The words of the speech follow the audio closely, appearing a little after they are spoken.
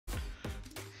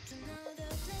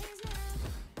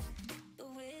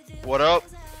What up?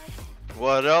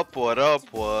 What up? What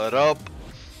up? What up?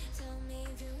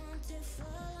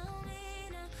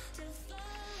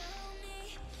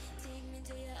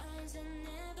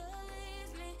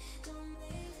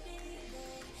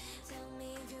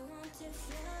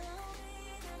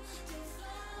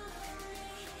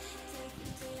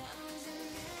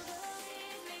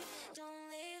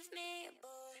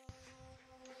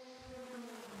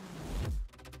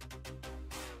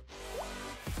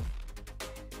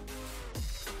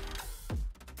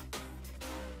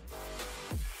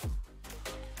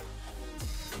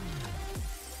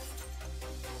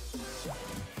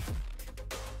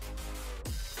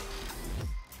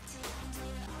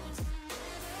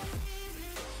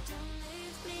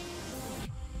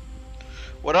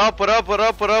 What up? What up? What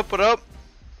up? What up? What up?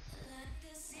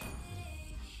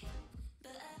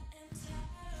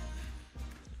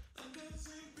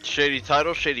 Shady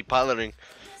title, shady piloting.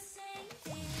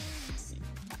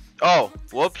 Oh,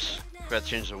 whoops. Forgot to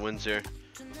change the wins here.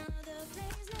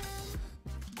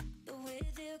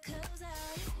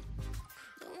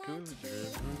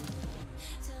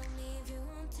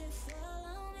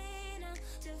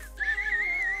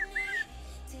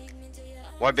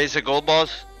 Why basic gold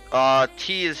boss?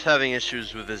 T is having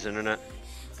issues with his internet.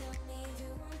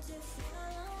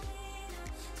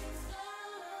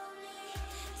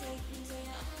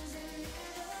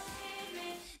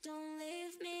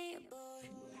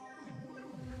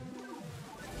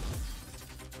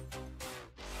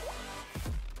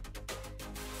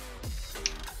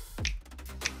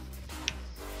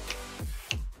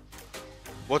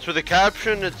 What's with the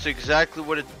caption? It's exactly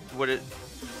what it.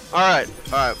 All right.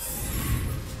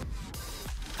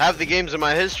 Have the games in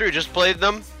my history. Just played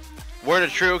them. We're in a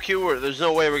trio queue. There's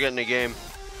no way we're getting a game.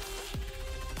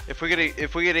 If we get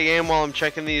a game while I'm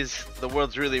checking these, the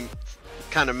world's really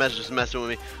kind of messing with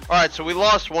me. All right, so we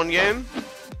lost one game.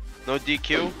 No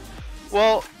DQ.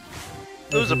 Well,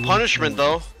 it was a punishment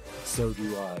though. So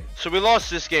do I. So we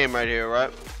lost this game right here, right?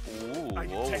 Ooh,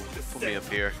 whoa. Put me up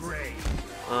here.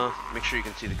 Make sure you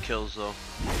can see the kills though.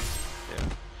 Yeah.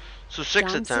 So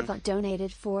 6 of 10.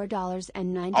 Donated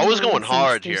 $4.99. I was going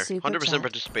hard here. 100%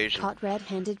 participation. Caught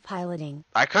red-handed piloting.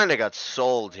 I kind of got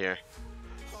sold here.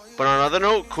 But on another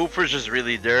note, Cooper's just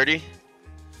really dirty.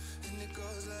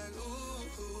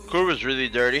 Cooper's really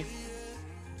dirty.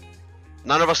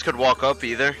 None of us could walk up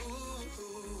either.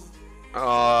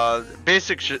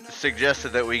 Basic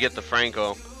suggested that we get the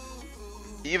Franco.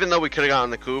 Even though we could have gotten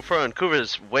the Kufra, and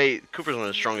Kufra's one of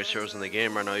the strongest heroes in the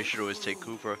game right now. You should always take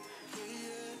Kufra.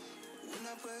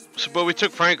 So, but we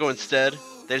took Franco instead.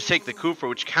 They just take the Kufra,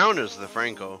 which counters the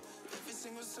Franco.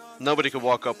 Nobody could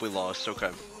walk up. We lost. Okay.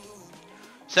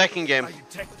 Second game.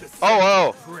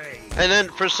 Oh. And then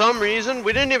for some reason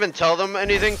we didn't even tell them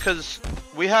anything because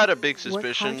we had a big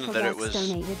suspicion that it was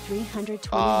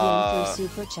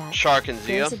Shark and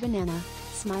Zia. There's a banana.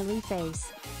 Smiley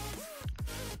face.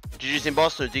 GG's in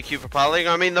Boston, DQ for piloting.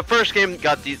 I mean, the first game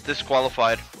got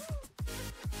disqualified.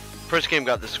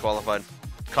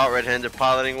 Caught red-handed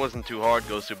piloting, wasn't too hard.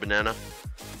 Goes to banana.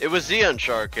 It was Zia and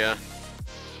Shark, yeah.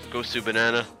 Goes to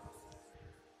banana.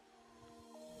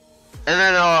 And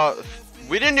then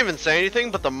we didn't even say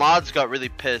anything, but the mods got really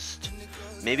pissed.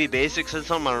 Maybe Basic said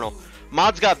something, I don't know.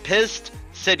 Mods got pissed,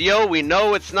 said, yo, we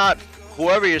know it's not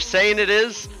whoever you're saying it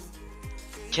is.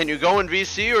 Can you go in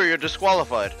VC or you're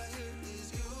disqualified?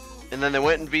 And then they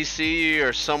went in VC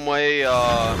or some way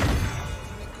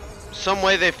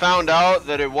they found out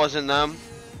that it wasn't them.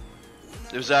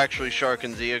 It was actually Shark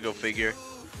and Zia, go figure.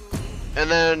 And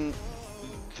then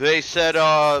they said,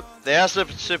 they asked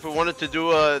us if we wanted to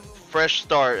do a fresh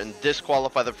start and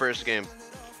disqualify the first game.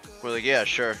 We're like, yeah,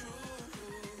 sure.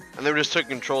 And they just took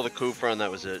control of the Kufra and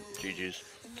that was it. GG's.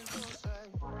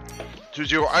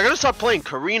 2-0. I gotta stop playing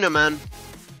Karina, man.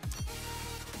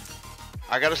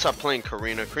 I gotta stop playing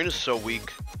Karina. Karina's so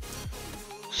weak.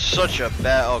 Such a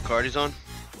bad. Oh, Cardi's on.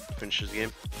 Finish his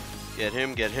game. Get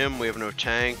him. We have no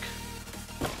tank.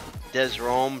 Des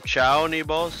Rome. Ciao,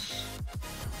 Nibos.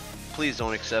 Please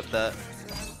don't accept that.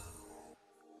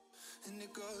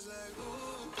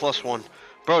 +1.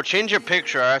 Bro, change your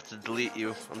picture. I have to delete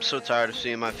you. I'm so tired of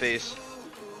seeing my face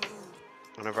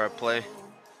whenever I play.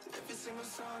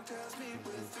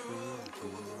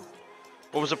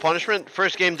 What was the punishment?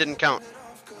 First game didn't count.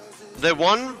 They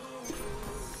won,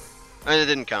 and it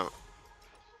didn't count.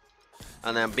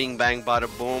 And then bing bang bada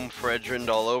boom, Fredrand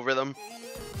all over them.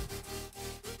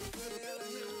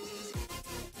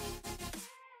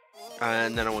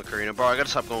 And then I went Karina. Bro, I gotta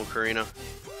stop going Karina.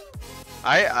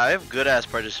 I have good ass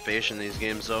participation in these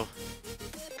games though.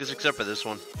 Because except for this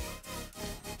one.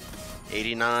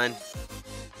 89.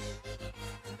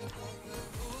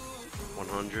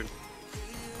 100.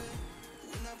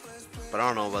 But I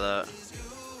don't know about that.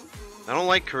 I don't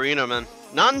like Karina, man.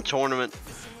 Not in tournament.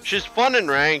 She's fun in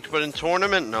ranked, but in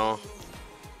tournament, no.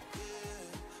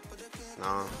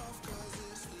 No.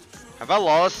 Have I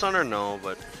lost on her? No,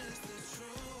 but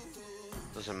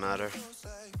doesn't matter.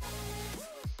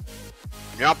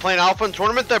 You're not playing Alpha in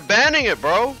tournament? They're banning it,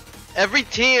 bro. Every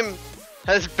team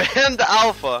has banned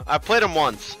Alpha. I played him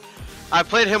once. I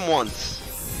played him once.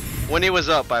 When he was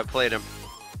up, I played him.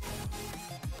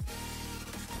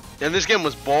 And this game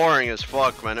was boring as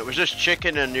fuck, man. It was just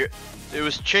chicken and it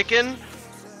was chicken,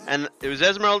 and it was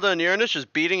Esmeralda and Uranus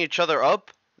just beating each other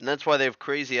up, and that's why they have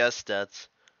crazy ass stats.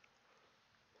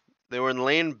 They were in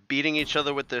lane beating each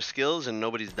other with their skills, and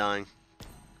nobody's dying.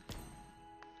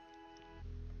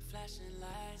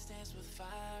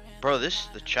 Bro, the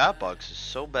chat box is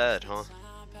so bad, huh?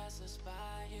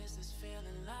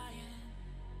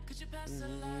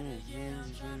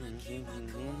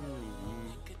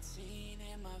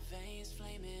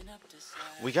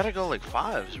 We gotta go like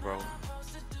 5s, bro.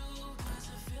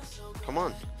 Come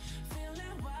on.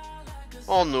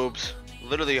 All noobs.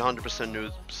 Literally 100%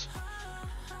 noobs.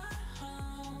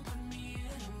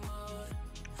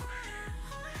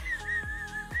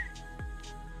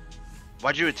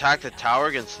 Why'd you attack the tower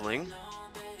against Ling?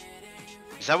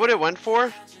 Is that what it went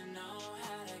for?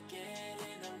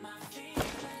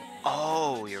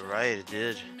 Oh, you're right, it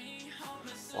did.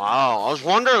 Wow, I was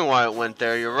wondering why it went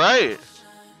there. You're right.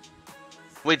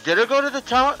 Wait, did it go to the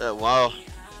tower? Wow.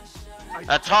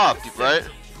 At top, right?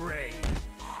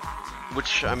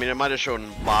 Which, I mean, it might have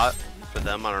shown bot for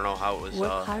them. I don't know how it was.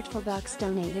 Heartful Bucks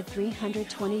donated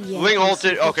 320 yen. Ling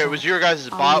ulted. Okay, it was your guys'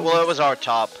 bot. Well, it was our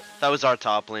top. That was our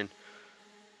top lane.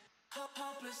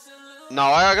 No,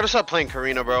 I gotta stop playing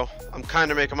Karina, bro. I'm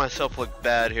kind of making myself look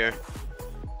bad here.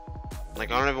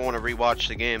 Like, I don't even want to rewatch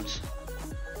the games.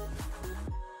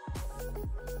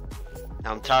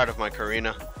 I'm tired of my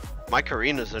Karina. My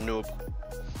Karina's a noob.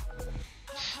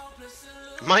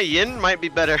 My Yin might be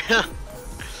better.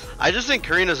 I just think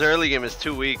Karina's early game is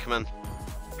too weak, man.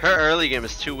 Her early game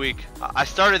is too weak. I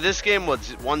started this game, what,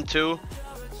 1-2?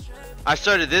 I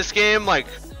started this game like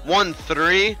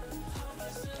 1-3.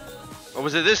 Or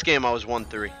was it this game I was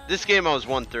 1-3? This game I was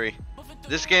 1-3.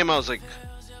 This game I was like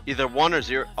either 1 or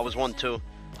 0. I was 1-2.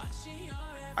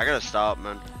 I gotta stop,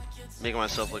 man. Making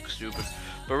myself look stupid.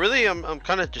 But really, I'm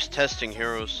kind of just testing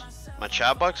heroes. My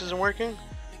chat box isn't working.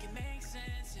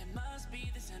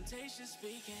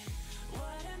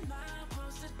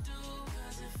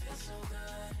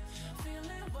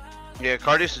 Yeah,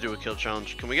 Card used to do a kill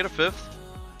challenge. Can we get a 5th?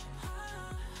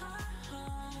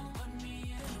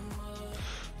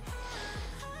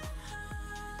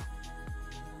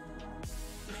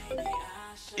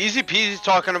 Easy Peasy's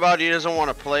talking about he doesn't want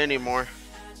to play anymore.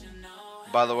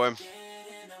 By the way.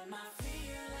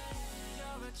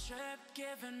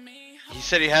 He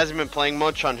said he hasn't been playing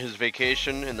much on his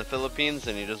vacation in the Philippines,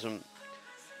 and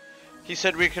he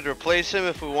said we could replace him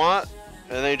if we want,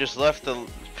 and then he just left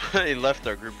he left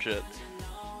our group chat.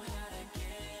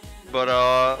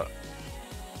 But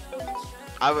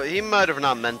he might have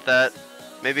not meant that.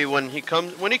 Maybe when he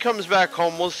comes back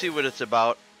home, we'll see what it's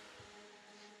about.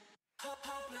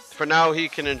 For now, he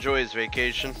can enjoy his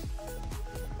vacation.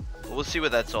 But we'll see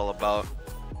what that's all about.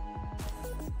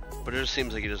 But it just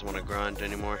seems like he doesn't want to grind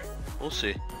anymore. We'll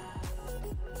see.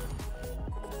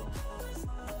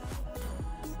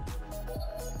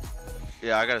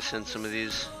 Yeah, I gotta send some of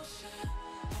these.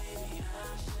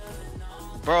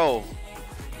 Bro.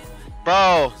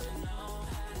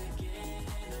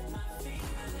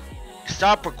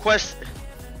 Stop requesting.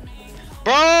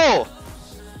 Bro!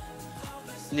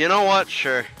 You know what?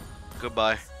 Sure.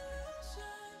 Goodbye.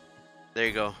 There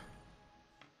you go.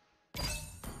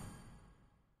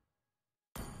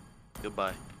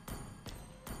 Goodbye.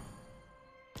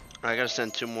 I gotta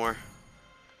send 2 more.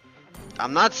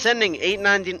 I'm not sending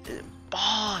 $8.99.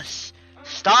 Boss!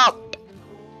 Stop!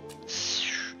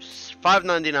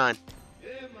 $5.99.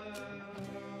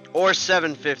 Or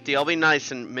 $7.50. I'll be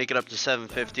nice and make it up to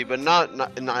 $7.50, but not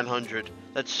 $900.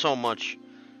 That's so much.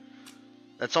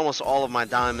 That's almost all of my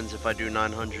diamonds if I do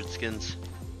 900 skins.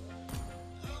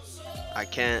 I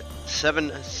can't.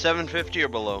 $7.50 or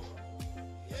below.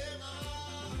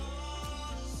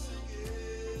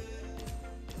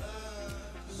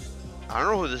 I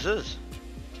don't know who this is.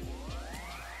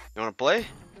 You wanna play?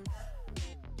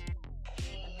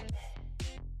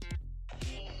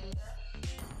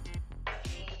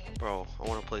 Bro, I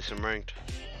wanna play some ranked.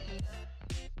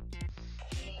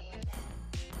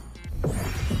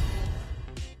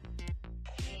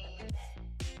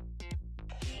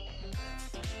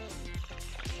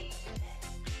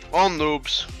 All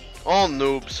noobs. All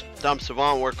noobs. Dom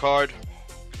Savant, work hard.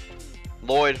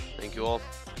 Lloyd, thank you all.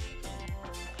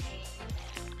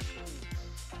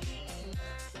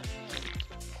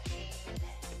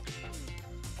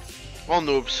 All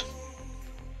noobs.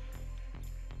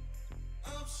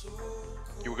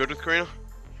 You were good with Karina?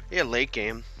 Yeah, late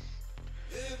game.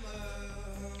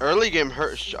 Early game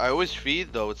hurts. I always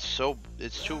feed though. It's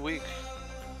too weak.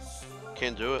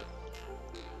 Can't do it.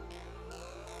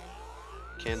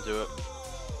 Can't do it.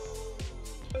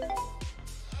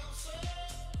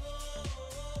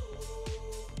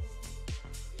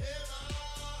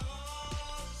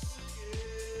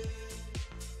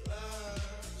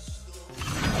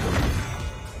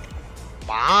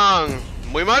 Bang!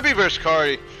 We might be versus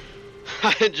Cardi.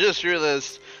 I just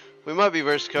realized we might be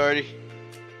versus Cardi.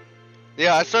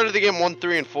 Yeah, I started the game 1,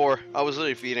 3, and 4. I was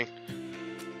literally feeding.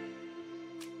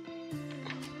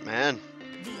 Man.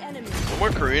 No more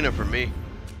Karina for me.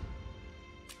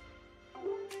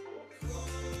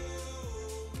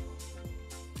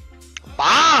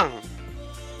 Bang!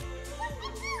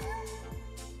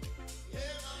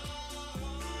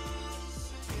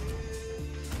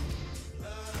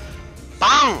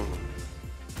 Bang!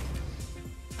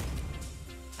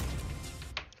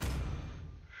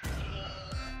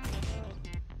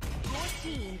 Your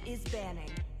team is banning.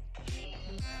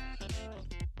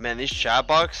 Man, these chat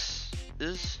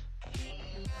boxes.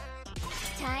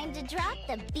 Time to drop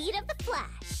the beat of the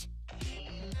flash.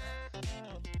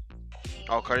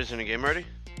 Oh, Cardi's in the game already?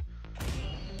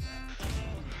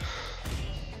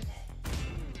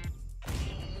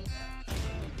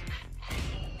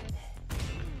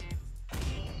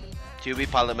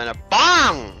 QB pilot minute.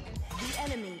 Bang! The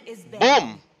enemy is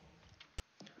banning.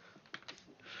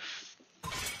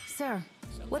 Boom! Sir,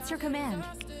 what's your command?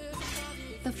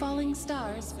 The falling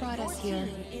stars brought us here.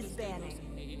 Team is banning.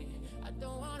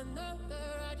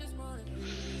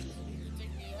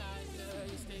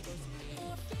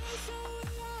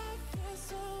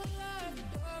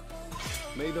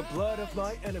 May the blood of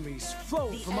my enemies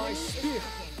flow from my spear.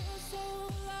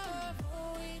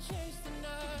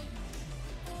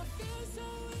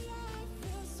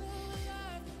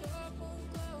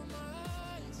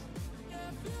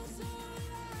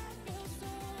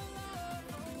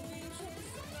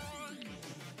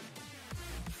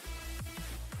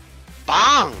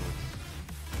 Bang!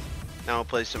 Now we'll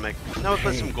play some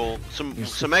gold. Some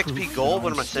XP gold?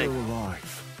 What am I saying?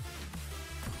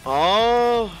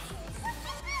 Oh!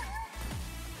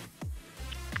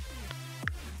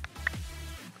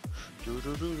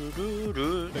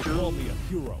 They call me a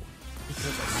hero because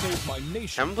I saved my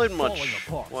nation. Haven't played much. falling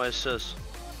apart. Why is this?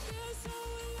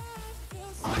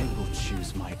 I will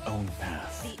choose my own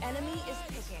path. The enemy is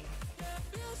picking.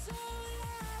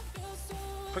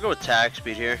 If I go with attack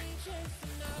speed here.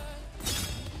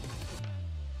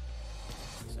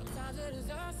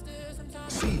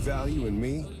 See value in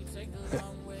me?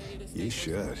 You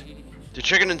should. Did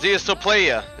Chicken and Zia still play?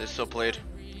 Yeah, they still played.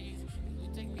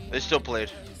 They still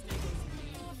played.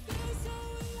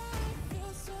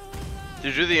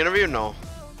 Did you do the interview? No.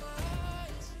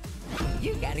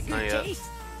 You got a Not good yet. taste.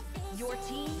 Your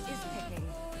team is picking.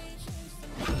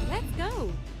 Let's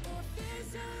go.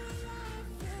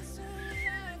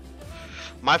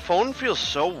 My phone feels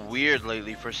so weird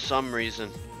lately for some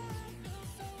reason.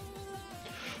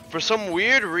 For some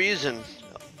weird reason,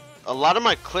 a lot of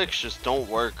my clicks just don't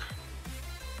work.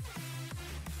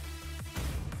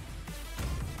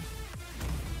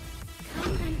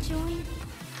 Come and join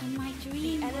in my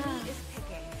dream Enemy world. is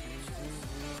picking.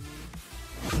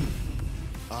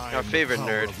 Our favorite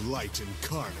nerd. Of light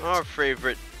incarnate. Our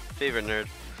favorite nerd.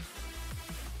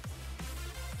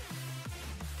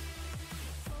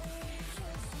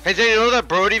 Hey, Zane, you know that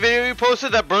Brody video you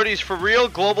posted? That Brody's for real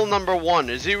global #1.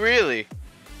 Is he really?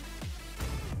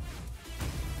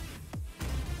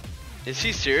 Is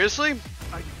he seriously?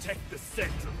 I detect the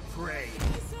scent of prey.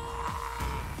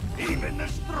 Even the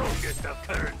strongest of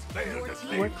currents fail to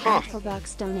slay. Work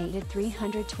Alphabox donated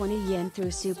 320 yen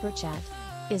through Super Chat.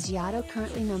 Is Yato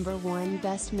currently #1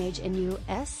 best mage in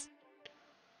US?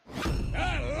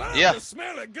 Yeah. The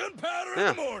smell of gunpowder Yeah.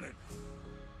 in the morning.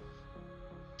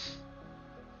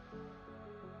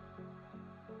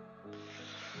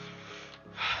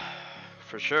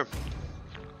 For sure.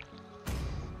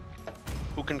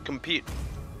 Who can compete?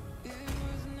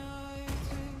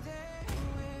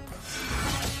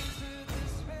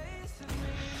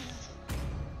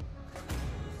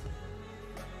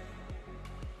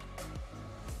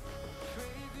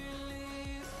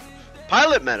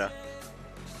 Pilot meta.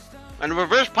 And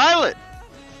reverse pilot.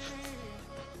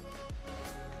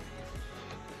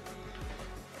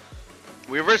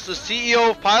 We versed the CEO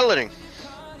of piloting.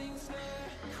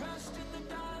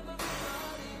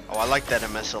 Oh, I like that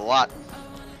MS a lot.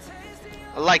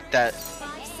 I like that.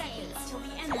 5 seconds till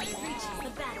the enemy reaches the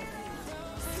battlefield.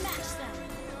 Smash them.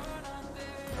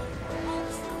 All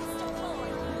systems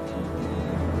deployed.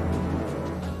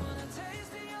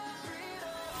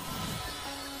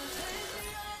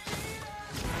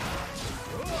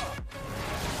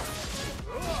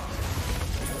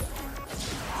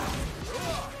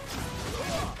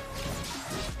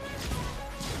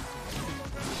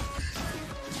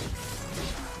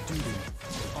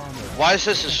 Why is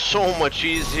this so much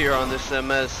easier on this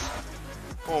MS?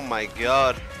 Oh my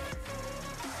god.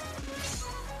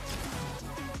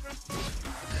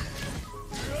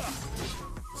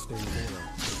 Stay loyal.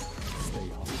 Stay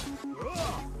humble.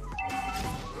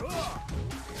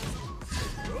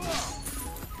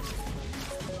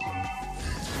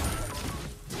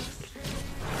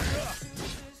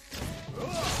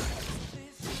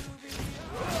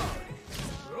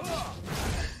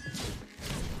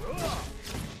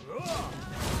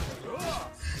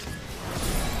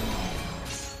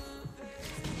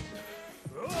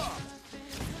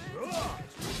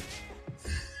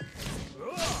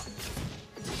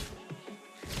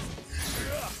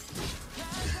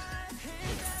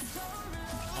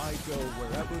 I go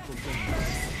wherever the wind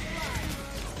blows.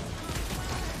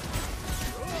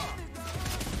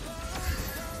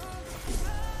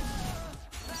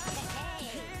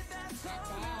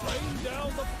 Rain down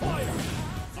the fire!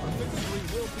 Our victory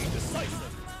will be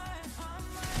decisive!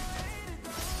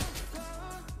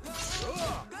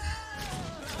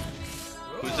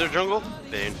 Who's their jungle?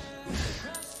 Bane.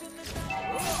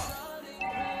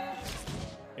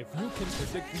 If you can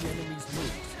predict the enemy's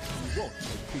moves, you won't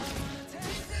be beaten.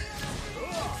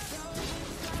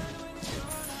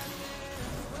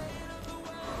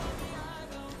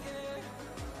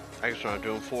 I guess we're not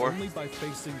doing 4. Only by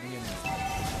facing the enemy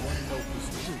does one know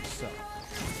his true self.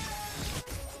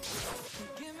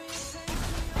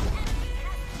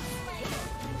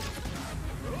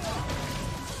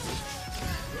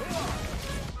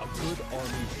 A good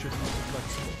army should be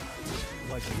flexible,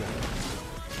 like water.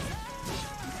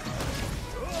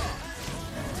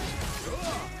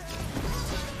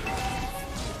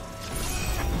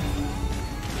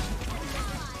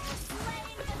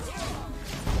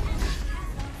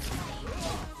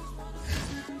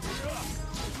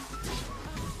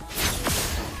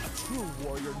 A true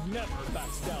warrior never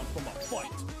backs down from a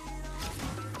fight.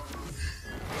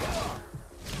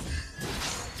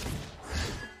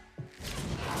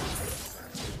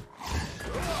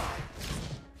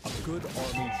 A good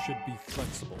army should be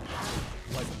flexible,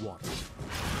 like water.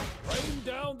 Rain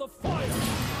down the fire!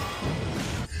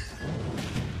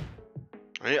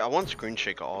 I want screen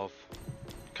shake off.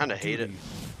 Kinda hate it. Duty,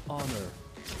 honor,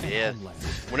 and Yeah. homeland.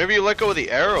 Whenever you let go of the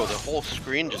arrow, the whole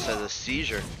screen just has a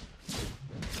seizure.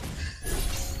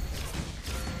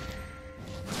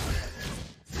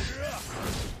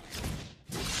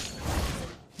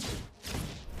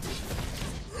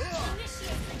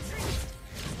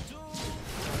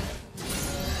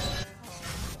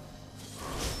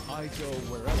 I go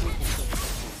wherever the sun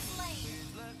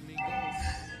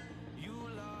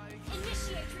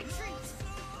Initiate retreat.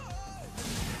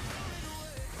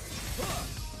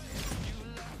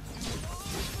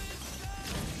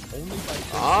 only by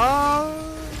facing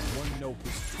one know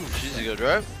his true She's a self. good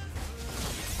drive.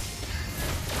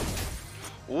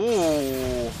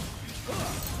 Ooh.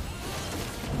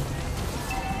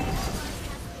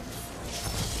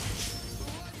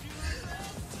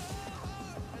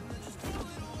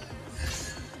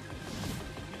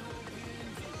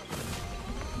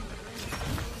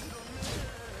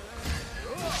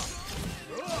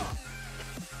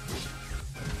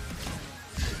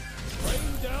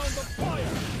 Rain down the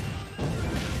fire!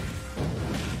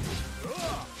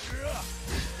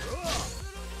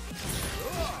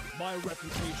 My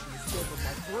reputation is built on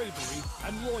my bravery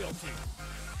and loyalty.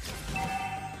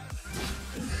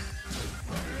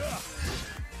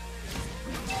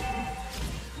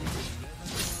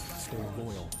 Stay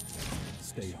loyal.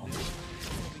 Stay humble.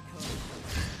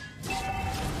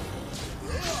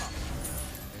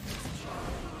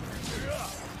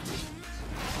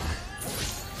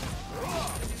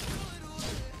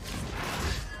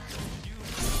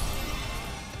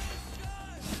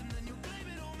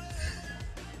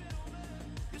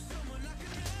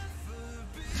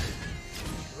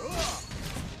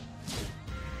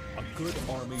 A good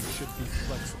army should be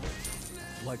flexible,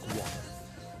 like water.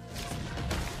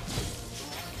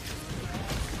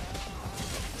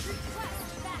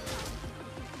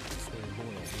 Stay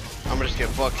loyal. I'm gonna just get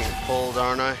fucking pulled,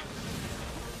 aren't I?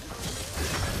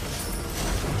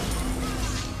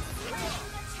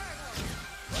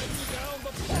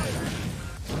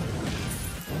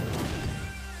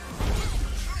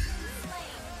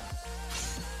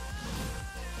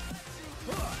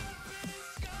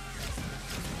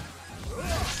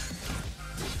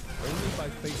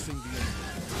 facing the enemy.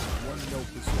 One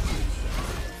note is true.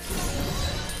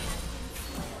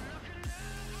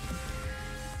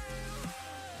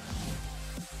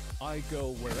 I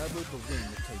go wherever the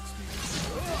wind takes me.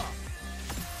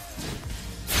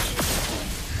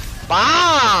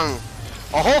 Bang!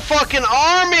 A whole fucking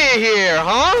army here,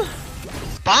 huh?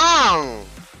 Bang!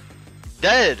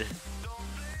 Dead.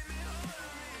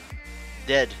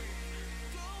 Dead.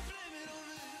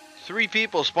 3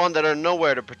 people spawned out of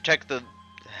nowhere to protect the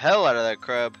hell out of that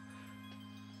crab.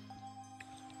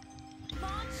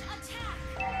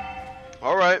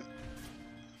 Alright.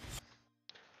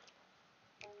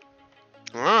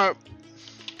 Alright.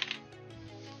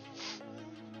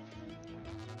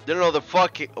 Didn't know the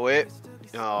fucking. Wait.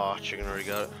 Oh, chicken already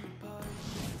got it.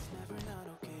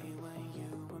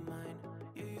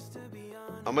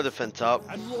 I'm gonna defend top.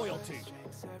 And loyalty.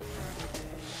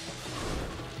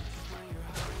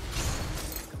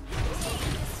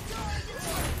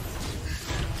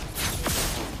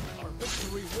 Our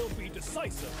victory will be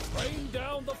decisive. Rain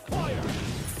down the fire.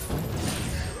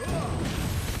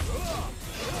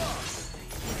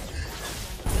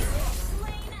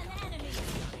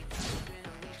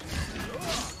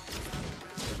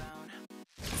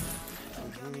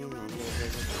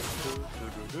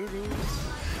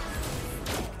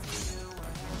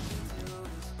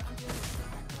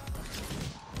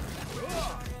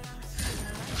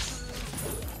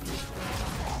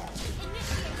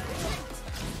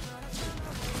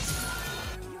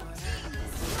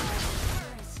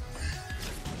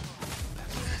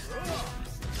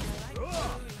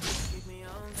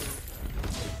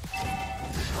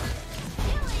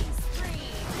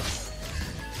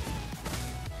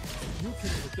 You can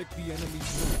predict the enemy's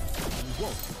moves and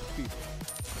won't defeat them.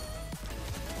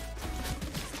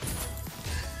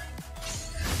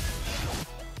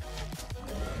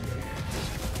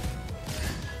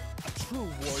 A true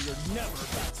warrior never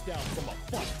backs down from a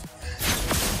fight.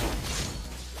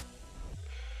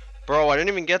 Bro, I didn't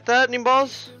even get that, any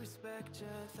boss?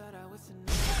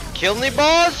 Kill any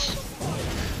boss?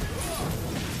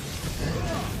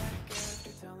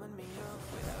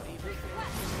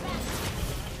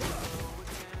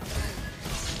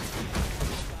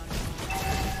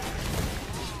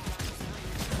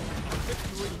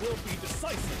 Will be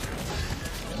decisive.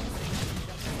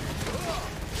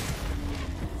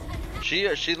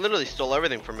 She literally stole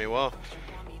everything from me. Wow.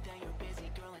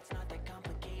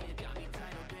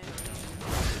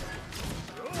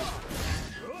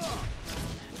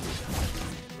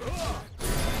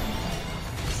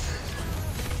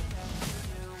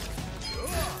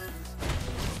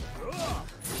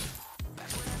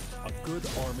 A good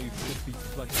army should be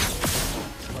flexible,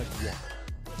 like water.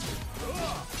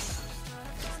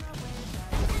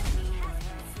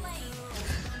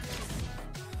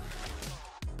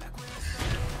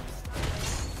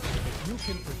 You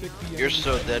can predict the You're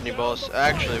so dead, any boss.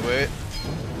 Actually, wait.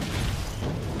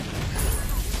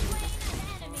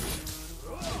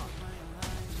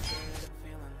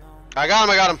 I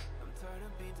got him.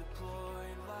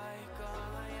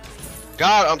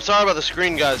 God, I'm sorry about the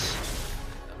screen, guys.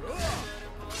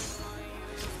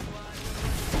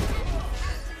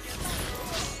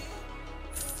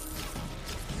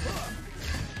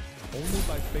 Only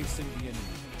by facing the enemy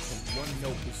can one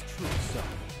know his true self.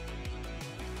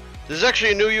 This is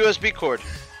actually a new USB cord.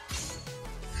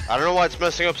 I don't know why it's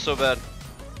messing up so bad.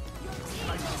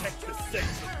 I detect the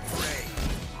sense of prey.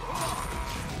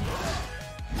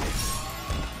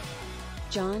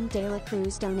 John De La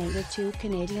Cruz donated $2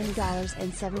 Canadian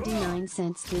and 79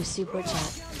 cents through Super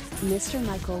Chat. Mr.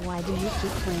 Michael, why do you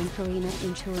keep playing Karina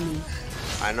in Tourney?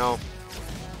 I know.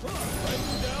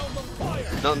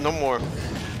 No more.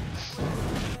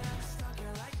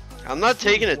 I'm not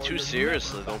taking it too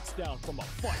seriously though.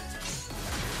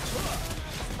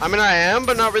 I mean, I am,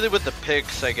 but not really with the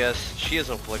picks, I guess. She has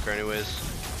no flicker anyways.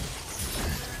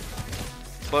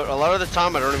 But a lot of the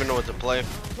time, I don't even know what to play.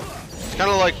 It's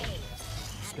kind of like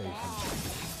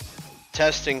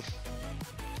testing.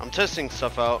 I'm testing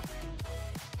stuff out.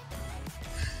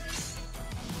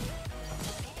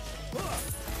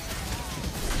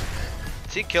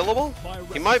 Is he killable?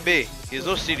 He might be. He has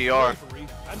no CDR.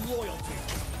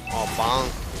 Oh, bang.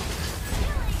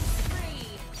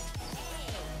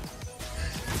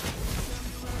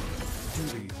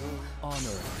 Duty,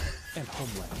 honor, and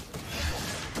homeland.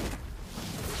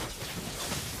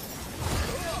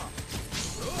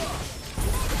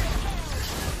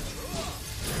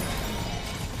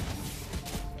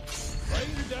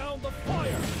 Rain down the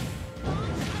fire.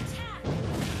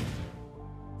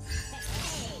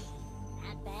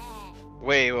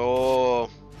 Wait, oh. A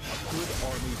good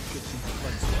army should be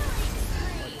cleansed.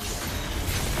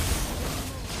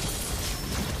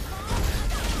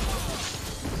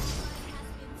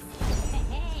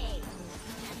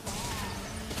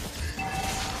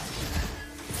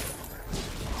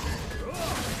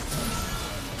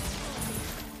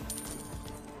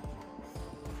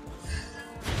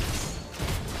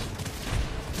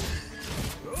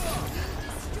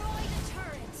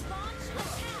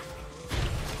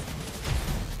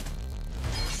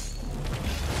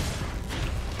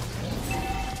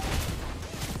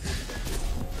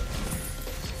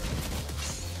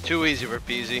 Too easy for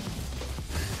Peasy.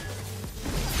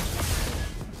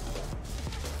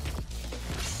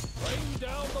 Rain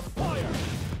down the fire.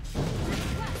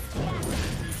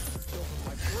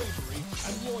 My bravery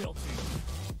and loyalty.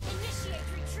 Initiate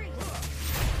retreat.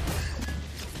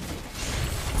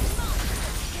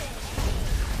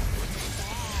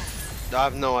 I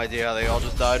have no idea how they all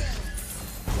just died.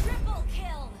 Triple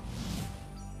kill.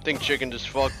 I think Chicken just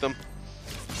fucked them.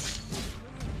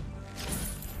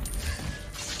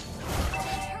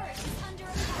 Turret is under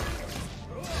attack.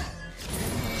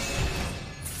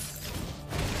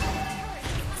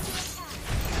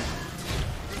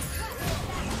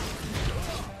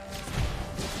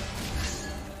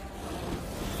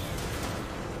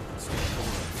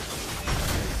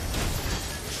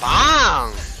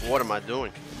 Bang! What am I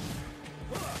doing?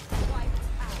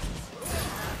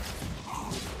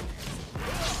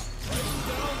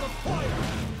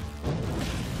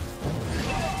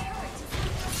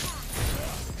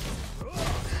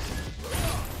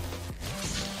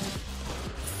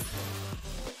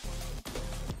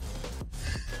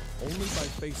 Only by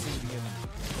facing the enemy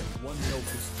can one know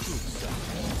his true self.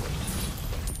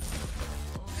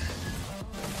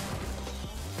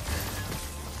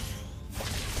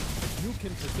 You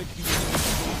can predict the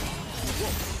enemy's moves. You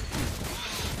won't.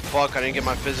 Fuck, I didn't get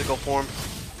my physical form.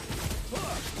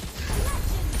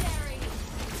 Legendary.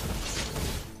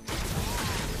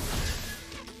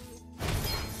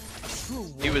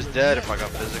 He was dead if I got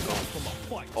physical. From a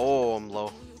fight. Oh, I'm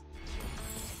low.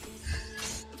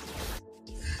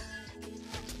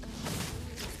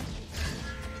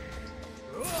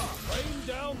 Rain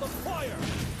down the fire.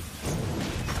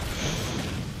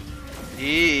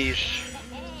 Yeesh.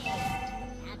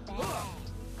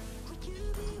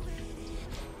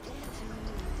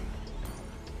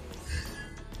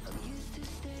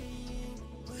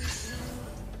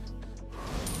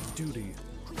 Duty,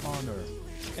 honor,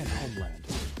 and homeland.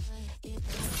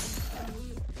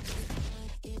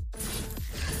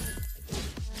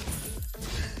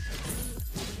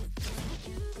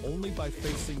 Only by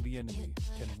facing the enemy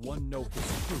can one know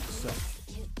his true self.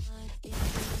 You can predict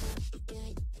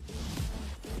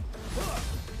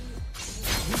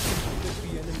the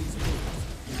enemy's moves.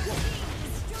 You won't.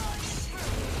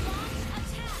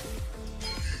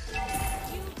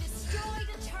 You destroyed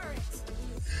a turret.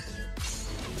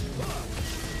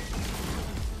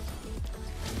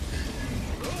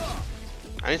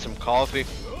 I need some coffee.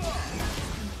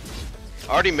 I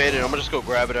already made it. I'm gonna just go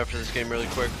grab it after this game really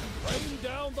quick. Rain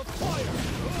down the fire.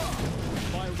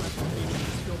 My reputation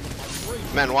is built upon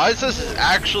bravery. Man, why is this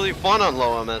actually fun on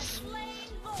low MS?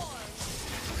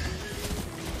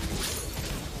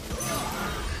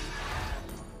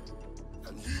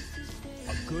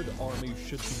 A good army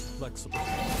should be flexible.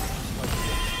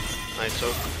 Nice,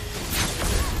 so.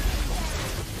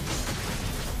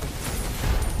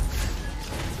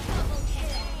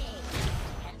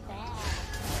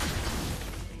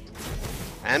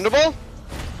 Endable?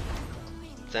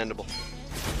 It's endable.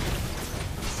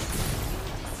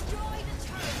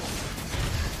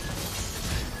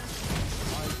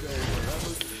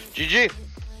 GG.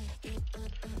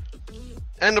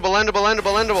 Endable, endable,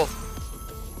 endable, endable.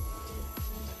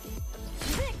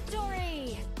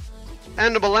 Victory!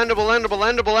 Endable, endable, endable,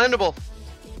 endable, endable.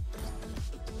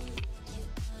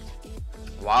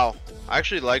 Wow. I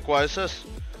actually like YSS.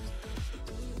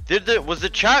 Was the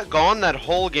chat gone that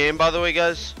whole game, by the way,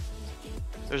 guys?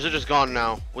 Or is it just gone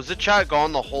now? Was the chat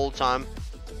gone the whole time?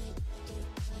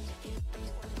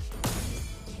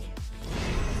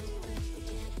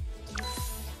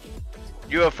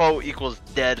 UFO equals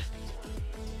dead.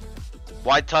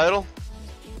 Why title?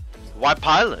 Why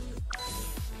pilot?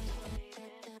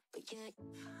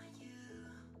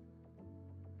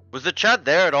 Was the chat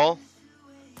there at all?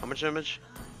 How much image?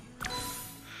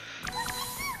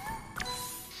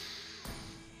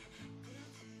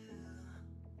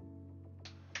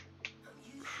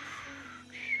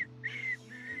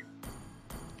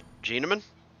 Ginaman?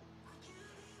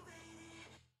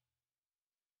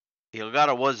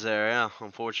 Hilgara was there, yeah,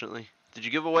 unfortunately. Did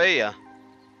you give away? Yeah.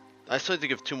 I still need to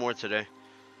give 2 more today.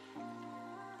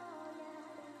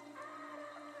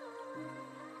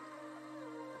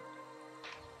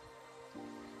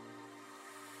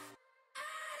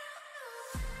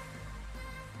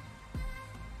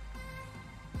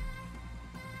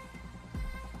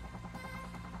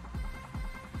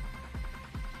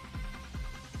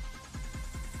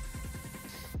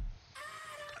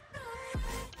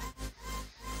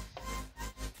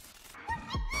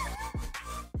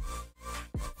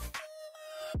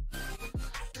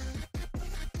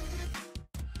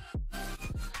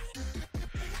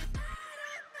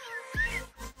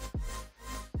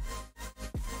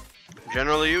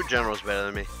 General you? General's better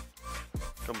than me.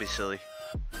 Don't be silly.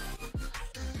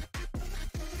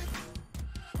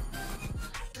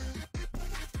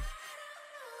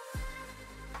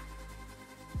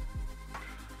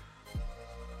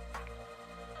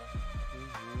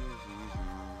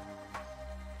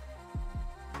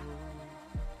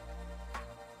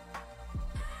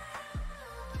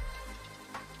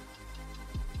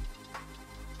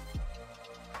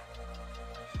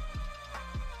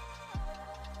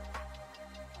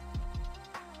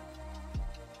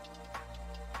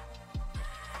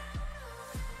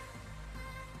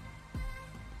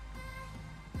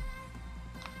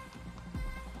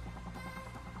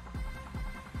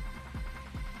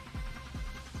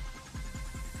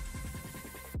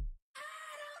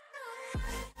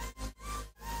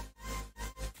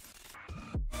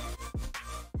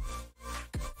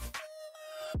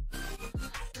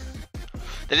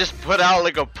 They just put out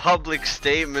like a public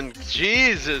statement.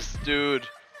 Jesus, dude.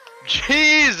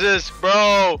 Jesus,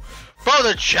 bro. Bro,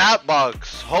 the chat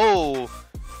box. Oh.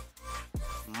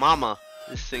 Mama.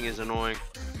 This thing is annoying.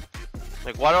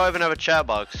 Like, why do I even have a chat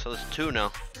box? So there's 2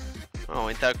 now. Oh,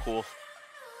 ain't that cool.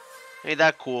 Ain't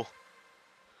that cool.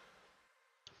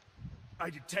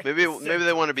 Maybe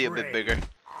they want to be a bit bigger.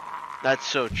 That's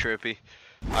so trippy.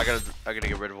 I gotta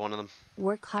get rid of one of them.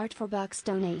 Work hard for bucks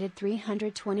donated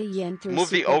 320 yen through Move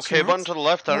the Super OK Chat. button to the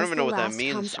left. I don't As even the know what that last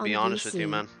means, comes to be on honest with you, VC,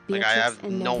 man. Like, I Beatrix have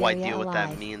and no Nevaria idea what that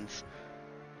alive. means.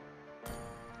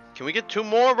 Can we get 2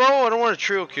 more, bro? I don't want a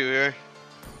trio queue here.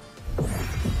 I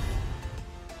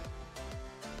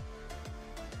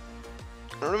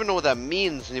don't even know what that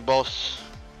means, ni boss.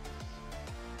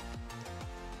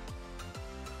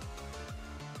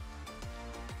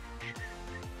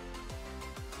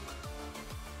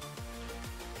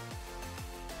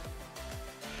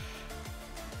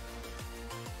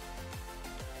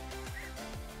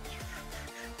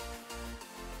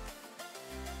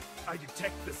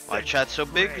 My chat's so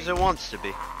big because it wants to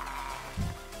be.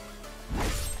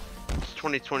 It's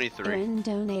 2023. Aaron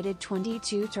donated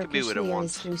 22 be Turkish what it liras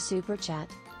wants. through Super Chat.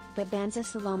 But Banza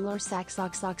Salamlor sock.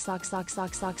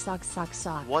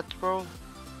 What, bro?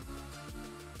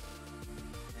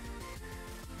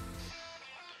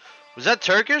 Was that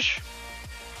Turkish?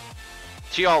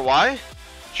 TRY?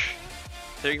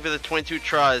 Thank you for the 22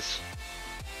 tries.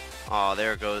 Oh,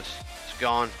 there it goes. It's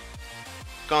gone.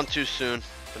 Gone too soon,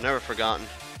 but never forgotten.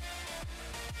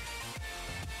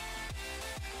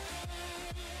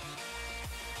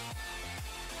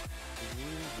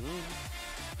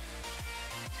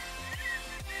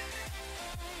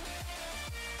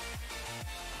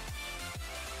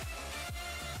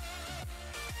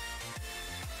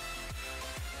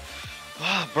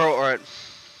 Bro, alright.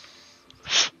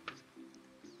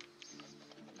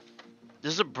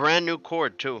 This is a brand new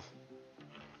chord, too.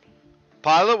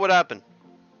 Pilot, what happened?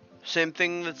 Same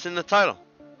thing that's in the title.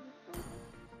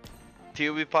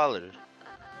 TOB piloted.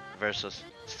 Versus.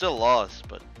 Still lost,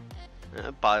 but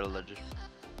piloted.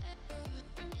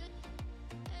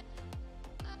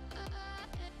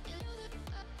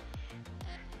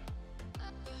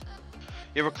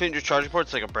 You ever cleaned your charging port?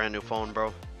 It's like a brand new phone,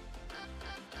 bro.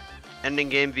 Ending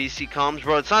game VC comms,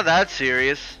 bro. It's not that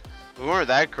serious. We weren't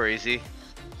that crazy.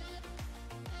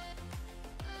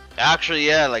 Actually,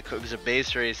 yeah, like it was a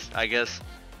base race, I guess.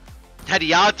 Had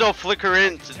Yato flicker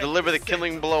in to deliver the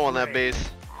killing blow on that base.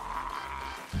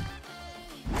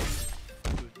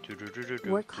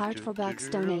 Work hard for bucks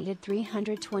donated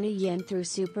 320 yen through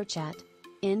Super Chat.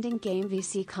 Ending game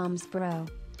VC comms, bro.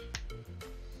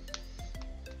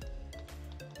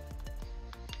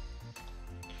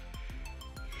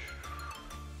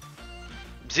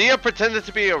 Zia pretended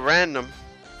to be a random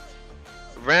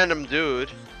dude.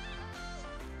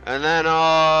 And then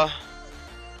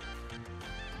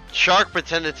Shark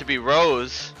pretended to be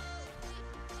Rose.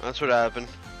 That's what happened.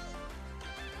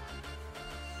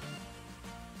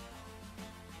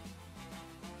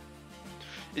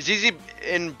 Is Easy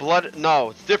in blood?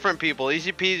 No, it's different people.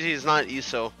 Easy Peasy is not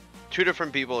ESO. 2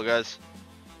 different people, guys.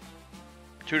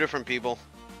 2 different people.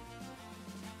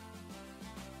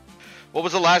 What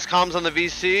was the last comms on the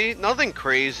VC? Nothing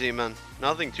crazy, man.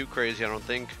 Nothing too crazy, I don't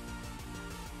think.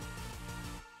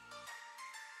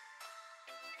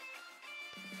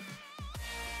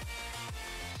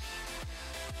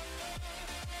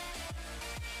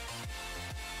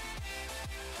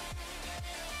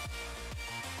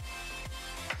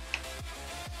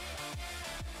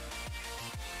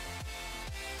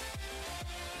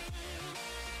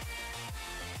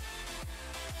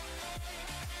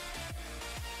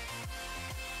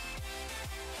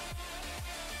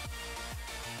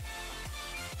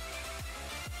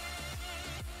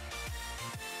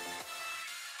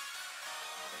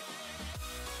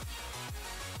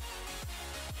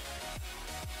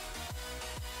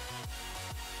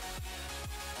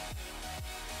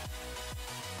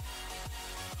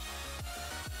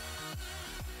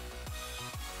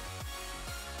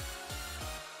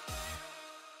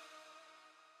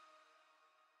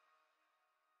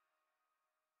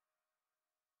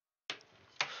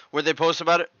 Where they post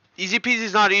about it. Easy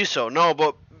Peasy's not Iso. No,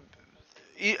 but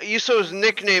Iso's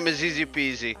nickname is Easy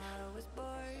Peasy.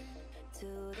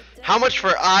 How much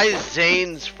for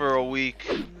Zane's for a week?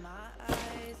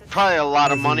 Probably a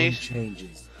lot of money.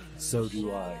 Changes. So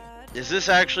do I. Is this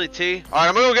actually tea? Alright,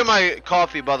 I'm gonna go get my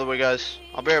coffee, by the way, guys.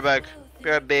 I'll be right back. Be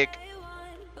right back.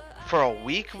 For a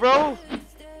week, bro?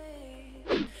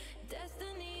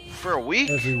 For a week?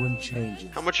 Everyone changes.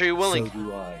 How much are you willing? So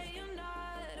do I.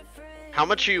 How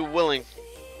much are you willing?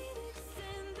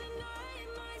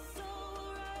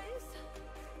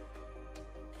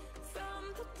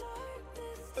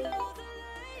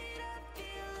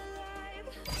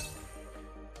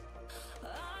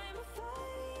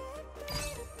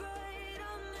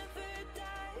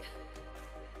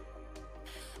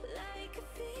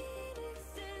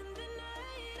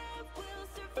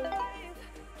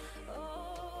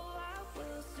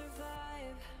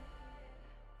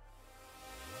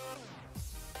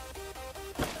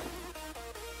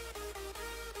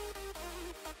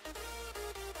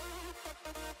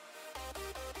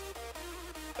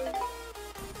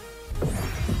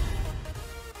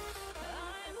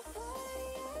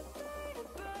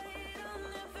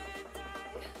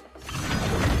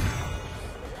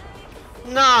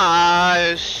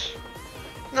 Nice.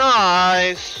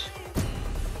 Nice.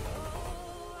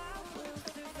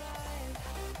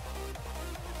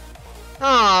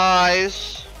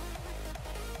 Nice.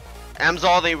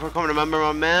 Amzal, thank you for coming a member,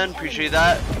 my man. Appreciate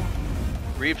that.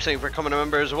 Reap, thank you for coming a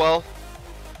member as well.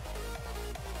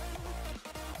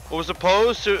 What was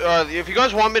opposed to, if you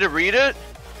guys want me to read it,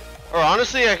 or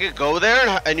honestly, I could go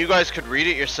there and you guys could read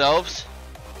it yourselves.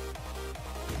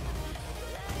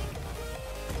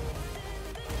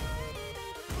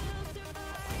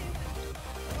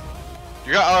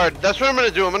 Alright, that's what I'm gonna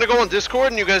do. I'm gonna go on Discord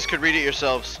and you guys could read it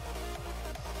yourselves.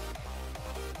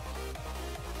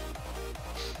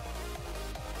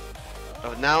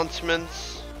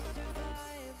 Announcements.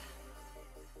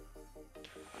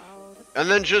 And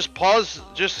then just pause,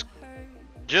 just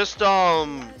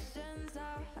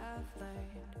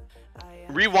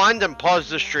rewind and pause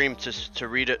the stream to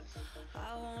read it.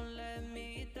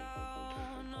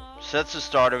 So that's the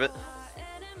start of it.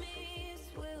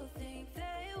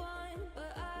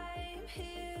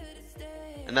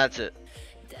 And that's it.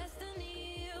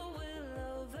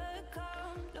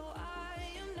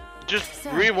 Just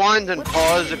rewind and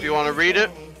pause if you want to read it.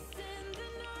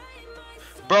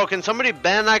 Bro, can somebody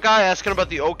ban that guy asking about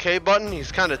the OK button?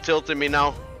 He's kind of tilting me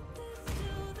now.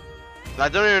 I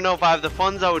don't even know if I have the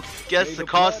funds. I would guess the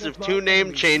cost of 2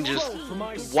 name changes.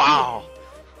 Wow.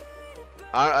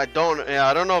 I don't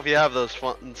know if you have those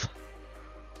funds.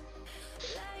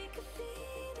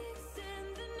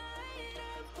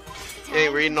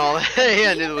 Ain't reading all that.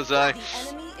 Yeah, neither was I.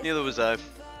 Neither was I.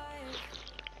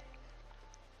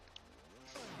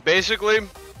 Basically,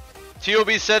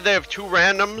 TOB said they have 2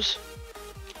 randoms.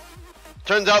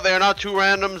 Turns out they are not 2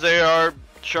 randoms, they are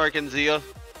Shark and Zia.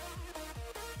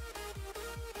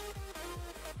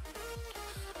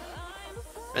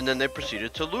 And then they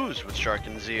proceeded to lose with Shark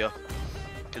and Zia.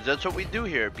 Because that's what we do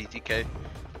here at BTK.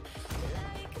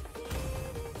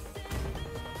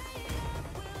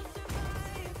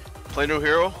 Play no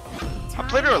hero? I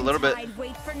played her a little bit.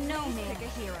 Wait for no man. Pick a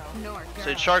hero. Nor girl.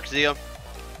 Said Shark Zia.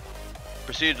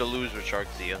 Proceeded to lose with Shark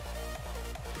Zia.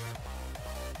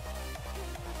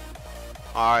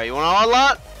 Alright, you want all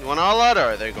lot? You want all lot?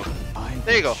 Alright, there you go.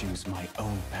 There you go. Choose my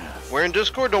own path. We're in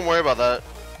Discord, don't worry about that.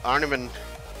 I don't even...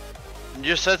 It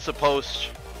just sets the post.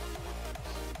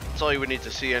 That's all you would need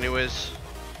to see anyways.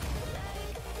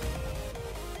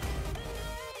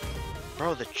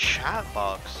 Bro, the chat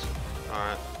box.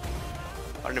 Alright.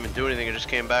 I didn't even do anything, it just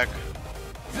came back.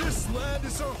 This land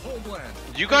is our homeland.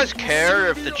 Do you guys care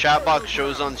if the chat box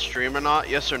shows on stream or not?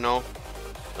 Yes or no?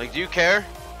 Like, do you care?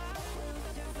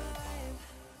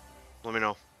 Let me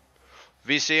know.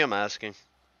 VC, I'm asking.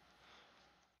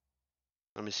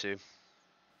 Let me see.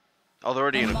 Oh, they're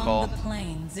already in a call. Among the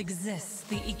planes exists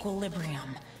the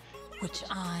equilibrium, which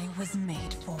I was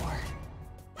made for.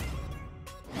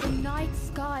 The night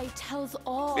sky tells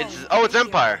all. It's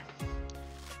Empire.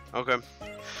 Okay.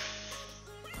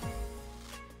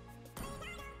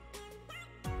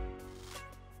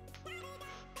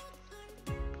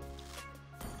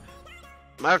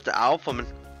 Might have to alpha man.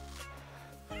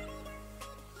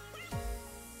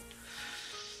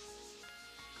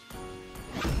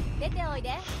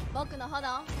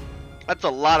 That's a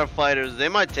lot of fighters. They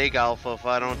might take alpha if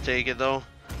I don't take it though.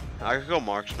 I could go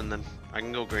marksman then. I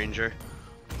can go Granger.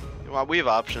 Well, we have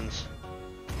options.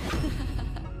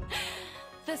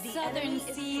 The southern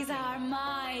seas are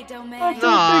my domain.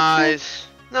 Nice.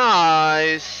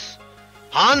 Nice.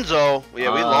 Hanzo.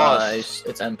 Yeah, we lost. Nice.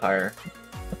 It's Empire.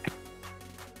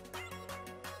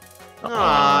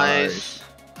 Nice.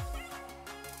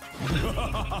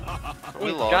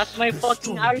 We lost. Got my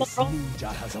fucking arrow, bro.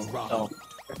 Ninja has arrived. Oh.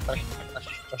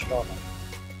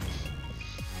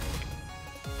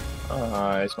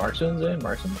 Nice. Marksman, Zane?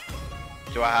 Marksman?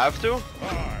 Do I have to?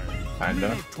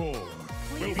 Kinda.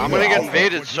 I'm gonna get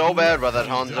invaded so bad by that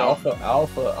Hanzo.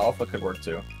 Alpha could work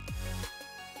too.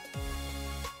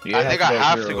 I think I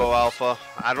have to go Alpha.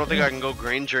 I don't think I can go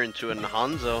Granger into an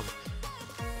Hanzo.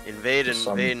 Invade.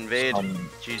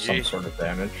 GG. Some sort of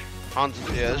damage.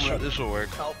 Hanzo, yeah, this will work.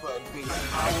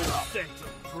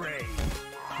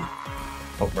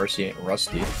 Hope Mercy ain't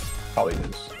rusty. Probably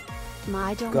is.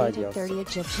 My God, donated yes. 30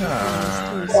 Egyptian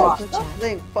pounds through super chat.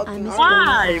 I'm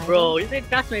Why, bro? You didn't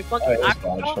catch my fucking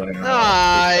arrow.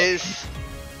 Nice.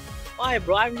 Why,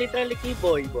 bro? I'm literally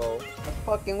keyboy, bro. A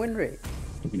fucking win rate.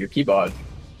 Your keyboard.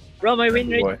 Bro, my win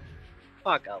rate. Boy.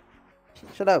 Fuck up.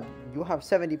 Shut up. You have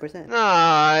 70%.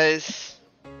 Nice.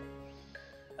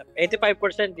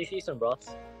 85% this season, bro.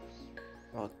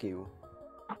 Fuck you.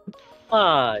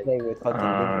 Why? Play with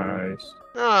fucking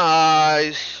Nice.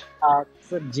 Nice.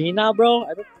 So Gina, bro?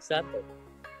 I don't think so.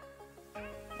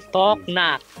 Talk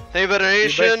na. Hey,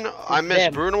 Veneration, I miss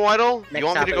them. Bruno Idol. Next You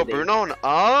want me to go Saturday. Bruno?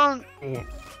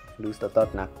 Lose the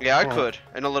thought now. Yeah, I could.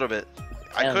 In a little bit.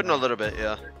 I could in a little bit,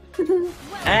 yeah. Be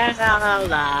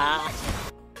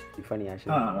funny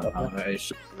actually.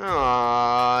 Nice.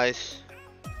 Nice.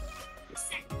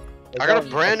 I got a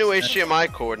brand new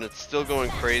HDMI cord and it's still going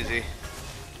crazy.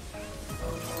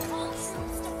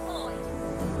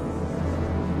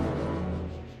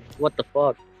 What the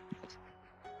fuck?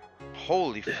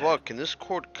 Holy fuck, can this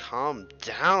cord calm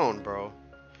down, bro?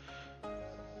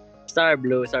 Star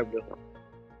blue.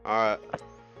 Alright.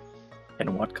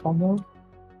 And what combo?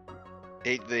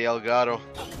 Ate the Elgato.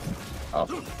 Oh,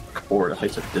 Cord. I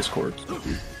think it's Discord.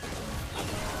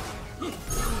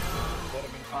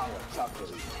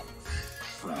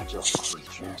 Fragile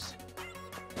creatures.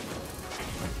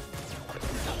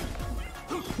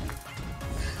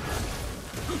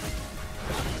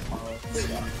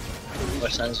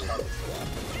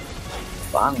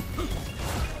 Bang.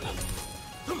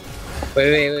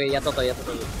 Wait, yato to.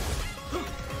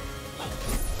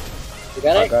 You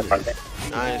got it?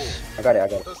 Nice. I got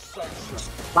it.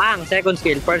 Bang! Second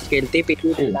skill, first skill, TP.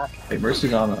 Hey,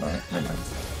 Mercy's on, never mind.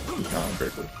 He's not on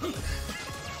purple.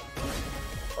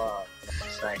 Wow.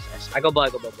 Nice. I go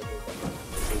bot.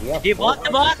 Yeah, Did you bot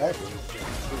the bot?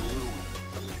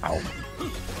 Ow.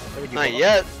 Not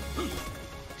yet.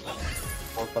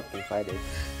 All fucking fighters.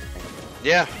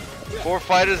 Yeah. 4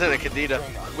 fighters and a Kadita.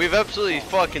 We've absolutely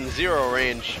fucking zero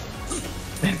range.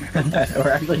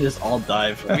 We're actually just all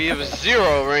dive. We have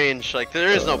 0 range. Like, there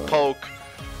is no poke.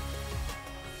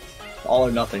 All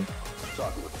or nothing.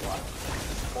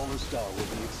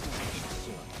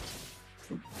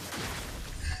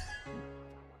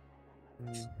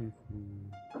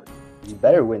 You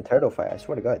better win turtle fight, I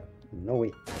swear to god. No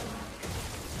way.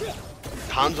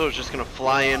 Hanzo's just gonna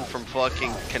fly in from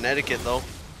fucking Connecticut though.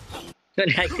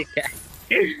 Connecticut.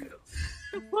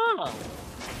 Wow.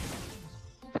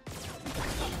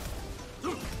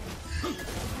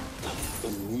 The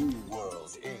new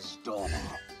world is dawning.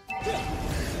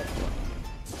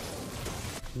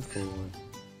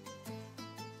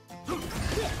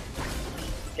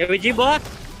 AVG bot?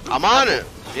 I'm on it.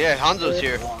 Yeah, Hanzo's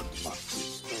here.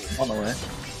 On the way.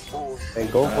 Hey,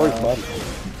 go for it, bud.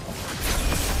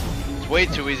 It's way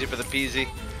too easy for the PZ.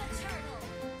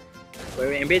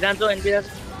 Wait, NB Danzo.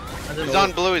 He's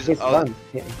on blue. He's He's done.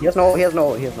 He has no.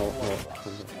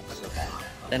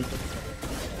 Then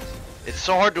It's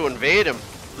so hard to invade him.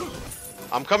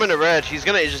 I'm coming to red. He's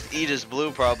gonna just eat his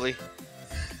blue probably.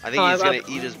 I think he's gonna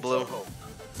eat his blue.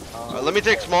 Let me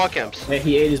take small camps. Yeah,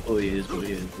 he ate his blue.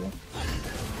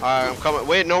 Alright, I'm coming.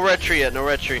 Wait, no red tree yet. No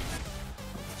red tree.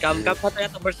 come patay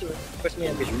ato first me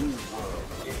NB.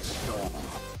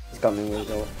 He's coming, we'll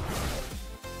go.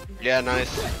 Yeah,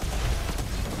 nice.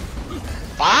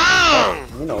 Bam!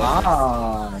 You know.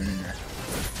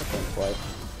 What?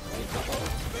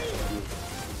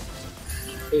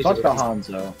 Fuck the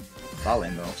Hanzo.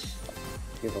 Falling though.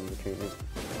 Give him the treatment.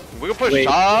 We can push Wait.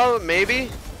 top, maybe?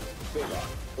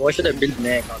 Why should I build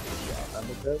neck?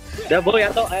 The boy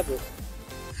ato, I have.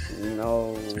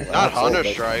 No. Not Hunter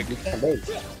Strike. You can't bait.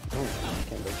 No, you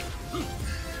can't bait.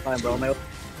 Fine, bro. My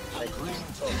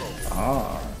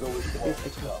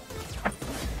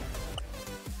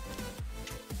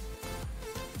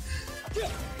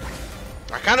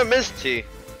I kind of missed T.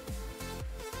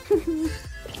 you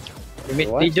miss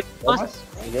What? DJ? What?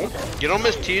 Okay. You don't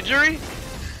miss T, Jury?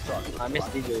 I miss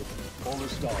DJ.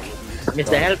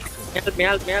 Mr. Help me.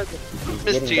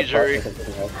 Miss Teasery.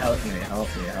 Help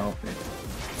me.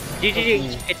 GG,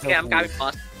 it's okay, I'm coming,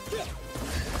 boss.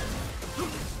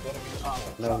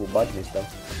 No, who bought this stuff?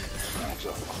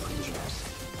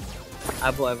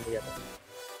 Abo, yeah.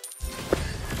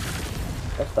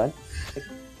 That's done.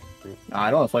 No,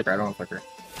 I don't have flicker. Not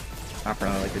for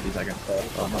another like 50 seconds.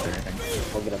 Oh, I'm not doing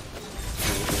anything. Go get him.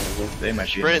 They might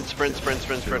shoot.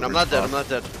 Sprint. I'm not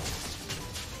dead.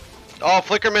 Oh,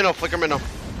 flicker minnow.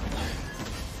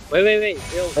 Wait.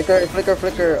 Yo. Flicker.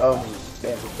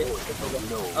 Damn.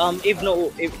 If no.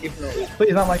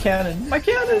 Please, not my cannon. My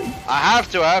cannon. I have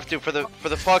to for the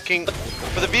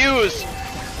views.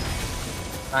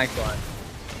 Nice one.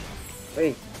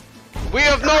 Wait. We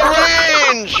have no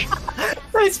range.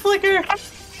 Nice flicker.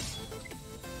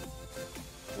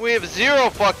 We have 0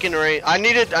 fucking range. I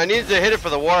needed to hit it for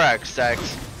the war axe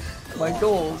stacks. My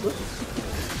goals.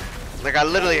 Like I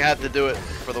literally had to do it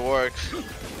for the war axe.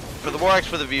 For the war axe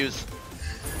for the views.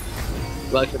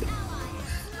 Well,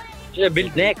 should have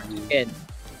built next and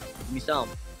give me some.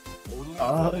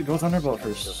 Go Thunderbolt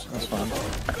first. That's fine.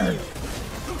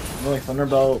 Go like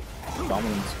Thunderbolt,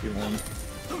 Dominance if you want.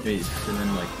 Maybe and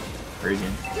then like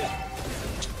Radiant.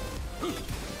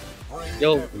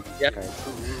 Yo, yeah.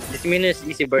 This minus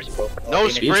easy burst, bro. No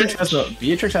sprint.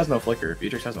 Beatrix has no flicker.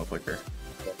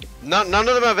 None of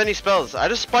them have any spells. I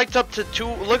just spiked up to 2.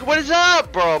 Look what is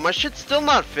up, bro. My shit's still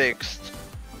not fixed.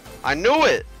 I knew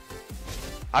it.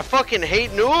 I fucking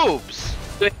hate noobs.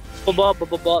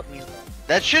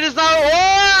 That shit is not.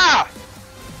 Ah!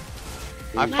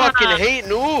 I fucking hate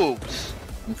noobs.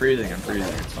 I'm freezing.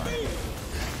 It's fine.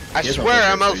 I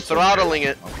swear ML's throttling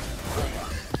it.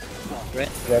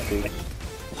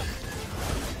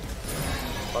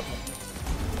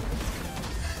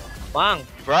 Bang.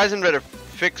 Verizon better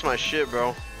fix my shit,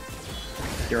 bro.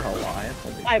 You're alive.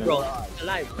 Hi, bro.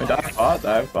 Alive.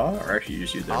 Dive bot. Or actually, you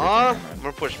just use everything. I'm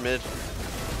gonna push mid.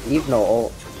 Eve no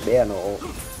ult. They are no ult.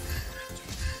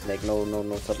 Like no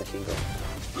submachine gun.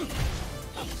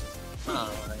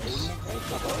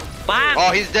 Bang.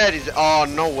 Oh, he's dead. Oh,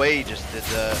 no way. He just did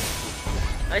that.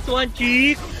 Nice one,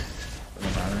 cheek.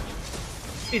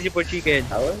 Easy for chicken.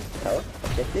 Tower.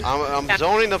 Objective. I'm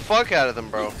zoning the fuck out of them,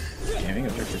 bro.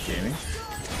 Objective gaming.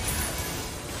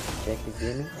 Objective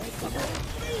gaming.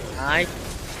 Nice.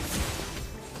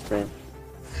 Sprint.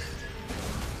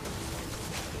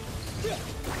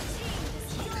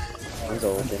 One's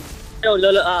open. Yo,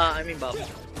 Lolo, I mean buff.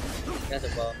 That's a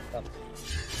buff.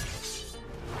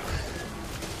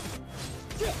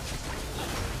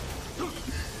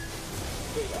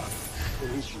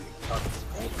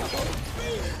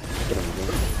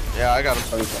 Yeah, I got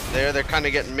him. They're kind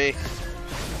of getting me.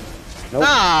 Nope.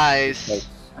 Nice.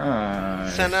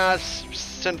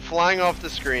 Sent flying off the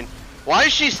screen. Why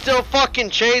is she still fucking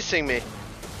chasing me?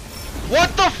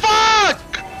 What the fuck?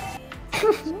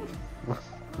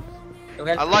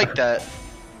 I like that.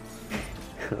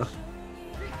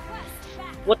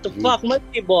 What the fuck,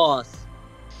 monkey boss?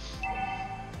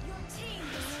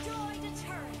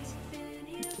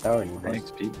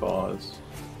 Thanks, Pete Boss.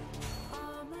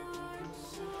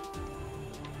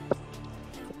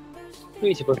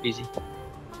 Easy for easy.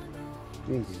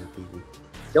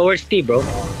 Yo, where's T, bro?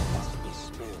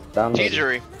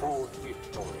 Teasery.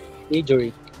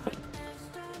 Teasery.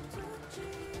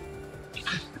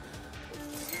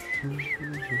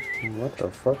 What the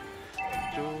fuck?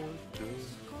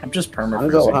 I'm just perma.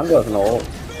 Hango's no ult.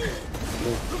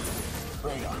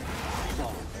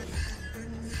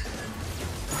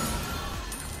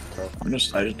 I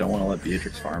just don't want to let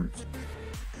Beatrix farm.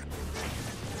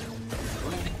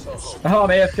 Oh, I'm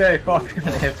AFK. Fuck. An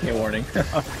AFK warning.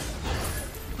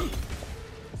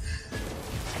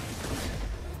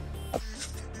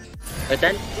 Right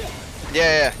then?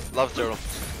 Yeah. Love turtle.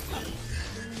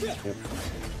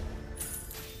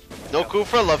 No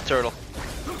Kufra, love turtle.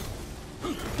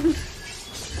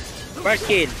 First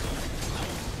kill.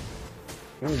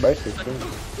 Burst is good.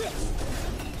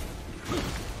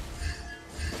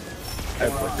 I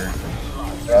have flicker.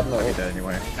 I have no I ult. dead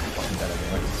anyway. I'm fucking dead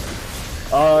anyway.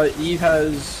 Eve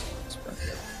has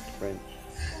Sprint.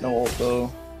 no ult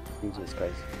though. Jesus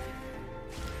Christ.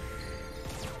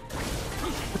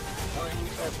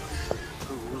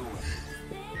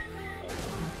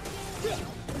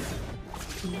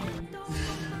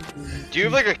 Do you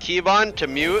have like a keybind to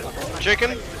mute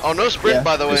chicken? Oh, no sprint, Yeah,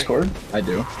 by the way. Discord? I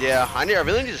do. Yeah, I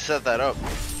really need to set that up.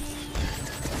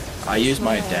 I use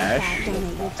my dash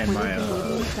and my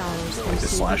like the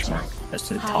slash mark as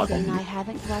to Hi, toggle Zane, I mute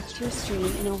haven't watched your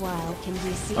stream in a while. Can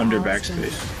we see under Alice Zane?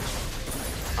 backspace.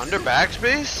 Under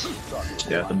backspace?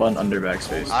 Yeah, the button under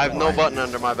backspace. I have no button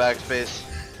under my backspace.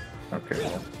 Okay,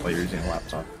 well you're using a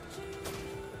laptop.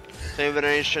 Same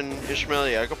Nation, Ishmael,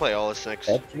 yeah, I can play all the 6.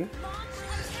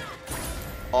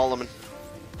 All of them.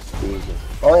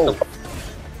 Oh!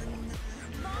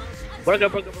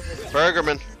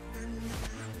 Burgerman.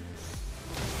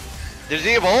 Does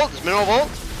he have ult? Does Minnow have ult?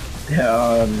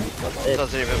 Yeah, It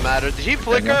doesn't even matter. Did he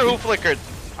flicker? Who flickered?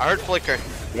 I heard flicker.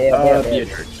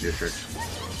 Beatrix.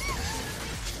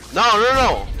 No.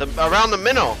 Around the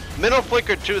Minnow. Minnow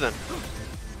flickered too then.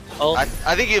 Oh. I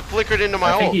think he flickered into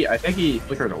my ult. I think he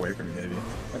flickered away from me, maybe.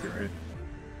 Might be right.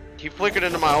 He flickered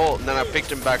into my ult and then I picked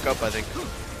him back up, I think.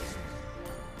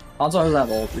 Hanzo doesn't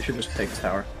have ult, we should just take the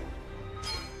tower.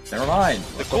 Never mind.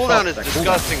 The cooldown is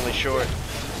disgustingly short.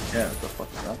 Yeah, what the fuck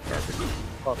is that garbage?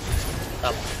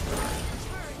 Stop.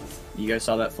 You guys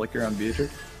saw that flicker on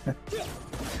Beatrix?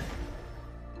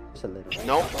 Just a little.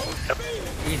 Nope.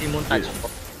 Easy montage.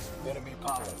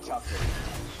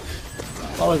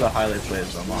 Probably the highlight play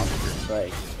is on monster.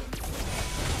 Right.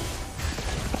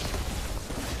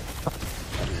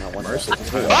 I do not want Mercy.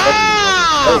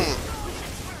 BAM!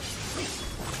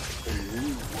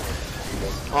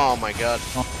 Oh my god.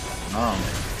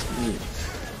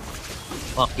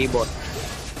 Oh, keyboard.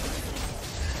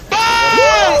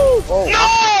 BAM!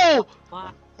 No!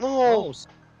 No!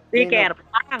 Speaker.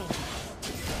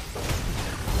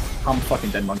 I'm a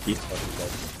fucking dead monkey.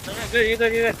 You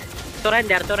good.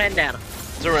 Surrender.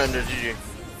 Surrender, GG.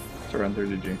 Surrender,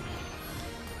 GG.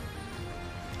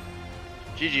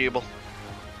 GG, Abel.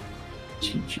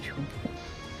 GG.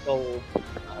 So,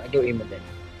 do him then.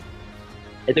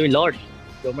 Ito yung Lord.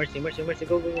 Go, mercy,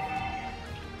 go.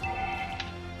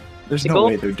 There's no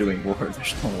way they're doing war.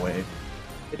 There's no way.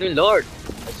 Ito yung Lord.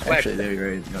 Actually,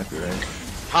 they're right. You might be right.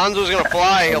 Hanzo's gonna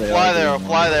fly. He'll fly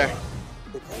there.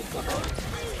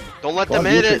 Don't let them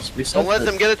hit it. Don't let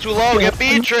them get it too low. Get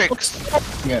Beatrix.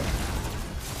 Yeah.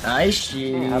 Nice.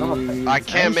 I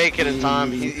can't make it in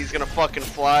time. He's gonna fucking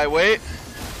fly. Wait.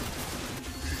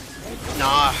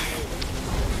 Nah.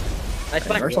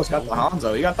 Marcel's got the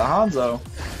Hanzo. You got the Hanzo.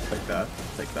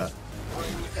 Take that.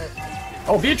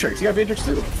 Oh, Beatrix. You got Beatrix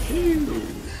too.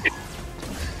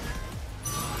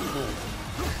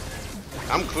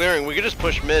 I'm clearing. We could just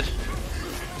push mid.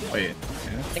 Wait.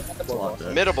 Yeah.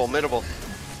 Middable.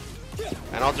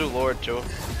 And I'll do Lord too.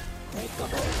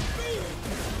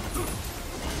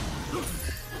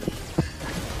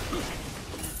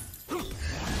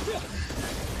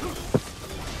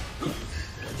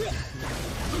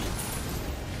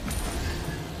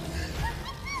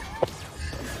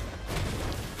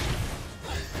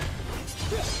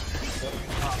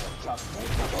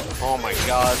 Oh my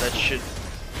god, that shit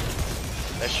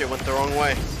went the wrong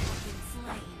way.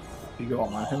 You go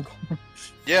on him?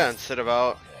 Yeah, instead of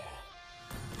out.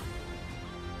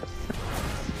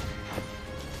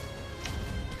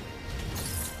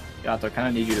 Gato, I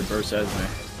kinda need you to burst as me.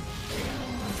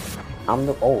 I'm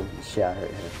the old shit. I heard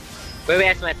him.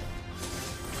 Wait, Smith.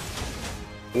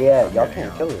 Yeah, y'all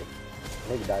can't kill it.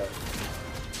 Maybe die.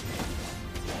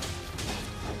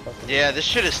 Yeah, this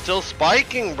shit is still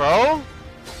spiking, bro.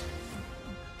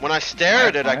 When I stare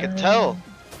at it, I can tell.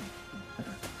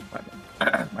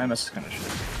 My MS is kinda shit.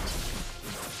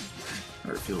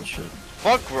 Or it feels shit.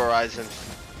 Fuck Verizon.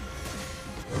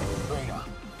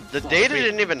 The data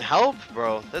didn't even help,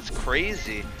 bro. That's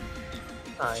crazy.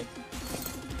 Alright.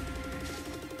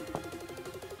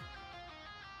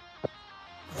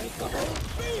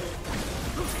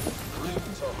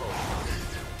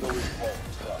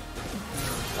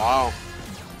 Wow.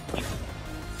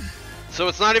 So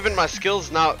it's not even my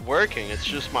skills not working, it's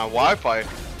just my Wi-Fi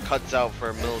cuts out for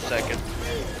a millisecond.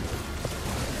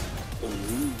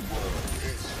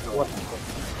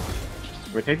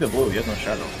 Wait, take the blue, he has no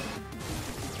shadow.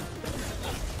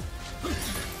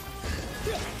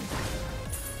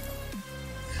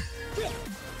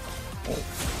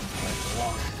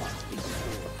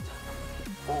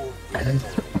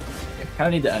 Kinda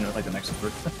need to end with like the next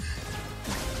one.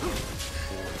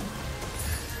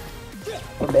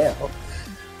 Oh damn. Oh.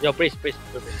 Yo, please. We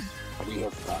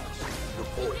have passed the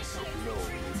voice of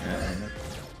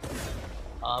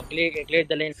no. Clear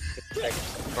the lane.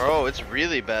 Bro, it's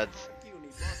really bad.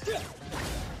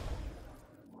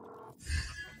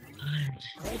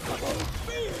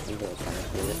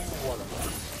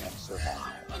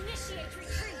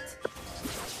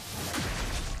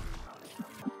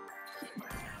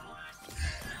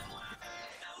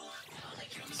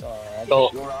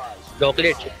 Go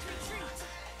clear.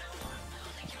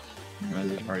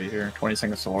 Residing already here. 20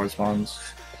 seconds to wall spawns.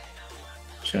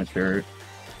 Just gonna clear it.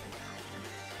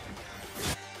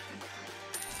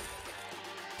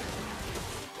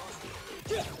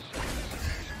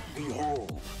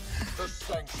 Behold, the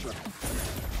sanction.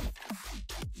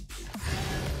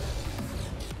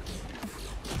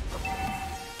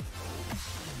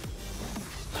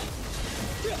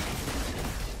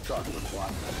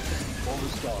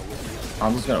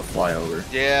 I'm just gonna fly over.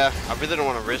 Yeah, I really don't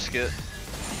want to risk it.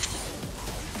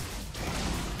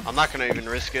 I'm not gonna even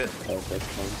risk it.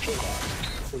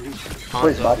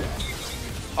 Where's body?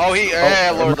 Oh, he.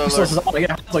 Yeah, Lord, Lord, Lord. Get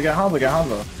Hanzo, get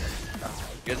Hanzo.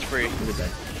 Gets free.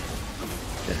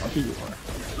 Get lucky you are.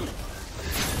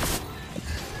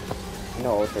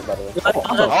 No, okay, by the way.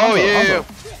 Oh, yeah.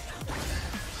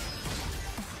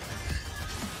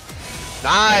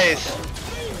 Nice.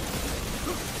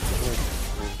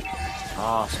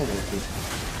 Ah, so lucky.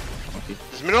 Okay.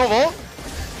 Does Minnow vault?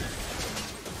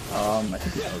 I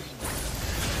think he does.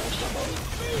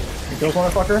 He kills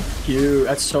motherfucker. Cute.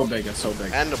 That's so big. That's so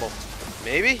big. Endable.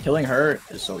 Maybe? Killing her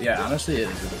is so. Yeah, honestly, it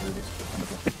is.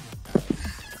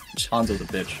 Hanzo's a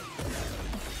bitch.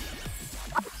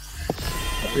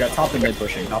 We got top and mid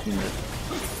pushing. Top and mid.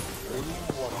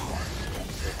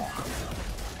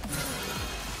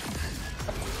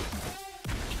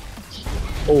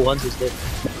 Oh, Hanzo's dead.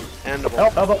 Endable.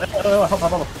 Help.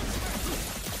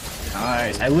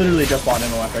 Nice. I literally just bought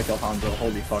ammo after I killed Hanzo.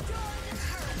 Holy fuck.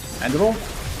 Endable?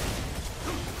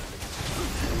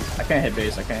 I can't hit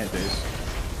base. You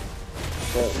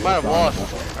might have lost.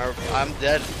 Or I'm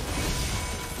dead.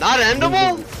 Not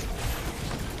endable?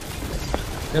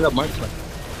 You're the marksman.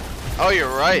 Oh, you're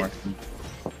right.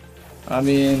 I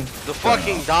mean... The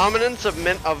fucking dominance of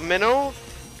Minnow?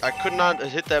 I could not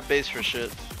hit that base for shit.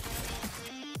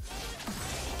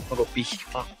 I'll go pee.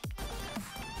 Fuck.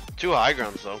 2 high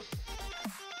grounds though.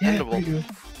 Yeah, Endable. good.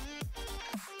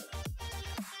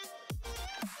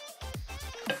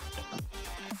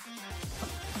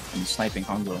 I'm sniping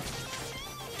Hanzo.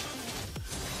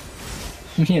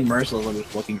 Me and Merciless are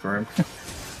just looking for him.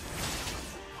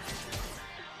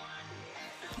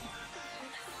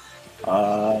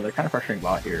 They're kind of pressuring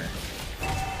bot here.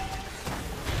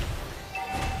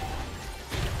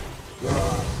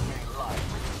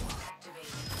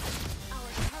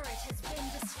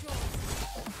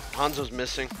 Hanzo's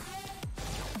missing.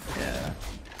 Yeah.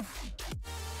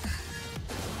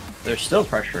 They're still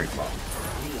pressuring bot.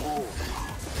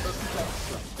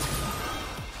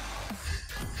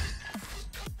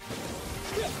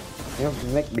 You know,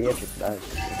 make Beatrix die.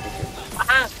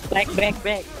 Back.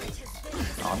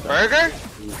 Burger?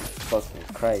 Jesus fucking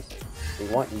Christ. They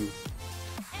want you.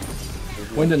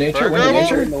 Win the nature,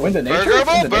 Burgerable? win the nature.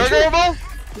 Burgerable?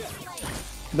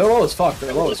 They're low as fuck,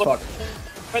 Burgerable.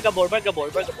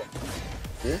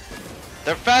 Yeah?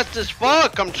 They're fast as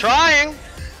fuck, I'm trying!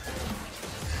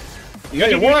 You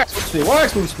got your war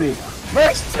axe move speed.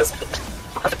 Merciless!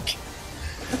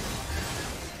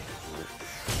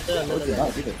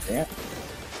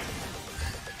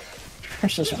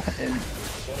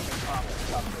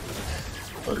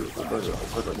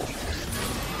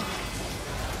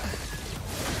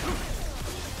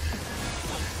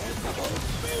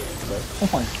 Oh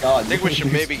my god. I think we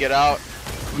should maybe get out.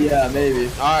 Yeah, maybe.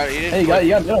 Alright, he didn't. Hey, you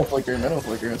got middle flicker,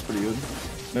 that's pretty good.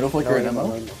 Middle flicker and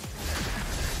ammo.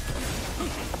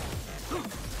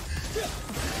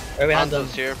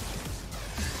 Hanzo's here.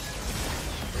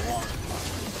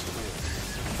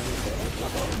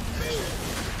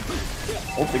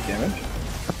 Oh, big damage.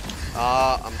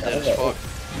 I'm dead as fuck.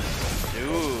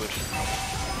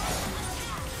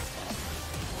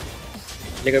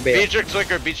 Dude. Beatrix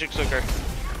Wicker.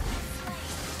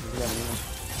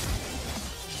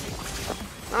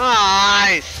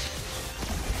 Nice!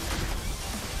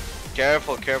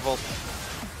 Careful.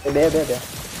 There.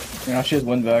 Yeah, she has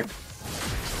win back.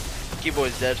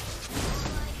 Keyboy's dead.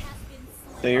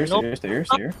 Stay here.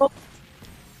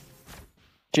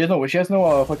 She has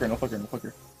no flicker.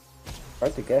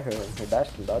 Hard to get her. Her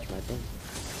dash can dodge my thing.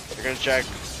 They're gonna check.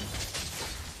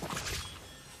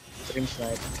 Stream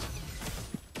snipe.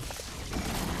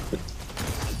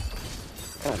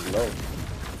 Kind of low.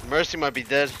 Mercy might be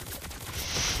dead.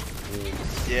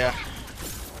 Yeah.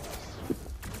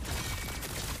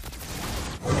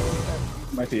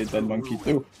 Might be a dead monkey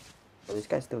too. Are this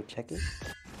guy still checking?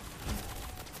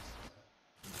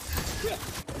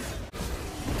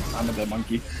 I'm a dead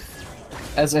monkey.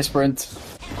 As I sprint.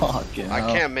 Fucking I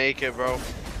hell. can't make it, bro.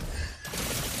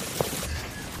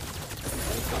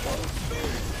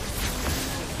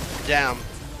 Damn.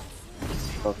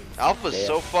 Alpha's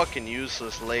so fucking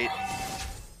useless late.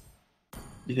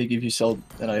 You think if you sell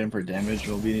an item for damage,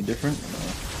 it'll be any different?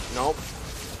 Nope.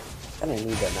 I don't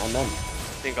need that, man.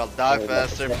 Think I'll die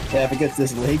faster. Yeah, if it gets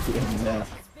this late, then yeah.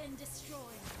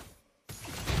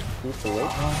 Who's the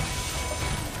wait?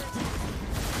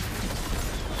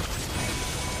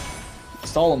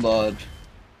 stall him, bud.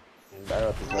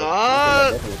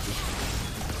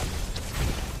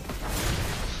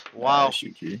 Wow. Nice,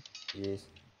 G. Yes.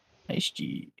 Nice,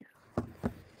 G.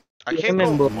 I can't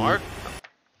go Mark.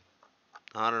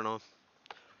 I don't know.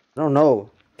 I don't know.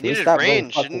 He needed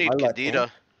range. Didn't need Kadita.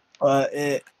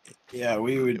 Yeah,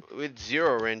 we would. With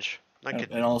 0 range.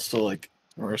 And also, like,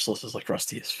 Merciless is like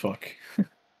rusty as fuck.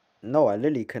 No, I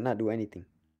literally could not do anything.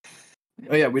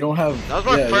 Oh yeah, we don't have. That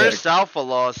was my first alpha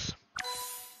loss.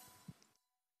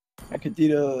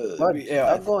 Kadita. What?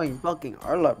 I'm going fucking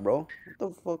Arlot, bro.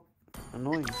 What the fuck?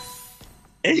 Annoying.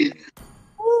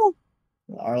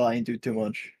 Arla ain't do too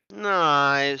much.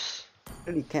 Nice.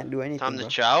 Really can't do anything. Time to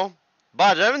chow.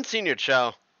 Bodge, I haven't seen your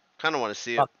chow. Kind of want to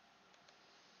see it.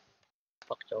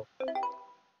 Fuck Joe.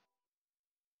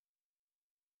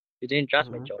 You didn't trust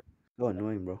me, Joe. So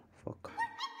annoying, bro. Fuck.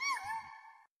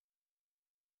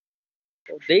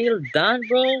 Oh, they're done,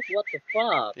 bro. What the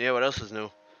fuck? Yeah, what else is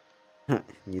new?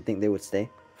 You think they would stay?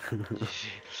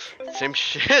 Same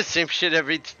shit. Same shit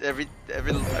every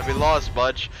loss,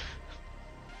 Budge.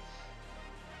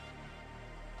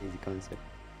 Easy concept.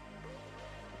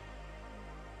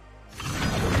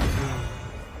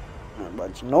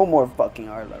 But no more fucking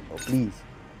Arla, bro. Please.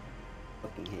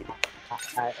 Fucking hate it.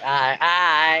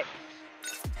 Alright.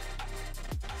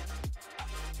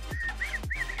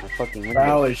 Fucking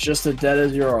Wow, it's just as dead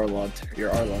as your Arlot. Your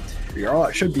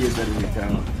Arlot should be as dead as your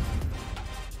cow.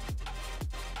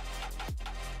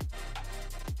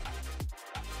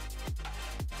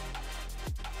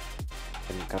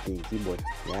 Copying keyboard.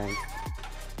 Yeah.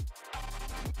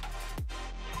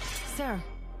 Sir,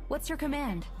 what's your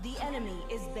command? The enemy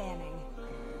is banning.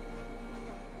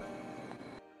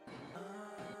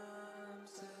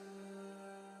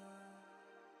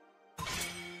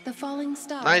 The falling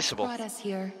stars Niceable. brought us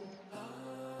here.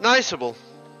 Niceable.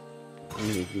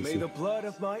 May the blood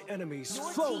of my enemies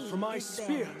flow from my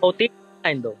spear. Oh, T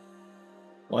is though.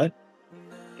 What?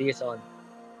 T is on.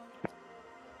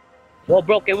 Whoa,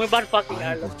 bro, can we ban fucking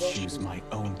Arla? Choose my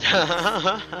own.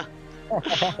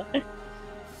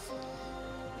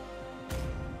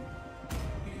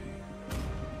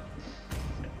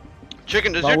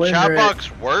 Chicken, does your chat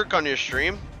box work on your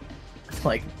stream?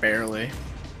 Like, barely.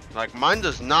 Like, mine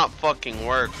does not fucking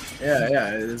work.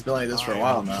 Yeah, it's been like this for a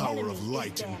while now. Power of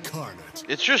light incarnate.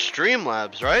 It's just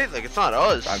Streamlabs, right? Like, it's not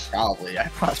us. It's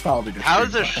probably just How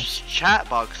is their Streamlabs. chat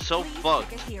box so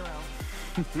fucked?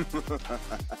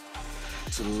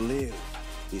 To live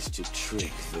is to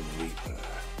trick the Reaper.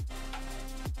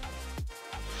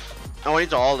 Oh, I need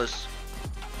to all this.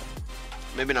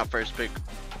 Maybe not first pick.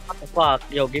 What the fuck?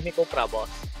 Yo, give me Copra, boss.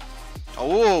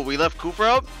 Oh, we left Cooper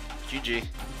out? GG.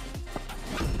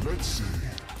 Let's see.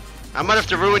 I might have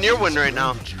to ruin your win right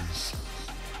now.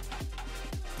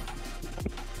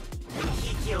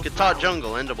 Guitar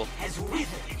jungle, endable.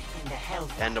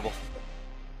 Endable.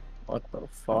 What the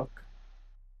fuck?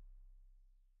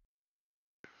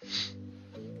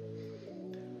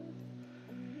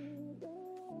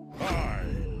 I,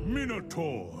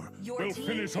 Minotaur, will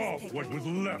finish off what was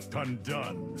left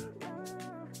undone.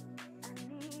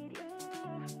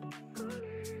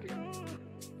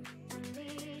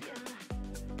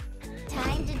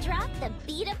 Time to drop the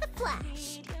beat of the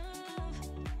flash.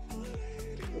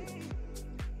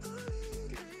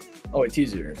 Oh, it's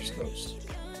easier. Just goes.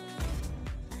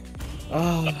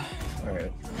 Oh,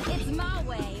 alright. It's my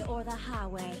way or the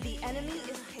highway. The enemy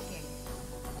is picking.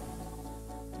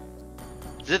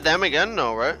 Is it them again?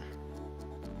 No, right?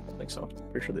 I think so.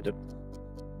 Pretty sure they did.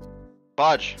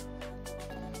 Bodge.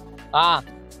 Ah,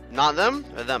 Not them?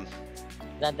 Or them?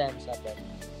 not them, not them.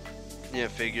 Yeah,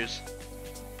 figures.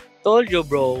 Told you,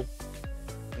 bro.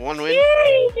 One win.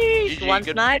 Yay! GG, One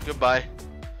night. Goodbye.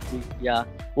 Yeah.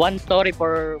 One story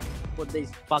for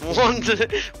this fucking.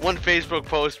 One Facebook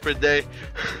post per day.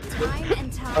 Time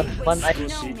and time One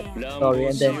waits no man. story,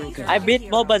 and then I beat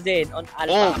MobaZane on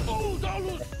Alpha. Old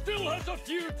Is still has a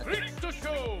few tricks to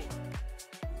show.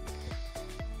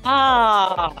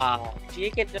 Ah,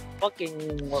 chicken the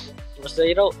fucking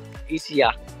zero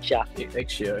Isia siya.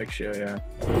 Ixia, yeah.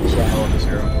 Siya. I love this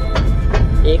hero.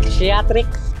 Ixiatrix.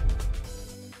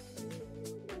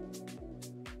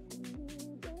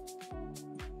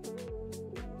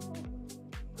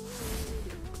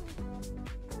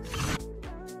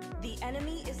 The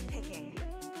enemy is picking.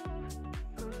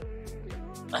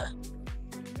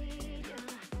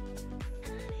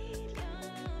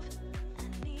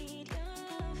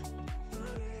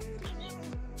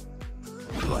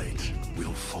 Light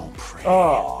will fall prey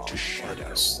to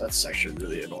shadows. That's actually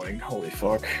really annoying. Holy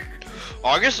fuck.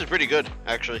 August is pretty good,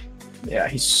 actually. Yeah,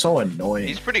 he's so annoying.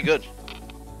 He's pretty good.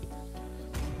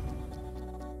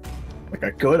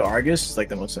 like a good Argus is like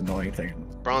the most annoying thing.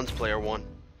 Bronze player won.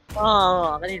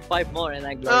 Oh, I need 5 more and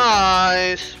I glory.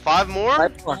 Nice. 5 more?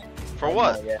 5 more. For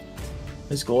what? More, yeah.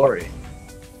 His glory.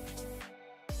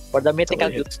 For the mythical.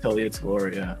 Till it's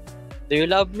glory, yeah. Do you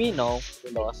love me? No.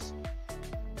 We lost.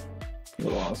 We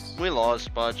lost. We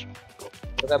lost, Budge.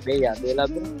 Look at Bea. Do you love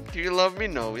me? Do you love me?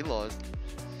 No, we lost.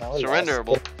 No, we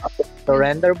Surrenderable. Lost.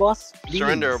 Surrender, boss? Please.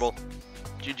 Surrenderable.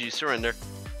 GG, surrender.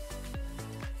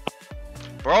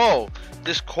 Bro,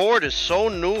 this cord is so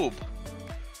noob.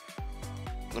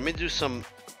 Let me do some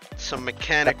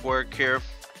mechanic work here.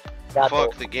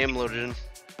 Fuck, the game loaded in.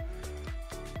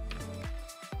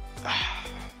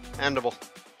 Endable.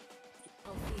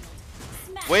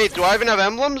 Wait, do I even have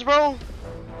emblems, bro?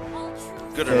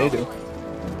 Good Yeah, enough. you do.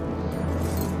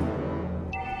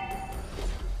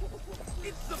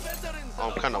 Oh,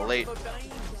 I'm kind of late.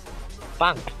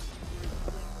 Bang.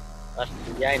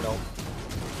 Yeah, I know.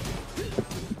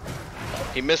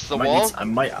 He missed the wall. I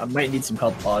might need some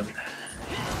help, Pod.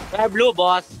 Blue,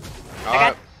 boss.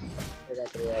 Alright.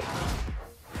 Let's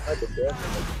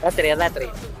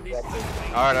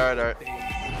Alright.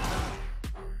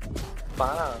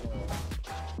 Bang.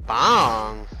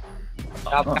 Bang.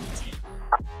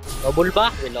 No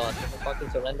Bulba? We lost. Fucking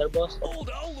surrender, boss.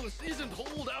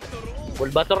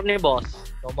 Bulbator ni boss.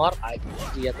 No more? I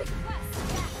see it.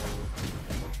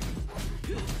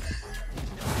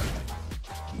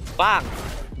 Bang!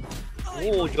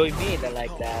 Ooh, join me. I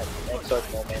like that. That sort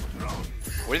of moment.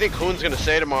 What do you think Hoon's gonna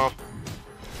say tomorrow?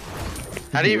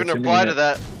 How do you even reply to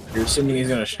that? You're assuming he's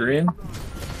gonna stream?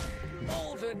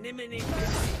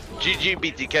 GG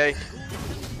BTK.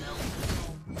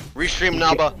 Restream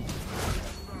Naba.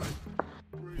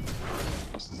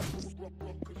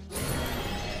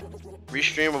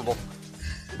 Restreamable.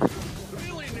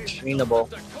 Streamable.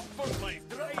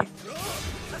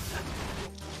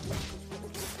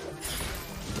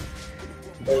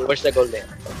 Where's the goal there?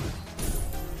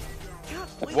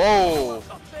 Whoa!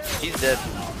 He's dead.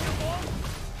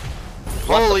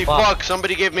 Holy fuck,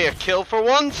 somebody gave me a kill for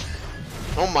once?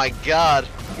 Oh my god.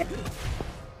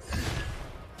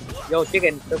 Yo,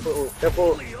 chicken,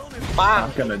 triple, bang!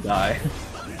 I'm gonna die.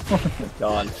 Oh my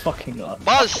god, fucking god.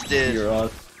 Busted! You're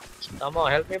us. Come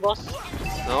on, help me, boss.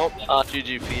 Nope.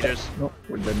 GG feeders. Nope,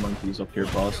 we're dead monkeys up here,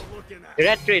 boss.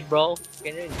 Direct trade, bro.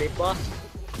 Can you invade, boss?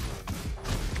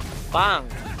 Bang!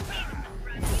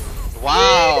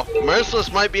 Wow,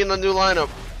 Merciless might be in the new lineup.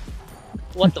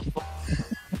 What the fuck?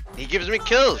 He gives me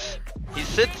kills. He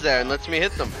sits there and lets me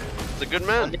hit them. He's a good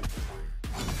man.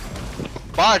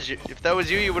 Bodge, if that was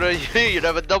you, you'd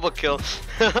have a double kill.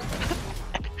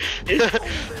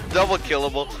 Double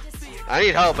killable. I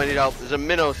need help. There's a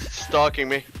minnow stalking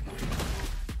me.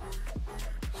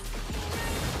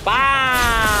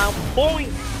 Bam!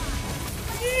 Boing!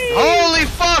 Holy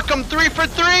fuck! I'm 3 for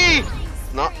 3.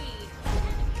 No.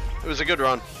 It was a good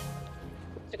run.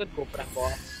 It's a good Cobra,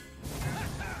 boss.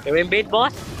 Can we invade,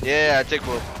 boss? Yeah, I take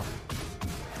Will.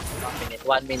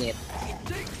 1 minute.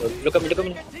 Look at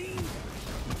me.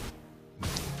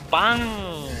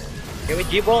 Bang! Can we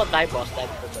G-ball? Die, boss. Die.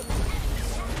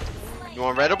 You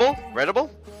want readable?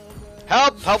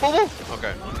 Helpable?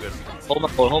 Okay, good. Homa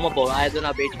ball. I don't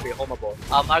have HP. Homa ball.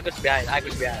 Argus behind.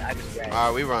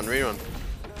 Alright, we run.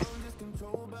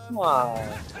 Wow.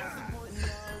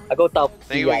 I go top.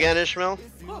 Thank you again, Ishmael.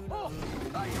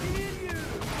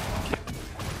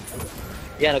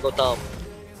 Yeah, I go top.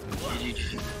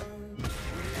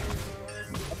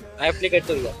 I have flickered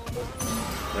too, yeah.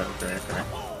 Okay.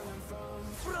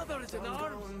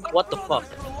 What the fuck?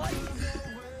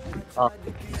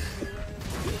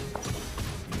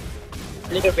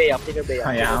 Flicker Bay up.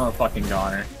 Oh yeah, I'm a fucking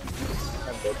goner.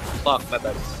 I'm dead. Fuck, my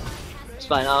bad. It's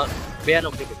fine, Bay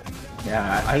no flicker.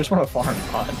 Yeah, I just want to farm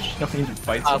punch. Don't need to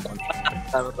fight someone.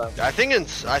 I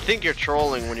think you're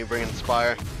trolling when you bring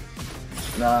Inspire.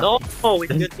 Nah. No, we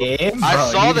did game. I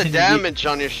saw the damage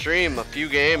on your stream a few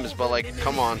games, but like,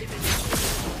 come on.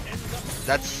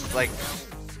 That's like,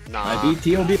 nah. I beat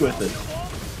TOB with it.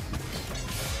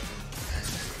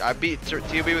 I beat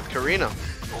TOB with Karina.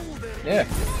 Yeah.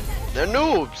 They're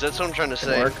noobs, that's what I'm trying to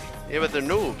say. Work. Yeah, but they're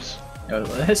noobs.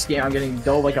 This game I'm getting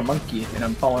dull like a monkey, and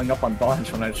I'm following up on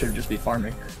bonds when I should just be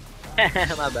farming. My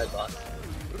bad, boss.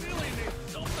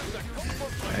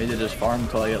 I need to just farm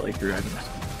until I get like 3 items.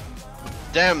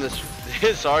 Damn, this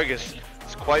Argus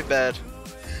is quite bad.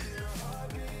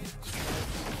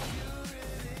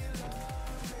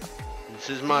 This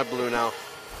is my blue now.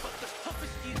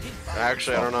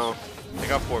 Actually, I don't know. I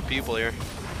got 4 people here.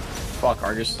 Fuck,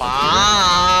 Argus. Bang!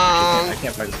 I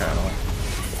can't fight this guy anymore.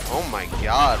 Oh my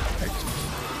god.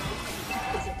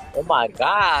 Oh my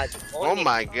god. Oh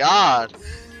my god.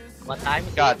 What time?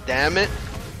 God damn it.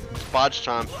 It's bodge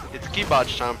time. It's key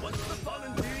bodge time.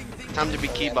 Time to be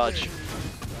key bodge.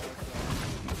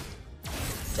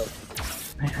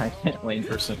 I can't lane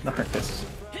for Synarchus.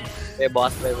 Wait,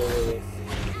 boss, wait.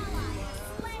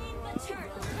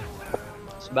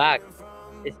 It's back.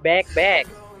 It's back.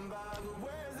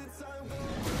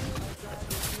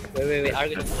 Wait,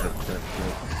 Argus.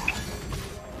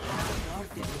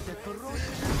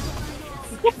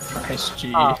 Nice G.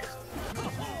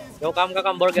 Yo,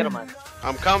 come burger, man.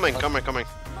 I'm coming.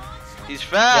 He's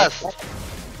fast.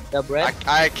 The bread.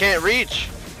 I can't reach.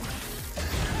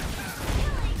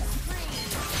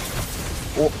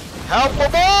 Oh. Help the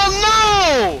ball!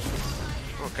 No!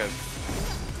 Okay.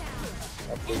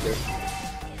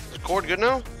 Is cord good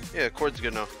now? Yeah, cord's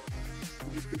good now.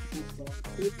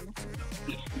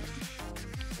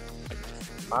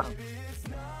 I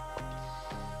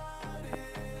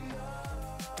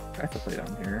have to play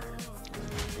down here.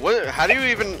 What? How do you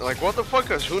even like? What the fuck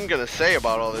is Hoon gonna say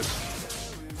about all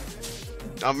this?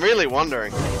 I'm really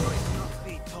wondering.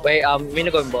 Wait, Mina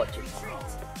going bot.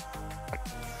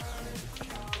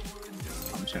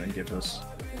 I'm just gonna give this.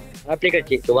 Applica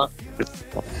cheat, coba.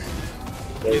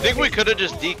 You think we could have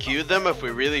just DQ'd them if we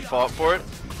really fought for it?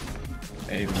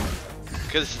 Maybe.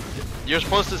 Because you're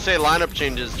supposed to say lineup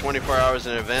changes 24 hours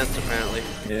in advance, apparently.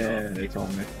 Yeah, they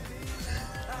told me.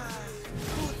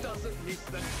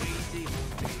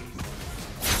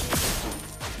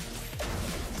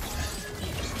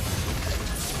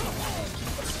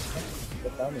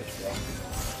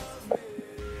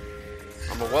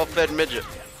 I'm a well-fed midget.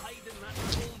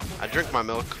 I drink my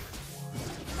milk.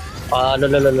 No.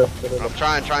 I'm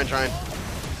trying.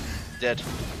 Dead.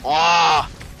 Oh!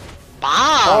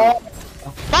 Bomb!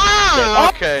 Bomb!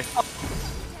 Okay.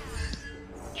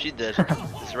 She did.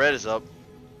 This red is up.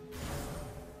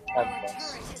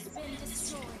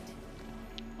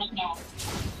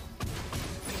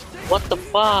 What the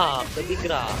fuck? The big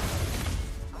rock.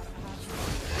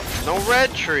 No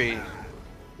red tree.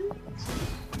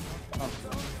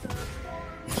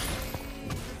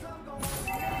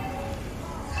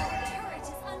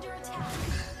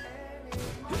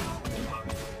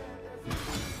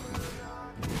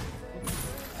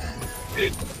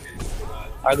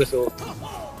 Argus.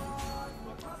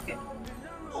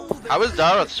 How is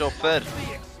Dara so fed?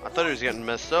 I thought he was getting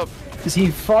messed up. Cause he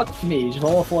fucked me. He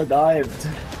level 4 dived.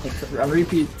 On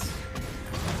repeat.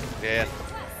 Yeah.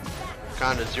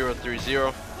 Kinda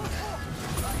 0-3-0.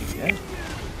 Yeah.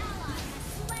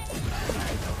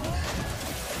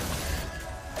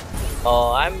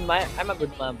 Oh, I'm a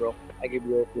good man, bro. I give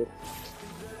you a flip.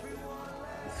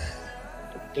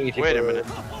 Wait a minute.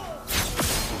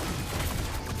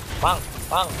 Bang.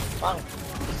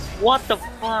 What the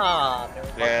fuck?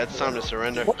 Yeah, it's time to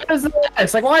surrender. What is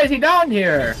this? Like, why is he down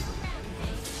here?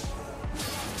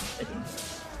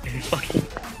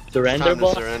 Surrender, Time to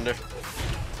boss? surrender.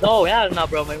 No, yeah, no,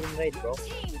 bro. My win rate, bro.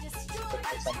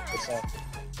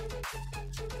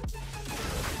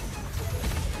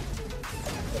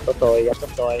 Ito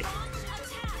toy.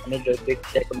 Medyo big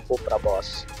second po pra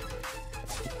boss.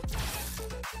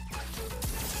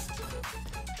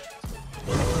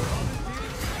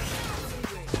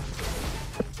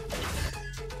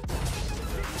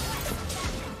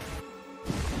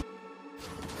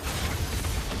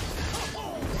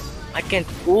 I can't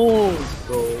move,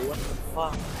 bro. What the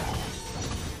fuck?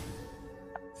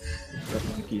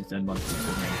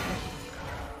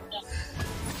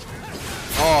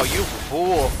 Oh, you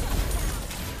fool!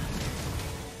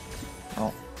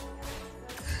 Oh.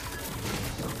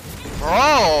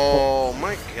 Oh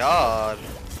my god.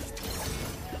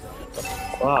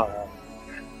 Wow.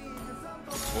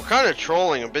 We're kind of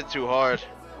trolling a bit too hard.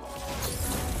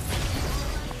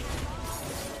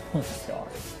 Oh god.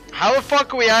 How the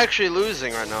fuck are we actually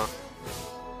losing right now?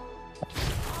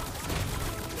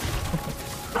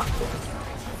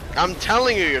 I'm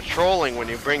telling you, you're trolling when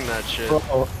you bring that shit.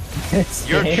 Bro, this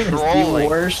You're game trolling. is the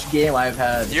worst game I've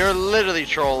had. You're literally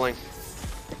trolling.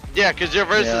 Yeah, because your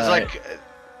verse is like...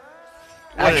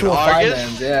 what, actual Argus?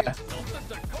 finance, yeah.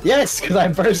 Yes, because I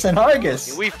burst in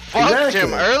Argus. We fucked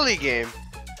him early game.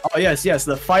 Oh yes,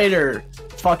 the fighter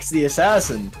fucks the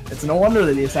assassin. It's no wonder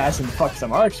that the assassin fucks the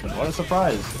marksman. What a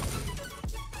surprise.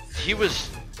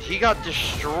 He got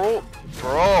destroyed.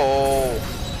 Bro.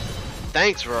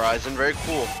 Thanks, Verizon. Very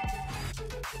cool.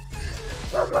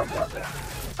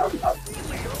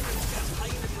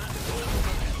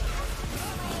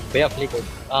 Kaya flicker.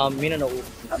 Mina no.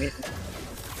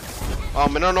 Oh,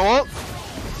 Mina no what?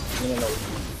 Mina no.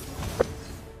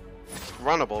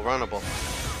 Runnable.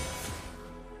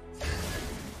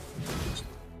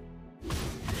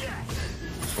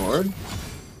 Sword?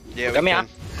 Yeah, we Come can.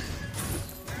 here.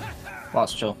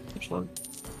 Boss, chill. Just load.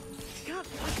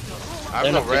 I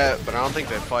have no ret, but I don't think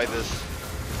they fight this.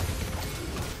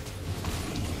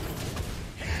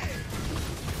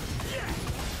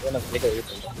 Gonna flicker it.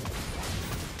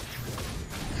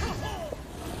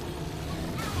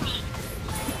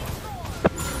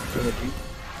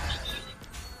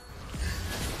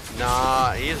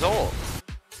 Nah, he's old.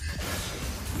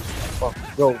 Oh,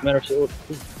 bro, meron si ult.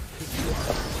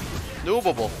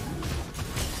 Noobable.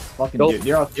 Fucking Go. dude,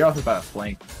 you're off about a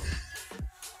flank.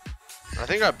 I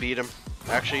think I beat him.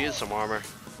 Actually, he has some armor.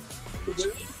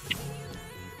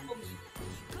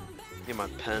 Get my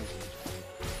pen.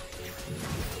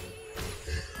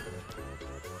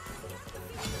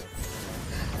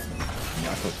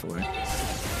 Yeah, I put away.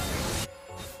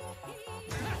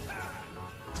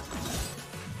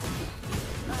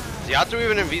 Is Yato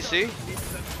even in VC?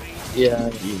 Yeah.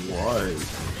 He was.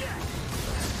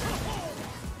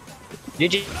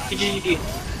 GG, GG, GG.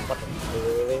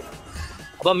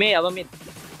 Above me, above me.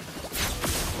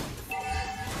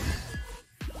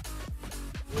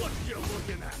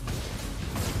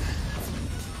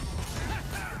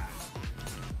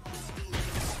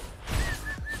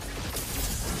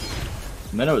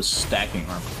 Minnow is stacking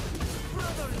armor.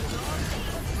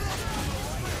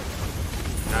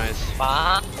 Nice.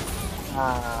 Pa.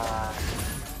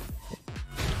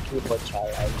 Triple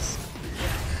chalice.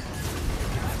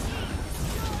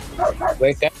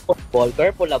 We're careful, ball.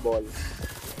 Careful the ball.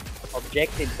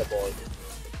 Objective the ball.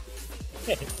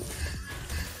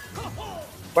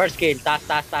 First kill. Tas.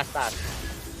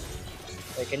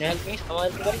 Wait, can you help me?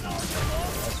 Someone help me?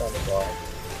 That's on the ball.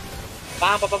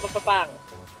 Pang.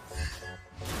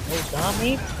 Oh, damn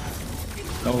it.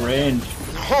 No range.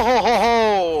 Ho ho ho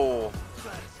ho!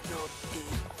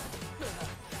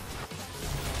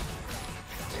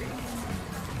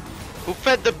 Who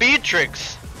fed the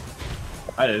Beatrix?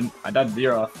 I didn't. I died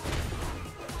zero.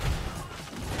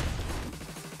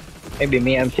 Maybe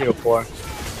me, I'm 04.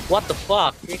 What the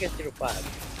fuck? You can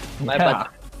 05. My bad.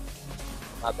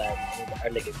 My bad. I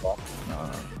like it ball.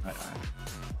 No.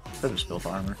 That was built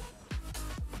armor.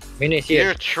 Mini's here.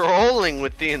 You're trolling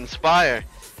with the Inspire.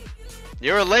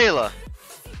 You're a Layla.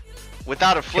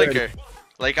 Without a flicker.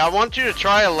 Like, I want you to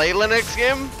try a Layla next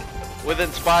game with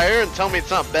Inspire and tell me it's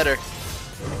not better.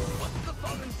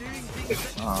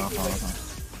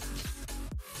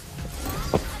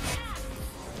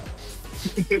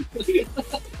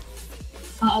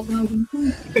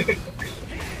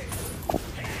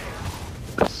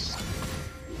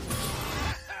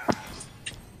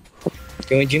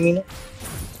 Can we Jimmy na?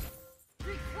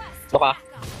 Baka.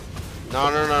 No.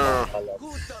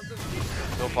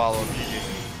 No follow. GG.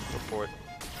 Report.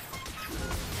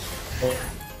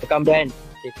 Come behind.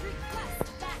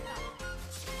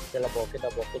 Kilabo.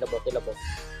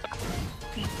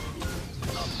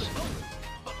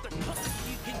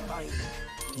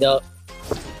 No.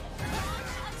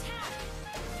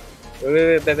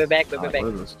 Wait, back.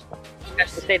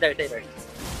 Stay there.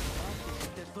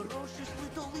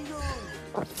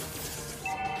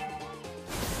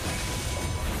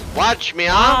 Watch me,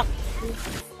 huh?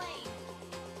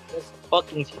 That's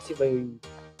fucking sexy by you.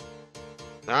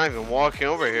 They're not even walking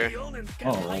over here. Oh,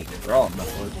 they're all in the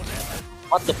wood.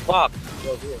 What the fuck?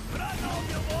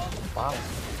 Wow.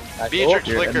 Beatrix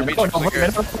flicker. Middle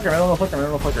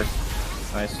flicker.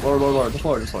 Nice. Lord. Just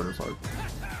Lord.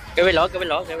 Give it low.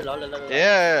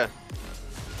 Yeah.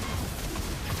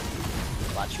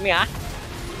 Watch me,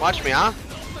 huh?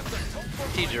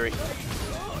 Teachery.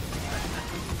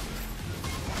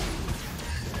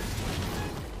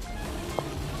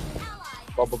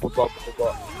 Bo.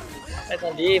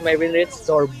 Finally, my win rate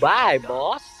survive,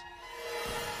 boss.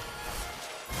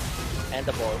 And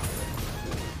the ball.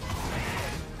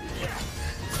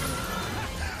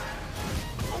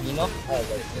 You know?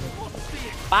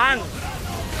 Bang!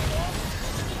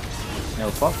 Yo,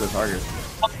 fuck this target.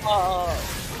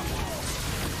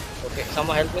 Okay,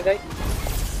 someone help me, guys.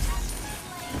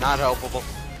 Not helpable.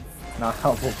 Not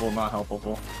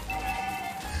helpful.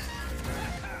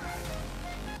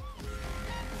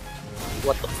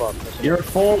 What the fuck? You're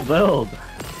full build.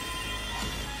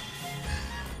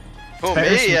 Oh,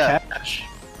 Spare me? some Yeah. cash.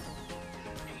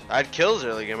 I had kills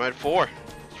early game. I had 4.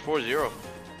 It's 4-0.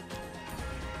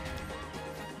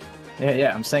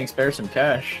 Yeah, I'm saying spare some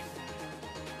cash.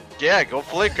 Yeah, go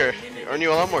flicker. Earn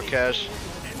you a lot more cash.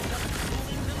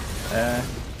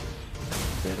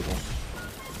 Debatable.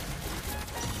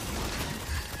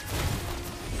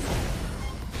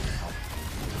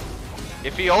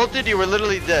 If he ulted, you were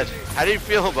literally dead. How do you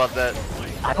feel about that?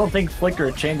 I don't think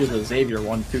Flicker changes the Xavier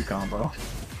 1-2 combo.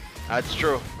 That's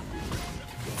true.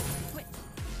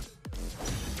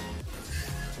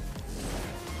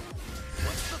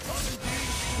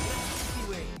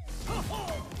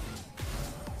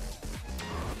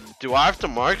 Do I have to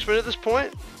marksman at this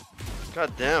point?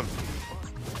 God damn.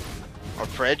 Or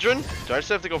Fredrin? Do I just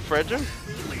have to go Fredrin?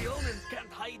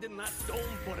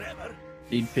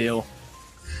 Need peel.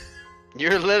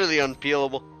 You're literally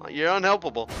unpeelable. You're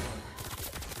unhelpable.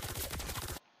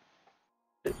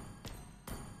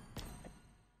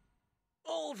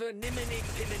 All the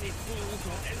niminy-piminy fools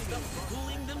will end up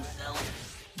fooling themselves.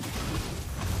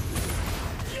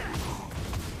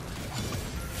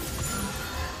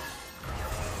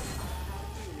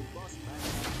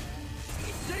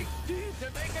 It takes two to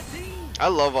make a team. I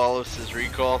love Olus's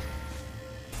recall.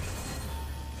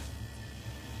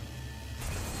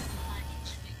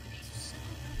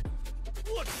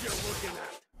 What you looking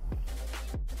at?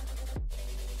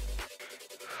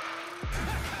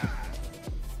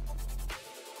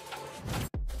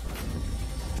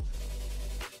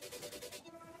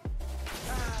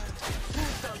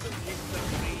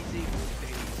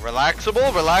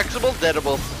 Relaxable, relaxable,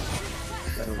 deadable.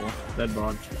 Deadable. Dead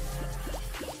bod.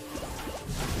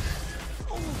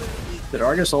 Did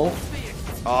Argus ult?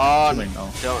 Oh, no.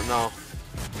 Don't know.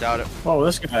 Doubt it. Oh,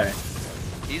 this guy.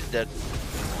 He's dead.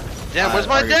 Damn, where's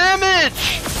my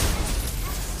damage?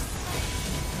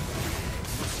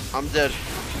 I'm dead.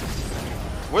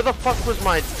 Where the fuck was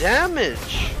my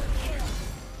damage?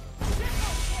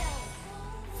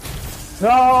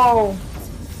 No!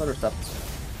 Better step.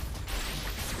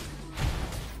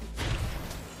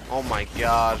 Oh my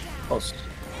god. Close.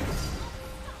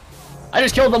 I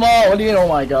just killed them all! What do you mean, oh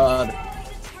my god?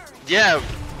 Yeah,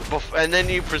 and then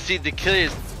you proceed to kill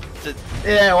his...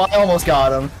 Yeah, well, I almost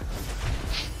got him.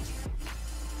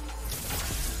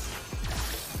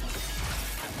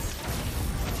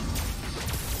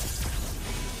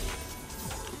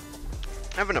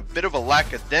 Having a bit of a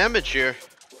lack of damage here.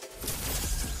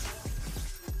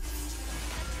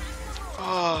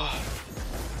 Oh.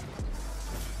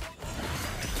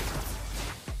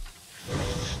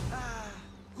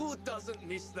 Who doesn't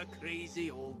miss the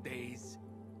crazy old days?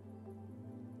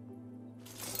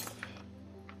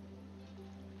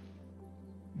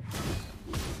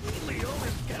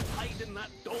 Leonis can't hide in that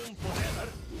dome forever.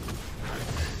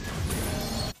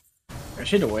 I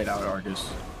should have waited out Argus.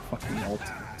 Fucking ult.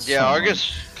 Yeah, So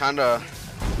Argus kinda...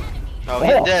 Oh,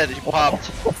 he's dead. He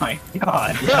popped. Oh my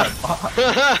god. Yeah,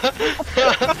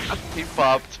 he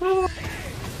popped.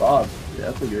 Bob.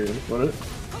 Yeah, that's a good one. What?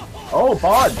 Oh,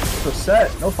 Bod. It's a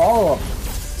set. No follow-up.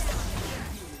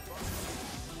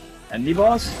 Endy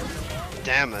boss?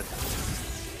 Damn it.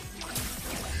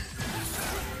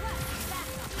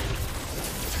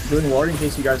 Doing ward in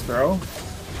case you guys throw?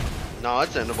 No,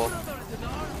 it's endable.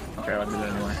 Okay, I'll do that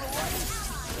anyway.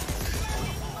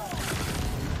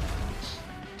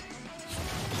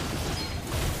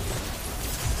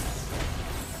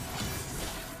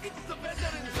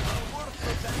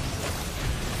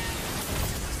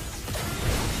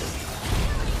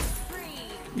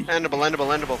 Endable,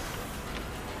 endable, endable.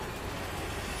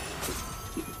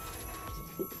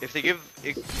 If they give...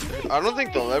 I don't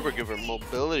think they'll ever give her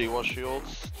mobility while she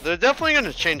ults. They're definitely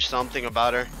gonna change something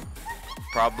about her.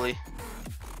 Probably.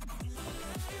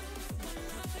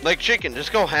 Like Chicken,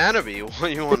 just go Hanabi.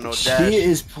 You want no dash. She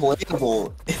is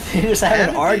playable. They just have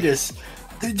an Argus.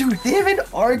 Dude, they have an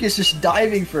Argus just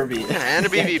diving for me. Yeah,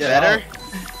 Hanabi be better.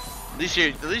 At least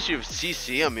you have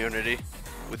CC immunity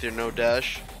with your no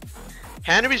dash.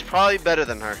 Hanabi's probably better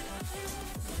than her.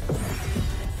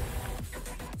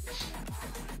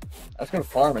 I was gonna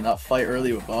farm and not fight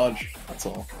early with Bodge. That's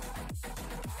all.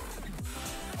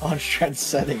 Bodge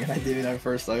trendsetting and I didn't even have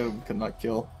first item, could not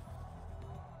kill.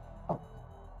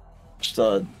 Just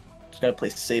gotta play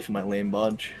safe in my lane,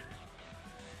 Bodge.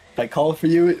 If I call for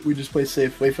you, we just play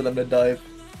safe, wait for them to dive.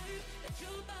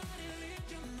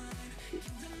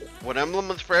 What emblem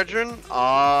with Fredrin?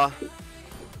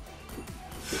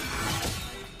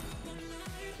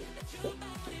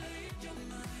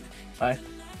 Hi.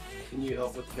 Can you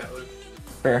help with Cutler?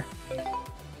 Sure.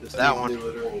 That one.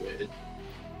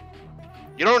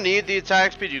 You don't need the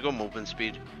attack speed, you go movement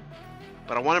speed.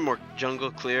 But I wanted more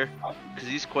jungle clear, because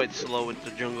he's quite slow with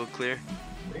the jungle clear.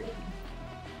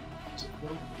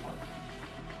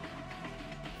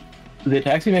 Did the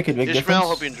attack speed make a big Ishmael, difference?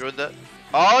 hope you enjoyed that.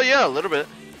 Oh yeah, a little bit.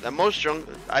 That most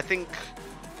jungle, I think,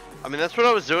 I mean that's what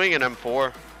I was doing in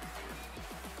M4.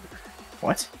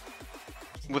 What?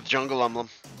 With jungle emblem.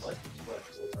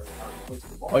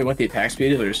 Oh, you want the attack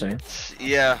speed is what you're saying?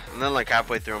 Yeah, and then like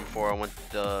halfway through M4 I went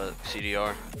the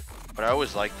CDR. But I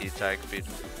always liked the attack speed.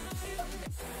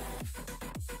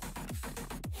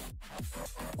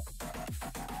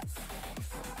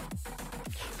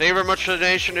 Thank you very much for the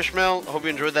donation, Ishmael. Hope you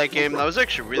enjoyed that game. That was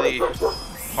actually really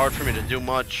hard for me to do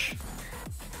much.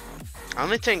 I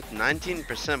only tanked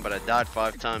 19%, but I died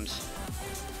 5 times.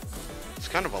 It's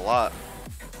kind of a lot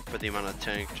for the amount I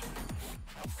tanked.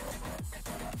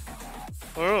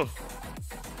 Oh.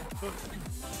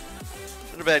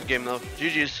 Not a bad game though.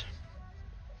 GG's.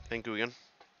 Thank you again.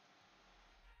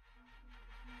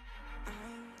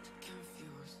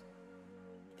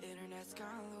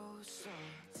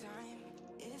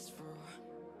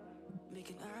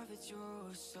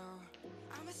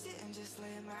 I'ma sit and just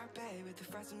lay in my bed with the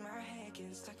front of my head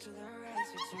getting stuck to the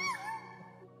rest with you.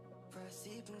 For a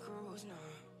sleeping cruise, no.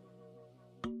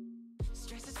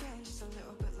 Stress is getting just a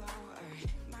little bit lower.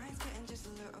 Mine's getting just a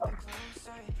little bit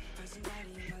closer. Find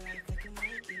somebody in my life that can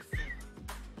make it through.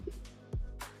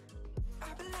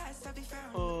 I'll be last, I'll be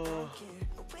found broken.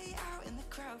 A way out in the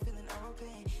crowd, feeling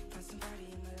open. Find somebody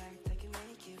in my life that can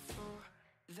make it through.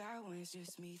 That one's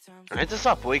just me time. I had to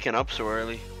stop waking up so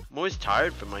early. I'm always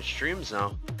tired from my streams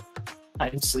now.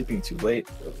 I'm sleeping too late.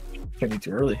 Can be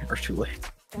too early or too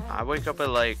late. I wake up at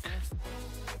like...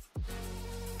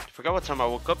 I forgot what time I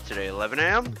woke up today. 11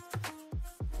 a.m.?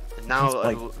 And now,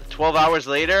 like 12 hours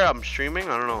later, I'm streaming?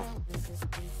 I don't know.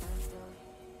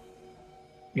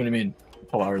 What do you mean?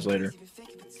 12 hours later.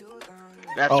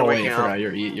 After oh wait, waking I up. forgot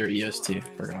your EST.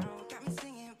 Forgot.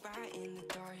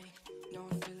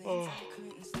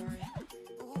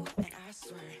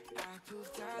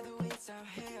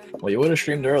 Well, you would have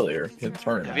streamed earlier.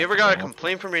 Have you ever got a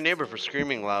complaint from your neighbor for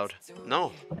screaming loud?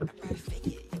 No.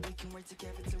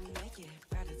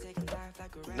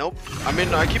 Nope. I mean,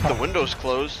 I keep the windows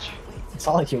closed. It's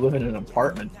not like you live in an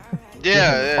apartment.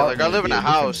 Yeah, like I live in a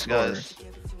house, guys.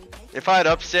 If I had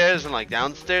upstairs and like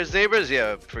downstairs neighbors,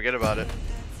 yeah, forget about it.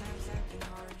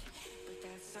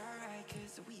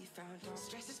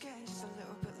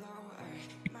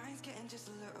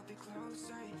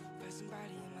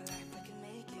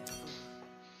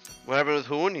 What happened with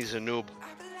Hoon? He's a noob.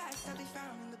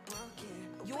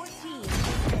 Your team.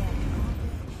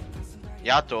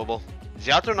 Yato, is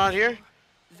Yato not here?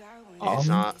 He's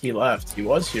not. He left. He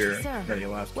was here. Sir, Then he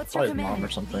left. what's Probably your his mom command?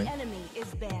 or something. The enemy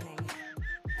is banning.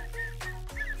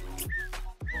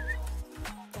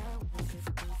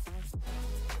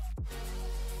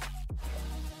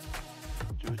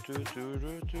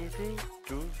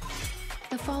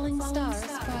 The falling stars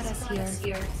brought us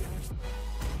here.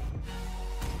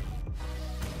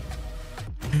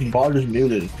 Ball is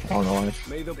muted. I don't know why.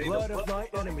 May the blood of my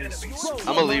enemies flow.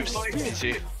 I'm gonna leave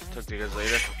PC. Talk to you guys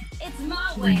later. It's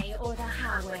my way or the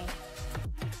highway.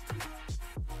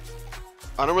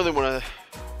 I don't really want to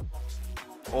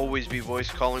always be voice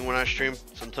calling when I stream.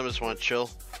 Sometimes I just want to chill,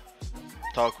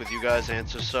 talk with you guys,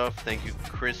 answer stuff. Thank you,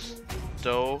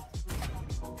 Christo.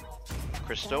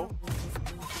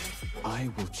 I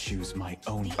will choose my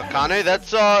own. Akane,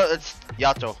 that's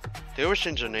Yato. They always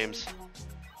change their names.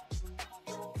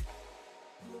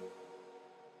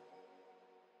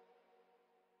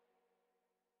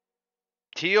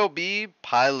 TOB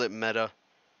pilot meta.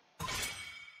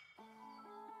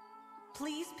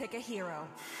 Please pick a hero.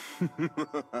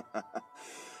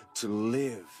 To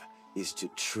live is to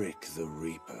trick the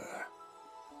Reaper.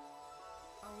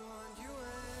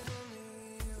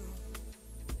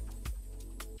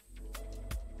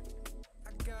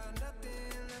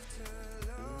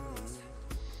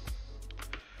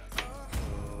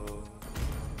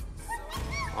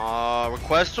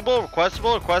 Requestable,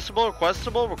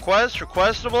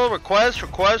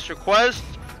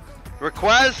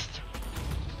 request.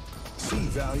 See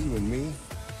value in me?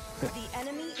 The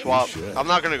enemy Swap. I'm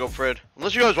not gonna go Fred.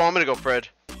 Unless you guys want me to go Fred.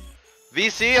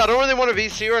 VC? I don't really want a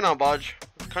VC right now, Bodge.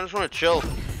 I kinda just wanna chill.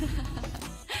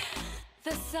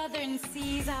 The southern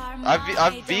seas are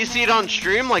I've VC'd on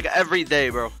stream like every day,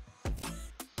 bro.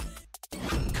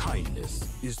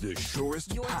 Kindness is the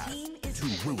surest path to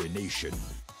ruination.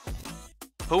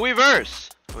 Who we verse?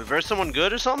 We verse someone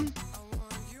good or something?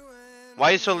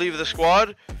 Why so leave the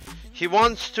squad? He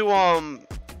wants to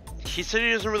he said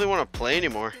he doesn't really want to play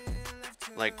anymore,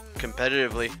 like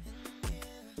competitively.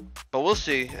 But we'll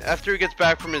see. After he gets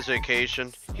back from his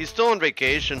vacation, he's still on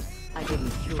vacation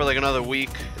for like another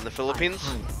week in the Philippines.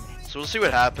 So we'll see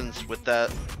what happens with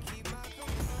that.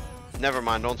 Never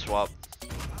mind, don't swap.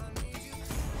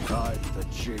 I'm the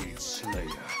Jade Slayer.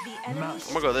 I'm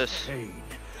gonna go this.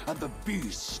 And the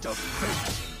beast of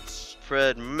vengeance.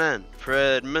 Fredman.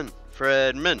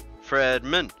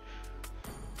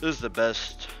 This is the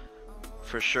best.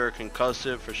 For sure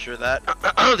concussive, for sure that.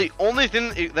 The only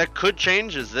thing that could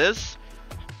change is this.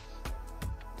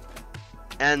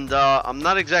 And I'm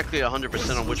not exactly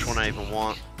 100% on which one I even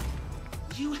want.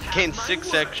 Gain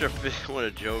 6 extra. What a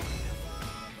joke.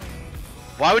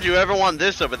 Why would you ever want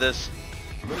this over this?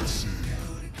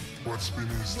 What's been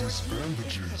his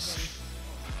disadvantages?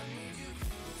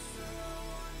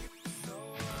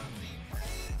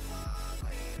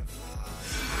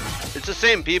 It's the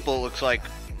same people, it looks like.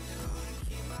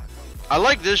 I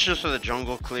like this just for the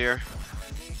jungle clear.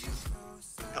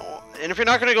 And if you're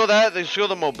not gonna go that, then just go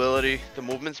the mobility, the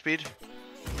movement speed.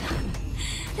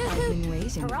 I've been waiting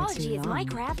for too long. Is my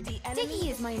craft. Sticky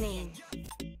is my name.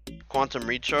 Quantum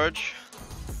recharge.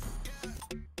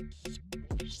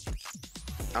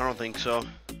 I don't think so.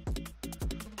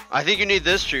 I think you need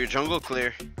this for your jungle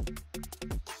clear.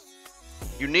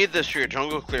 You need this for your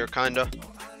jungle clear, kinda.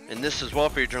 And this as well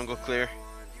for your jungle clear.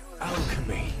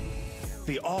 Alchemy.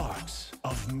 The art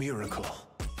of miracle.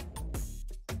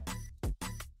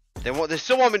 They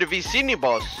still want me to VC me,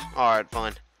 boss. Alright,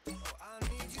 fine.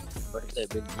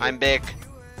 I'm back.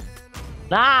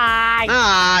 Nice!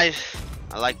 Nice!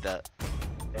 I like that.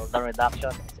 The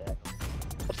reduction.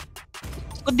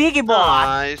 Good diggy, boss!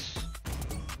 Nice.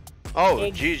 Oh,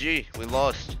 GG. We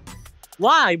lost.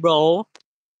 Why, bro?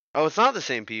 Oh, it's not the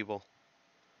same people.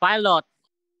 Pilot.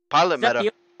 Pilot Is that meta.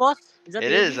 you, boss? Is that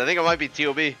It you? is. I think it might be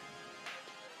TOB.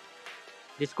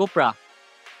 This Cupra.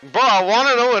 Bro, I want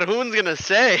to know what Hoon's gonna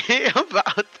say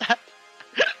about that.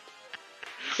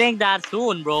 Think that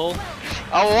soon, bro.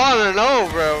 I want to know,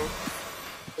 bro.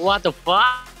 What the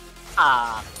fuck?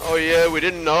 Oh yeah, we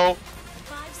didn't know.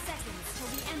 5 seconds till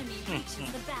the enemy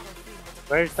reaches the battlefield.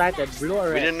 Very excited, blue or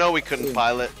red? We didn't know we couldn't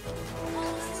pilot.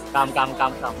 Come.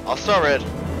 I'll start red.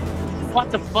 What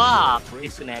the fuck?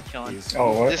 Disconnection.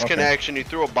 Oh, what? Disconnection, you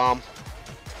threw a bomb.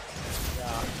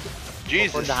 Yeah.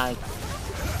 Jesus.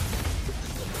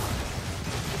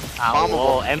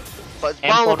 Oh, But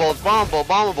it's bombable, it's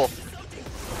bombable.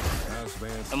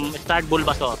 Start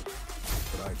Bulbasaur.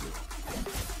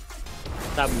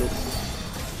 Start blue.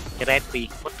 Red P.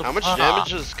 What the How much fuck?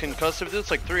 damage does concussive do? It's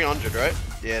like 300, right?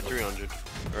 Yeah, 300.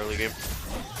 Early game.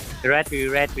 Red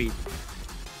P.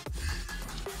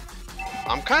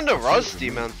 I'm kind of rusty,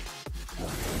 man.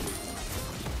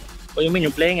 What do you mean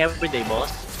you're playing every day,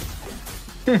 boss?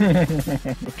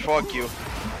 Fuck you.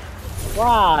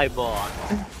 Why, boss?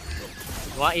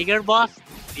 You want eager, boss?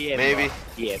 DM, Maybe. Boss.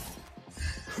 DM.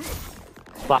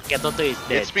 Fuck, Toto is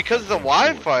dead. It's because of the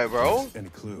Wi-Fi, bro.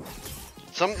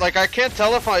 Like, I can't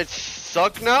tell if I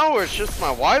suck now or it's just my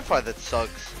Wi-Fi that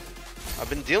sucks. I've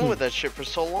been dealing with that shit for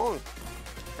so long.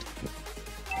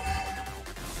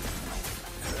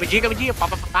 Vegeta,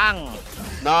 papapang.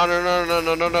 No.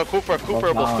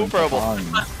 Cooperable.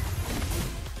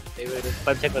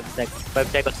 5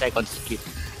 seconds, skip.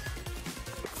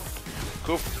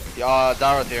 Coop,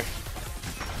 Dareth here.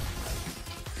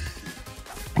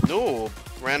 No,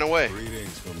 ran away.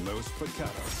 Greetings from Los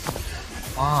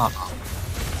Pecados. Ah.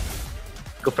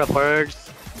 Cupra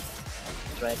first.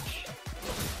 Stretch.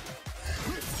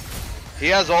 He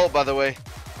has ult, by the way.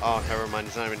 Oh, never mind.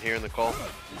 He's not even here in the call.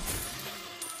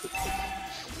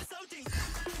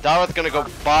 Dareth gonna go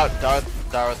bot. Dareth.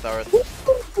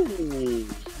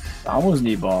 That was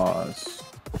the boss.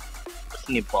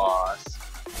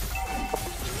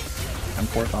 And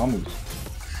poor Thomas.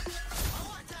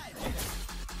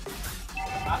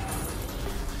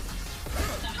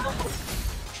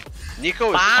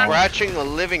 Nico is scratching the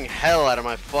living hell out of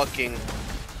my fucking.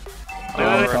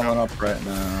 I'm coming up right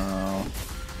now.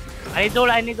 I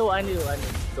need to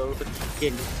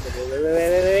kill.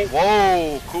 Wait.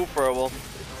 Whoa, Cooper. Well,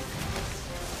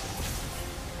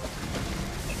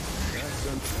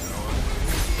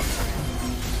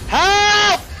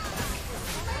 help!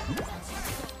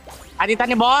 Adita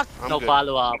ni boss. I'm No good.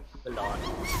 follow up.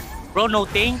 Bro, no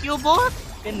thank you, boss.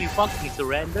 Can we fucking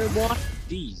surrender, boss?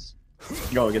 Jeez.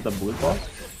 Go get the blue boss.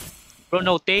 Bro,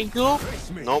 no thank you.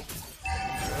 Nope.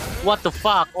 What the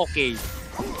fuck? Okay.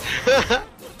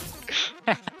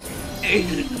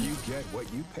 You get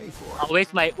what you pay for. I'll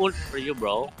waste my ult for you,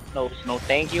 bro. No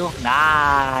thank you.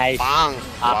 Nice. Bang.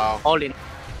 Wow. All in.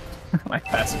 My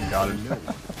passive got it.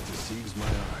 Deceives my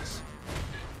eyes.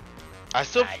 I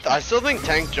still think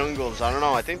tank jungles. I don't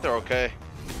know. I think they're okay.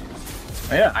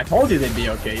 Yeah, I told you they'd be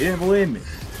okay. You didn't believe me.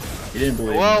 You didn't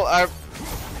believe me. Well, I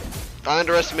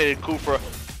underestimated Kufra.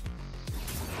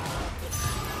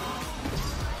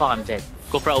 Fuck, I'm dead.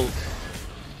 Go pro.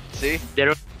 See?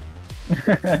 Zero.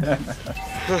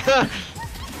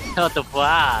 What the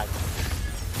fuck?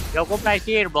 Yo, go price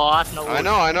here, boss. No. I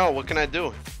know. What can I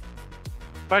do?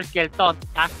 First kill, ton.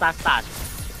 Tas.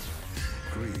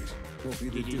 Greed will be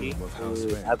the doom of House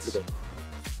Absolutely.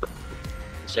 Vance.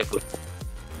 Second.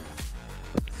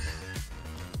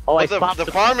 Oh, I But the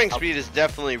farming speed is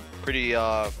definitely pretty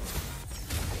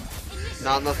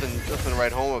nothing to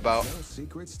write home about. No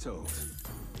secrets told.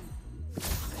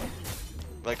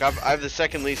 Like I have the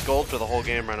second least gold for the whole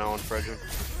game right now on Fredrin.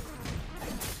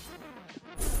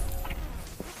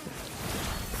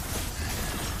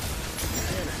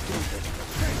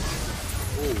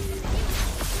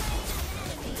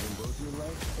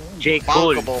 Jake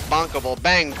Cole. Bonkable,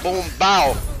 bang, boom,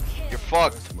 bow. You're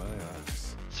fucked.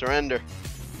 Surrender.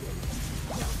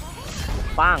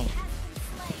 Bang.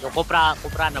 Yung Cupra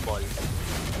na ball.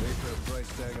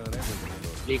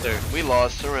 Flicker. We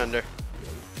lost, surrender.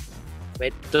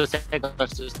 Wait 2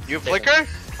 seconds. You flicker?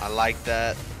 I like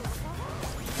that.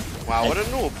 Wow, what a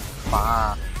noob.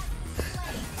 Bang.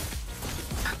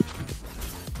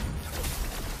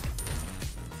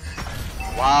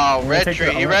 Wow, red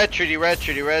tree, he red tree.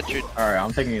 Alright,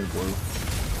 I'm taking his blue.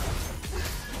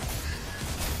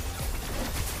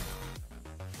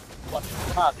 What the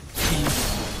fuck?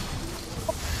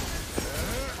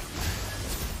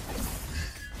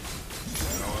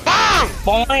 BAM!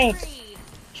 Boing!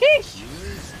 Sheesh!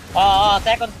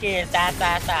 Second kill. Sad.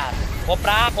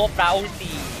 Cupra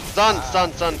ulti. Stun.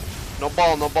 No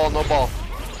ball.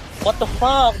 What the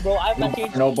fuck, bro? I'm not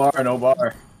changing. No bar. No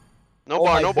bar.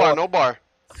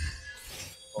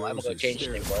 Oh, I'm gonna change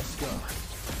the boss.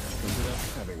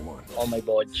 Oh my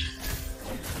bodge.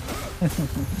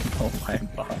 Oh my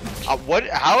god. What?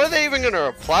 How are they even gonna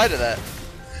reply to that?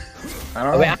 I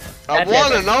don't know. I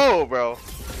wanna know, bro.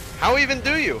 How even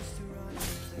do you?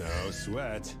 No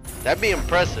sweat. That'd be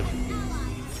impressive.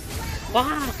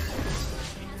 Wow.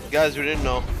 Guys, we didn't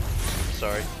know.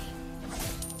 Sorry.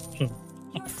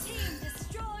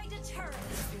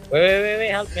 Wait,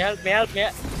 help me.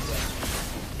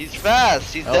 He's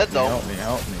fast. He's dead though.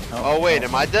 Help me. Oh wait,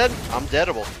 am I dead? I'm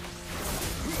deadable.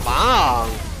 Bang!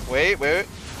 Wait.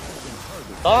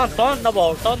 Turn the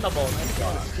ball.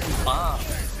 Bang.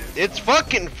 It's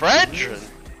fucking Fredrin.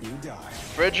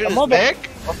 Fredrin is back.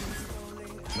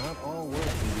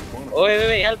 Oh,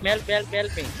 wait, help me.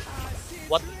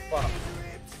 What the fuck?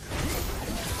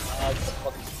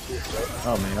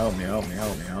 Help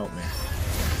me.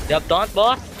 You have taunt,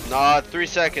 boss? Nah, 3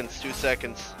 seconds, 2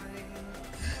 seconds.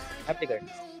 Flicker.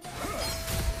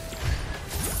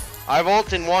 I've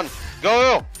ult in 1.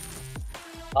 Go!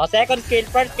 Second kill,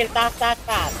 first kill, tas.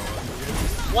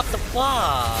 What the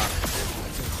fuck?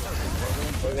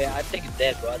 Wait, I think it's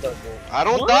dead, bro. I don't know. I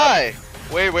don't die.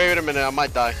 Wait a minute. I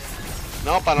might die.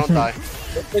 Nope, I don't die.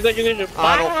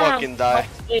 I don't fucking die.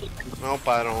 Nope,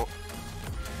 I don't.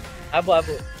 Abu.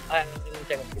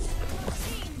 Second kill.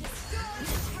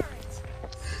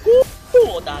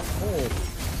 Ooh, that's move.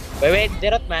 Wait,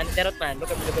 Derot man.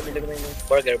 Look at me.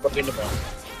 Burger in the boss.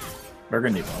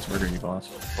 Burgundy boss.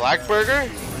 Black burger?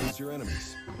 Your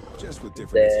enemies, just with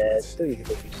different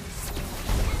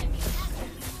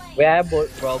Wait, I have bro.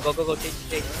 Go.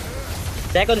 Change.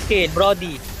 Second skill,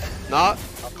 Brody. Not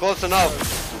close enough.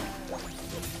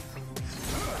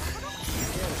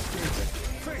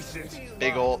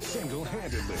 Big ult.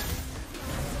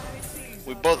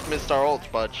 We both missed our ults,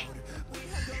 Budge.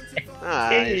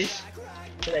 Nice.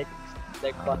 Like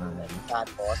that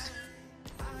boss.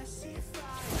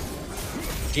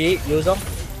 G, use them.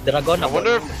 Dragon. I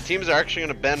wonder if teams are actually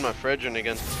gonna ban my Fredrin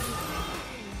again.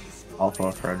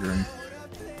 Alpha Fredrin.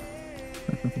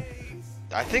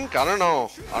 I don't know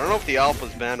if the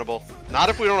alpha's bannable. Not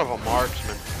if we don't have a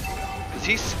marksman.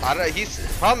 Cause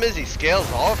problem is he scales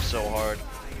off so hard.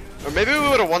 Or maybe we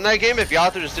would have won that game if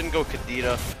Yatha just didn't go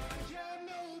Kadita.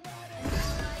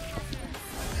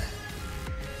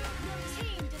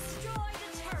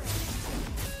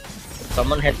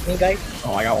 Someone help me, guys.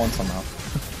 Oh, I got one somehow.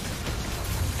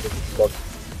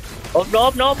 Oh,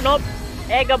 nope.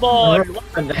 Egaball.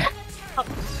 What the fuck?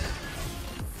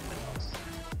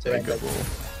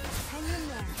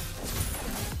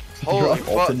 Holy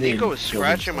fuck, Nico was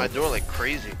scratching my door like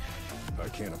crazy. I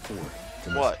can't afford.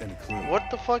 What? What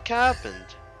the fuck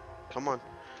happened? Come on.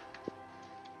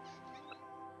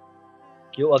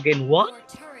 You again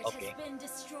what? Okay.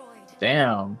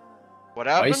 Damn. What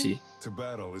happened? Spicy. To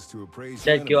battle is to appraise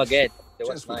Thank you again. That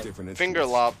was with nice. different Finger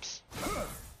lops.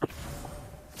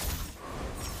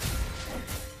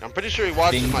 I'm pretty sure he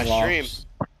watches my stream.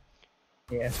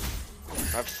 Yeah.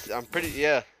 I'm pretty,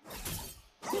 yeah.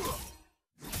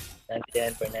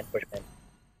 99.9%.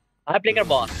 I flicker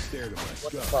boss.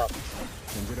 What the fuck?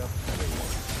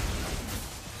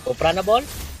 Cupranable?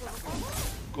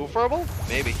 Gooferable?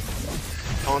 Maybe.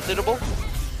 Tauntedable?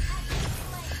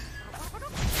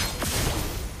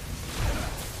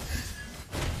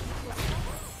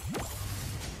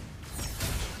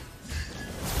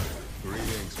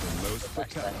 Greetings from Los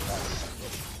Pecados.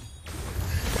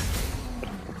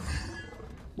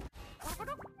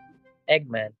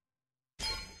 Eggman.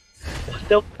 What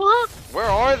the fuck? Where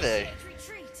are they?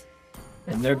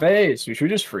 In their base. We should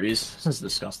just freeze. This is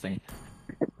disgusting.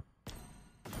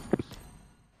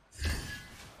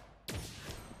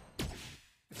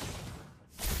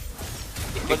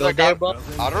 But like, I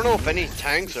don't know if any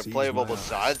tanks are playable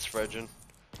besides Fredgen.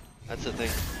 That's the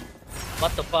thing.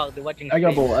 What the fuck? They're watching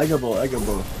Eggable.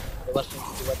 They're watching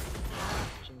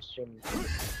stream.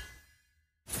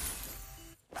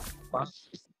 What?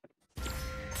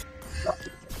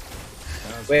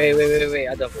 Wait.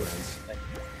 I don't know.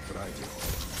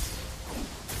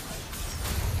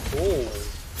 Oh.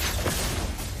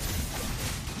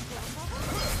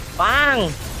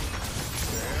 Bang!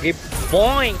 Keep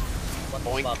boing! What the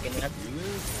fuck? Can you have...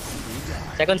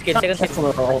 Second skill. 8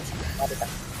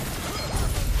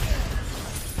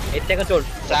 seconds old.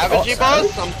 Savagey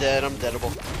boss? I'm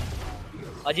deadable.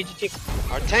 GG.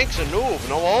 Our tank's a noob,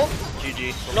 no ult?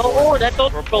 GG. No, that's all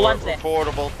for one set.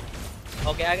 Reportable.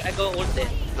 Okay, I go ult then.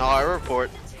 No, I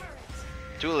report.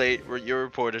 Too late, you're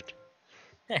reported.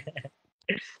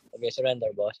 Okay,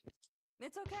 surrender, boss.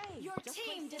 It's okay. Your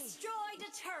team destroyed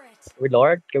a turret. We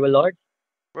Lord? Give a Lord?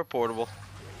 Reportable.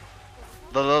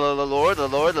 The Lord.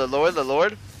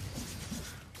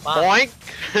 Wow. Boink!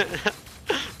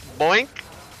 Boink!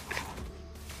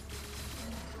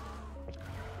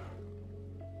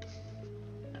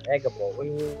 Eggable.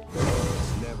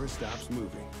 Never stops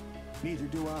moving. Neither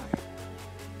do I.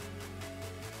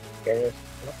 Okay.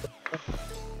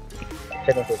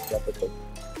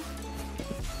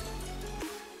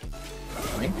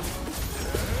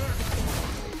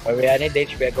 Alright, I need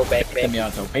HP. I go back.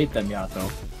 Bait them, Yato.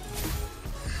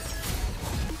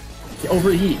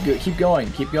 Overheat. Good. Keep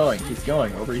going.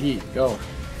 Overheat. Go.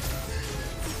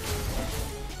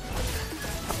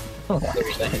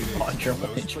 Launch your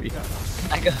HP.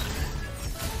 I go.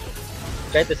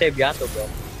 Try to save Yato, bro.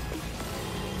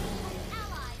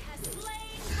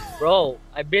 Bro,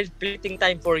 I built splitting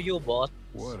time for you, boss.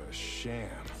 What a sham.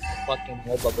 Fucking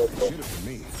MobaZane. Should have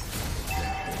been me.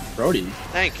 Brody.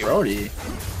 Thank you.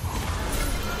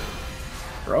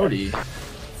 Brody.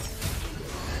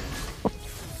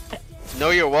 No,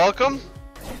 you're welcome.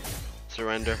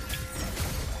 Surrender.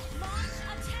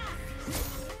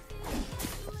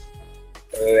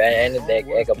 I need the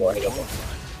Eggable.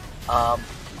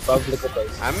 Probably go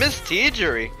place. I miss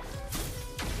Teegery.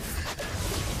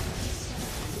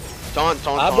 Taunt.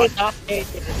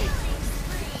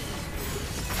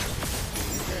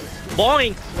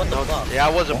 Boink! What the fuck? Yeah, I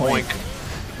was a boink.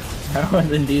 That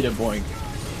was indeed a boink.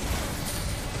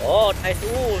 Oh, nice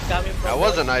ult coming from... That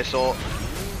was a nice ult.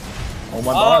 Oh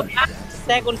my god.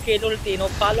 Second kill ulti, no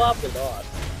follow up, Lord.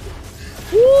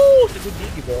 Woo! It's a good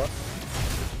DG, bro.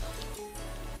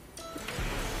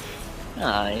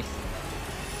 Nice.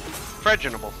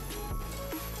 Fredgenable.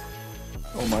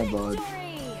 Oh my god.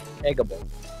 Eggable.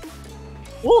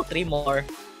 Woo! 3 more.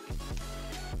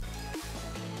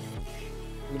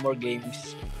 3 more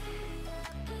games.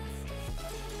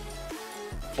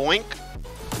 Boink.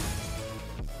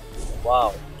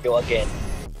 Wow. Go again.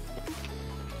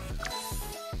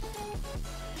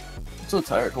 I'm so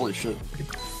tired. Holy shit.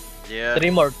 Yeah. 3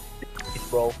 more,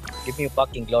 bro. Give me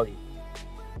fucking glory.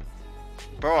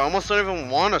 Bro, I almost don't even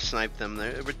want to snipe them.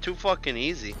 They were too fucking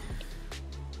easy.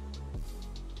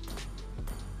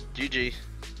 GG.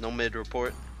 No mid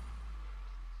report.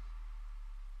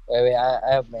 Wait,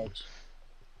 I have mage.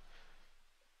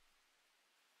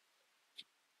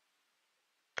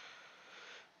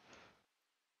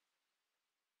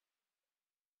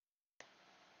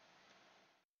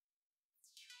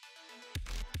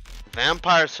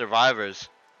 Vampire Survivors.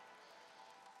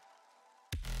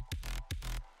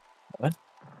 What?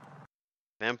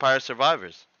 Vampire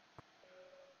Survivors.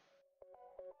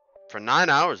 For 9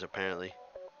 hours, apparently.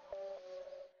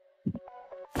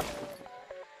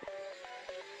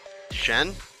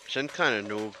 Shen? Shen's kind of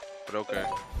noob, but okay.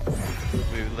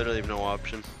 We literally have no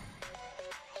option.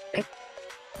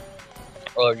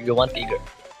 Or you want Eager?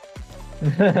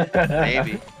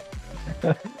 Maybe.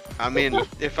 I mean,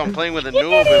 if I'm playing with a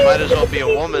noob, it might as well be a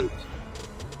woman.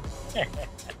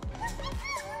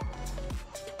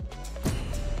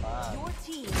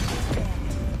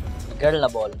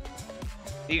 Girlable.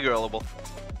 E-girlable.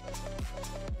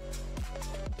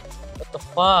 What the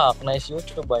fuck? Nice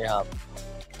YouTube I have.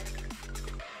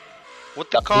 What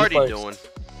the Cardi doing?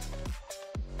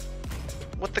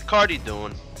 What the Cardi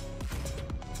doing?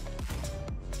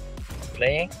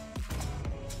 Playing?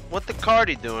 What the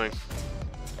Cardi doing?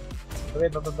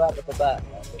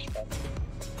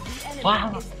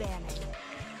 Wow.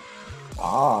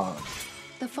 Ah.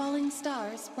 The falling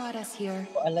stars brought us here.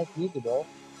 I like you, bro.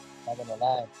 Not gonna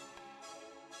lie.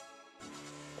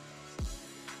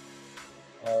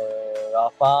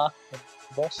 Rafa,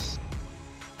 boss.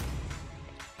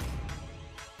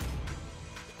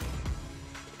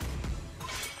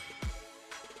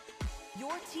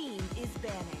 Your team is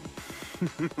banning.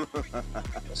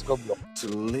 Let's go block. To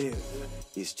live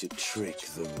is to trick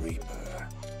the Reaper.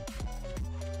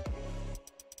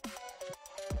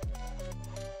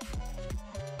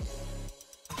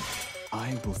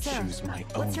 I will choose my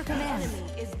own What's your command?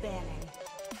 Enemy is banning.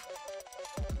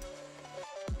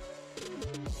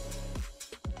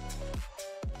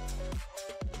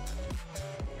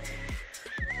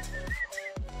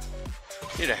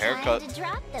 Need a haircut. Time to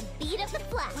drop the beat of the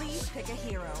flash. Please pick a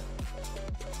hero.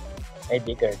 Hey,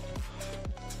 Digger.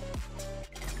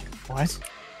 What?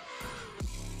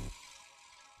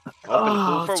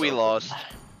 Open Kufa, we lost.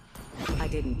 I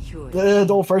didn't cure you. Yeah,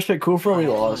 don't first pick Kufa, we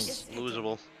lost.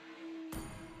 Losable.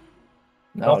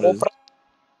 No, it is.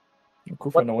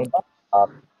 Kufa, no one.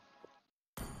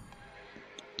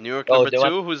 New York number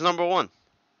 2, who's number 1?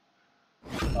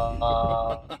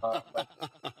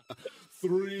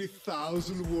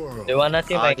 3,000 worlds. Do you wanna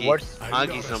see my worst?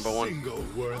 Agi's number 1. Single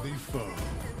worthy foe.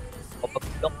 Do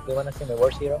you wanna see my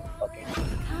worst hero? Okay.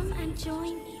 Come and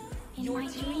join me in my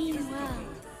dream world.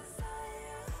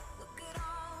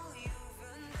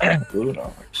 Blue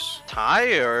dollars.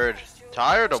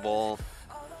 Tiredable.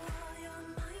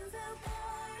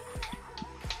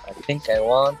 I think I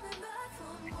want.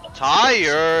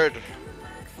 Tired.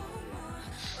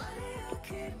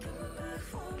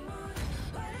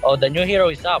 Oh, the new hero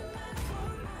is up.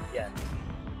 Yeah.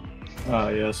 Ah,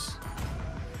 yes.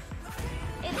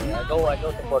 I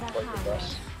go support for you,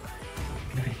 boss.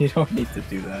 You don't need to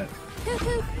do that.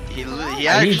 He I need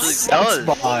actually sets, does.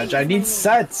 Bodge. I need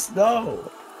sets.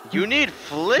 No. You need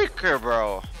flicker,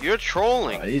 bro. You're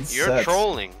trolling. You're sets.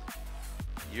 trolling.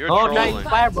 You're Oh, trolling. nice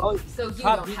fire, bro. So you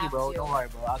Top don't easy, have bro. to. Don't worry,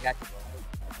 bro. I got you, bro.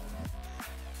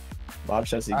 Bob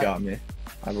says he got me.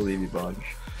 I believe you, Bodge.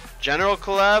 General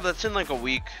collab, that's in like a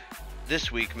week.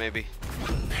 This week, maybe.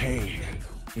 Pain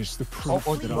is the proof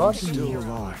Oh, that oh, I'm still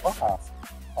alive. Oh.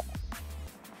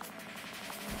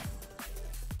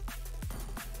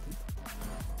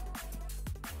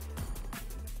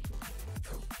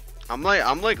 I'm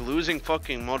like losing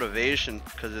fucking motivation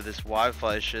because of this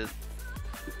Wi-Fi shit.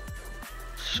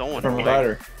 So From annoying.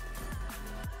 provider.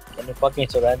 Can you fucking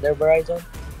surrender, Verizon?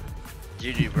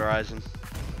 GG Verizon.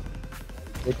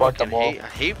 Report Fucking them all. I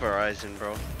hate Verizon,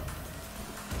 bro.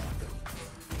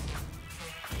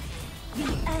 The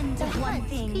end of one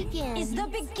thing is the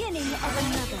beginning of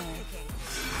another.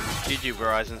 GG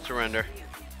Verizon, surrender.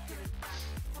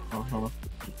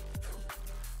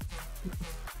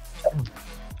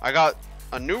 I got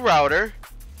a new router.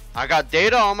 I got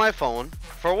data on my phone.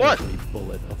 For what? Every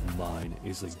bullet of mine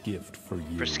is a gift for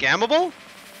you. For scammable?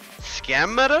 Scam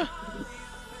meta?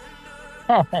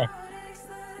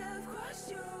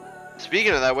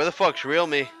 Speaking of that, where the fuck's real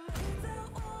me?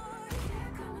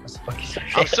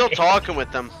 I'm still talking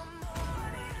with them.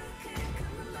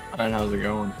 And how's it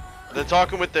going? They're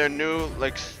talking with their new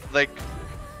like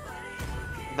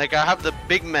I have the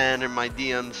big man in my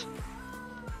DMs,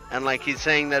 and like he's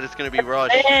saying that it's gonna be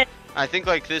rushed. I think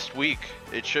like this week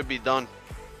it should be done.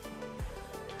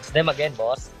 It's them again,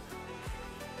 boss.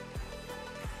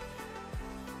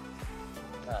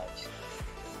 Nice.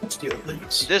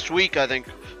 This week, I think.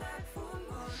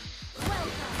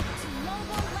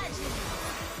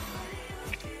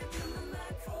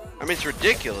 I mean, it's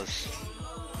ridiculous.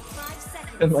 It's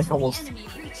been like almost.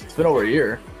 It's been over a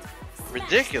year.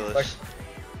 Ridiculous.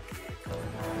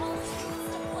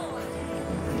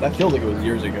 That feels like it was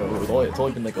years ago. It's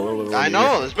only been like a little over I a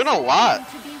know. year. There's been a lot.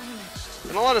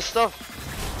 Been a lot of stuff.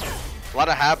 A lot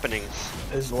of happenings.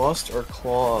 Is Lust or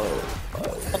Claw?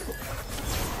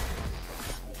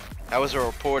 That was a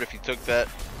report. If you took that,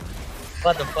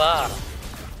 What the fuck?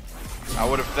 I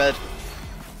would have fed.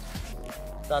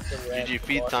 That's a red, GG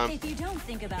feed boss. time. If you don't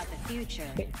think about the future,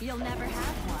 you'll never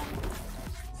have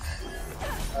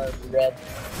one. Red.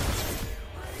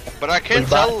 But I can't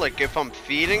tell like if I'm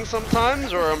feeding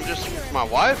sometimes or I'm just with my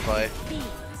Wi-Fi.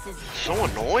 So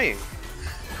annoying.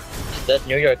 That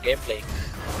New York gameplay.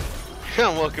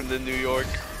 Welcome to New York.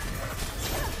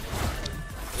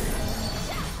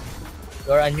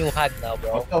 You're a new hack now,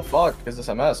 bro. What the fuck is this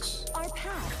MS? Our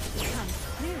path becomes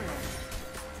clearer.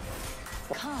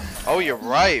 Come. Oh, you're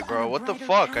right, bro. What the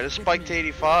fuck? I just spiked to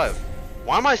 85.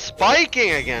 Why am I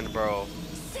spiking again, bro?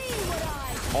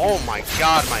 Oh my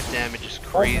god, my damage is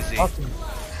crazy.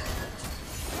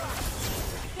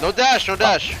 No dash, no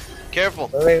dash. Careful.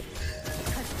 Wait.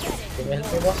 Can you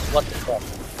help me, boss? What the fuck?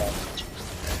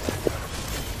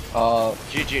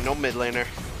 GG, no mid laner.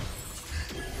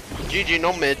 GG,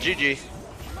 no mid, GG.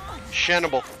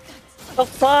 Shanable. What the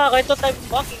fuck? I thought I'm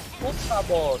fucking Ultra,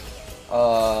 boss.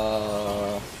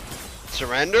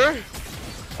 Surrender?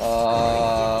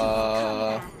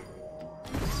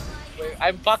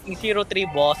 I'm fucking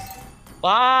 0-3, boss.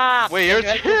 Fuck! Wait, you're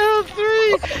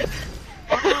 0-3?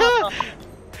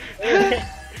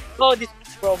 Oh, this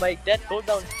bro, my death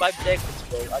cooldown is 5 seconds,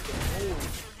 bro. I can move.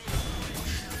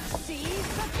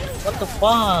 What the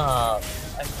fuck?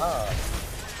 I'm up.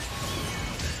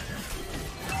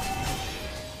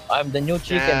 I'm the new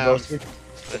chicken, bro.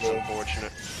 That's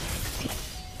unfortunate.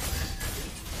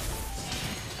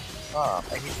 Ah,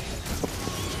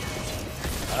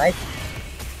 alright.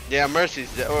 Yeah,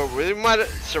 Mercy's dead. Oh, we might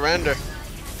surrender.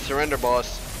 Surrender,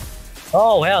 boss.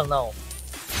 Oh, hell no.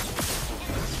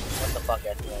 What the fuck,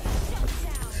 guys?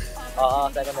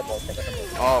 Second above, second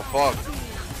above. Oh, fuck.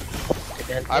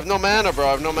 I have no mana, bro.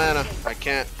 I have no mana. I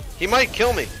can't. He might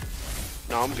kill me.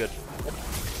 No, I'm good.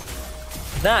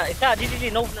 Nah, it's not.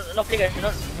 GG, no flicker.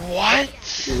 What?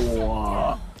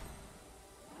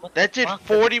 That did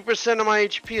 40% of my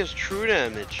HP as true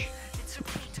damage.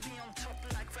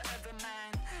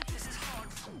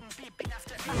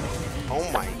 Oh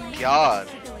my god.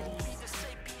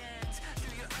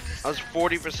 That was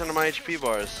 40% of my HP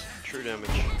bars. True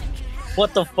damage.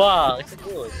 What the fuck? It's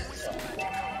good.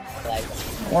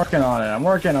 I'm working on it. I'm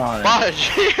working on it. Fudge,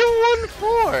 you won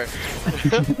 4.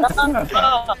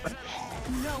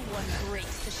 No one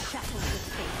breaks the shackles of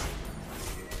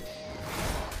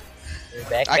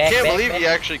fate. I can't believe he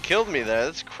actually killed me there.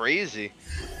 That's crazy.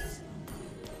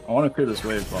 I want to clear this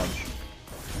wave, Bunch.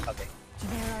 Okay.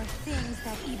 There are things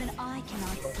that even I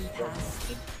cannot see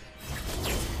past.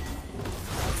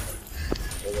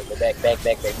 Go back.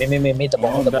 Me, the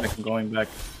ball. I'm going back.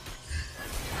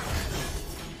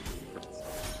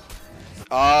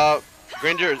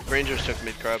 Rangers took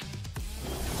mid crab.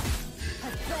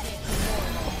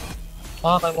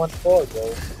 Fuck, I want 4,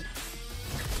 bro.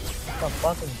 What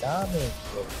fucking damage,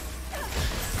 bro.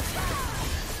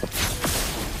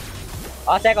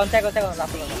 Oh, second.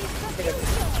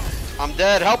 I'm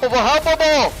dead.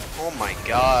 Helpable! Oh my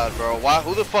god, bro. Why?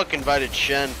 Who the fuck invited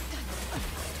Shen?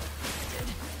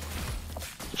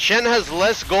 Shen has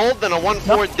less gold than a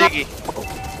 1-4 Diggy.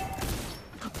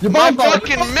 My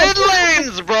fucking mid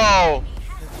lanes, bro!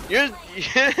 You're...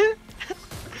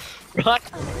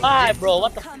 Hi, bro.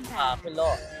 What the fuck?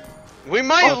 Lord. We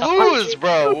might lose,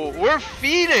 bro. We're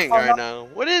feeding right now.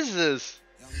 What is this?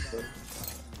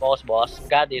 Boss. We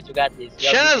got this.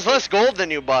 Shen has less gold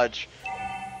than you, Budge.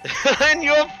 And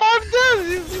you have 5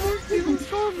 deaths.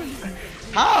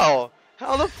 How?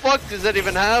 How the fuck does that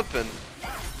even happen?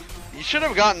 You should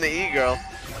have gotten the E-girl.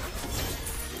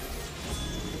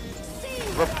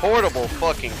 Reportable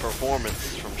fucking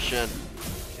performance from Shen.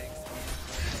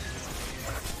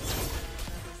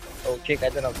 Oh, chick, I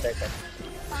don't have second.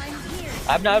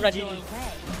 I'm not GG.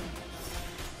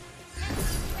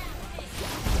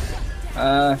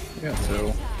 Yeah,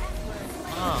 so.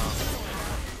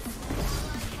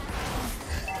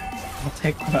 I'll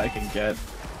take what I can get.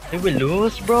 Did we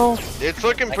lose, bro? It's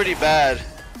looking pretty bad.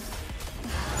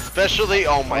 Especially,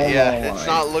 oh my, yeah, it's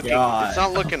not looking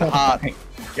hot.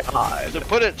 God. To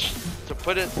put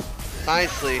it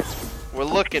nicely, we're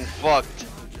looking fucked.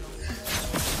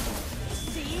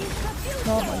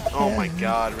 Oh my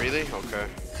god, really? Okay.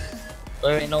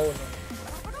 Wait, no.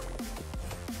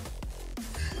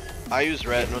 I use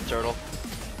red, no turtle.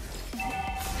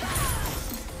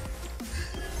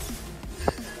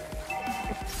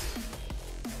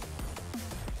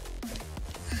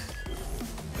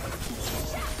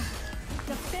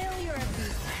 The failure of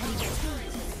these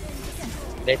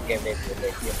Late game.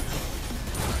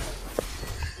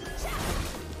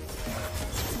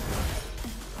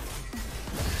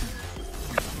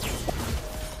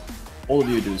 All of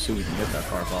you do so we can get that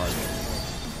far, Pod.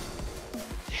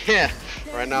 Yeah,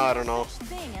 right now I don't know.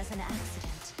 thing as an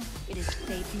accident. It is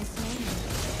fate misnamed.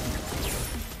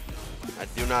 I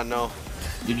do not know.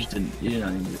 You just didn't. You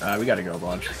didn't. We gotta go,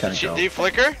 Bunch. Did you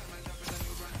flicker?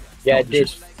 Yeah, I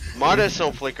did. Marta's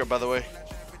don't flicker, by the way.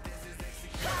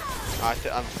 I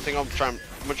think I'm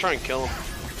gonna try and kill him.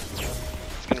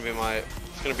 It's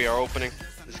gonna be our opening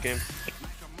this game.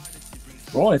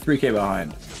 We're only 3K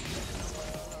behind.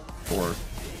 4.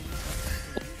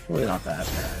 Really not that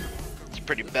bad. It's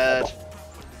pretty bad.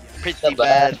 Pretty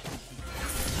bad.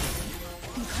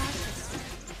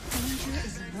 Danger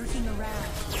is lurking around.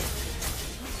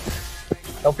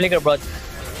 No flicker, bro.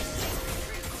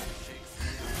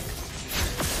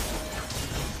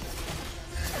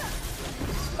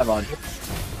 Come on.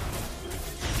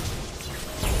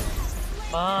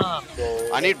 Fuck, bro.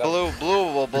 I need blue. I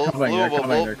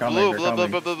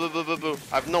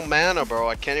have no mana, bro.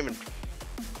 I can't even.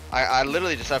 I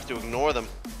literally just have to ignore them.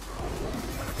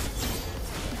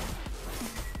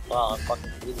 Wow, I'm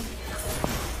fucking bleeding.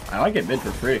 I like it mid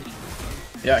for free.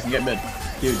 Yeah, I can get mid.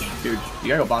 Huge, huge. You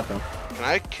gotta go bot though. Can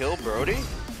I kill Brody?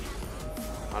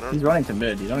 I don't. He's running to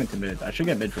mid. He's running to mid. I should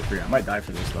get mid for free. I might die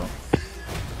for this though.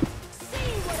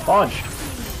 Dodge.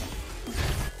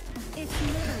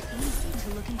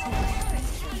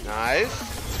 Nice.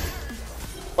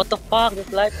 What the fuck?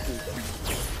 This light speed.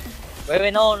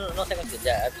 Wait, no second speed.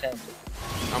 Yeah, I'm saying.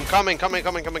 I'm coming.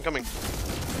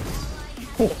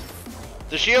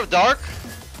 Does she have dark?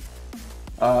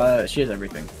 She has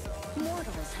everything.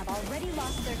 Mortals have already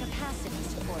lost their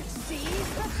capacities for seize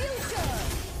the future.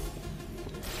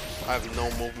 I have no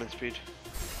movement speed.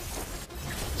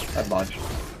 I dodge.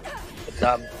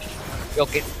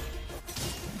 Okay.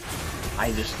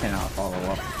 I just cannot follow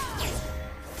up.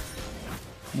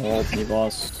 Wall me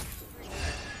boss.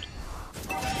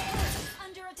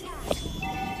 Under attack.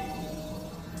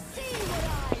 See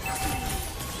what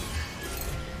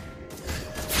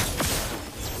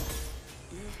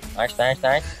I see.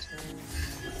 Nice.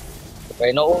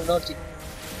 Wait, no.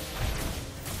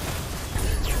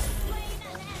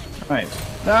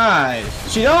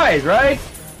 Nice. She dies, right?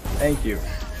 Thank you.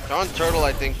 They're on turtle,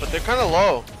 I think, but they're kind of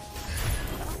low.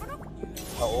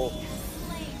 Oh.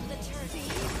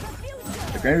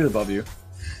 The Granger's above you.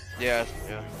 Yeah.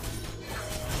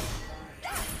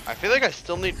 I feel like I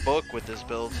still need book with this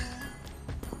build.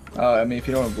 I mean, if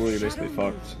you don't have blue, you're basically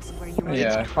fucked.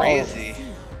 Yeah. It's crazy.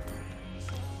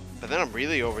 But then I'm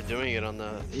really overdoing it on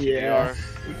the CBR. Yeah.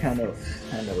 You kind of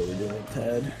overdoing it,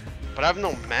 Ted. But I have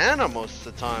no mana most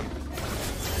of the time.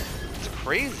 It's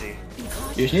crazy.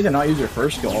 You just need to not use your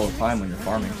first skill all the time when you're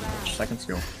farming. Second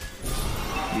skill.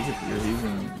 You're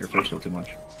using your first skill too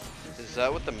much. Is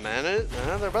that what the mana is?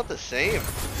 They're about the same.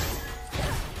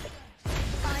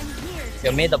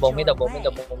 Yo, mid up.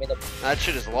 That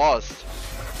shit is lost.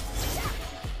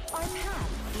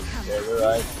 Yeah, you're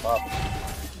right. Fuck.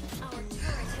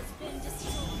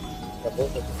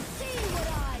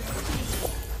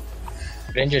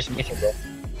 Ranger's missing, bro.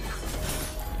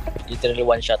 Literally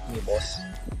one shot me, boss.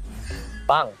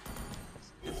 Bang!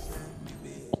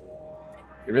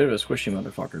 Get rid of a squishy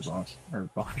motherfuckers, boss. Or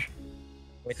boss.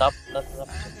 Wait up.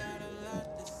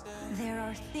 There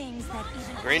are things that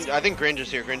I think Granger's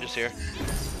here.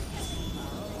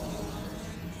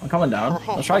 I'm coming down.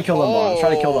 Let's try to kill them, boss.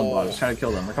 Let's try to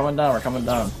kill them. We're coming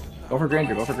down. Go for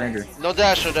Granger. No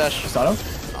dash. Stun him?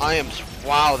 I am.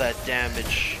 Wow, that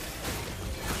damage.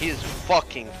 He is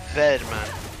fucking fed, man.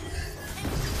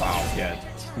 Wow, yeah,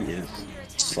 he is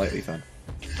slightly fed.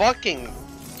 Fucking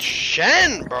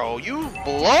Shen, bro, you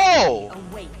blow.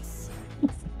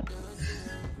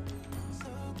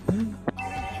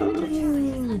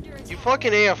 You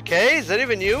fucking AFK? Is that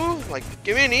even you? Like,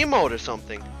 give me an emote or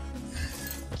something.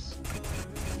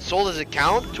 Sold his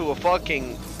account to a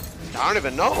fucking... I don't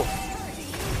even know.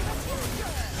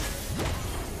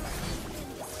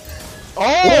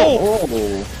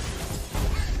 Oh!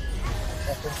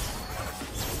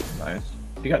 Nice.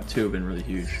 He got two, been really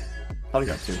huge. Thought he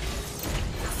got two.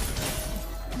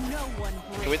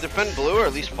 Can we defend blue or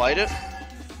at least fight it?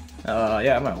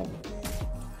 Yeah, I might hold.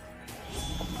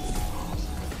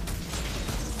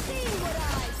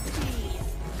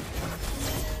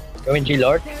 Going G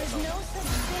Lord.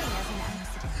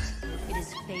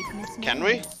 Can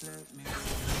we?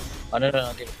 Oh,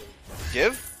 no.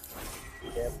 Give?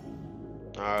 Yep.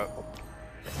 Alright.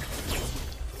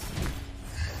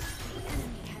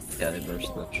 Yeah, they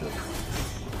burst that shit.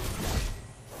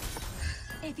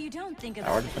 If you don't think Our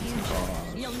about defense is all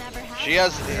on. you'll never have She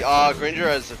has, Granger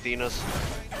has Athena's.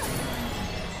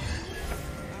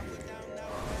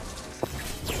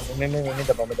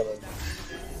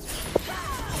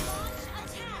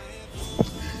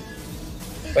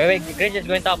 Wait, Granger's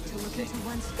going top.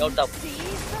 Go top.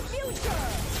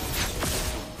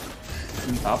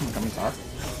 I'm coming top.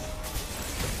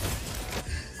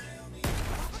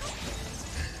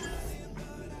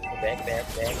 Back.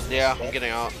 Yeah, I'm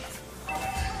getting out.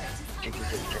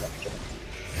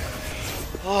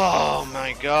 Oh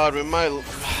my god, we might...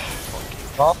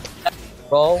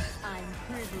 Bro. I'm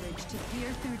privileged to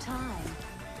peer through time.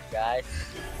 Guys.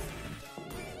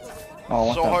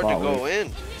 Oh, So hard to go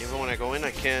in. Even when I go in,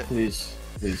 I can't. Please.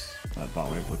 That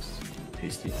bot wave looks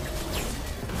tasty.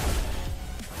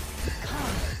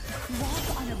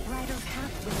 Walk on a brighter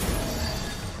pathway.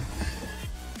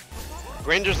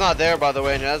 Granger's not there, by the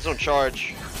way, and he has no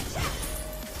charge.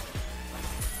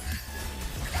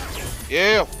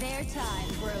 Yeah.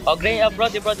 Oh, Granger,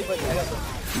 brody. I got it.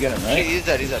 You got it, right? He's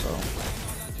dead. So.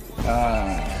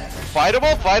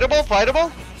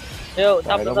 Fightable? Yo,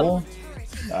 top. Fightable?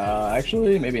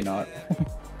 Actually, maybe not.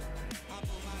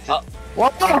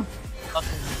 What the?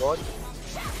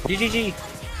 GG.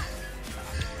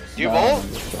 Do you ult?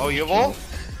 Oh, you have ult?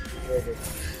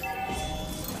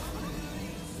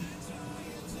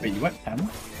 Wait, you went pen?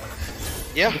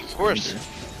 Yeah, of course.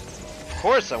 Of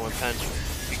course I went pen.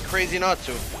 Be crazy not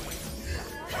to.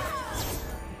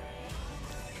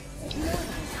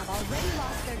 Have already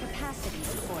lost their capacity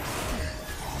for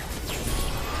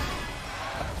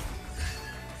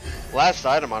Last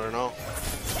item, I don't know.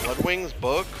 Bloodwings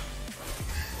book.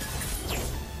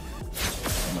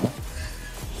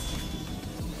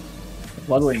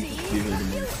 Bloodwing is usually the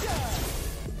move.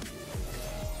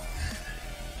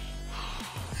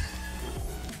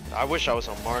 I wish I was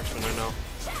on marksman right now.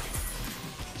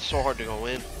 It's so hard to go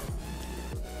in.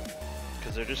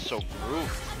 Because they're just so grooved.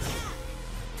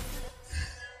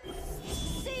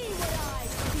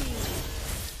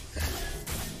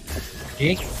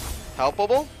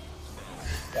 Helpable?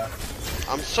 Yeah.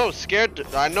 I'm so scared.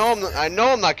 I know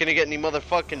I'm not gonna get any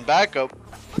motherfucking backup.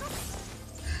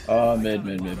 Mid.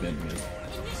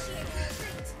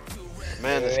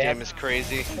 Man, this game is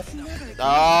crazy.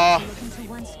 Ah.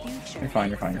 You're fine.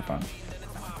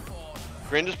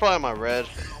 Grinder's probably on my red.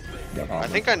 Yeah, I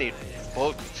think I need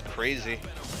book. It's crazy.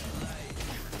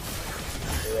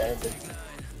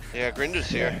 Yeah, Grinder's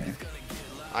here. Yeah.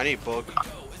 I need book.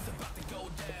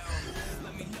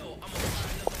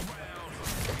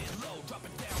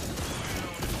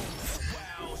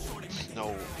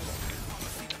 No.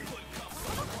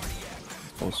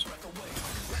 Close.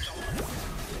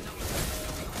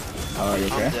 You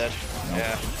okay? I'm dead. No.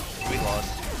 Yeah, we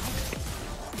lost.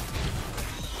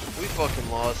 We fucking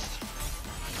lost.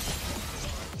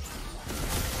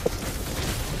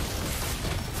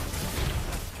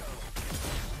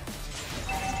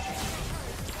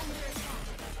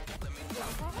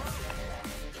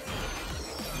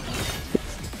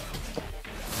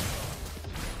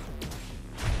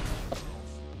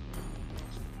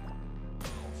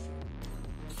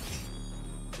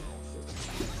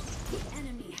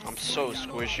 I'm so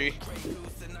squishy.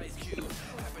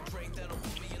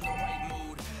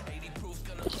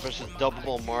 Versus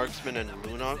double marksman and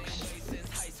Lunox.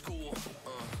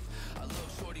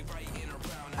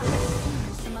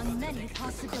 among many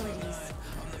possibilities.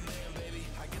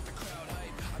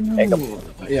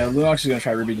 Yeah, Lunox is gonna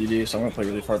try Ruby DD, so I'm gonna play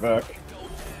really far back.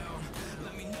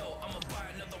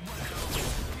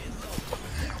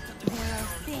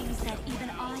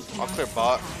 I'll clear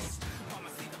bot.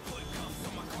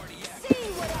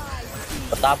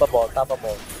 Top of ball.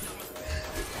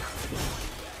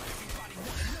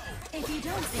 If you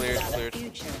don't Cleared, think about cleared. the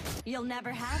future, you'll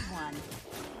never have one.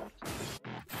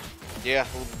 Yeah,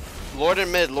 Lord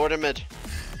and mid.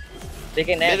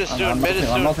 Taking mid is soon, mid is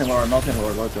soon. I'm melting lower,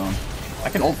 Lord going. I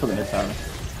can ult for the mid tower.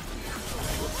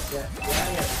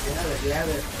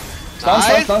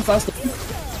 Nice. Stun.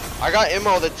 I got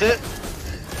ammo, that's it.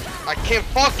 I can't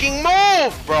fucking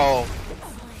move, bro.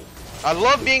 I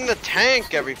love being the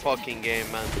tank every fucking game,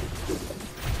 man.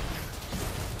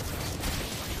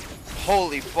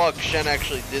 Holy fuck, Shen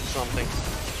actually did something.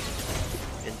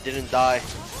 And didn't die.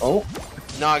 Oh.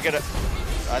 No, I get it.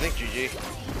 I think GG.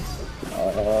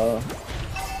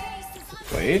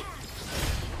 Wait.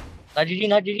 Not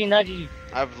GG.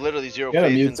 I have literally zero Yeah,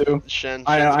 faith Mewtwo. in Shen.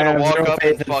 I Shen's gonna have walk zero up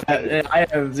faith and fucking... I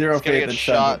have zero he's gonna faith get in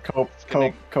shot. Shen.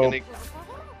 Cope.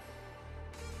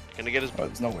 Gonna get his... Oh,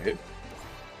 there's no wave.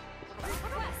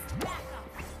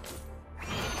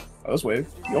 Oh, there's wave.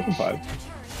 You open 5.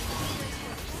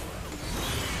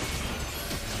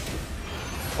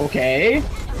 Okay.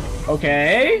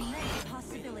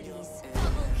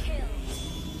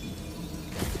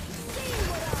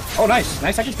 Oh, nice.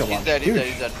 I can kill one. He's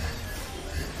dead.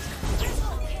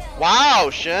 Wow,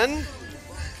 Shen.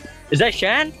 Is that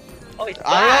Shen? Oh, he's back.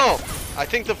 I don't know.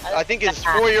 I think his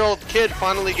 4-year-old kid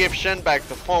finally gave Shen back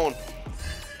the phone.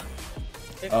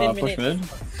 15 push minutes.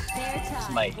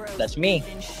 mid. That's me.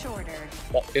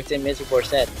 15 minutes before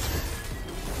set.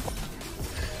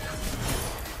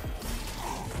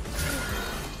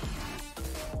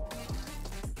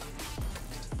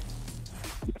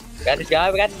 We got this guy.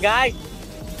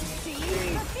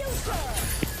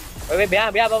 Wait,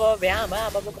 behind.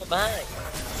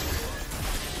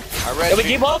 I read We you.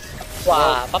 keep up.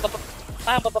 Wow.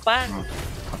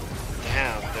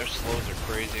 Damn, their slows are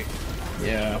crazy.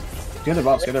 Yeah. Get their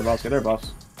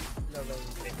buffs.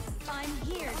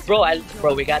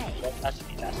 Bro, we got.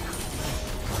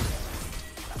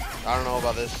 I don't know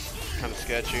about this. Kind of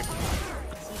sketchy.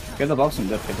 Get the buffs and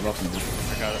diff. I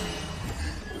got it.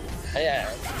 Yeah.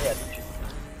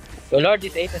 Yo, Lord,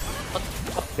 this 8 is...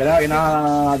 Get out,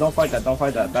 no, don't fight that,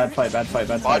 bad fight.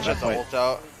 Watch it, the ult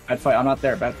out. Bad fight, I'm not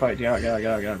there, bad fight, get out.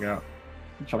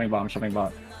 I'm shoving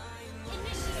bot.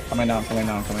 Coming down.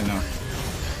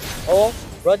 Oh,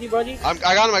 Brody. I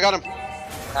got him.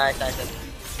 Nice.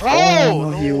 Bro! Oh,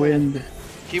 no, he win.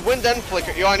 He win then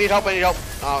flicker. Yo, I need help.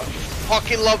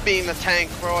 Fucking love being the tank,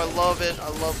 bro. I love it. I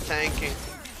love tanking.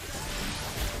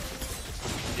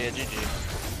 Yeah,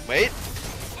 GG. Wait.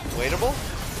 Waitable?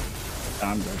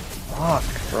 I'm dead. Fuck,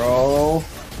 bro.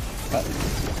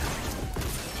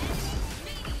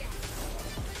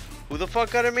 Who the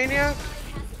fuck got a maniac?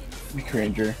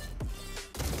 Ranger.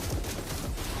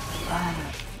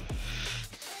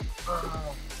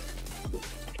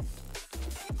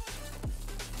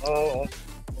 Oh,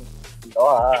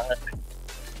 God.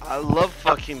 I love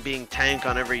fucking being tank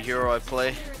on every hero I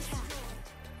play.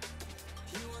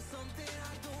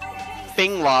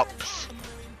 Bing lops.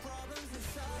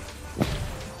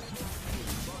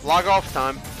 Log off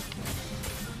time.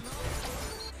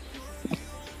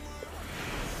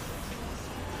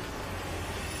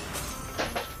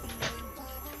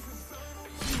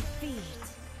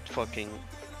 Fucking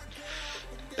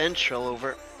bench all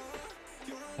over.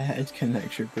 It's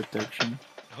connection protection.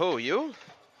 Who, you?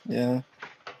 Yeah.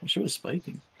 I sure was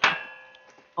spiking.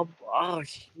 Oh,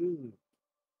 shoot.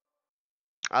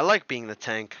 I like being the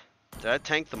tank. Did I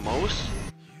tank the most?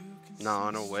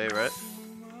 No way, right?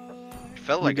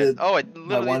 Felt like it. Oh, I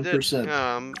literally did.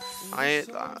 1%.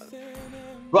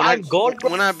 Bro, I'm gold,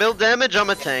 bro. When I build damage, I'm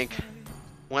a tank.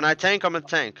 When I tank, I'm a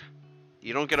tank.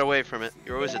 You don't get away from it.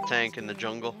 You're always a tank in the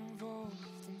jungle.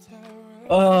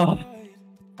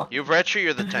 You've retro,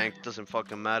 you're the tank. Doesn't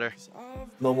fucking matter.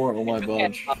 No more on my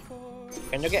budge.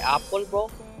 Can you get apple, bro?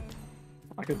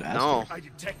 I could ask. No. I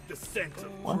detect the scent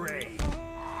of prey.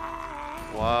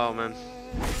 Wow, man.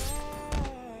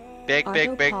 Big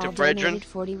Argo to Paul Brethren. donated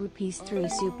 40 rupees through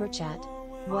super chat.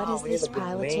 What is we this have a good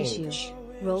pilot range. issue?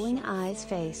 Rolling eyes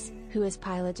face. Who is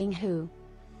piloting who?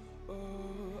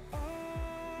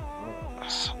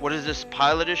 What is this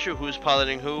pilot issue? Who's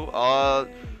piloting who?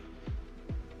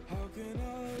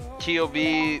 TOB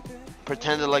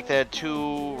pretended like they had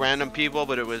two random people,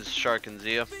 but it was Shark and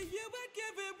Zia.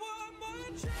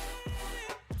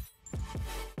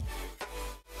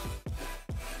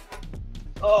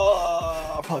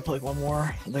 I'll probably play one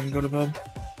more and then go to bed.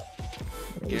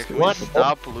 Yeah, can we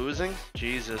stop losing?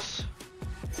 Jesus.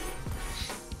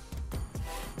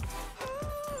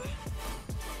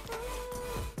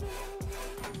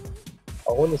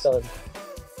 Only son.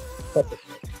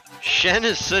 Shen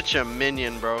is such a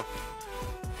minion, bro.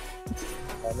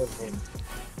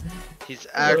 He's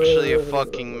actually a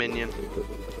fucking minion.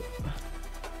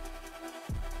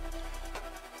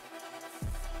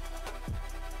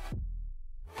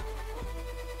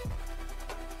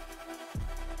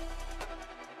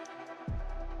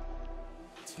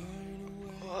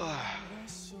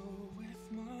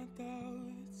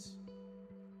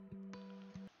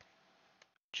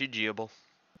 GGable.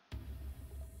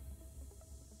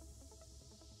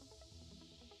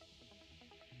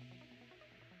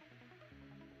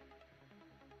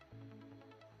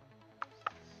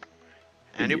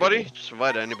 Anybody? Just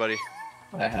invite anybody.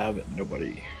 I haven't.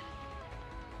 Nobody.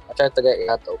 I tried to get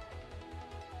Yato.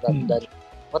 Not done.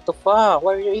 What the fuck?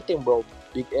 What are you eating, bro?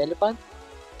 Big elephant?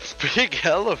 Big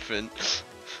elephant?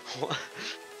 What?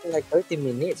 Like 30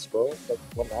 minutes, bro. Like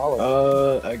 1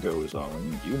 hour. Echo is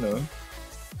on. You know.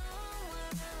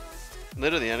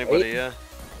 Literally anybody, yeah.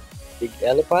 Big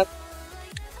elephant?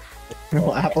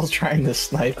 Well, Apple's trying to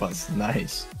snipe us.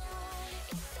 Nice.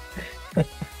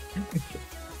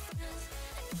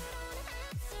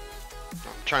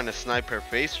 Trying to snipe her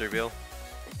face reveal.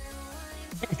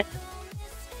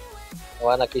 I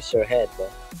wanna kiss your head, bro.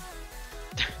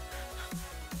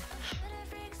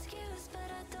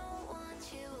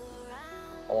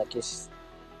 I wanna kiss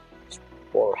his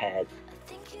forehead.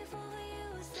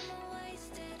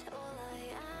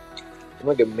 You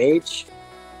make a mage?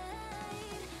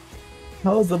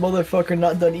 How is the motherfucker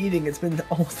not done eating? It's been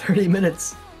almost 30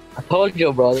 minutes. I told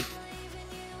you, bro.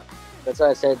 That's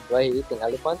why I said, why you eating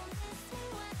elephant?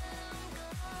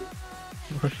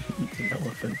 Eating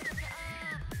elephant.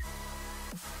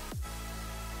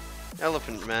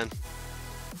 Elephant man.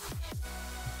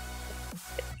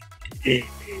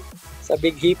 It's a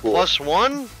big hippo.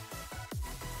 +1?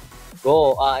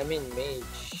 Go, I mean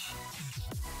mage.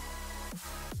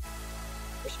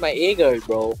 Where's my eagle,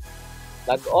 bro?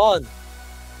 Log on.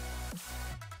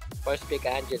 First pick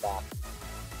Angela.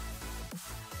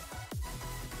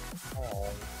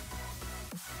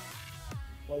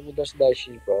 Why would just die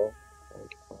she, bro?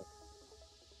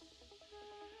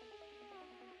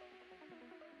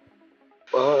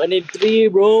 Oh, I need 3,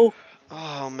 bro.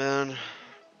 Oh man.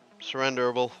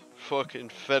 Surrenderable. Fucking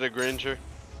feta Granger.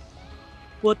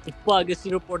 What the fuck is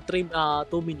 0 for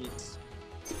 2 minutes?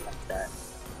 Like that.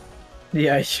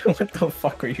 Yeah, what the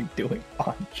fuck are you doing,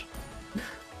 Bunch?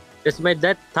 Just made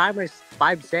that timer is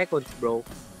 5 seconds, bro.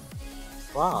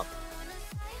 Fuck.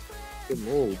 Good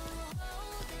move.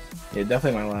 Yeah,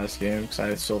 definitely my last game because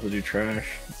I still have to do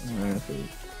trash. I'm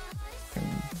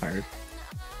tired.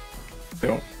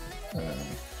 Don't.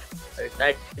 Are you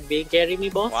tired of being carry me,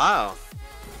 boss? Wow.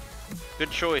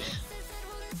 Good choice.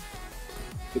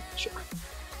 Good choice.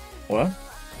 What?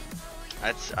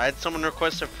 I had someone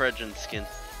request a Fredrin skin.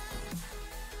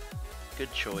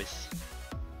 Good choice.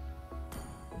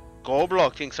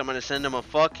 Goldblock thinks I'm gonna send him a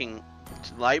fucking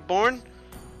Lightborn?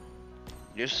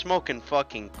 You're smoking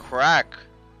fucking crack.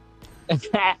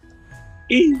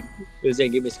 Who's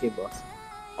saying give me skin, boss?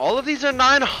 All of these are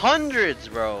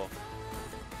 900s, bro.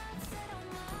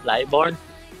 Lightborn?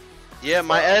 Yeah,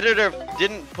 my editor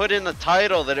didn't put in the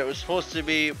title that it was supposed to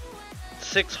be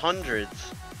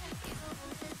 600s.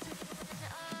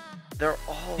 They're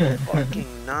all fucking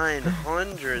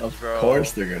 900s, bro. Of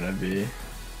course they're gonna be.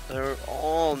 They're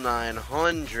all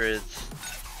 900s.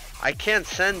 I can't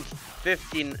send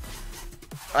 15.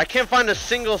 I can't find a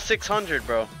single 600,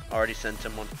 bro. Already sent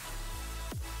him one.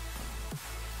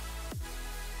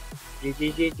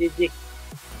 GG.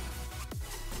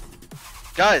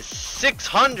 Guys,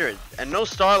 600 and no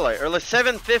Starlight, or like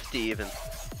 750 even.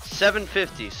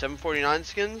 750, 749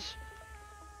 skins.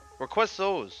 Request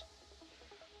those.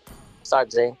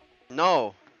 Start Zane.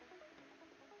 No.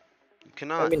 You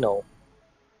cannot. Let me know.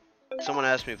 Someone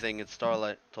asked me if they can get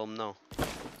Starlight. Told them no.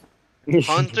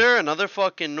 Hunter, another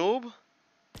fucking noob?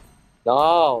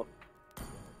 No.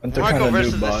 Marco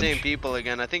versus the same people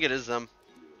again. I think it is them.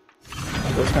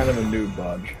 Hunter's kind of a noob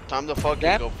bodge. Time to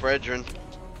fucking go Fredrin.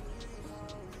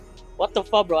 What the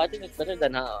fuck, bro? I think it's better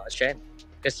than Shen.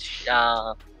 Because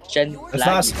Shen. It's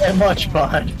not saying much,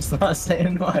 bud. It's not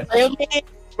saying much.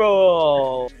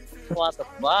 Bro. What the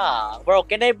fuck? Bro,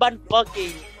 can I ban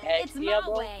fucking It's my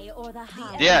way or the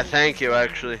highway. Yeah, thank you,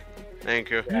 actually. Thank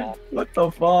you. Yeah. What the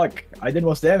fuck? I did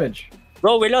most damage.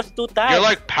 Bro, we lost 2 times. You're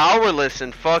like powerless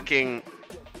in fucking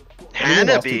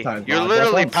Hanabi. You're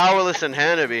literally powerless in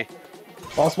Hanabi.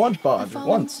 Lost one pod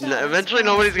once. Eventually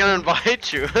nobody's gonna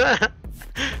invite you.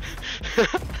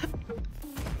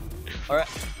 Alright,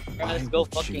 let's go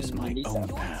fucking Lisa.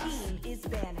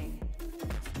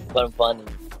 But funny.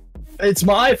 It's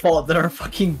my fault that our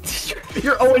fucking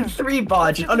you're 0-3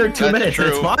 bodge in under 2 minutes. True.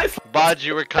 It's my fault. Bodge,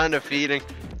 you were kind of feeding.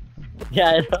 Yeah,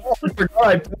 I know. I forgot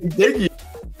I played, did you?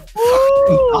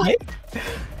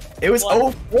 It was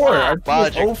 0-4.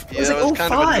 Bodge, It was, yeah, it was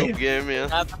kind of a noob 0-5. game,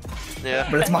 yeah. Yeah.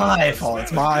 But it's my fault.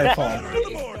 It's my fault.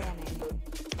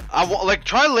 Like,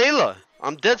 try Layla.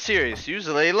 I'm dead serious. Use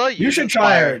Layla. You should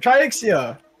try her. Try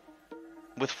Ixia.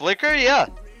 With Flicker, yeah.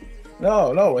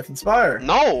 No, with Inspire.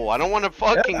 No, I don't want to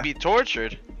fucking be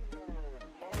tortured.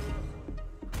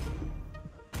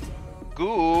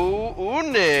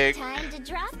 Unik. Time to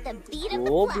drop the beat of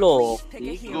the Blo.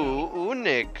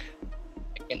 Unik.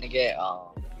 Can I get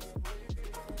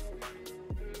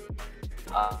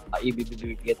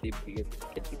get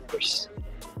first.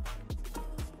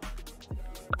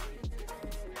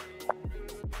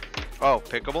 Oh,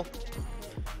 pickable.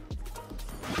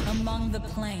 Among the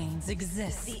planes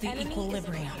exists the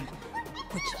equilibrium,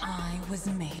 which I was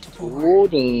made for.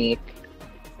 Unik.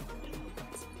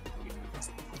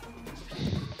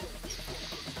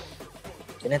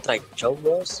 Can I try choke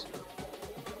boss?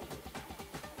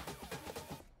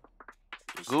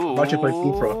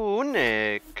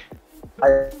 Unik.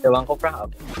 I want ko pra.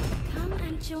 Come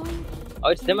and join. Oh,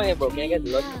 it's them again, bro. Can I get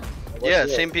blood? Yeah,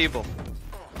 same people.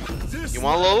 You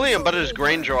want Loli? I'm better as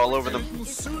Granger all over them.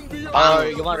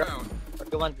 You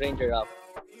want Ranger up?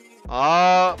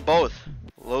 Both.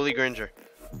 Loli Granger.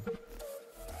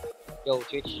 Yo,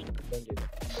 Twitch Ranger.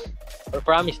 Or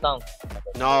promise down.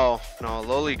 No,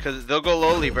 Loli, cause they'll go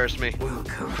Loli versus me.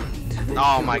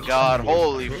 Oh my god,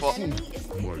 holy fuck. It's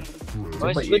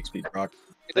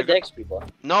good XP, bro.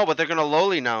 No, but they're gonna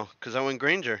Loli now, cause I went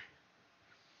Granger.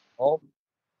 Oh.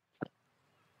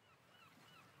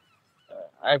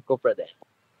 I have Copra there.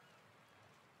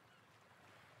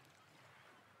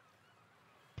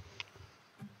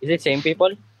 Is it same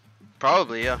people?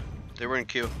 Probably, yeah. They were in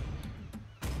queue.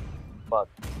 Fuck.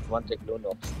 One take loan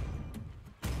ops.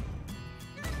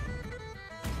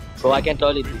 So I can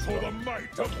totally this For the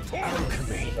might of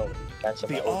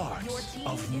alchemy, the arts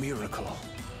of miracle.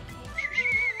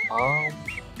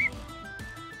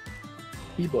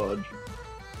 P-bodge.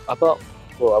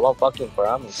 Bro, I want fucking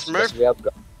promise. Smurf. We have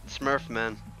Smurf,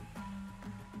 man.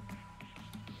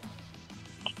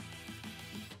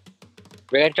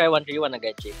 We're gonna try 1-3-1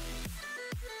 again, chief.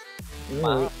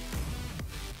 Wow.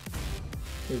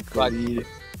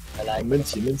 I like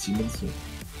Mincy.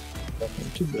 Not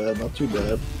too bad, not too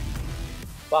bad.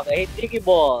 Fuck, I hate Dicky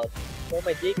Balls. Oh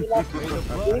my Dicky love. May the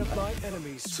blood of my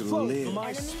enemies To flow live from my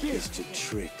is spirit. to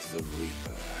trick the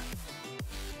Reaper.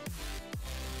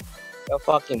 You're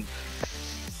fucking.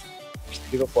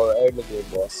 Dicky for early game,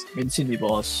 boss. Mincy me,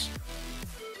 boss.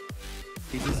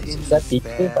 It is in that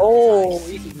despair oh, I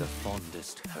see the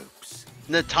fondest hopes.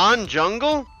 Natan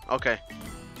jungle? Okay.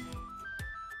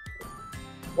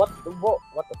 What the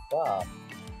fuck?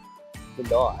 The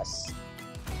loss.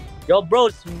 Yo, bro,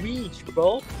 switch,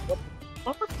 bro. What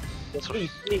the fuck? The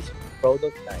switch, bro.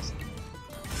 Looks nice.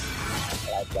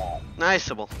 I like that.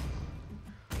 Niceable.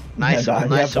 Yeah,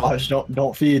 Niceable. boss,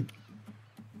 don't feed.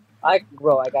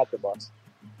 Bro, I got the boss.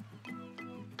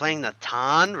 Playing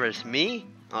Natan versus me?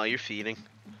 Oh, you're feeding.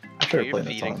 Sure, You're play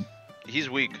feeding. Natan. He's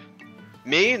weak.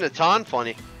 Me, Natan,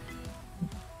 funny.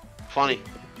 Funny.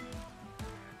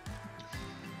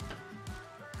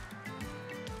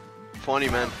 Funny,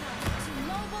 man.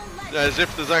 As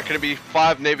if there's not gonna be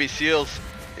 5 Navy SEALs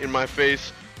in my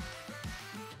face.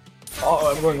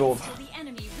 Oh, I'm going gold.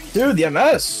 Dude, the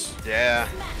MS. Yeah.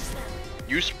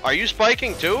 Are you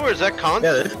spiking too, or is that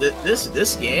constant? Yeah,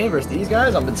 this game versus these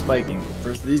guys, I've been spiking.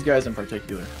 Versus these guys in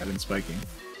particular, I've been spiking.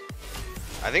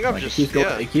 I think I'm like, just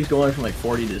it keeps going from like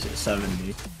 40 to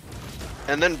 70.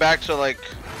 And then back to like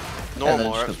And then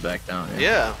normal. it just goes back down.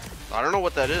 Yeah. I don't know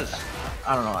what that is.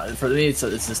 I don't know. For me, it's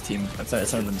this team. It's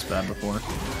never been this bad before.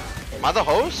 Am I the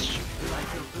host? I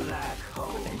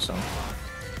think so.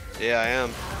 Yeah, I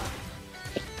am.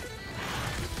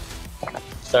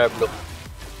 Sir Blue.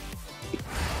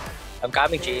 I'm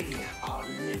coming, Chief.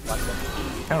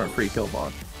 Kind of a free kill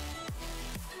bot.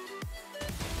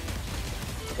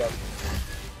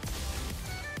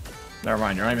 Never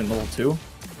mind, you're not even level 2?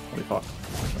 Holy fuck.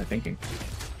 What am I thinking?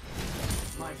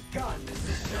 I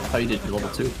thought you did your level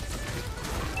 2.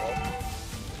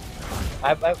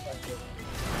 I've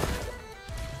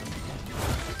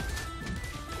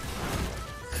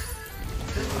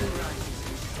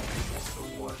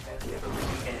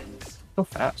So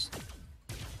fast.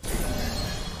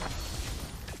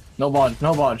 No bodge,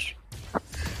 no bodge.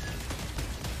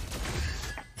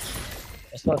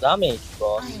 It's no damage,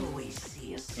 boss.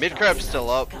 Mid crab's still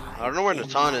up. I don't know where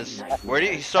Natan is. Where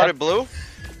did he started blue?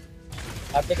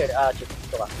 I figured,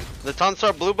 Chief. Natan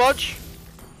start blue budge?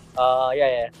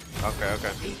 Yeah. Okay.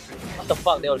 What the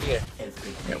fuck, they all here?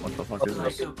 Yeah, what the fuck is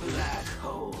this?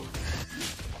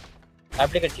 I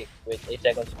flickered, Chief. Wait, 8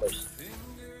 seconds first.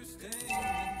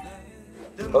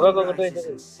 Go, do it.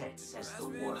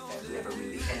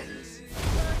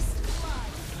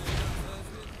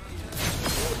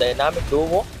 Dynamic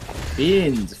duo.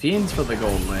 Fiends for the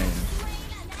gold lane.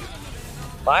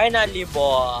 Finally,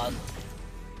 boss.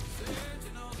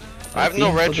 I have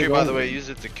no Fiends red for tree, the by gold the way. lane. Use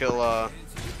it to kill, I'm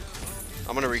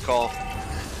gonna recall.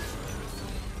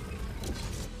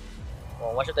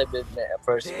 Well, what should I build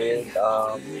first build?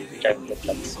 Check the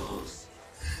cuts.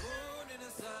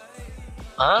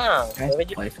 When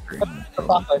you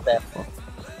factor that.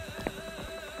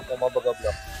 Mabaga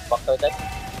block. Factor that.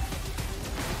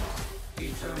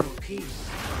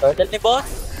 Turtle ni boss?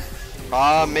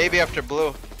 Maybe after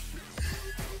blue.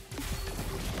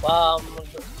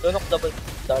 Lunok double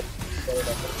start.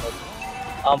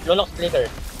 Lunok flicker.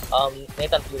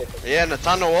 Nathan flicker. Yeah,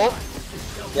 Natan no ult.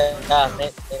 Yeah,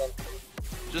 Nathan.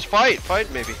 Just fight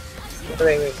maybe.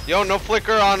 Wait. Yo, no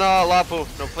flicker on Lapu.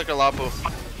 No flicker Lapu.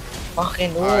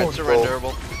 Fucking no. Alright,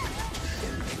 surrenderable.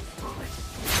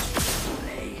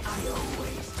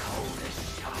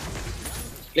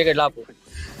 Flicker Lapu.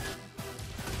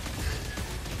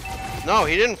 No,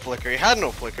 he didn't flicker. He had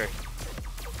no flicker.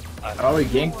 Oh, he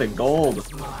ganked the gold.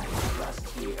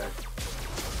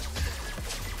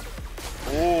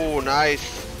 Ooh,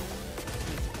 nice.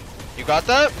 You got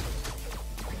that?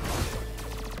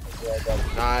 Yeah, I got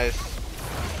it. Nice.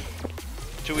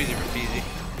 Too easy for Peasy.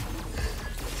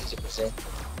 60%.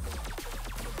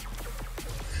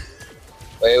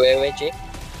 Wait, Jake.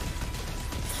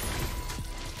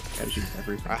 Gotta shoot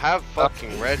everything. I have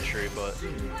fucking red tree, but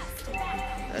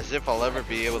as if I'll ever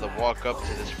be able to walk up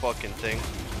to this fucking thing.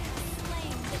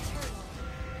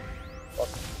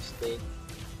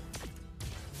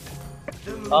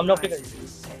 No flicker.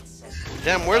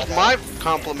 Damn, where's my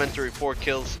complimentary 4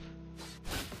 kills?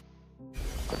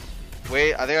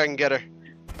 Wait, I think I can get her.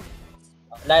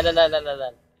 La.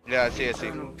 Yeah, I see.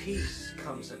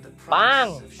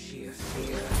 Bang!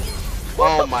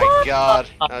 Oh my god,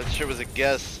 that shit was a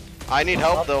guess. I need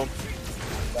help though.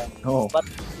 Oh.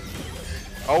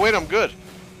 Oh wait, I'm good.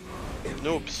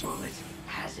 Noobs.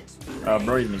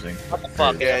 Brody's missing. What the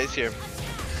fuck? Yeah, he's here.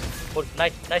 Oh,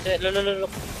 nice.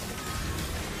 Look.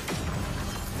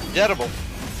 Gettable.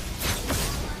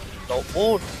 No,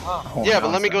 oh, ah. Yeah,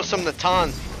 but let me go some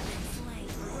Natan.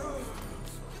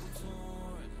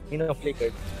 You know,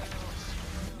 flickered.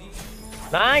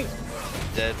 Nice!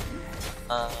 Dead.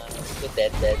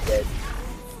 Dead.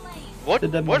 What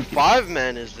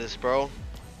 5-man is this, bro?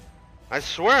 I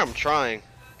swear I'm trying.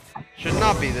 Should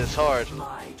not be this hard.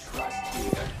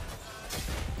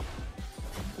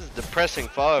 This is depressing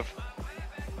 5.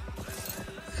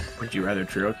 Would you rather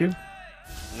trio queue?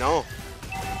 No.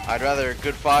 I'd rather a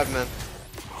good 5-man.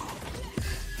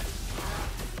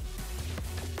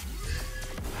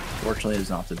 Fortunately, it's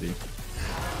not to be.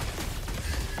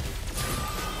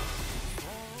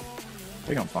 I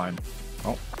think I'm fine.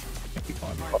 Oh, I think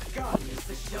I'm fine.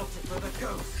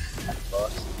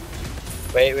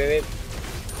 Wait.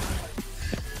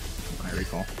 I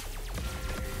recall.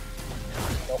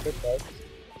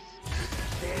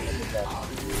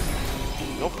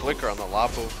 No flicker on the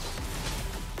Lapu.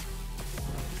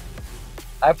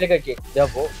 I flicker kick.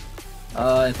 Double.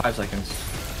 In 5 seconds.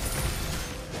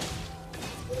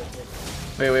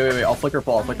 Wait. I'll flicker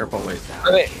ball. Wait.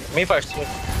 Wait. Me first.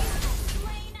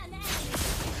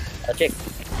 I'll check.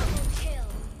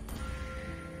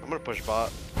 I'm gonna push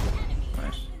bot.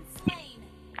 Nice.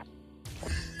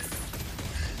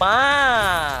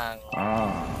 Bang!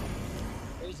 Ah.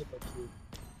 Easy for you.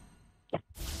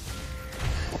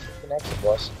 Connection,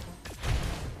 boss.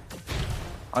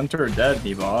 Hunter dead,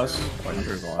 me boss.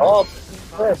 Hunter's alive. Oh,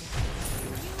 first.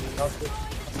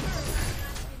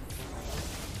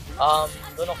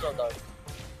 Do not kill dog.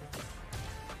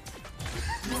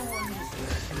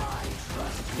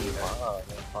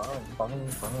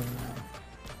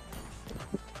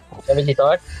 Let me see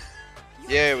third.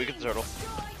 Yeah, we can turtle.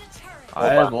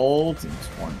 I have ult in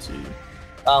 20.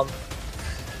 I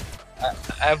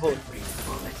have ult.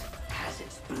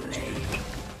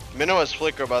 Minnow has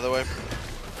flicker, by the way.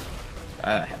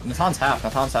 Natan's half. I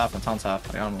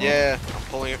got him. Yeah, I'm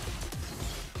pulling it.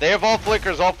 They have all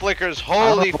flickers.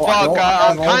 Holy fuck,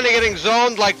 I'm kind of getting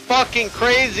zoned like fucking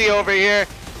crazy over here.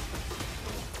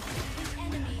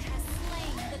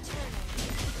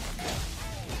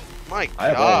 My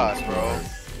god, bro.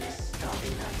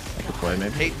 I could play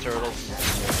maybe. Hate turtles.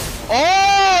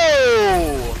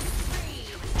 Oh!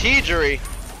 Teagery.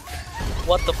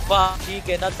 What the fuck?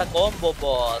 Chicken, that's a combo,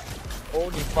 boss.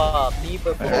 Holy fuck, leave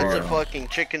That's a fucking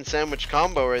chicken sandwich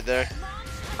combo right there.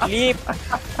 Leap.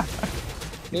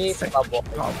 Leap, combo.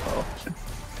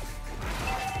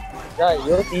 Yeah,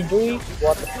 you're injury?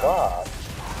 What the fuck?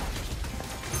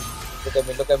 Look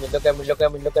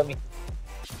at me.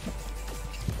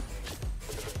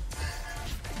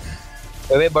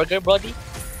 Wait, burger body?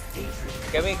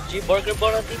 Can we G burger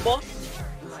body, boss?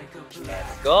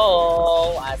 Let's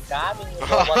go! I'm coming.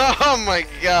 Oh my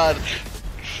god.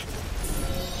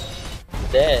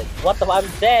 Dead. What the? I'm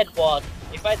dead, boss.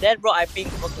 If I dead, bro, I ping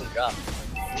fucking drop.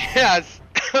 Yes.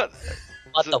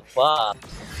 What the fuck?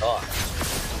 Oh.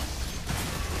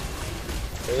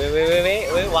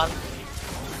 Wait, one.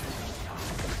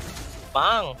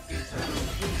 Bang.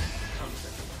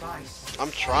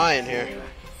 I'm trying here.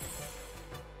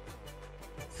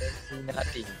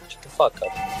 Nothing. Shut the fuck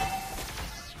up.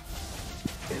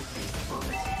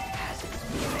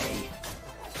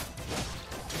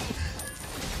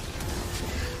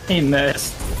 He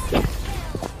missed.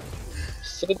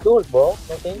 Super cool, bro.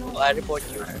 Nothing. I report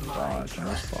you. I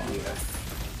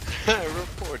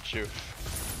report you.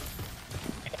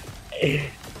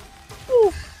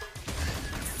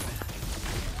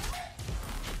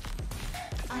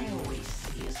 I always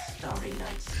see a starry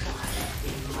night sky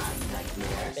in my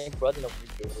nightmares. Hey, brother, no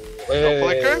flicker. No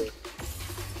flicker?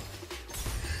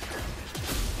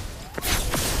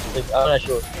 I'm not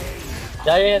sure.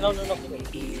 Yeah, no.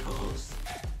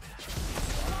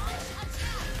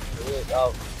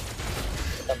 Oh.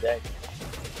 I'm behind.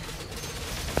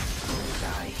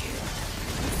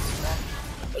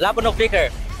 Labo no flicker.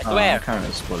 I swear. I'm kind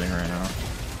of splitting right now.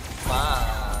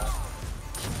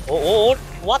 Oh,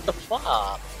 what the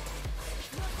fuck?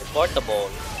 It's portable.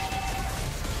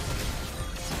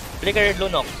 Flicker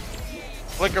Lunok.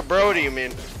 Flicker Brody, you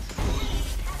mean?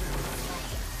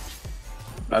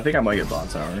 I think I might get bot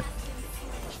tower.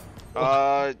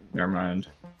 Never mind.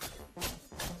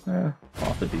 Yeah,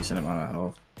 off a decent amount of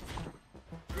health.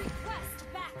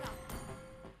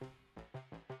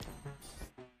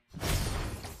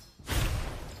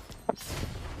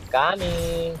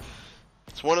 Coming.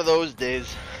 It's one of those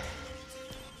days.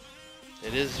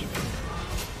 It is.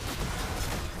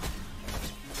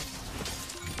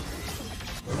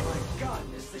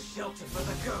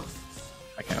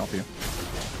 I can't help you.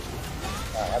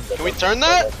 Can we turn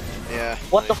that? Yeah.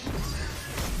 What nice. the?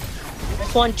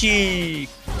 Swanchy!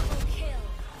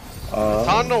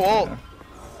 Ton no ult.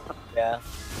 Yeah.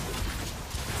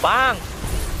 Bang!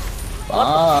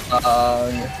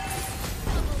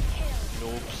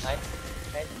 Noobs. I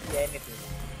can't see anything.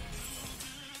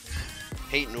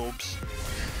 Hate noobs.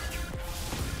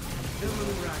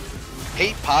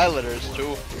 Hate piloters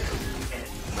too.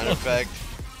 Matter of fact.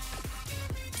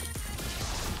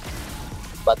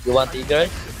 But you want eager?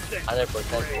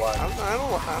 100% you want.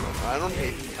 I don't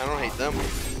hate them.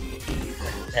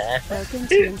 Broken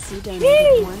TNC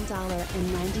donated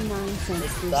 $1.99 through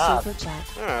Super Chat.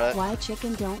 Alright. Why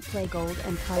chicken don't play gold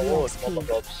and party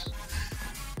XP?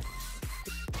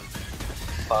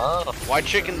 Why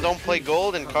chicken don't play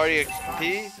gold and cardiac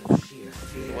XP?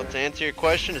 Well, to answer your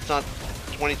question, it's not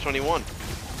 2021.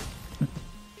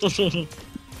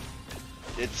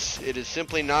 It is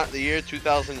simply not the year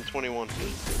 2021.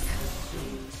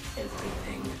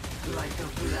 Everything like a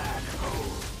black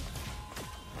hole.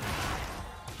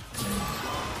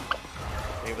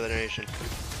 Name of the nation.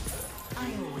 I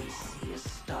always see a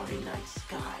starry night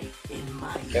sky in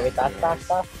my Can we touch that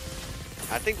stuff?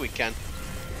 I think we can.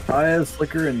 I have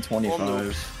flicker in 25.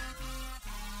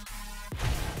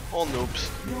 All noobs.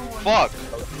 Fuck.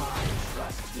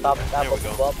 There we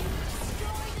go.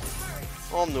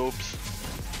 All noobs.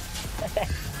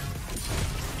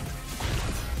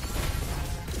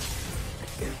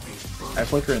 I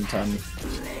flicker in 10.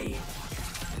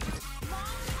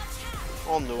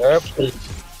 All noobs.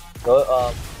 Go,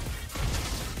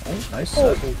 Oh, nice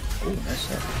set. Oh, nice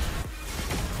set.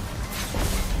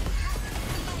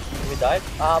 We died?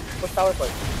 Push tower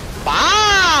point.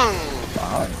 Bang!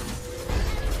 Bang!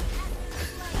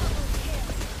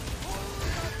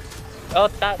 Oh,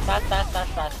 tas.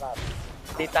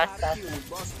 See, tas.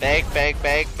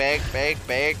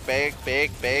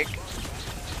 Bag.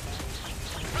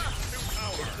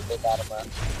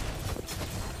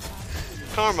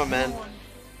 Karma, man.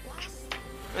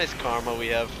 Nice karma we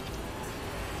have.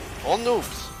 All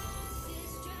noobs.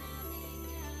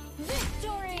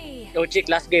 Victory! Yo, chick,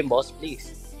 last game, boss,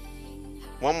 please.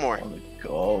 One more. Let's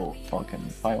go. Fucking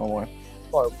fight one more.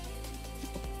 Or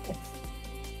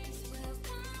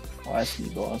Last me,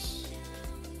 boss.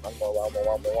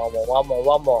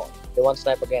 one more. They want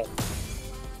snipe again.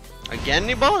 Again,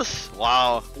 the boss?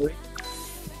 Wow.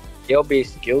 You'll be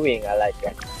skewing, I like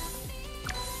it.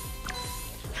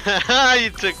 You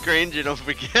took Granger, don't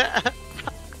forget.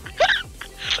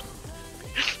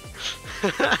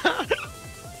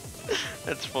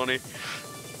 That's funny.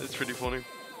 That's pretty funny.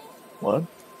 What?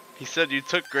 He said you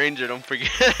took Granger, don't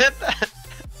forget that.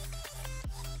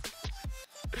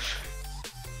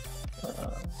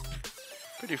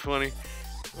 Pretty funny.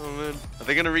 Oh man. Are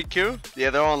they gonna re-queue? Yeah,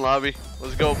 they're on lobby.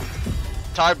 Let's go.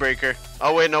 Tiebreaker.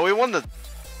 Oh wait, no, we won that.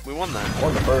 Won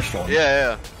the first one.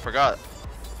 Yeah. Forgot.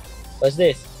 What's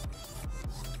this?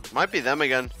 Might be them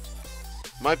again.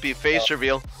 Might be face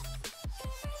reveal.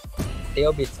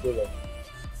 They'll be skewing.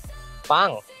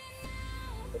 Bang!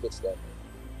 Maybe it's them.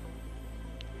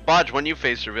 Bodge, when you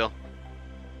face reveal.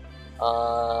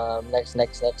 Next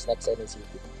NEC.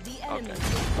 Okay.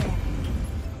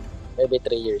 Maybe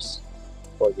 3 years.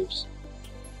 4 years.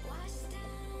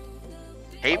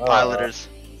 Hate piloters.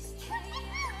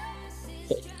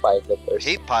 Piloters.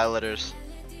 Hate piloters.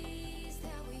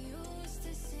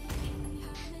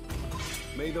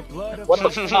 May the blood of What the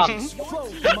fuck? flow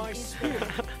from my spirit.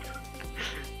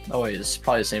 Oh wait, it's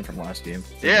probably the same from last game.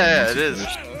 Yeah, it is.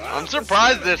 I'm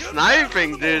surprised they're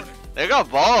sniping, dude. They got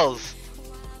balls.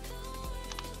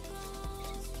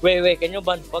 Wait, can you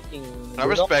ban fucking I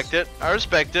respect it.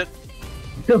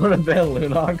 You wanna ban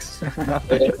Lunox?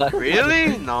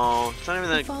 Really? No, it's not even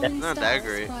that. Not that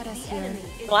great.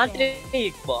 One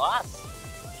trick, boss.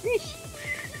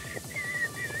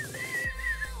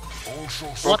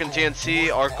 Broken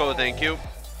TNC, Arco, thank you.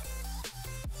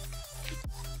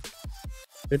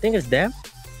 You think it's them?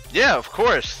 Yeah, of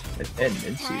course. And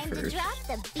Mincy first.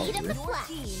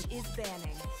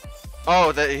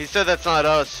 Oh, he said that's not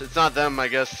us. It's not them, I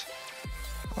guess.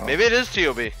 Oh. Maybe it is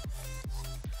TOB.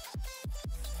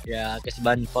 Yeah, kasi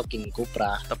ban fucking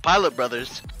Cupra. The Pilot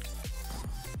Brothers.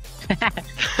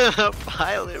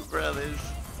 Pilot Brothers.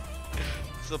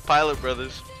 It's the Pilot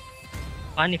Brothers.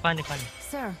 Funny.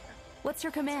 Sir, what's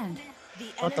your command?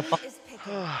 What the fuck?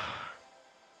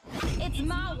 It's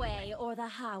my way or the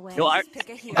highway. Yo,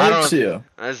 Exia.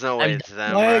 There's no way it's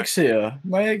them. My Right?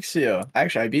 Exia.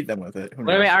 Actually, I beat them with it. Who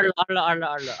knows? Wait,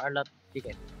 Arla,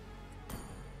 ticket.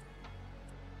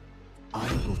 I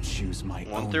will choose my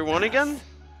 1-1 again?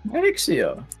 My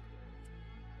Exia.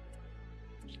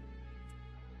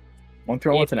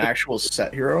 1-1 with an actual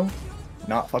set hero?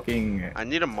 not fucking. I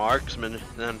need a marksman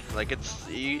then. Like it's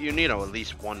you need at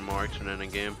least one marksman in a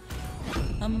game.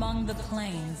 Among the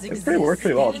planes It's pretty worked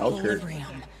pretty well with Hellcurt.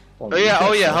 equilibrium. Oh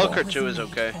yeah, Hellcurt 2 is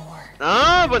okay.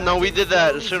 Ah, but no, we did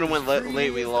that. As soon as it went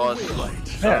late, we lost.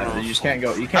 Yeah, you just can't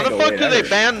go. You can't How go. the fuck late do they either.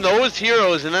 ban those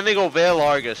heroes and then they go Veil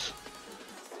Argus?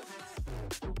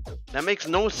 That makes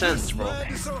no sense, bro.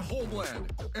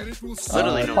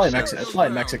 Literally no probably sense. It's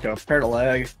probably Mexico. Prepare to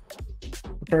lag.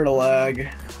 Prepare to lag.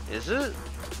 Is it?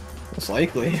 Most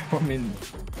likely. I mean,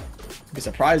 I'd be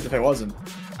surprised if it wasn't.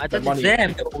 I Bet thought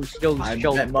it's them. I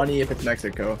bet money if it's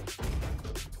Mexico.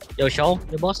 Yo, show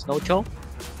the boss. No show.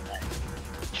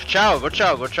 Chow, go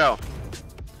chow, go chow.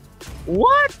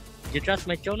 What? You trust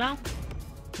my show now?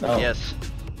 No. Yes.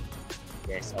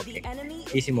 Yes. Okay.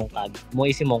 Easy Monkag. Mo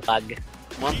easy Monkag.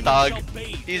 Montag.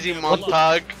 Easy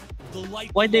Montag.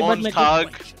 Why they ban my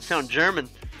Montag. Sound German.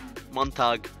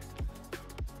 Montag.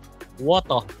 What?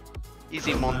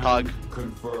 Easy Montag.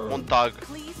 Montag.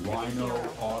 Rhino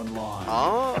online.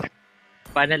 Oh.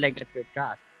 Finally, I got your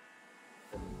trust.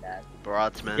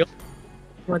 Brats, man. Yo,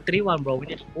 1-3-1, bro. We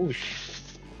need to push.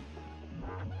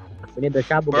 We need the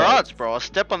Shabu. Brats, bro. A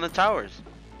step on the towers.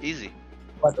 Easy.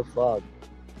 What the fuck?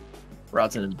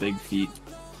 Rots in his big feet.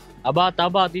 About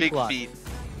this Big one. feet.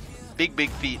 Big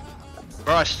feet.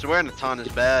 Bro, I swear Natan is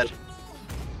bad.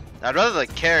 I'd rather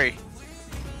like carry.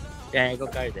 Yeah, go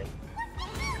carry them.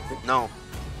 No.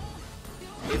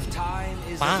 If time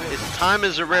is If time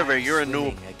is a river, you're a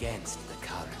noob. against the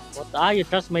current. What? You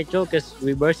trust my joke because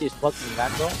reverse is fucking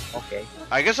that, bro? Okay.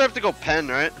 I guess I have to go pen,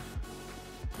 right?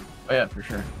 Oh yeah, for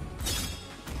sure.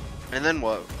 And then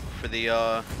what? For the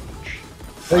Oh,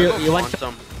 I'll you go want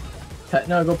quantum.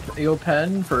 No, you go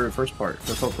pen for the first part.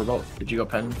 For both. Did you go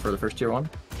pen for the first tier one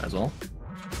as well?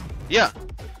 Yeah.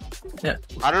 Yeah.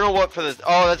 I don't know what for the.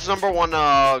 Oh, that's number one.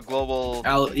 Global.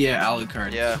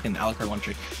 Alucard. Yeah. Fucking Alucard one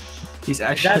trick. He's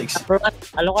actually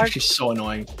actually so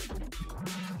annoying.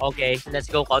 Okay, let's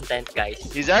go content, guys.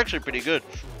 He's actually pretty good.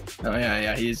 Oh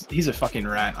yeah, he's a fucking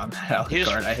rat on that He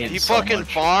Alucard. I hate he him so fucking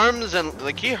much. farms and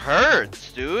like he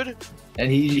hurts, dude. And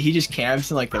he just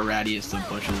camps in like the rattiest of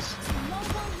bushes.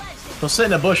 He'll sit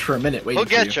in a bush for a minute waiting He'll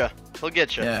get for you. you. He'll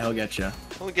get you. Yeah, he'll get you.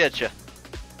 He'll get you.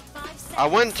 I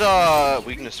went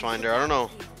weakness finder. I don't know.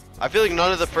 I feel like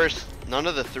none of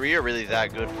the three are really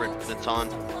that good for Natan.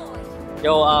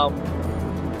 Yo,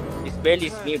 it's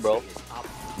barely me, bro.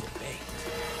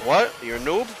 What? You're a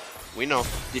noob? We know.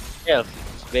 Yeah,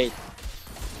 it's bait.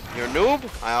 You're a noob?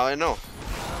 I know.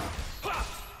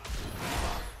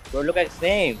 Bro, look at his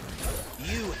name.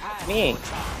 Me.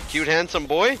 Cute handsome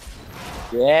boy?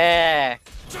 Yeah.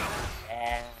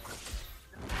 Yeah.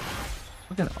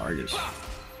 Fucking artist.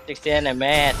 16 a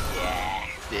man. Yeah.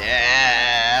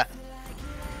 Yeah.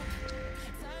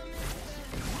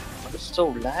 It's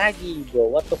so laggy, bro.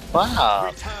 What the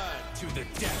fuck?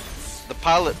 The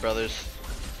Pilot Brothers.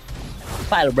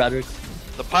 Pilot Brothers.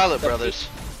 The Pilot Brothers.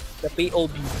 The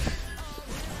POB.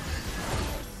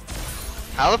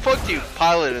 How the fuck do you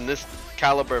pilot in this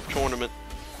caliber of tournament?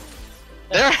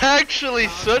 They're actually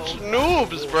such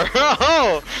noobs, bro.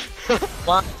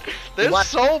 They're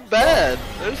so bad.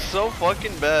 They're so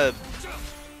fucking bad.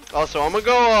 Also, I'm gonna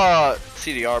go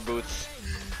CDR boots.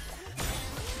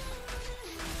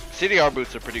 CDR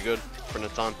boots are pretty good for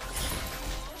Natan.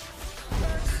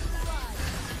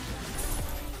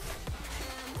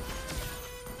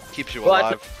 Keeps you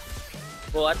alive.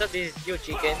 Bro, I thought this is you,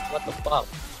 chicken. What the fuck?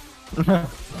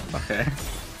 Okay.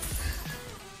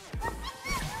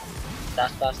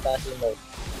 Task emote.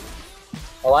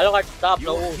 Oh, I don't have to stop.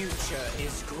 No. Your future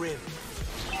is grim.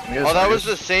 Oh, that was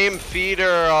the same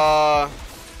feeder,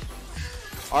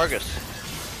 Argus.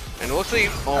 And it looks like,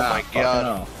 oh my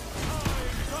god.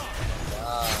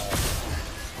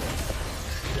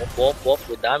 Whoop,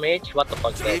 with damage? What the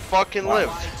fuck? He fucking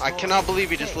lived. I cannot believe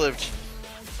he just lived.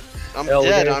 I'm Yo,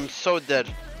 dead, dude. I'm so dead.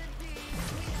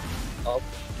 Oh.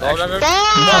 No,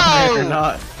 No! you're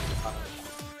not.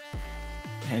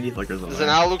 Handy flickers over There's an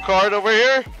Alucard over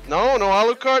here? No, no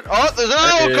Alucard. Oh, there's an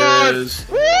There Alucard! is.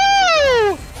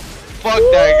 Woo! Fuck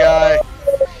that guy.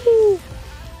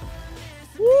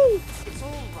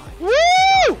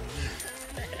 Woo!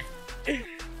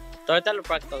 Turtle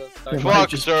practical. Fuck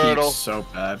just Turtle. peeks so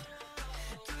bad.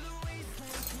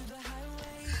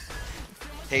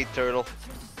 Hate Turtle.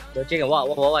 Yo, chicken, watch.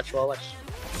 What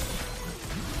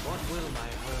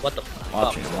the fuck?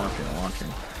 Watching.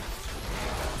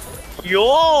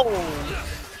 Yo!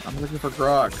 I'm looking for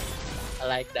Grok. I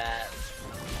like that.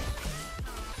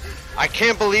 I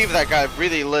can't believe that guy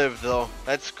really lived though.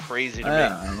 That's crazy to me.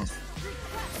 I don't know.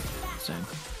 Same.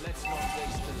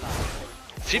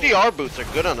 CDR boots are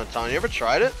good on Natan. You ever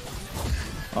tried it?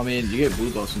 I mean, you get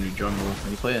blue buffs in your jungle.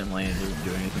 When you play it in lane, it doesn't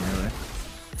do anything really.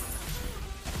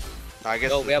 I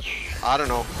guess I don't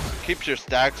know. Keeps your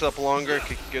stacks up longer.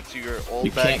 Gets you your ult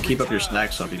You back. can't keep up your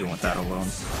stacks up even with that alone.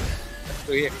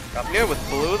 Yeah, with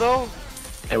blue though.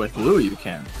 Hey, with blue you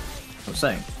can. I'm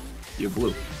saying, you have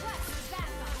blue.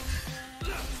 I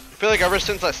feel like ever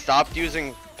since I stopped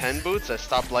using pen boots, I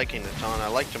stopped liking Natan. I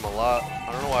liked him a lot.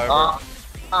 I don't know why.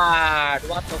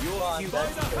 What the fuck?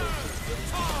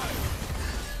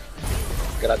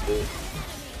 Gotta go.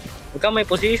 Look at my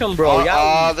position, bro.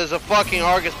 There's a fucking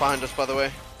Argus behind us, by the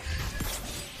way.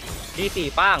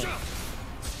 GT, bang.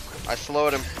 I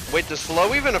slowed him. Wait, does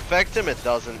slow even affect him? It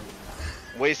doesn't.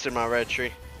 Wasted my red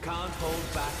tree.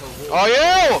 Oh,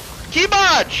 yo!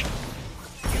 Keybatch!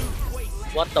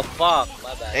 What the fuck?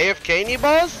 My bad. AFK knee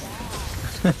boss?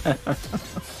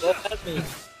 Go help me.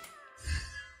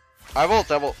 I volt.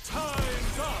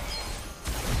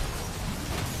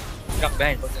 Drop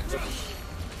behind.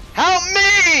 Help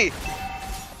me!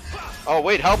 Oh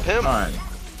wait, help him. Fine.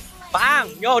 Bang!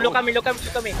 Yo, look at me.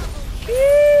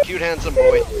 Cute handsome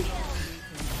boy.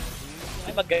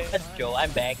 I'm a good Joe.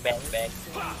 I'm back. Wait.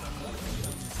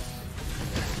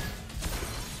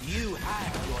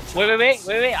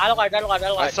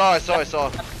 Alucard. I saw.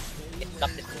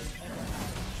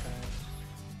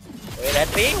 Wait,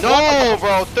 that's me? No,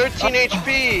 bro, 13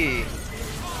 HP.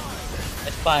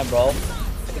 That's fine, bro.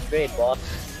 It's great, boss.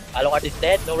 Alucard is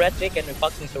dead. No red pick. Can we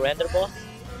fucking surrender, boss?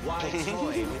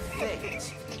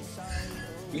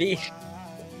 Please.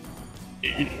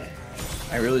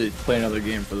 I really play another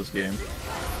game for this game.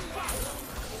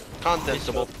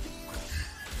 Contestable.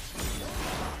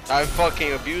 I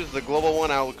fucking abused the global 1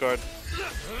 Alucard.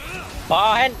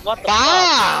 Oh, and what the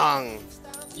Bang!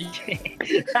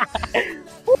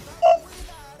 fuck?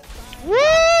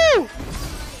 Woo!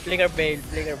 Flicker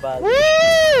ball.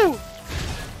 Woo!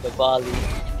 The volley.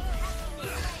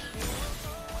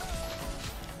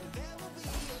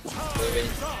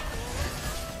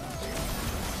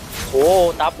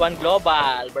 Oh, top 1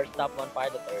 global versus top 1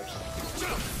 Predators.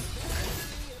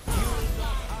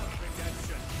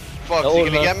 Fuck, is he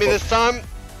gonna get me this time?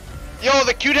 Yo,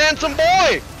 the cute handsome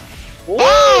boy!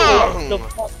 What the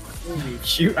fuck?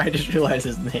 Cute, I just realized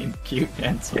his name. Cute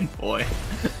handsome boy.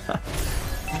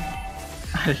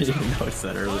 I didn't even notice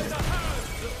that earlier.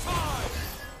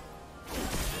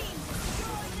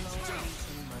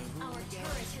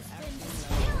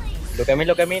 Look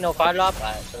at me, no follow up.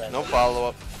 No follow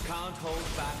up.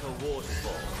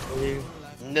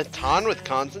 Natan with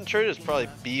concentrate is probably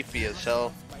beefy as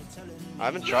hell. I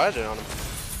haven't tried it on him.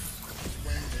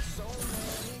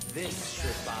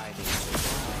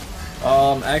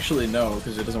 Actually no,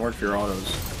 because it doesn't work for your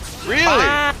autos. Really?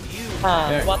 Yeah,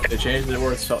 they changed it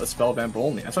where it's spell vamp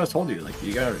only. That's what I told you. Like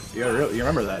you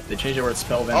remember that they changed it where it's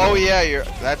spell vamp. Oh only. yeah,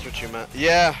 that's what you meant.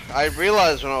 Yeah, I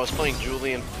realized when I was playing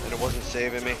Julian and it wasn't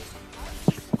saving me.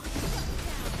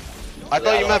 I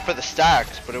thought you meant for the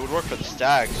stacks, but it would work for the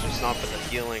stacks, just not for the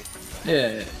healing.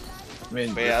 Yeah. I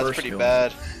mean, but yeah, that's pretty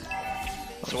bad.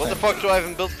 So what the fuck do I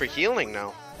even build for healing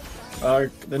now?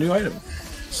 The new item,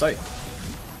 Sight.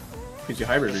 Gives you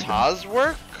hybrid. Does Haas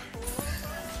work?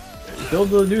 Build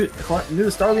the new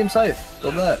Starlium Scythe.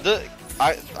 Build that.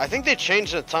 I think they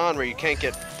changed the ton where you can't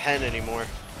get pen anymore.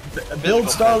 Build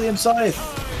Starlium Scythe.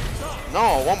 No,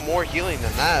 I want more healing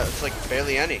than that. It's like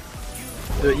barely any.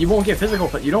 You won't get physical,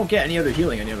 but you don't get any other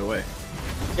healing any other way.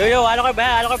 Yo, I don't go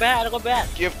back.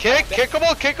 You have kick,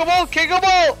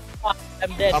 kickable.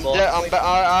 I'm dead, I'm boss. dead.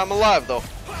 I'm alive though.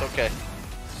 It's okay.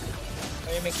 What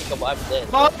do you mean kickable? I'm dead.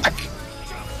 Fuck!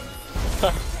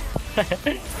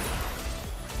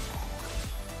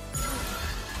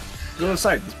 Go to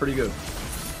Sight. It's pretty good.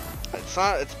 It's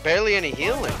not. It's barely any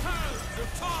healing.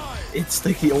 It's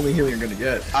like the only healing you're gonna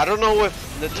get. I don't know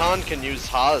if Natan can use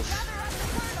Haas.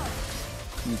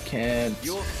 You can't.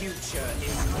 Your future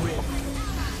is grim.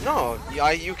 No,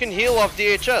 you can heal off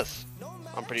DHS.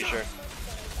 I'm pretty sure.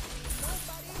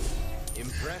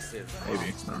 Impressive.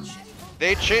 Maybe.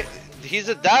 He's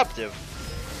adaptive.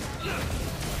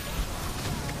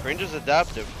 Ranger's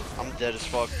adaptive. I'm dead as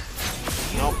fuck.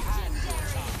 Nope.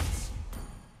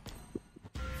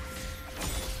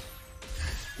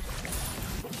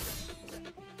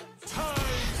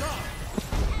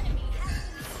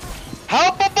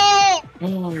 Helpable!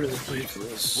 Oh, I really played for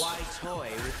this. Why toy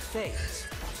with fate?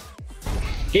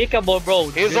 Kickable, bro.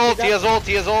 He has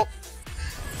ult.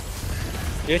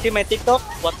 Do you see my TikTok?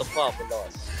 What the fuck, we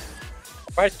lost.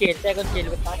 First kill, second kill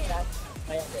with that.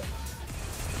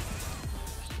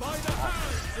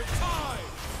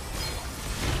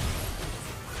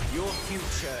 Your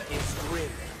future is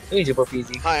grim. Easy for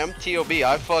PZ. Hi, I'm TOB.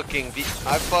 I fucking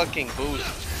boost.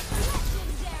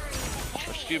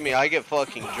 Excuse me, I get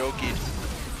fucking jokeyed.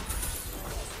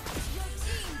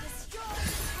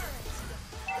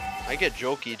 I get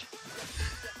jokeyed.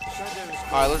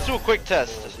 Alright, let's do a quick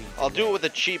test. I'll do it with the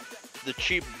cheap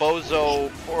bozo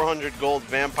 400 gold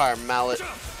vampire mallet.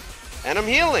 And I'm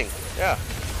healing. Yeah.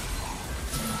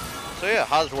 So yeah,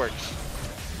 Haas works.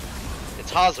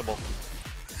 It's Haasable.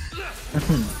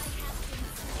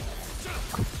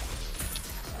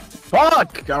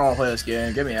 Fuck! I don't want to play this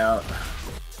game. Get me out.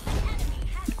 Let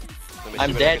me see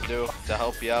I'm what dead. I can do to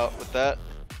help you out with that.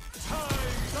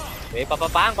 Wait,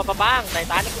 papapang.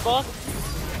 Titanic ko, boss.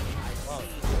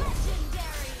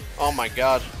 Oh my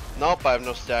god. Nope, I have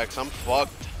no stacks. I'm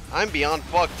fucked. I'm beyond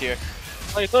fucked here.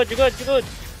 Oh, you're good.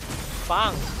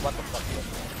 Bang. What the fuck?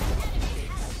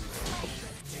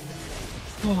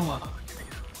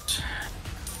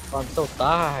 I'm so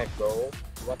tired, bro.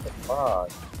 What the fuck?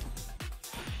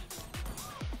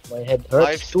 My head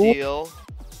hurts too. Lifesteal.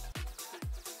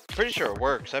 Pretty sure it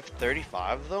works. I have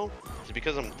 35 though. Is it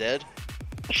because I'm dead?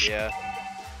 Yeah.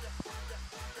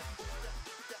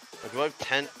 Or do I have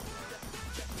 10?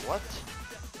 What?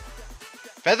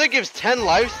 Feather gives 10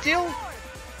 lifesteal?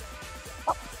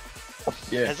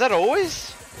 Yeah. Is that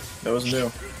always? That was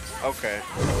new. Okay.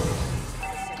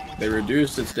 They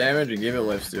reduced its damage and gave it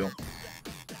lifesteal.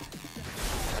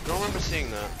 I don't remember seeing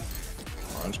that.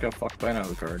 I just got fucked by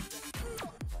another card.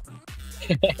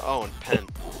 Oh, and pen.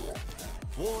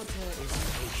 Water is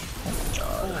Oh,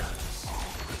 God.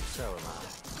 so am I.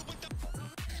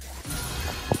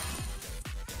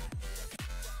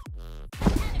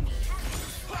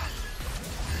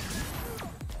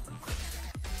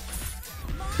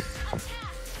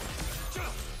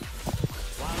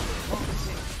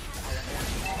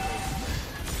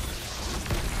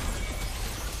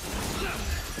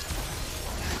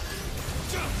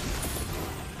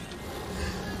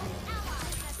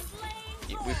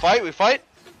 We fight?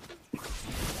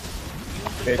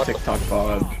 Okay, TikTok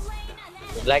pod.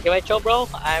 You like my show, bro?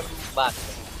 I'm back.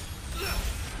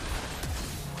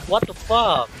 What the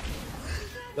fuck?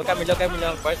 Look at me, look.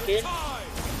 First kill.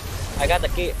 I got the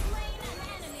kill.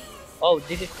 Oh,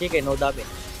 this is chicken, no damage.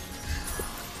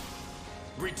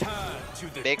 Return to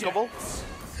the Bakeable?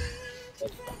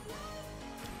 It's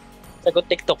a good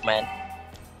TikTok, man.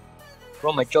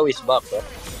 Bro, my show is back, bro.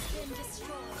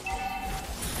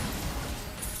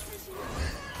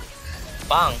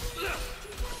 Bang!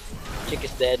 Chick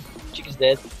is dead.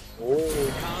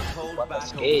 Oh, what a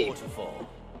escape.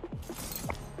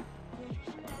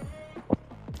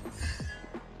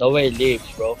 No way he leaves,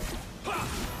 bro.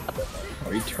 Oh,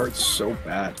 he hurts so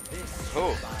bad.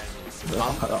 Who?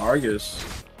 The Argus.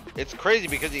 It's crazy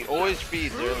because he always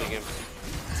feeds early game.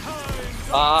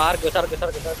 Argus.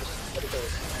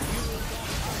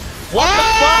 What the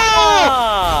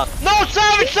fuck? No,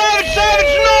 Savage, no!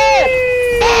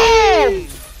 Boom!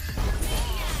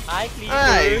 Hi, Cleaver.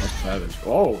 Nice. Savage.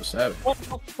 Oh, Savage. What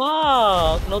the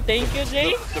fuck? No thank you,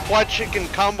 Jay? The fried chicken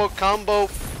combo.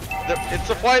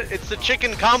 It's the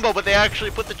chicken combo, but they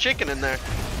actually put the chicken in there.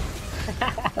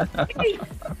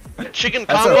 Chicken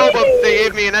combo, but they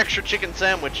gave me an extra chicken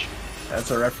sandwich. That's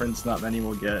a reference not many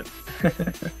will get.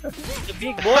 The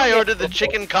big boy. I ordered the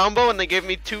chicken combo and they gave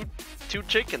me two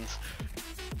chickens.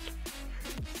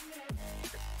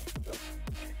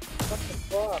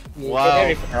 Fuck.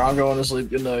 Wow. I'm going to sleep.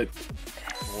 Good night.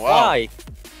 Wow. Why?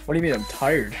 What do you mean I'm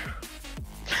tired?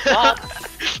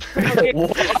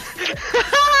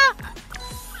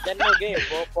 Then no game,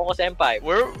 Pongo Senpai.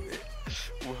 Where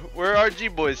are RG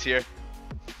boys here?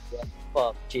 Yeah,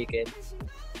 fuck, chicken.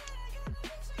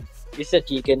 It's a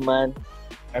chicken, man.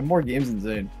 I have more games than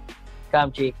Zane.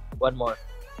 Come, chick. One more.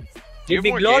 Do you have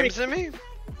more glory. games than me?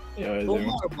 Yeah, I Two do.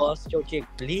 more, boss. Yo, chick,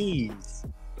 please.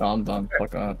 I'm done.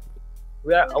 Fuck on.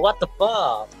 We are. What the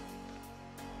fuck?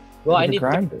 Bro, I need.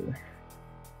 Grinder.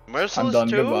 Merciless I'm done.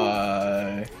 too?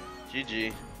 Goodbye.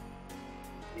 GG.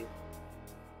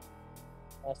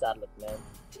 That's Charlotte, man.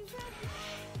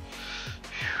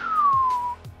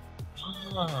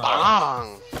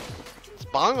 Bang! It's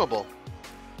bangable.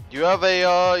 Do you have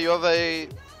a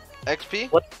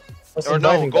XP? What's or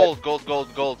no, inviting gold.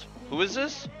 Who is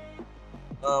this?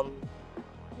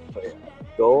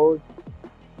 Gold.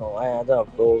 No, I don't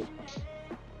have gold.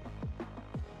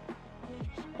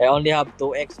 I only have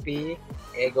 2 XP.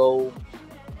 Ego.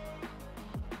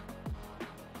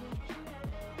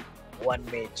 1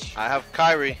 mage. I have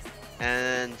Kyrie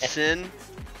and Sin.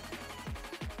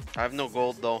 I have no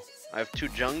gold though. I have 2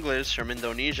 junglers from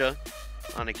Indonesia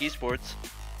on Esports.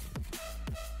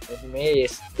 With me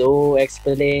is 2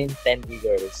 XP lane, 10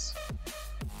 girls.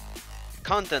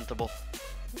 contentable.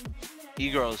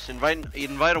 E-girls,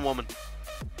 invite a woman.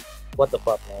 What the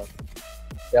fuck, man?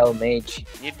 Yo, mage.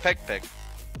 Need peck.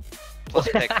 Plus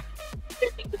peck.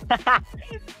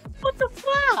 What the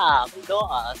fuck? We go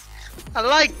ask. I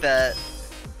like that.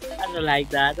 I don't like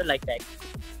that. I don't like peck.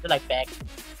 I don't like peck.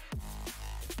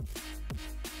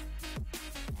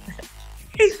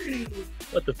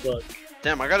 What the fuck?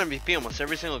 Damn, I got MVP almost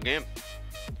every single game.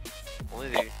 Only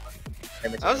the...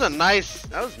 That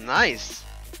was nice.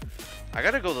 I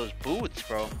gotta go those boots,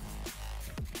 bro.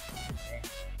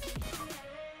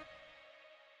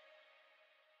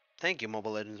 Thank you,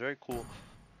 Mobile Legends. Very cool.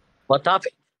 What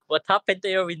happened to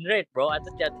your win rate, bro? I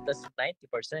thought you had this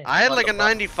 90%. I had like a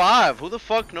 95. Who the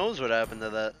fuck knows what happened to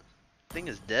that? Thing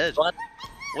is dead. What?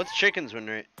 What's Chicken's win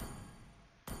rate?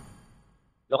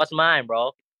 Look at mine,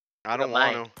 bro. I don't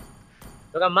want to.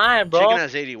 Look at mine, bro. Chicken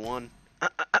has 81.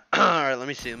 Alright, let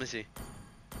me see.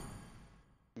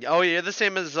 Oh, you're the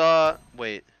same as,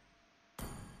 wait.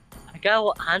 I got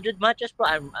 100 matches, bro.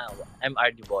 I'm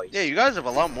RD boys. Yeah, you guys have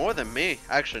a lot more than me.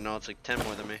 Actually, no, it's like 10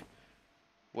 more than me.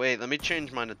 Wait, let me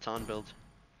change my Natan build.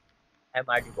 I'm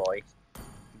RD boys.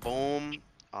 Boom.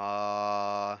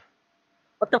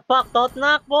 What the fuck? Don't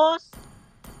knock, boss?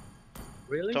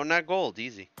 Really? Don't knock gold,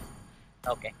 easy.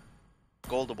 Okay.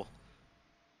 Goldable.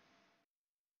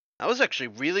 That was actually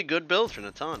really good build for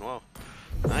Natan. Wow.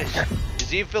 Nice. Is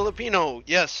he Filipino?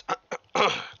 Yes.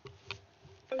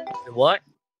 What?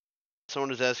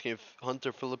 Someone is asking if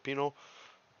Hunter Filipino.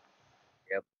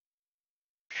 Yep.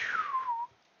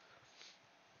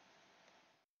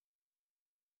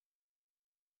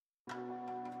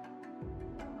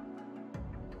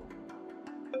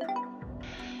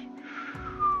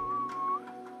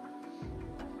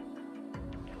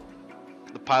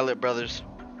 The Pilot Brothers.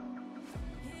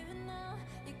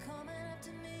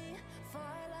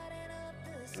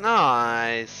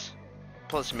 Nice.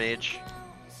 Plus mage.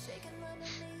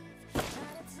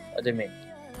 What do you mean?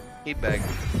 He begged.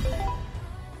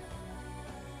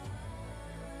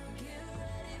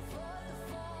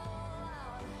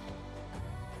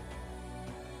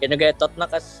 Can you get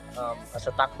Totnak as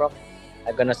attack, bro?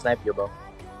 I'm gonna snipe you, bro.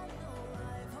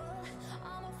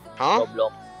 Huh? Go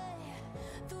block.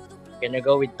 Can you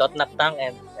go with Totnak tank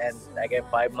and I get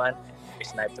 5 man? We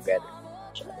snipe together.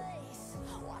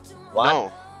 What?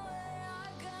 No.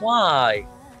 Why?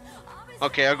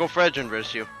 Okay, I'll go Fredrin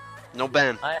versus you. No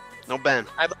ban. No ban.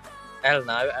 Hell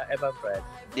no, I'm Fred.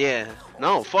 Yeah.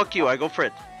 No, fuck you. I go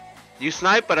Fred. You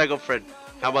snipe, but I go Fred.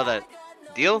 How about that?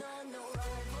 Deal?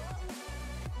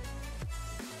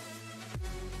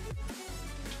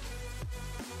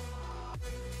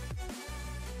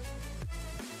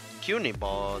 CUNY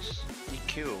boss.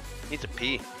 EQ. Needs a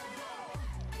P.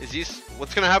 Is these...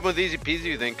 What's gonna happen with Easy Peasy,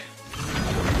 you think?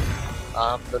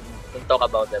 Don't talk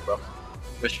about that, bro.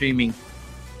 We're streaming.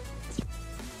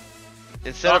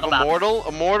 Instead of Immortal,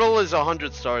 Immortal is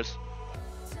 100 stars.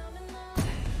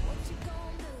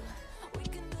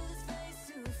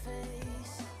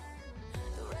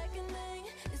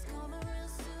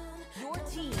 Your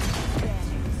team.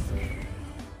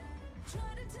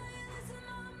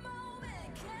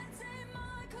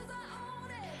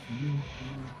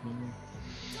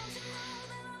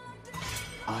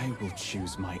 I will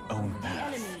choose my own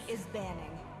path. Enemy is banning.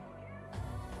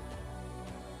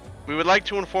 We would like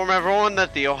to inform everyone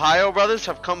that the Ohio brothers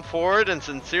have come forward and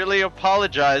sincerely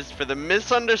apologized for the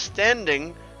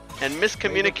misunderstanding and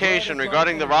miscommunication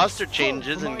regarding the roster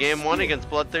changes in Game 1 against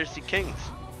Bloodthirsty Kings.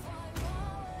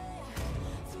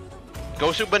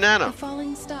 Gosu Banana.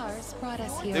 Falling stars brought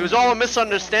us here. It was all a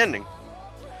misunderstanding.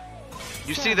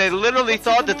 You see, they literally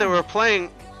thought that they were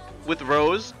playing with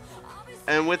Rose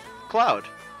and with Cloud.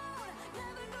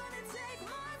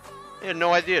 They had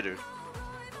no idea, dude.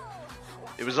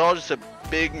 It was all just a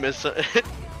big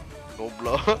Go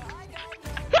blocks.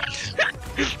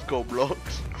 Go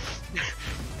blocks.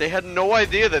 They had no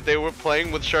idea that they were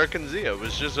playing with Shark and Zia. It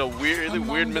was just a really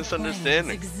weird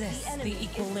misunderstanding. Exists the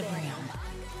equilibrium,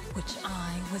 which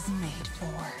I was made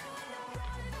for.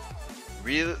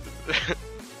 Really?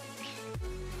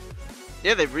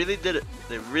 Yeah, they really did it.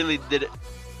 They really did it.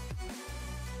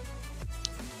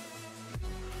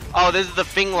 Oh, this is the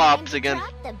Finglops again.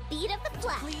 The beat of the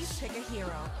flash. Please pick a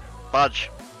hero. Budge.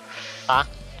 Huh?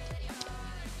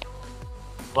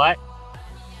 What?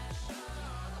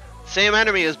 Same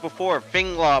enemy as before,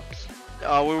 Finglops.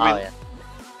 Yeah.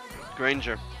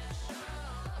 Granger.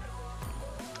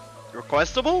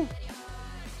 Requestable?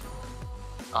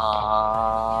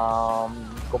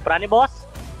 Comprani, boss?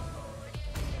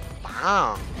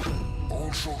 Wow.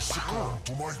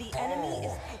 The enemy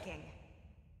is picking.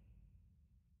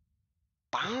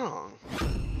 Bang.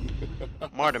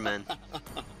 Martyman.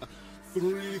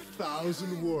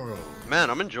 3,000 worlds. Man,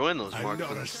 I'm enjoying those And not a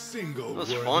marksmen. single It was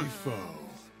worthy fun. foe.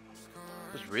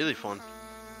 It was really fun.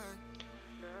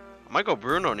 I might go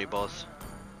Bruno ni boss.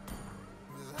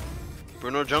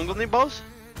 Bruno jungle ni boss?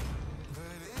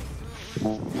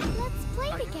 Let's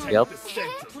play together. Yup.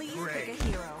 Please pick a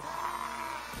hero.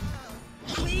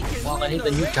 Wow, I need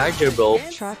a new charger, bro.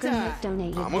 Trucker Nick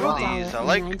donated I'm gonna go these. I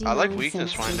like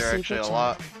weakness finder actually a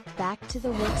lot. Back to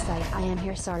the work site. I am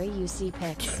here. Sorry, UC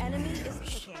picks. Enemy is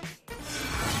picking.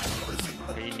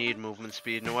 You need movement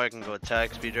speed. No way I can go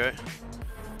attack speed, right?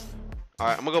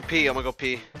 Alright, I'm gonna go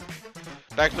pee.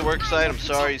 Back to the work site. I'm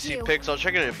sorry, UC picks. I'll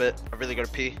check it in a bit. I really gotta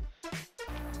pee.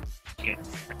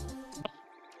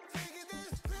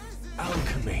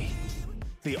 Alchemy,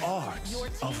 the art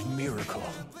of miracle.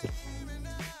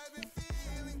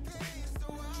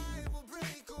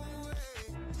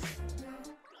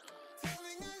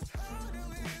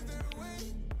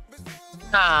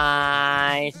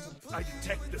 Nice. I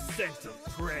detect the scent of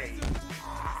prey.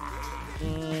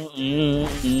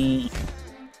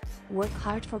 Work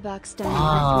hard for bucks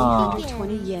donated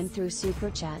 320 yen through super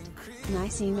chat.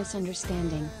 Nice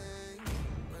misunderstanding.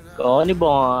 Go on,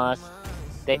 boss.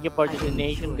 Thank you for the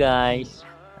donation, guys.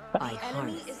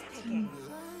 Enemy is picking.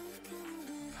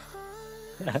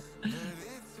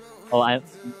 Oh,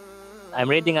 I'm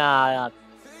reading a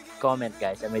comment,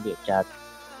 guys. I'm reading a chat.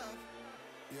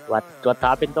 What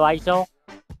happened to ISO?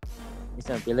 It's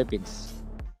in the Philippines.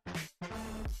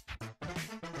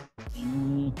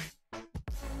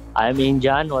 I'm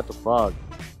Indian. What the fuck?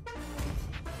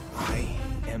 I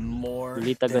am more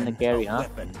Lita gonna than carry, a huh?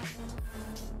 weapon.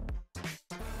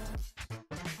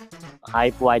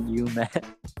 Hype wide you, man.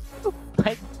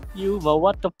 Hype you, but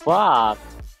what the fuck?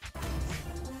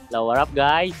 Now, what up,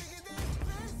 guys?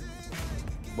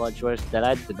 Bunch worse than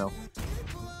I don't know.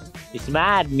 She's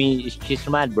mad, she's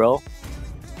mad, bro.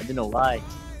 I don't know why.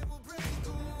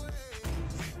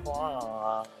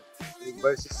 Fuck.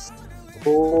 Versus.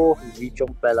 Oh,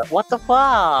 Vichong Pella. What the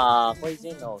fuck? What is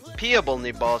it now? Peeable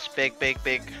ni boss. Big.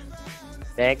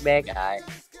 Back. Alright.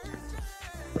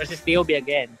 Versus TOB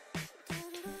again.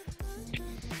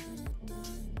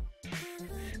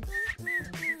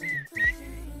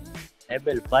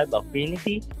 Level 5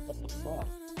 affinity? What the fuck?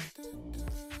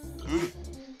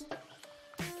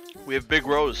 We have big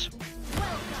rose.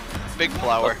 Big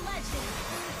flower.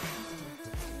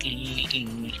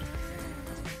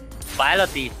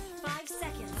 Piloty. 5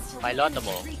 seconds.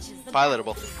 Pilotable.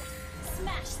 Pilotable.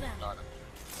 Smash them.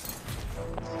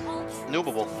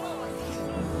 Noobable.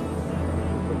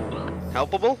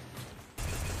 Helpable?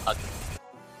 Okay.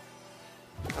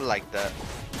 I like that.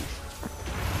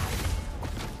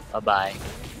 Bye-bye.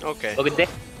 Okay. Have a good day.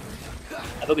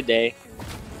 Have a good day.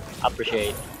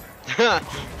 Appreciate.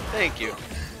 Thank you.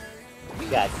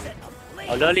 God.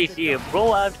 Oh, Loli's here.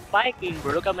 Bro, I'm spiking,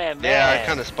 bro. Look at my man. Yeah, I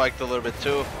kind of spiked a little bit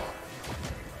too.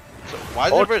 So why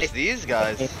is it versus these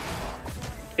guys? It's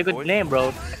a good name,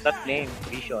 bro. That name,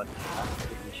 Vision.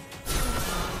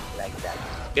 Like that.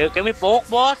 Can we poke,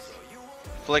 boss?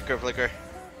 Flicker.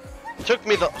 Took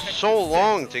me so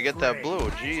long to get that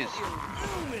blue. Jeez.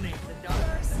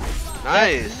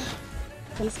 Nice.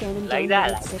 Please scan and Like donate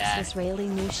that, 6 Israeli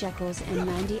new shekels and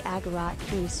 90 agarat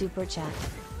through super chat.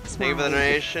 Thank you for the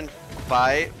donation.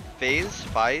 Fies.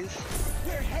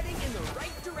 We're heading in the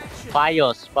right direction.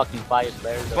 Fios. Fucking Fios.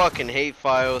 Fucking hate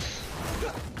Fios.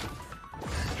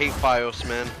 Hate Fios,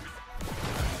 man.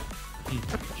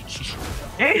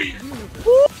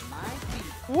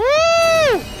 Woo!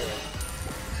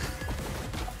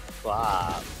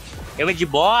 Wow. Can we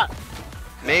bot?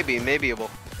 Maybe-able.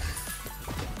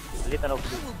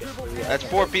 That's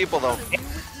 4 people though.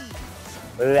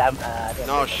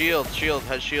 No, shield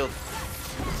has shield.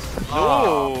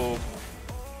 No.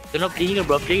 You're not cleaner,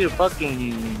 bro. You're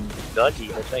fucking dodgy.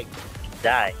 That's like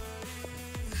die.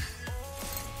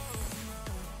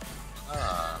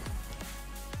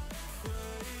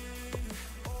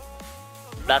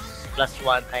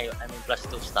 +1. I mean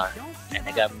 +2 star. And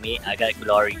I got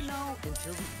glory.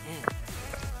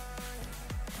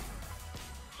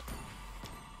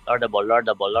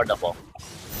 Lordable.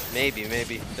 Maybe.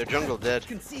 Their jungle dead.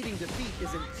 Conceding defeat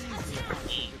isn't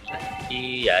easy.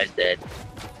 Yeah, it's dead.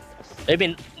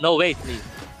 Maybe no wait, please.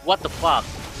 What the fuck?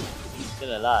 He's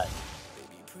still alive.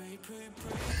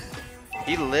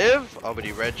 He live? Oh, but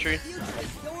he red tree.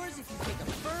 Yours if you take a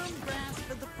firm grasp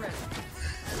of the present.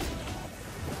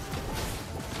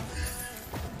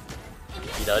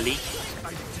 Dolly.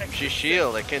 She's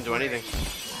shield. I can't do anything.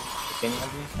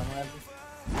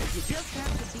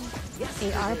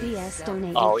 ARBS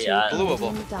donated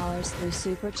 $2 through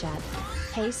Super Chat.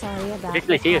 Hey, sorry about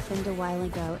what happened a while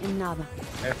ago in Nava.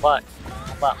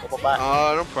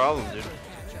 No problem, dude.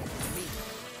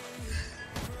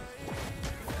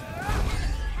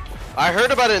 I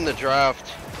heard about it in the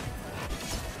draft.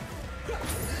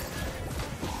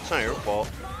 It's not your fault.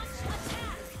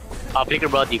 Flicker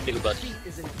Brody, Flicker Brody.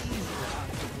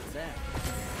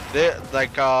 They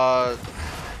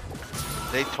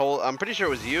they told, I'm pretty sure it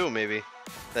was you maybe,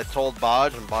 that told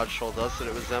Bodge, and Bodge told us that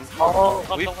it was them.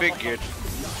 We figured.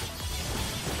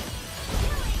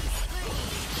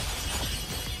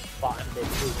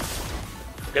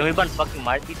 Can we ban fucking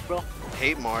Martis, bro?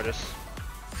 Hate Martis.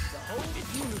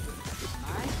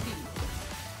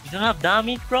 You don't have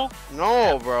damage, bro?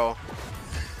 No, bro.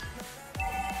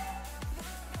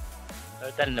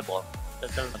 Turtle in the ball.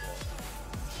 Turtle in the ball.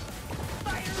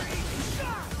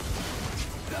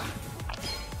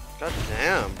 God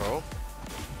damn, bro.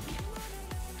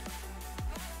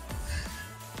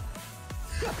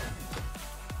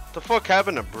 What the fuck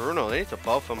happened to Bruno? They need to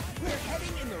buff him. We're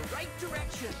heading in the right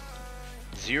direction.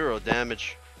 0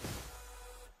 damage.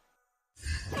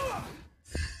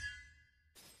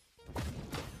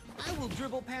 I will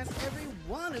dribble past every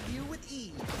one of you with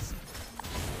ease.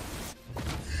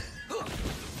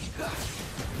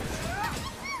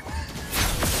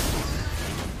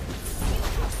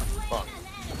 Fuck.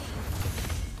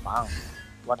 Wow.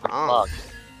 What the fuck?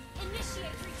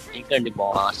 Tinker the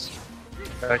boss.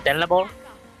 Turtle the ball?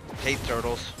 Hate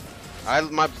turtles.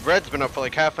 My bread's been up for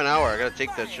like half an hour. I gotta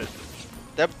take that shit.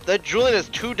 That Julian has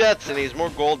 2 deaths and he's more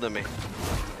gold than me.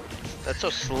 That's how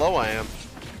slow I am.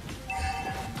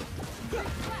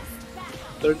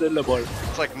 Turtle the ball.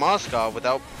 It's like Moscow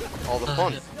without all the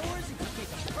fun.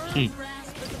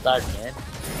 Start, man.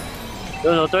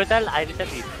 No, turtle, I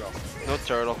reset it, bro. No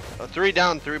turtle. 3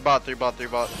 down, 3 bot, 3 bot, 3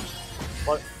 bot.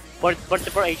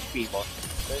 44 HP, boss.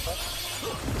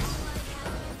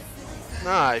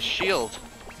 Nah, shield.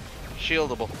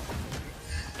 Shieldable.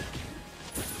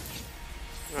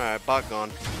 Alright, bot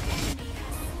gone.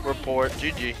 Report,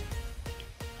 GG.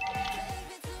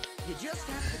 You just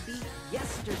have to beat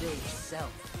yesterday's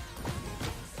self.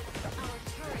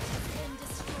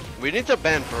 We need to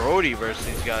ban Brody versus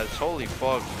these guys. Holy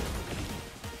fuck.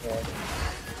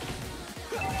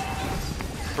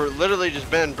 For literally just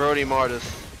ban Brody Martis.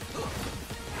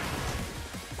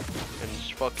 And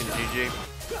just fucking GG.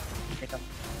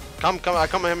 Come,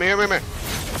 here.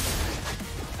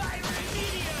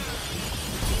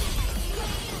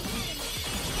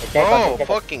 Bro,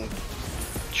 fucking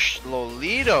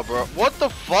Lolita, bro. What the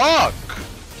fuck?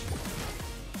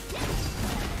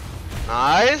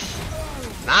 Nice.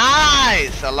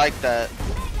 Nice! I like that.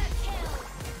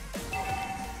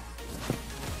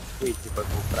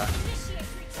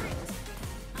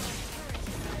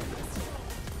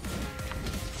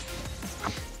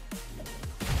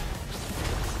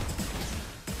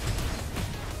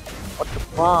 What the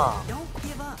fuck? Don't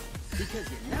give up, because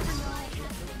you never know.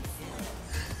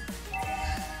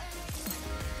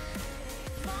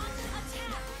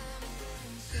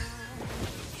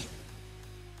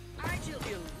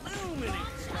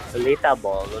 Lolita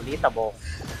ball, Lolita ball.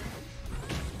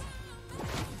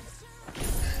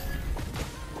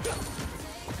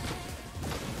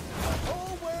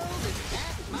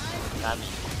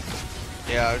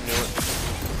 Yeah, I knew it.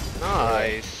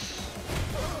 Nice.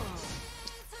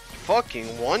 Fucking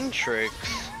one tricks.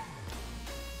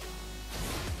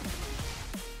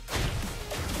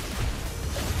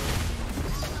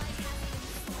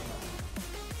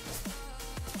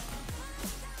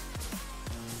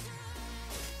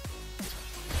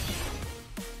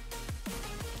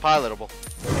 Pilotable.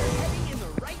 Heading in the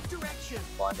right direction.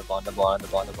 Bond.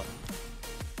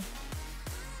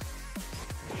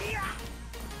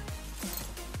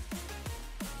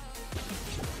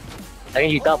 I can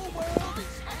hit up.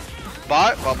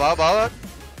 Bot. I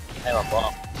have a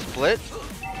ball. Split.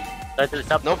 Turtle's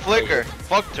up. No flicker.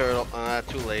 Fuck turtle.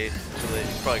 Too late.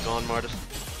 He's probably gone, Martis.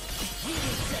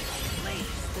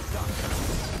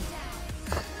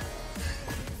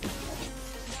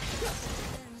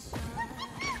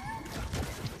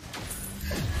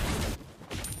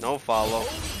 No follow.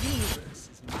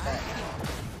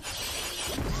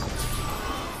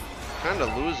 Kinda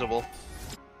losable.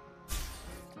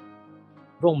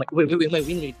 Bro, win.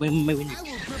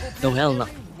 No, hell no.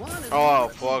 Oh,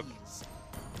 fuck.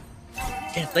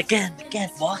 Again,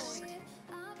 boss.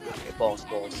 Okay, balls.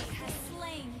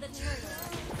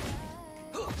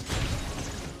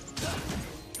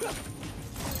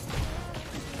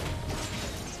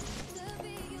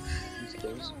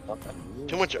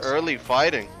 Too much early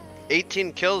fighting.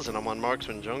 18 kills and I'm on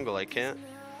Marksman Jungle. I can't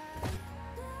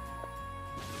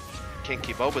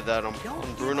keep up with that. I'm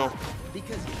on Bruno.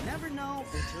 Because you never know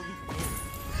until the end.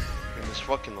 And this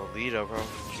fucking Lolita, bro.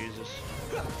 Jesus.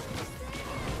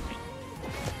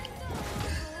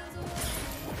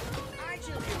 I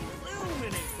shall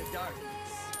illuminate the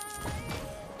darkness.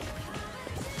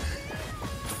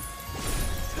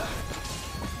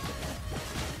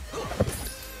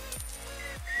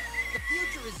 The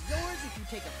future is yours if you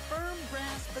take a firm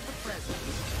grasp of the present.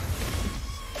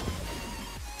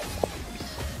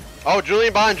 Oh,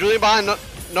 Julian behind, no,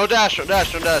 no dash, no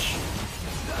dash, no dash.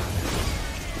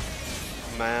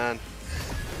 Man.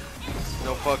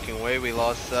 No fucking way we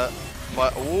lost that.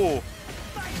 But, ooh.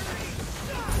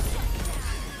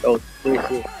 Oh,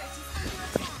 3-2.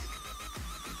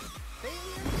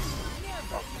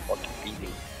 Fucking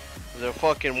beating. There's a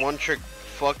fucking one trick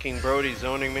fucking Brody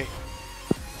zoning me.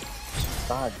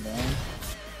 God, man.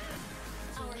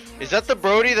 Is that the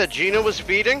Brody that Gina was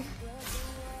feeding?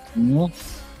 No.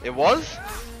 It was?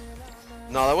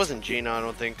 No, that wasn't Gina, I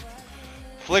don't think.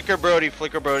 Flicker Brody,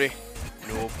 Flicker Brody.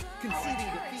 Nope.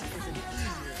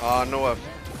 No F.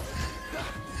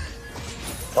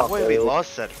 Wait, we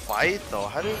lost that fight though.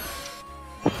 How did?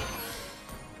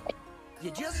 You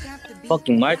just have to be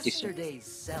fucking yesterday's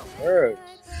self.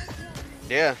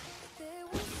 Yeah.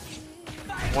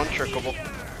 One trickable.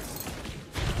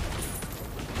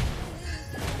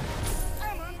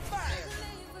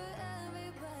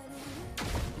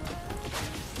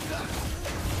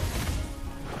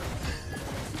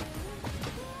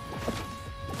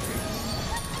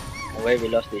 Why we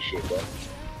lost this shit, bro?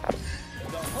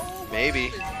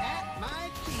 Maybe.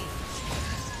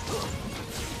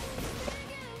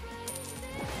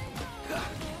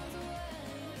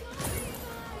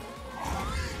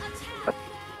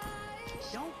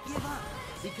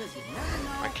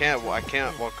 I can't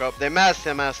walk up. They masked.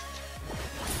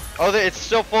 Oh, it's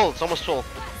still full. It's almost full.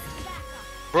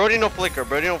 Brody no flicker.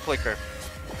 Brody no flicker.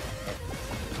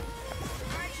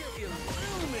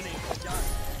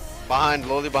 Behind,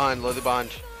 lowly behind.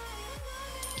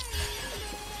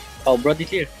 Oh, Brody's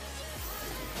here.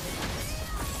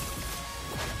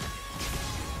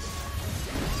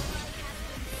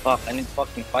 Fuck, I need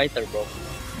fucking fighter, bro.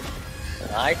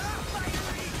 Nice.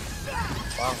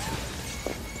 Wow.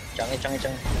 Changi.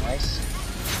 Nice.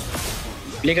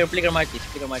 Flicker, Marty.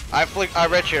 I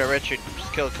red shoot.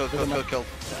 Just kill.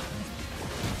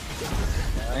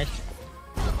 Nice.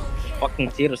 Fucking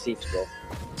 0-6, bro.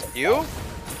 You?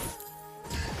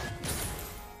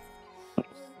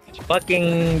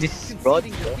 Fucking this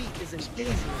Brody, bro.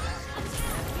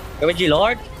 G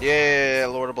Lord? Yeah,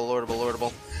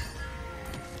 Lordable.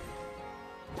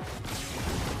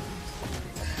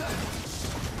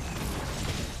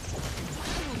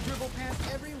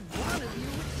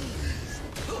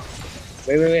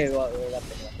 Wait, what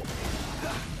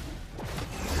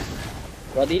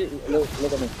Roddy,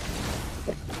 look at me.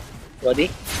 Roddy?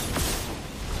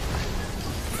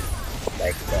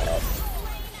 Like that.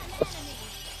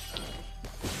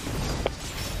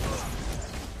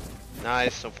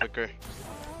 Nice, no flicker.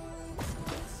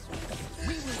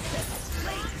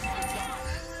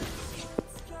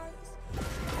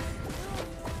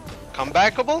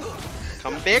 Comebackable?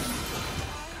 Come big?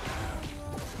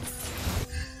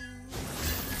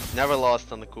 Never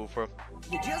lost on the Kufa.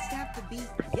 You just have to be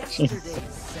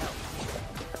yesterday's self.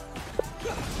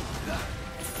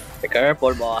 Be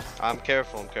careful, boss. I'm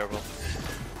careful.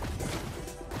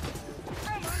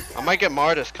 I might get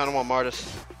Martis, kinda want Martis.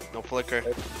 No flicker.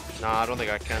 Nah, I don't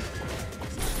think I can.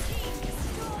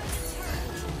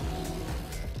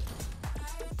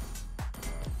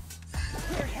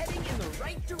 We're heading in the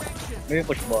right direction. Maybe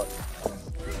push bot.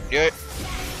 Yeah.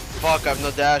 Fuck, I have no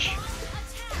dash.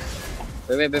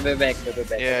 Wait, back.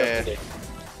 Yeah.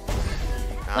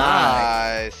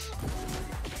 Nice.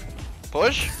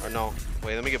 Push? Or no?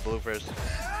 Wait, let me get blue first.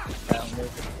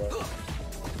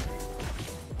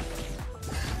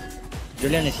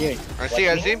 Julian is here. I see.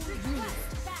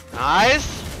 Nice.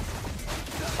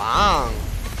 Bang.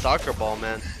 Soccer ball,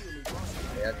 man.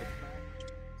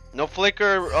 No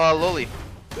flicker, Loli.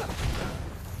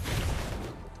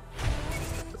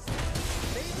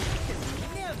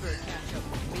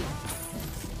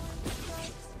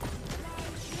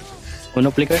 Oh,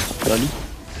 no flicker, Loli.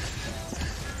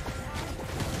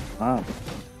 Ah.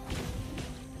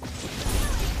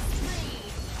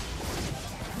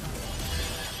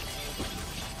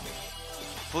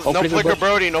 No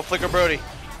flicker Brody.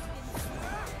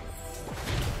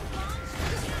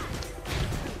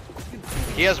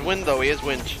 He has wind though,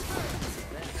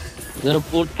 Little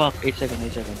pull, fuck, 8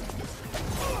 seconds.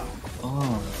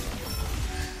 Oh.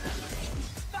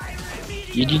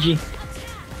 GG.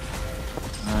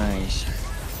 Nice.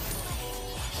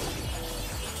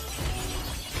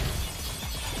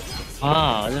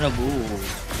 Ah, ano na bu?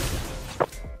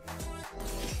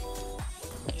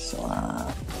 So,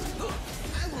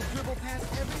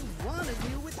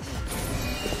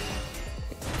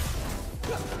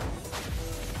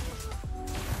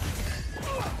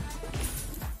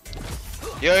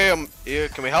 Yo,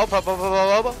 can we help? Help.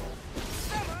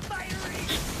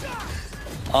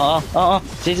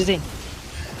 Zane.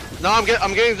 No, I'm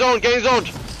getting zoned,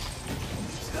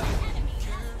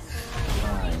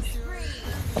 Nice.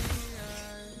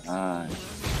 Nice.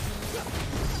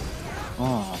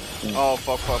 Oh,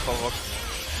 fuck.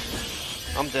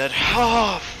 I'm dead.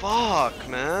 Oh, fuck,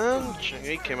 man.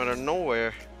 He came out of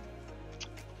nowhere.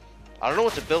 I don't know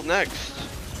what to build next.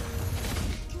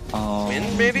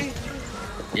 Win, maybe?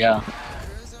 Yeah.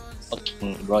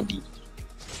 Fucking Roddy.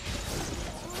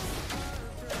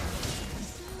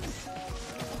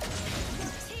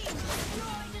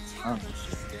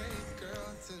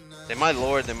 They might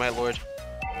lord.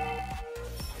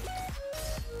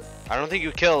 I don't think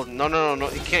you killed. No.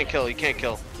 You can't kill. You can't.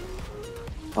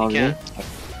 Oh, really?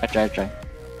 I try.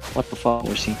 What the fuck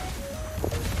was he?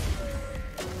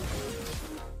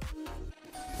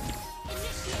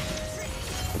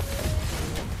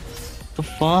 The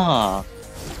fuck?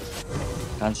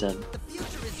 Cancel.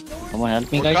 Come on,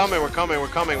 help me, guys. We're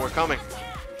coming.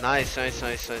 Nice.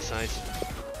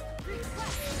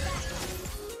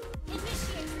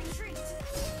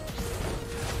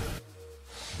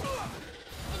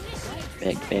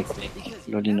 Back.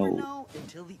 Lodi no.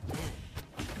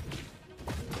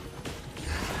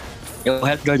 Yo,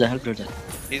 help Georgia.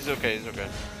 He's okay.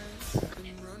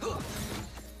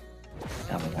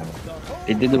 Come on.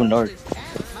 They did the Lord.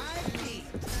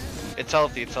 It's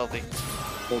healthy. Wait.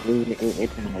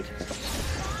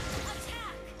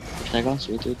 Seconds,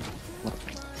 wait.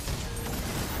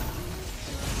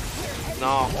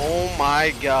 No, oh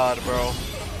my god, bro.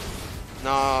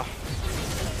 Nah.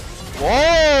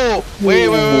 Whoa! Wait,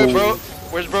 bro.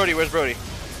 Where's Brody?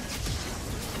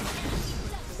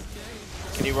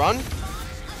 Can he run?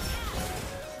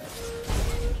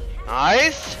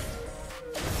 Nice.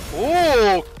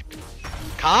 Ooh!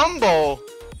 Combo!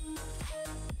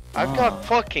 I've got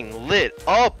fucking lit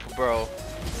up, bro.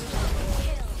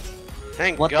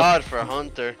 Thank God for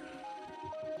Hunter.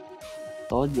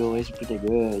 Told you, it's pretty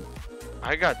good.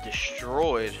 I got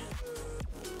destroyed.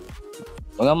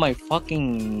 Look at my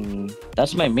fucking...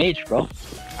 That's my mage, bro.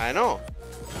 I know.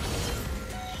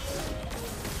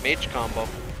 Mage combo.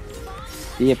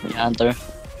 Yep, Hunter.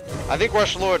 I think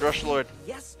rush Lord.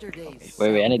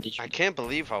 Wait, I need to... I can't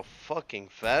believe how fucking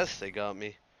fast they got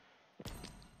me.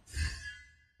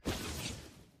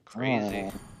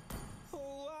 Crazy.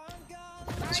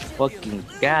 It's fucking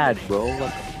god, bro. What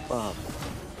the fuck?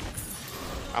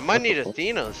 I might need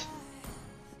Athena's.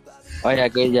 Oh yeah,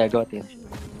 go Athena.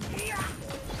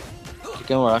 You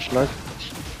can rush Lord.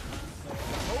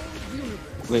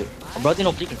 Wait, I brought in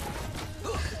no flicking.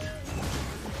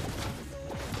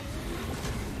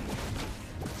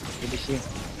 ABC.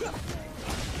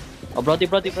 Oh, Brody. I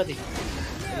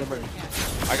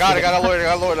got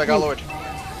a Lord.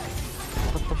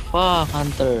 What the fuck,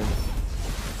 Hunter?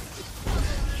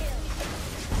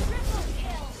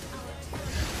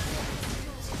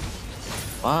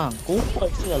 Wow, cool.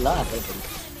 It's still alive.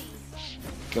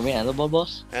 Can we endable,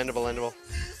 boss? Endable.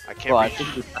 I can't Bro, reach.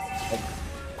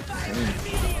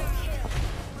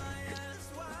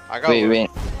 I got Wait.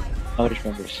 How much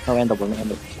members? How endable?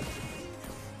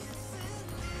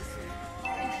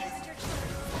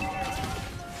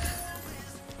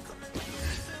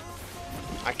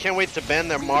 I can't wait to ban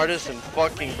their Martis and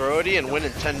fucking Brody and win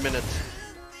in 10 minutes.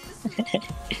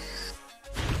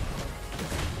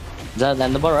 Is that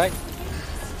endable, right?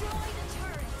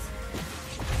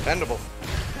 Endable.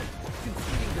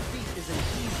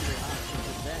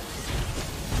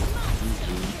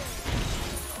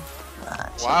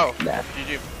 Wow.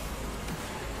 GG.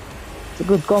 It's a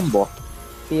good combo.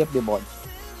 TF board.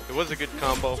 It was a good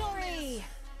combo.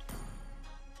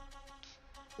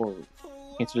 Oh,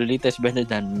 it's really tastes better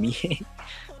than me.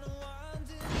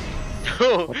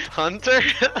 Oh, Hunter?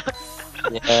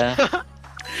 Yeah.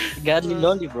 Godly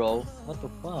lonely, bro. What the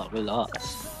fuck? We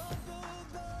lost.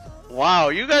 Wow,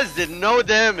 you guys did no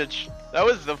damage. That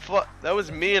was that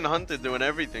was me and Hunter doing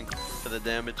everything for the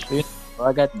damage.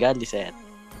 I got godly sad.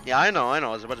 Yeah, I know. I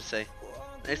was about to say.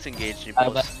 Nice engage, you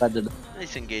boss.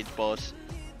 Nice engage, boss.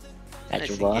 Nice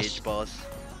engage, boss.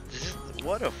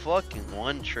 What a fucking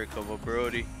one trick of a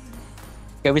Brody.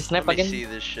 Can we snap again? Let me see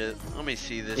this shit. Let me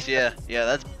see this. Yeah,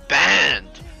 that's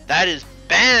banned. That is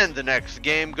banned the next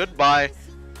game. Goodbye.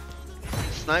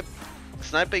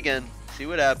 Snipe again. See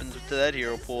what happens to that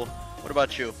hero pool. What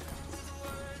about you?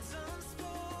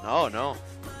 Oh no,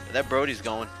 that Brody's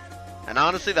going. And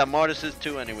honestly, that Martis is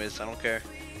too anyways. I don't care.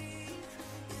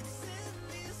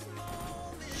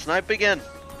 Snipe again.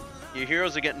 Your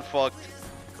heroes are getting fucked.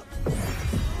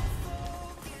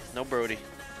 No Brody.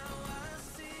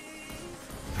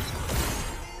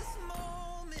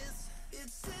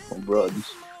 Oh, Brody.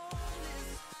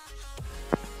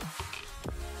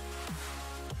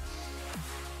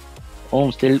 Oh,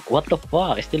 still, what the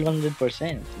fuck? Still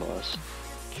 100%, boss.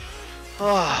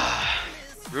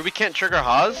 Ruby can't trigger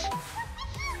Haas?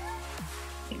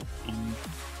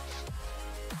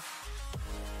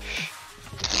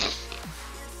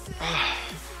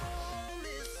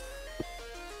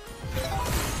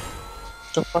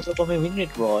 So fast up on my win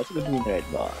rate, bro. It's a good win rate,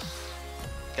 boss.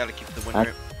 Gotta keep the win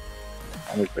rate.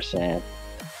 100%.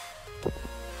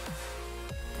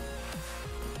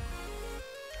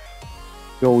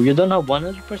 Yo, you don't have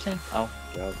 100%? Oh,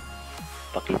 God.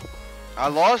 Fuck it. I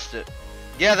lost it.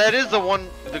 Yeah, that is the one,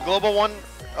 the global one,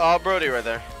 Brody right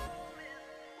there.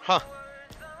 Huh.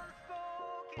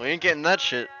 We ain't getting that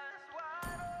shit.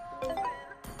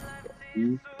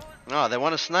 No, they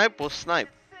want to snipe? We'll snipe.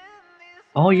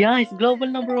 Oh yeah, it's global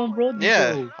 #1 Brody.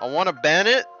 Yeah, bro. I want to ban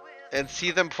it and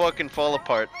see them fucking fall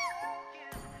apart.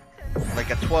 Like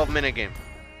a 12-minute game.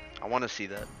 I want to see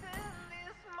that.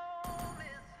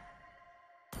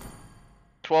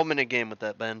 12-minute game with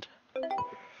that band.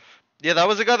 Yeah, that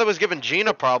was the guy that was giving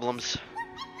Gina problems.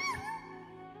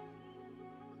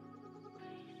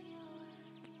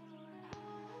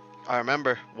 I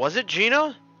remember. Was it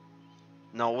Gina?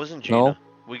 No, it wasn't Gina. No.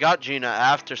 We got Gina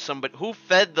after somebody who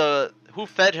fed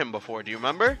him before. Do you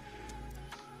remember?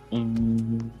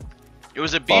 It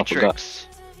was a Beatrix.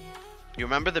 You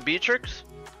remember the Beatrix?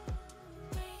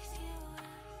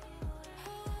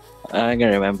 I can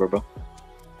remember, bro.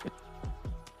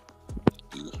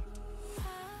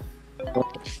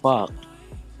 What the fuck?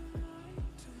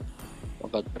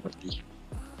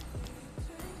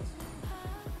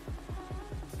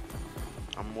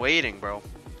 I'm waiting, bro.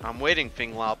 I'm waiting,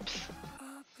 Finglops.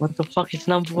 What the fuck is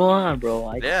 #1,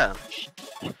 bro? Yeah.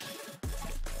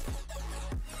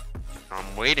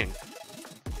 I'm waiting.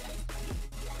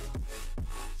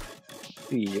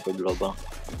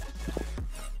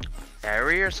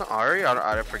 Ari or something? Ari?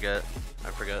 I forget.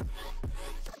 I forget.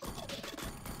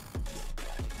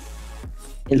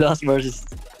 He lost versus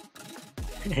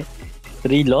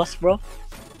 3 lost, bro.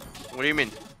 What do you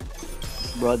mean?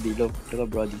 Brody, look at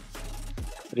Brody.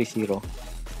 3-0.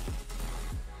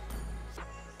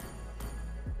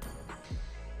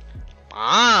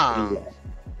 Ah.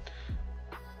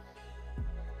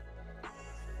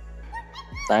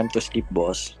 Time to sleep,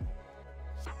 boss.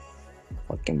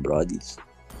 Fucking Brodies.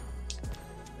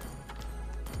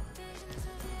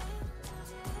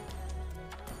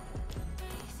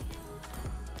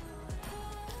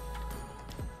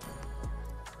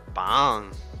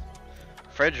 Bang.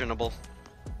 Fredginable.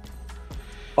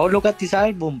 Oh, look at this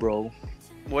album, bro.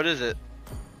 What is it?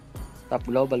 Top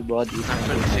Global Brodies. I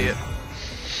couldn't see it.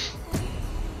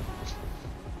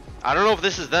 I don't know if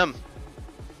this is them.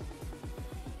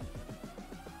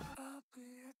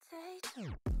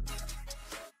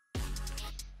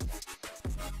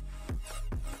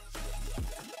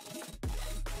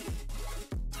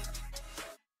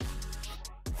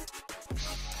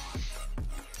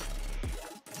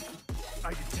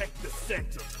 I detect the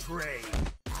scent of prey.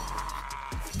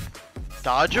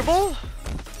 Dodgeable?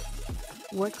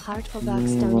 Work hard for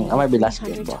Box donated I might be last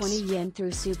game, 320 boss. yen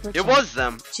through Super It Chat. was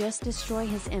them. Just destroy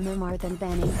his MMR than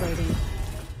banning Brody.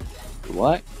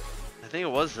 What? I think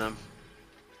it was them.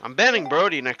 I'm banning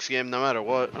Brody next game no matter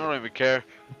what. I don't even care.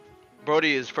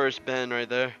 Brody is first ban right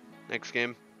there. Next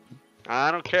game.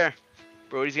 I don't care.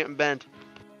 Brody's getting banned.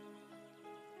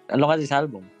 And look at this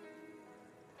album.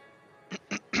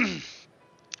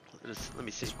 Let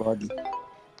me see. This Brody.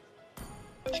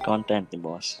 It's content,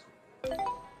 boss.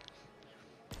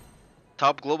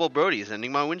 Top global Brody is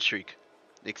ending my win streak.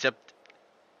 Except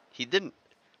he didn't.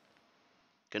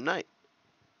 Good night.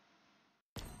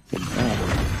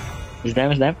 Is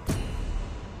that?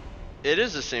 It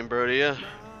is the same Brody, yeah.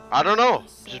 I don't know.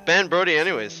 Just ban Brody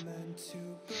anyways.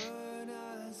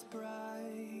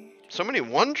 So many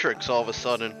one tricks all of a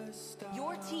sudden.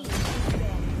 Your team.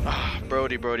 Ah,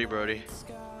 Brody.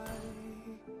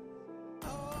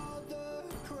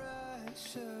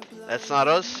 That's not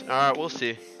us? Alright, we'll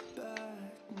see.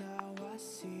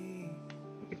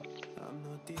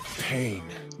 Pain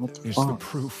is the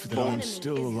proof that I'm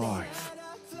still alive.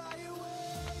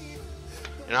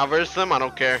 And I'll verse them, I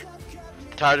don't care.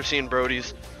 tired of seeing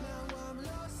Brodies.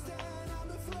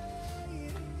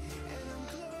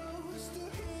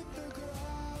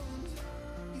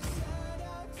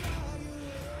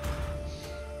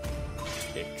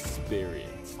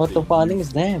 Experience. What the fuck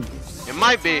is them? It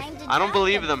might be. I don't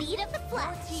believe them. I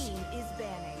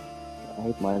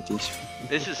hate Maltese.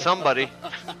 This is somebody.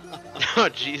 Oh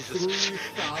Jesus.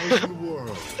 3,000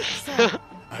 worlds.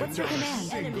 What's your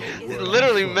command?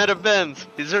 Literally meta bends.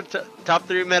 These are top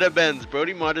 3 meta bends.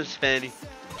 Brody Martyrs Fanny.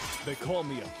 They call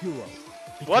me a hero.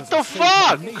 What the because I saved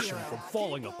fuck? the nation from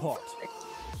falling apart.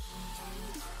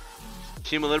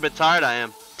 Seem a little bit tired. I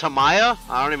am. Tamaya?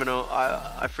 I don't even know.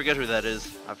 I forget who that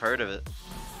is. I've heard of it.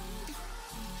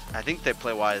 I think they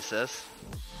play YSS.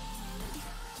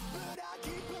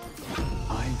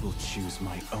 I will choose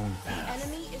my own path.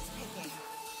 Enemy is picking.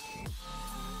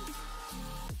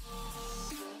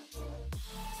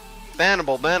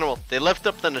 Bannable, bannable. They left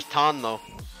up the Natan though.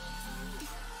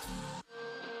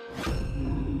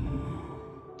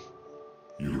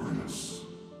 Uranus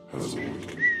has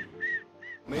awakened.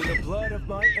 May the blood of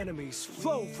my enemies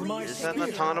flow from my Is that spear.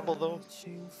 Natanable though?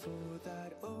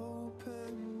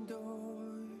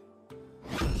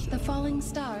 The falling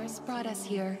stars brought us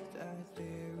here.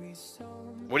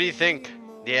 What do you think?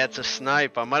 Yeah, it's a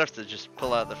snipe. I might have to just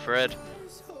pull out the Fred.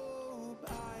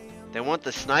 They want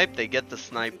the snipe, they get the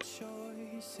snipe.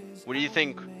 What do you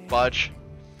think, Bodge?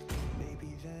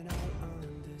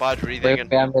 Bodge, what are you thinking?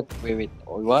 Wait.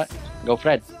 What? Go,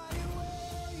 Fred.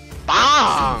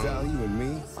 Bang! See value in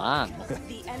me? Bang.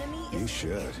 The enemy You is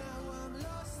should.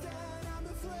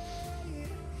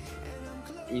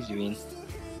 Easy win.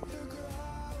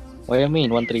 What do you mean?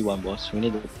 1-3-1, boss. We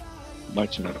need a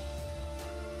marksman.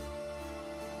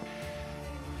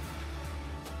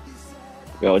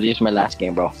 Yo, this is my last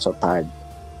game, bro. So tired.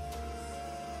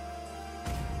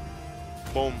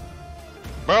 Boom.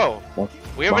 Bro,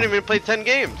 we haven't Wow. even played 10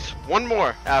 games. One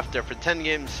more after for 10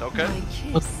 games, okay?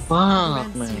 What the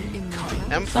fuck, man?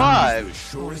 M5. The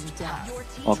surest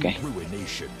path Okay. to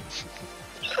ruination.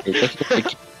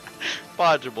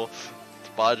 Bodgeable. It's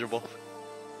bodgeable.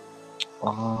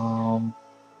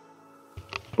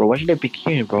 Bro, why should I pick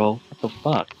here, bro? What the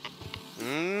fuck?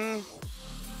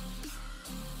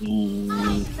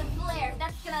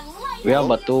 We have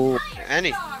but two.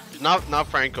 Any. Not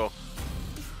Franco.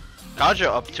 Kaja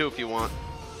up too if you want.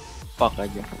 Fuck, I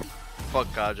do. Fuck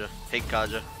Kaja. Hate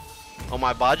Kaja. Oh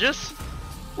my Bodges?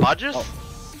 Bodges?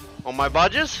 Oh my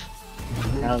Bodges?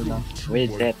 Hell no. Where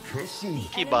is that?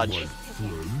 Key Bodge.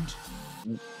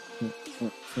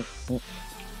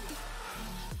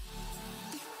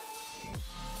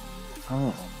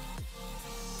 Oh.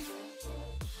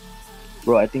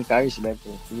 Bro, I think Kari is better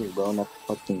here, bro, not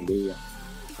fucking Bea.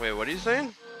 Wait, what are you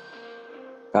saying?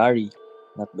 Kari,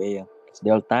 not Bea. It's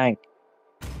their tank.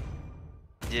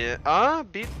 Yeah,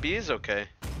 B is okay.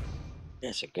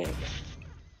 Yes, okay.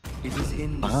 It is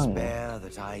in despair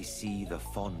that I see the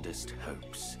fondest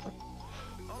hopes.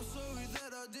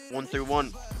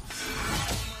 1-3-1.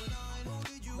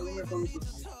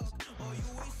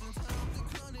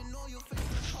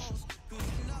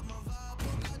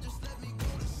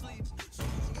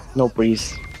 No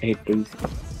priest. I hate priest.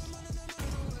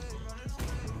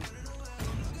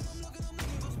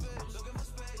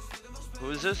 Who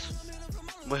is this?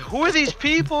 Wait, who are these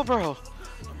people, bro?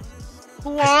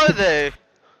 Who are they?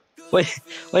 Wait,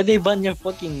 why they ban your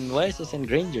fucking YSS and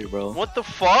Granger, bro? What the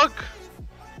fuck?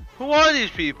 Who are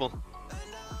these people?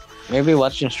 Maybe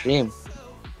watching stream.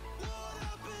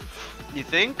 You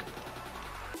think?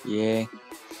 Yeah.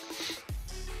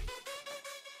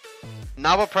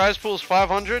 Nava prize pool is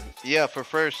 500? Yeah, for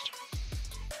first.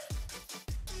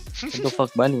 What the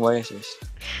fuck banning YSS?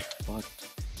 Fuck.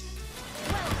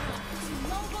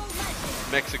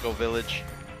 Mexico Village.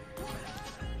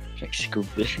 Mexico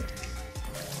Village.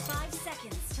 5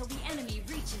 seconds till the enemy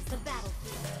reaches the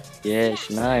battlefield. Yeah,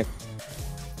 snipe.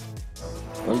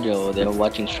 Told you they're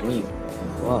watching stream.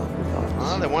 Wow.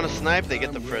 They want to snipe, they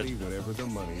get the Fred. Whatever the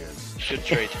money is. Should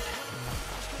trade.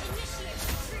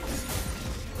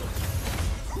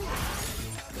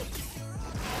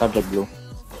 Start the blue.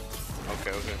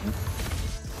 Okay.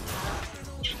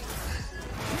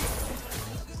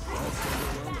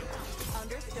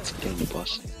 Let's kill the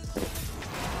boss.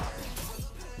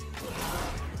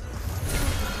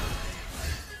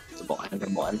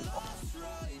 Buwan.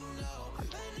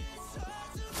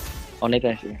 On it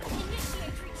here.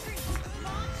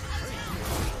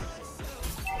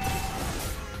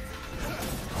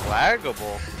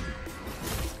 Flaggable.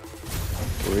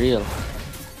 For real.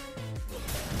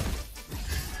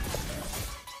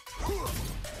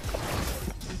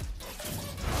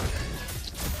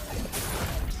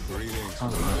 Greetings.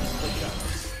 Bang.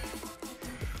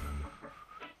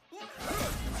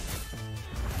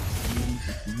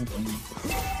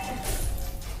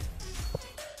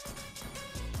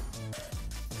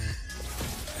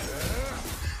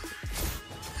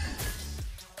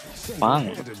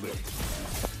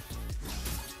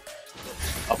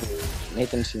 Oh,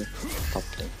 Nathan's in top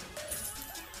 10.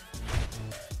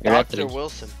 Dr.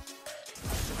 Wilson.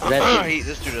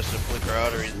 This dude has to flicker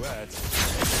out or he's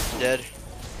dead.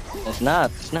 It's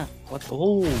not. What?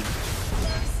 Oh.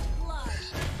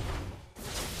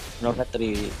 No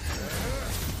battery.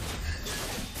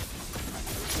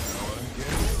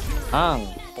 Hang.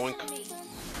 Boink.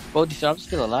 Oh, this arm's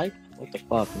still alive? What the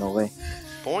fuck? No way.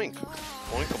 Boink.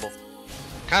 Boinkable.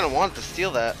 Kinda wanted to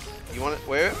steal that. You want it?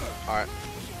 Where? Alright.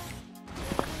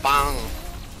 Bang.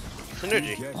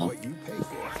 Synergy. Huh?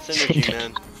 Synergy,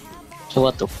 man. So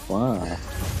what the fuck?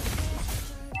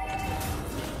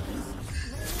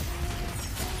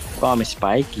 Oh, I'm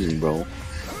spiking, bro.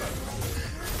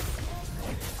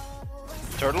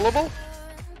 Turtleable?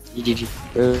 GG.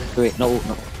 Wait, no.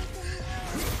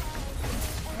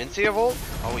 Mincy of ult?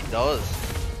 Oh, he does.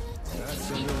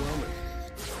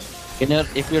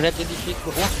 If you're ready to shit,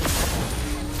 what the fuck?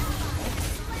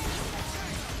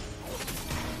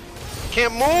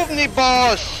 Can't move me,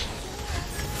 boss!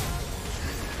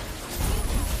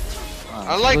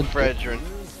 I like Fredrin.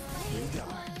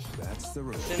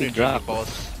 Synergy, drop.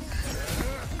 boss.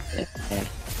 Yeah.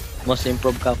 Most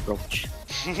improved cockroach.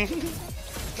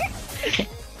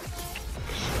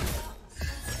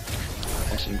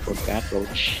 Most improved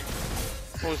cockroach.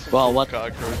 Wow, what?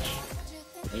 Cockroach.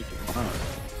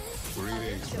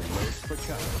 Greetings from Los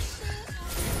Pecados.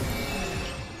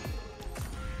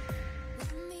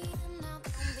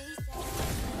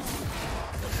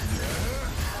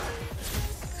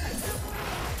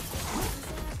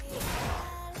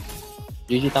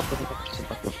 GG tapos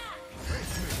sempat bro.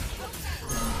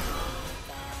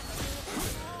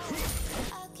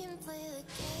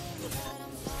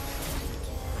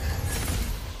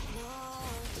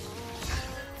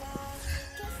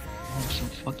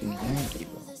 Some fucking laggy,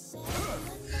 bro.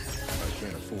 I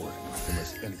can't afford. They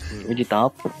must include. GG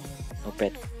top. No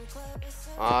pet.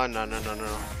 Ah, no. I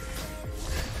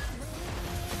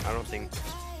don't think.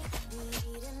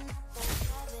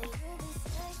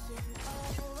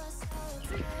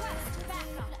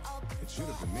 It should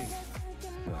have been me,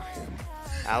 not him.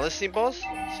 Alice boss?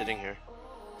 Sitting here.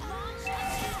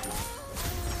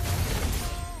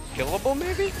 Killable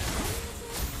maybe?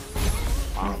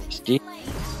 Steve.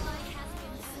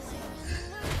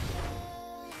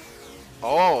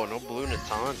 Oh, no blue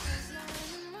Natan.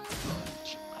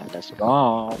 That's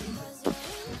wrong.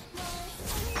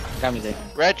 Come here.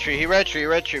 Red tree, he red tree.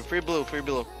 Free blue.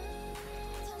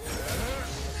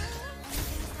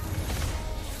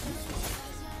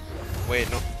 Wait,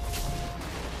 no.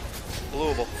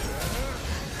 Blueable. No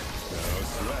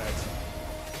sweat.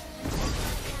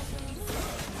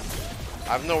 I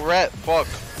have no ret, fuck.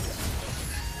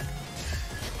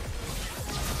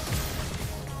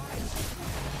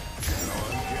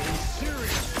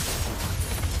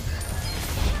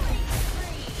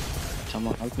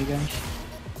 Someone help me, guys.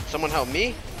 Someone help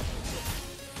me?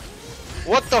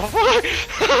 What the fuck?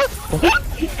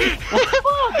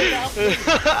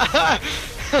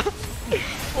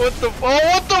 What the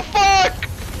fuck?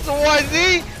 It's a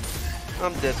YZ?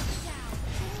 I'm dead.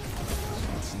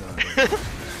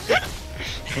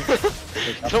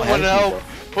 Someone help.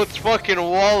 Puts fucking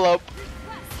wall up.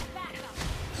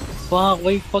 Fuck,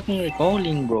 why you fucking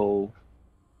recalling, bro?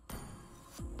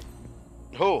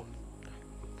 Who?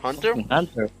 Hunter?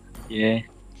 Hunter. Yeah.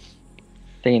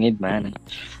 They need mana.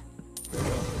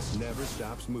 This never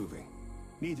stops moving.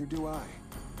 Neither do I.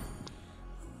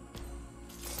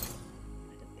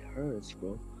 It hurts,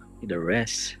 bro. Need a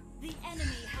rest.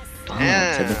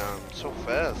 Damn, so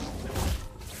fast.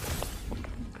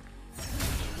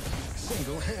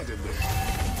 Single-handedly.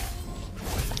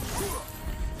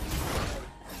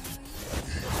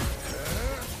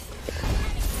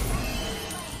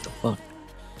 Fuck.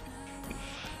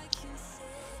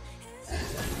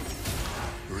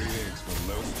 Greetings from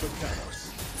Los Pecados.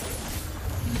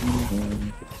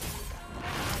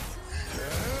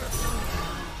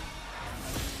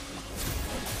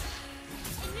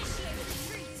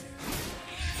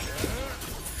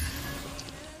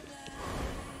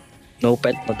 No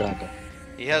pet, no dragon.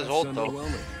 He has ult though.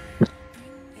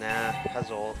 Nah,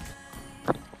 has ult.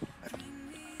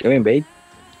 You mean, babe?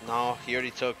 No, he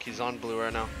already took. He's on blue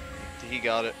right now. He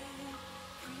got it.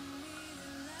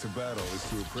 To battle is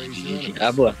to appraise your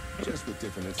enemies, Boa. just with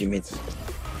different Give me. instruments.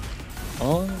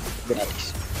 Oh,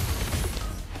 gratis.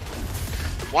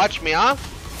 Watch me, huh?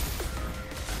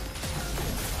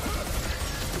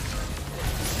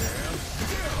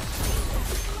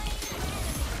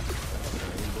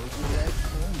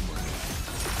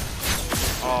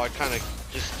 Oh, I kind of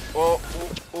just. Oh,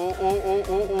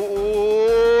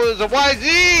 there's a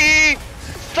YZ!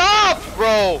 Stop,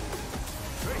 bro!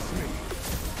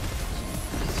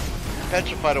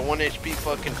 Petrified a 1 HP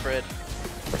fucking Fred.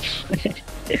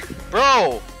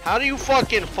 Bro, how do you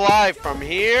fucking fly from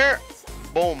here?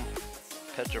 Boom.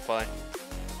 Petrify.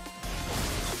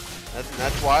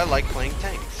 That's why I like playing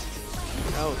tanks.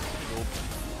 Oh,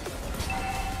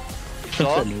 you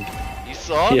saw? You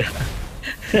saw? Yeah.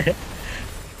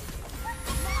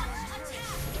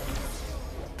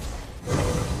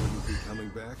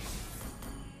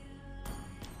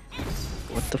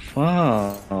 What the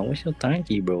fuck? What's your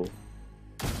tanky, bro?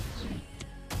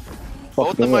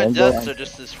 Both of my deaths are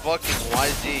just this fucking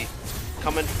YZ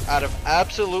coming out of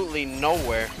absolutely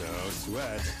nowhere. No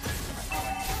sweat.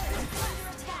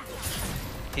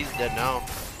 He's dead now.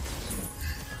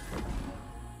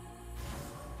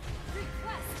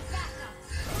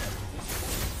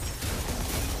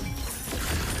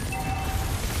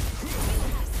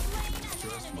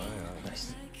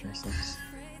 Nice, nice, nice.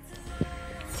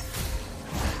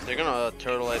 They're gonna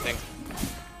turtle, I think.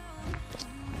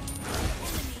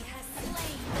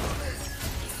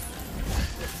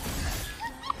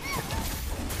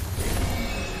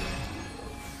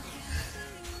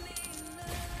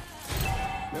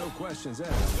 No questions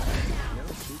asked. No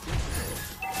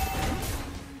secrets.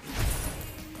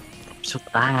 I'm so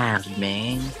tired,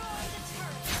 man.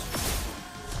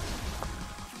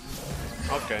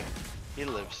 Okay, he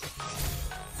lives.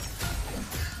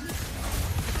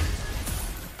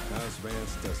 House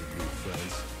Vance doesn't need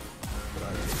friends, but I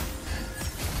do.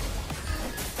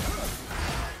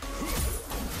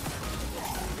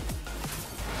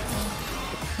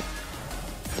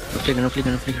 No flicker, no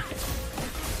flicker, no flicker.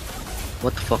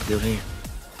 What the fuck, dude, here?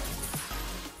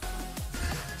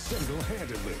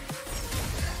 Single-handedly.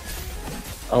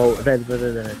 Oh, red,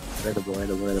 red.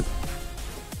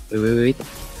 Wait.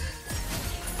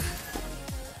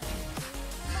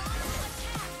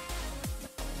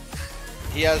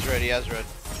 He has red, he has red.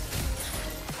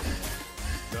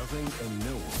 Nothing and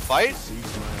no one Fight?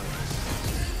 sees my eyes.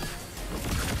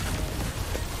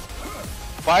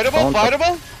 Fightable?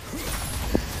 Fightable?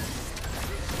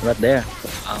 Right there.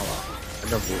 Oh, I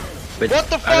love you. Wait, What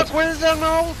the fuck? Where does that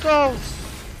mouth go?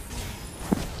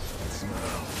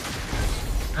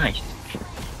 Nice.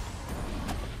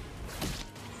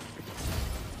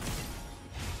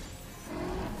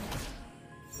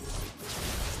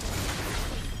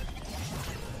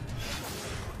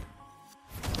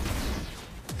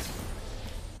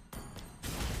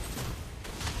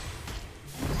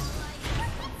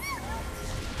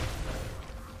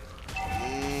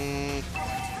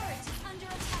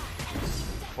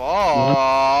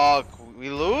 Fuck. We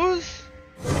lose?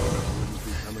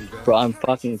 Bro, I'm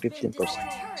fucking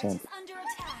 15%.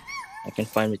 I can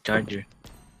find the charger.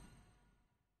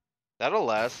 That'll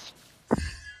last.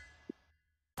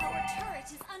 Our turret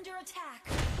is under attack.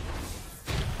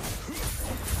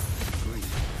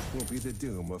 Grief will be the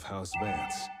doom of House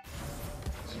Vance.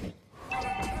 Our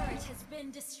turret has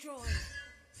been destroyed.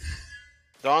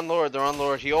 They're on Lord.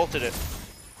 He ulted it.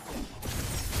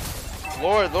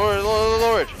 Lord.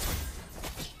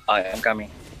 I am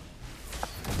coming.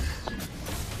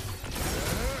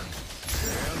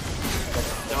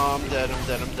 No, I'm dead.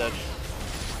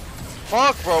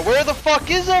 Fuck, bro. Where the fuck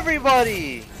is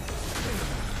everybody?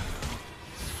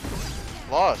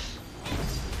 Lost.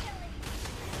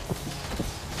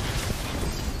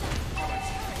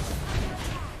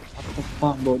 What the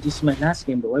fuck, bro? This is my last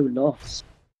game, bro. I lost.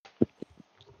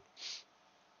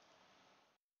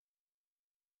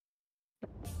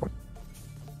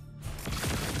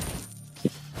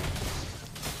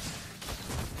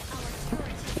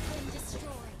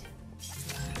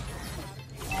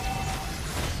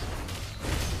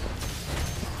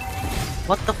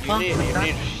 What the fuck? You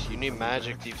need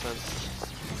magic defense.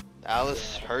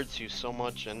 Alice hurts you so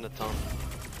much in the tongue.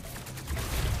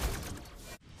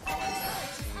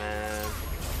 Man.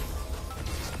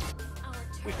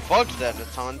 We fucked that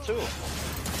Natan too.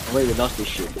 Wait, we lost this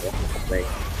shit, bro. Wait.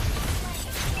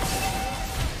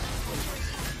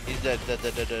 He's dead.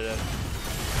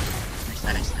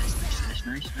 Nice.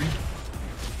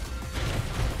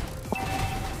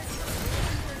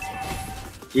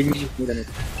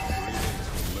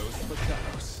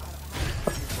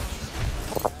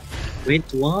 Wait,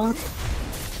 what?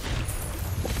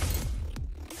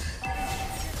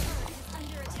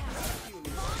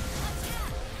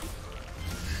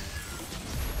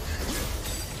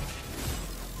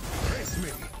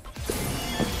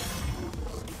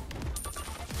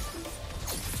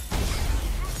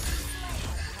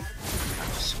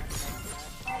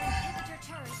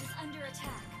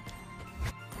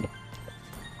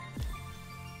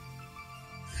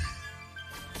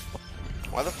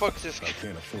 Why the fuck is this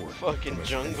fucking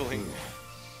jungling?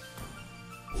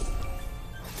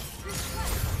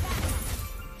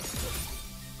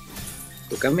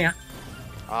 Look at me, you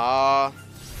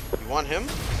want him?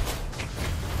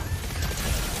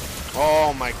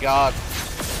 Oh my god.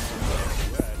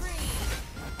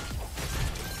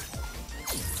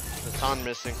 The ton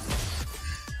missing.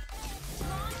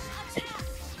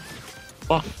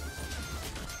 Fuck.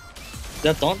 Is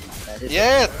that Dawn?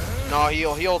 Yeah! No, he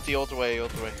ult away,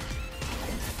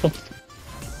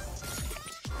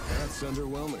 That's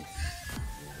underwhelming.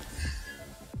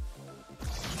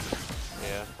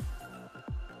 Yeah.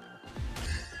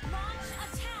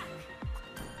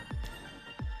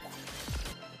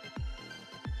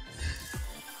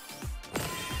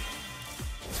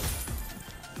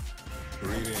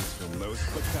 Greetings from Los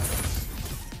Pecados.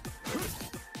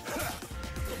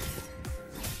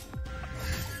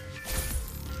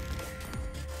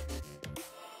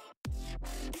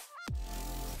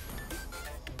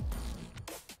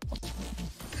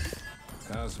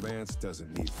 House Vance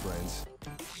doesn't need friends,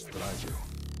 but I do.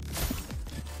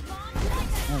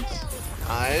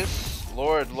 Nice.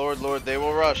 Lord, they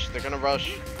will rush. They're gonna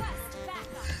rush.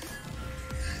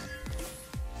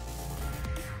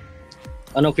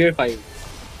 Oh no, purify.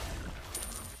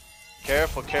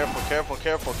 Careful. Kill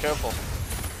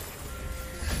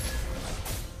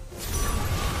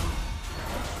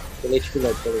HP,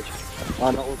 lad, kill HP.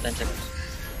 Oh no, 10 seconds.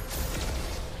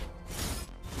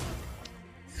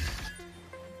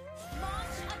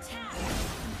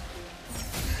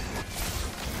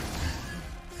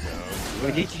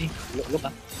 GG. Look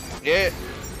up. Yeah.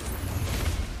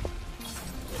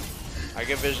 I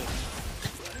get vision.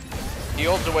 He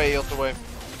ults away,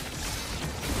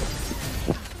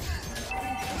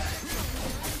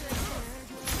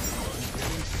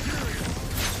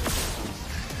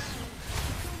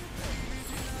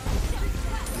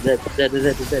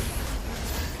 Dead.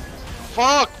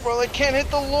 Fuck, bro, they can't hit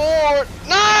the Lord.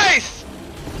 Nice!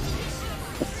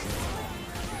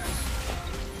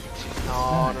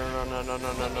 No.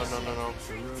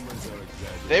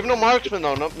 They have no marksman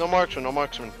though, no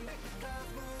marksman.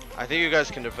 I think you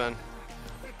guys can defend.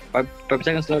 5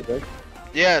 seconds left, right?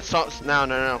 Yeah, it's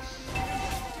no.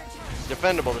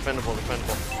 Defendable.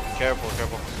 Careful.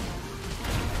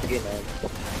 Again, man.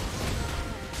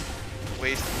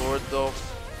 Waste Lord though.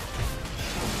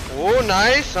 Oh,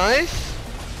 nice.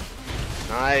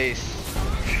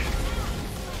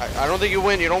 I don't think you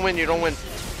win. You don't win.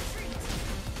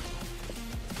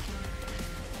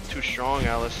 Too strong,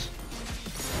 Alice.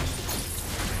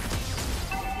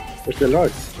 Where's the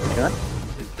Lord? Huh?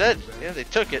 It's dead. Yeah, they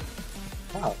took it.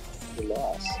 Wow, they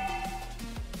lost.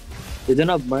 They don't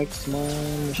have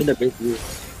marksman. Should have played you.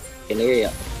 In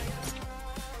area.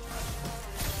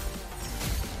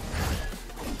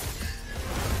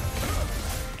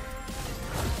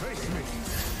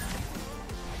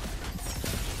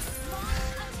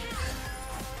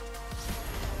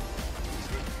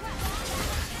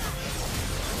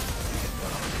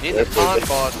 Need the taunt,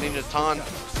 boss. Need the taunt.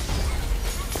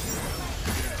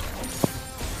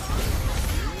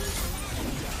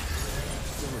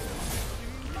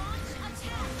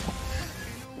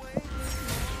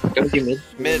 Come to mid.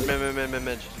 Mid.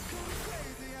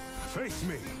 Face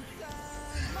me.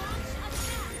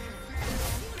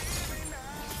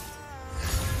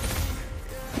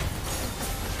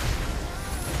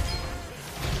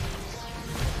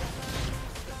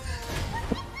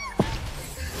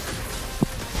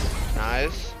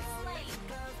 Nice.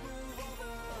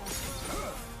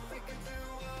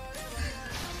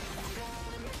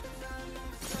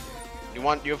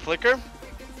 You have flicker?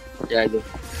 Yeah, I do.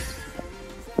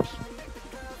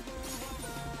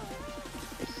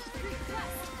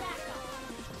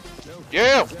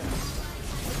 Yeah!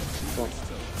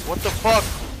 What the fuck?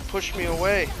 Push me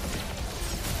away.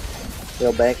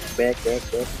 Go back.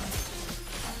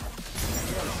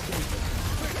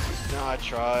 No, I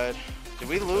tried. Did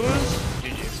we lose?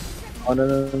 GG. Oh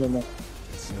no.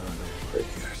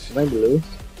 Might lose.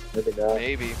 Maybe not.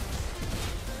 Maybe.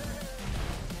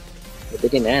 They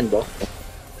can end, bro.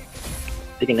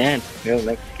 They can end. We have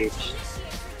make the cage.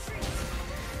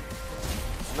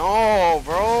 No,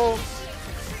 bro.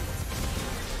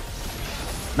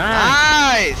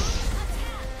 Nice.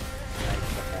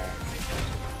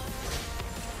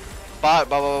 Bot.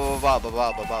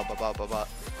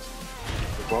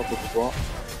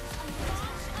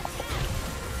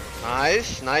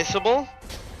 Niceable.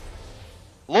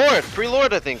 Lord, free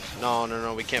Lord, I think.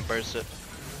 No, we can't burst it.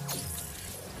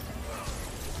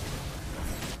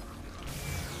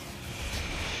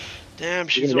 Damn,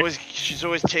 she's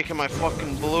always taking my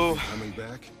fucking blue. Coming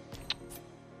back.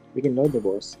 We can load the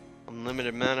boss.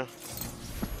 Unlimited mana.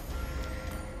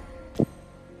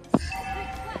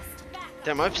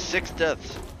 Damn, I have 6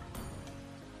 deaths.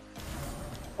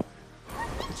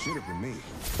 It should have been me.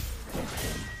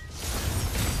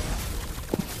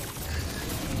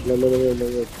 No.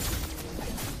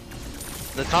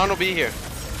 Natan will be here.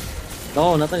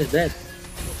 No, Nathan is dead.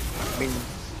 I mean,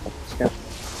 snap.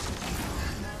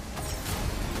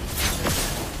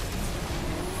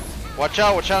 Watch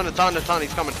out, Natan,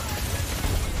 he's coming.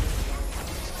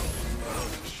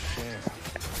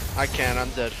 I can't, I'm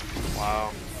dead.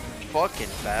 Wow. Fucking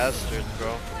bastard,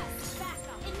 bro.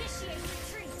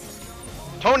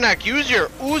 Tonak, use your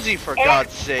Uzi for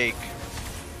God's sake.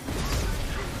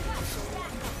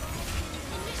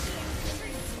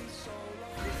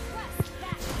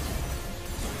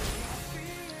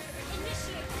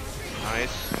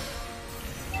 Nice.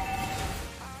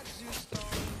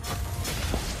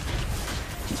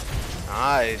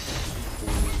 Nice.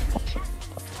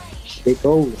 They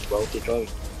go, bro, they go.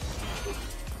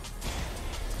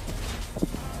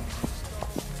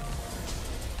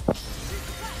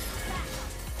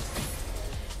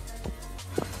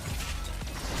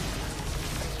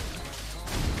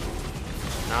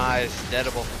 Nice,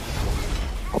 deadable.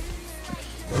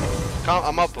 Come,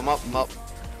 I'm up. I'm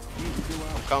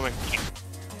coming.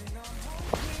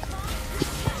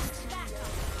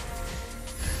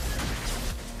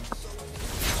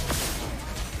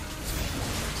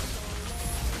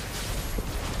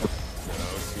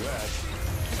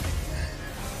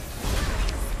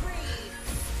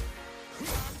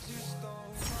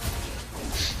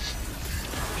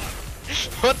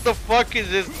 What the fuck is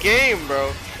this game,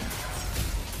 bro?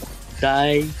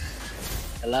 Die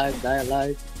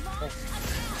alive.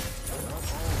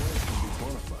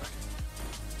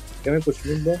 Can we push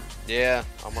mid, bro? Yeah,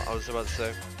 I was about to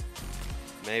say.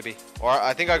 Maybe. Or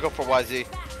I think I go for YZ.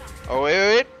 Oh,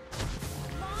 wait.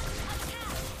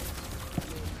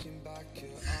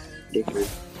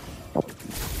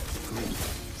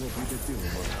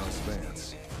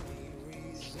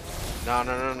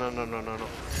 No.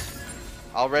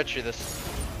 I'll red you this.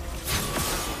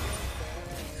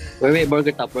 Wait,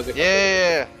 burger top.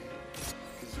 Yeah.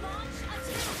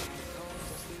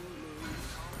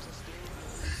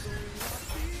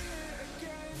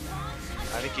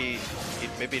 I think he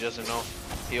maybe he doesn't know.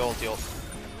 He ult. You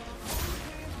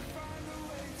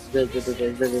get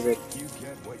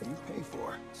what you pay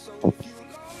for.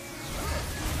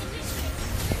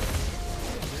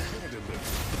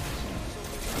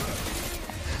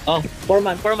 Oh, poor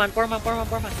man. Malo.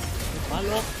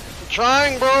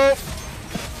 Trying, bro.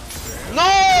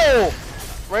 No!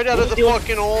 Right out of the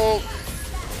fucking ult.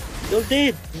 You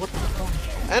did. What the fuck?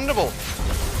 Endable.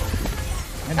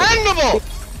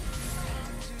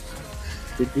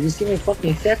 Did you see my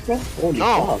fucking set, bro? Holy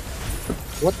fuck.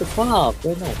 What the fuck?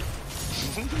 Why not?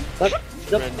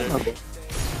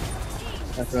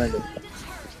 That's random.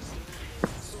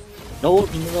 No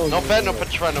pet, no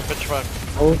pitch run.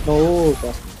 Oh no.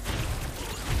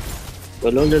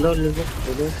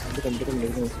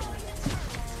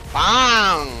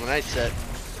 Bang! Nice set.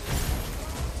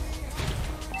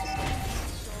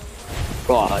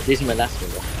 Bro, this is my last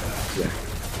one, bro. Yeah.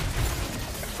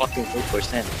 Fucking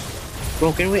 4%.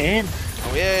 Bro, can we end?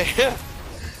 Oh yeah.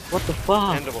 What the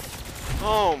fuck? Endable.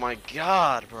 Oh my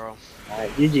god, bro.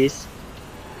 Alright, GG's.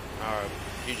 Alright,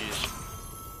 GG's.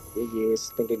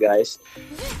 GG's. Thank you guys.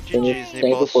 GG's,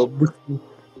 Thank you for boosting.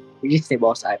 GG's,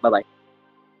 boss. Alright, bye-bye.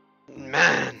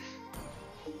 Man.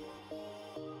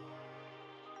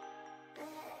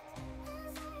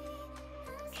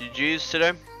 GG's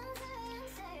today.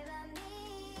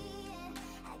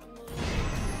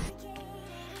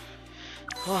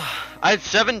 I had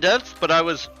 7 deaths, but I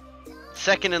was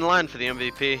second in line for the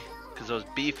MVP because those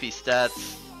beefy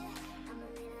stats.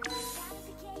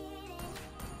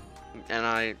 And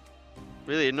I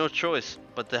really had no choice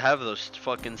but to have those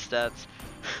fucking stats.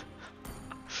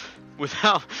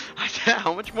 Without,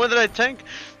 how much more did I tank?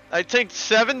 I tanked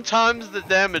 7 times the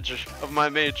damage of my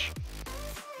mage.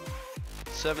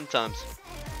 7 times.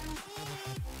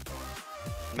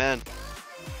 Man,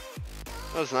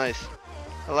 that was nice.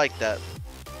 I like that.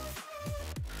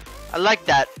 I like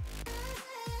that.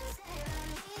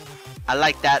 I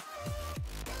like that.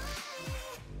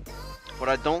 What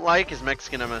I don't like is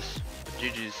Mexican MS.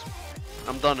 GG's.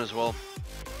 I'm done as well.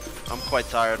 I'm quite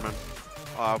tired, man.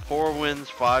 4 wins,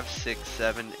 5, 6,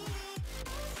 7.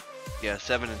 Yeah,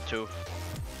 7 and 2.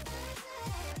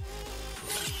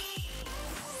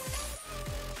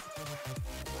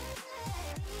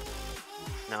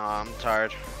 Nah, I'm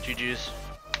tired. GG's.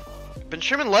 Been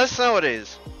streaming less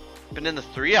nowadays. Been in the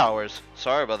 3 hours.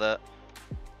 Sorry about that.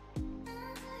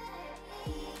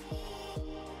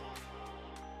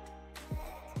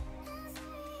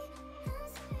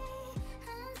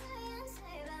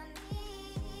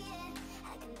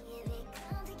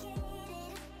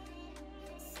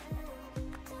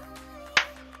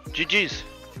 GG's.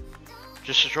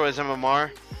 Just destroys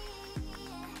MMR.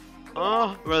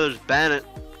 Oh, rather just ban it.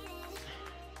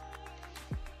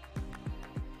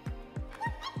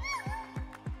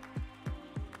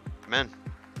 Man.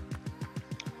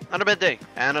 Not a bad day.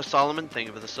 Anna Solomon, thank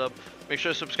you for the sub. Make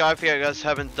sure to subscribe if you guys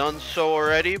haven't done so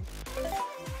already.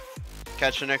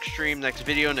 Catch the next stream, next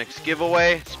video, next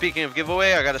giveaway. Speaking of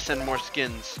giveaway, I gotta send more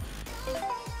skins.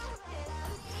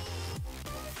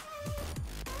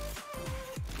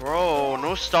 Bro,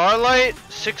 no Starlight?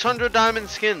 600 diamond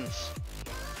skins.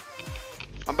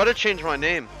 I'm about to change my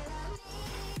name.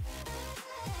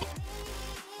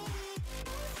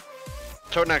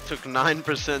 Toadknack took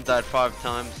 9%, died 5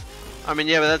 times. I mean,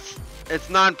 yeah, but it's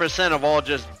 9% of all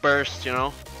just bursts, you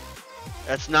know?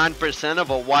 That's 9% of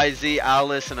a YZ,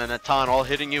 Alice, and a Natan all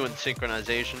hitting you in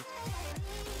synchronization.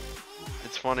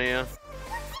 It's funny, yeah.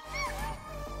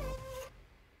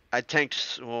 I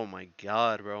tanked, oh my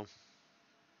god, bro.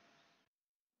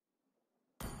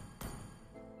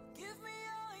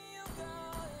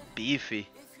 Beefy.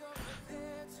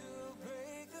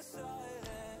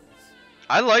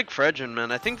 I like Fredgen,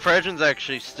 man. I think Fredgen's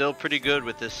actually still pretty good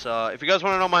with this. If you guys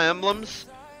want to know my emblems,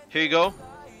 here you go.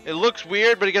 It looks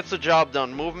weird, but it gets the job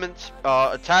done. Movement,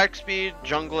 attack speed,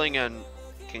 jungling, and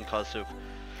concussive.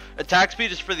 Attack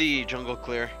speed is for the jungle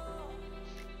clear.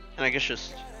 And I guess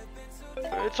just...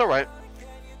 it's alright.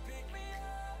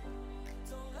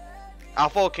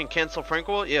 Alpha can cancel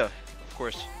Franco ult? Yeah, of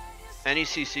course. Any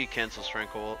CC cancels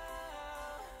Franco ult.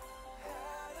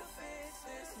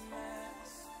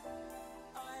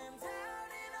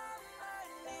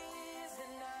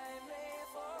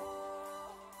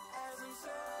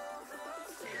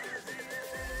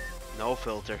 No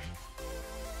filter.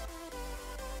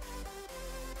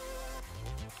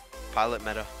 Pilot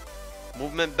meta.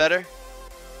 Movement better?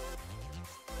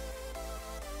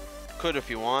 Could if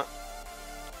you want.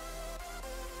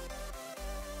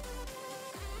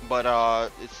 But I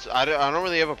don't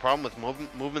really have a problem with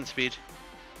movement speed.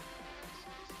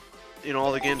 You know,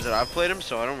 all the games that I've played him,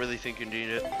 so I don't really think you need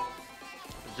it.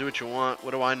 Do what you want.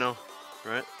 What do I know,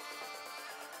 right?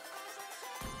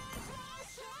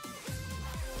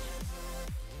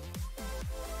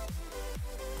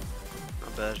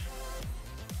 Not bad.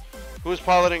 Who's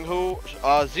piloting who?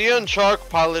 Zia and Shark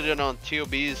piloted on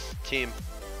TOB's team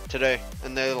today,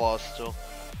 and they lost still.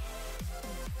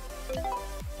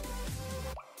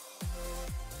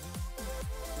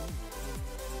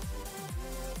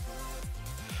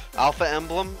 Alpha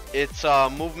emblem, it's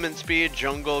movement speed,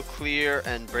 jungle clear,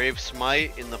 and brave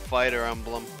smite in the fighter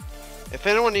emblem. If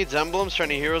anyone needs emblems for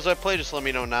any heroes I play, just let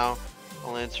me know now.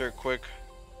 I'll answer it quick.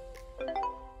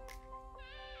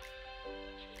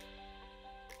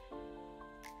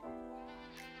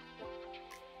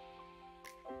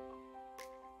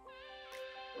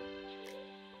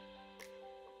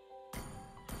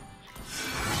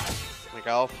 Like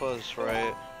Alpha is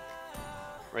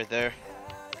right there.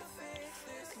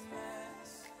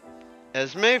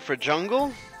 Esme for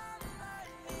jungle?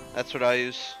 That's what I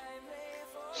use.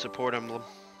 Support emblem.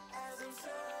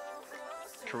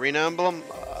 Karina emblem?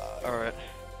 Alright.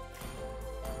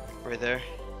 Right there.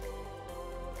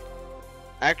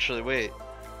 Actually, wait.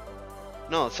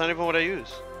 No, it's not even what I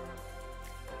use.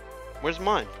 Where's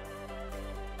mine?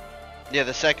 Yeah,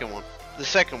 the second one. The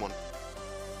second one.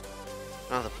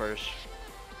 Not the first.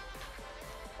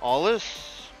 All this?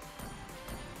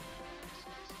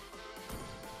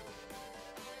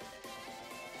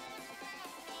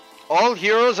 All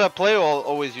heroes I play will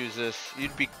always use this.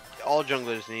 All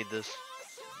junglers need this.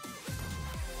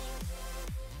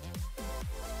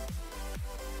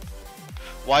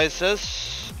 Why is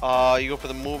this? You go for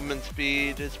the movement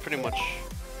speed. It's pretty much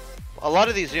a lot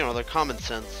of these, you know, they're common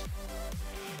sense.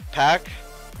 Pack.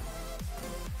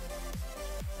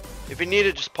 If you need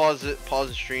it, just pause it, pause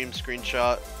the stream,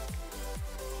 screenshot.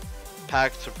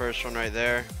 Pack's the first one right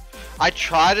there. I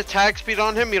tried attack speed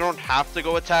on him. You don't have to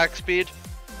go attack speed.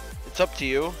 It's up to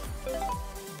you.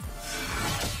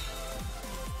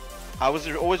 I was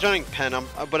always running pen,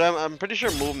 but I'm pretty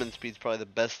sure movement speed's probably the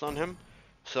best on him.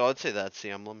 So I'd say that's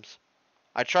the emblems.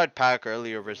 I tried pack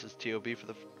earlier versus TOB for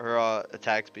the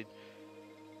attack speed.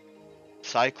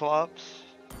 Cyclops.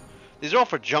 These are all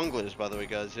for junglers, by the way,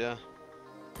 guys. Yeah.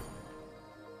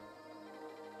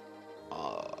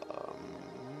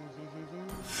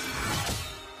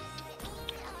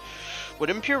 Would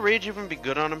Impure Rage even be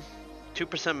good on him?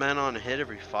 2% mana on a hit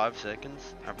every 5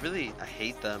 seconds. I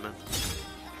hate that, man.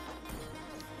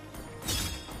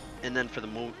 And then for the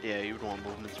move, yeah, you would want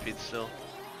movement speed still.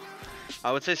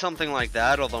 I would say something like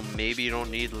that, although maybe you don't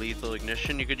need lethal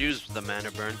ignition. You could use the mana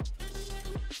burn.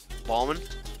 Ballman.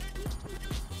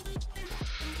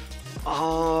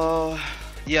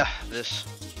 Yeah, this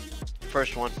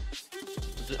first one.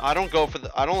 I don't go for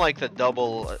the. I don't like the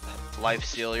double life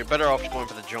steal. You're better off going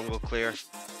for the jungle clear.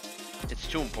 It's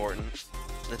too important.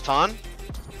 Natan?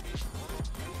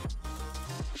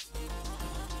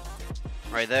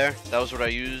 Right there. That was what I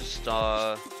used.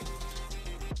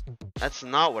 That's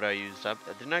not what I used.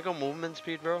 Didn't I go movement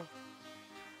speed, bro?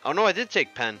 Oh no, I did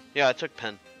take pen. Yeah, I took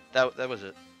pen. That was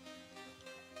it.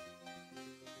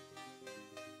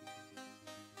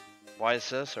 Why is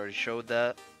this? Already showed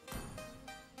that.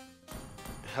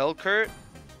 Hellcurt.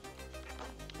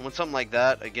 I want something like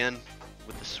that again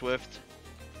with the Swift.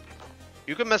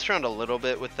 You can mess around a little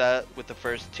bit with that with the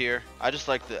first tier. I just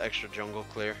like the extra jungle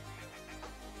clear.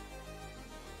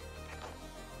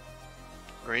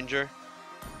 Granger.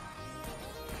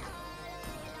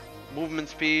 Movement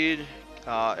speed.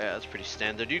 Yeah, that's pretty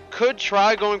standard. You could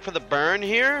try going for the burn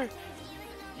here.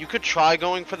 You could try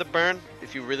going for the burn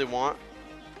if you really want.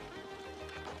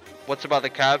 What's about the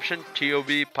caption?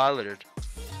 TOB piloted.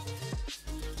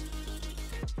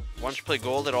 Why don't you play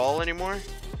gold at all anymore?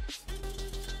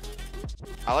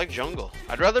 I like jungle.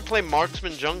 I'd rather play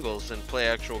marksman jungles than play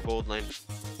actual gold lane.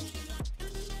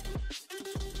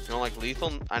 You don't like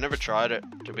lethal? I never tried it,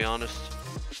 to be honest.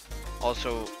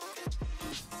 Also,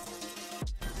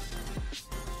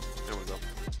 there we go.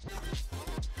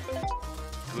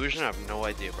 Fusion? I have no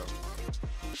idea, bro.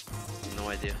 No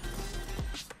idea.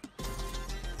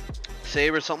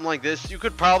 Saber, something like this. You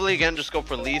could probably again just go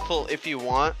for lethal if you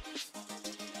want.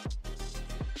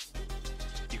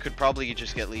 You could probably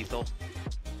just get lethal.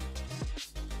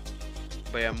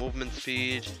 But yeah, movement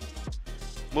speed.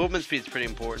 Movement speed's pretty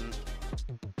important.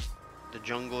 The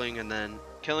jungling and then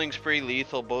killing spree,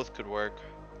 lethal, both could work.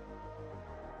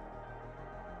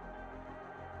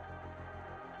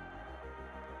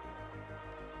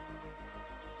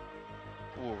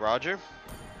 Ooh, Roger.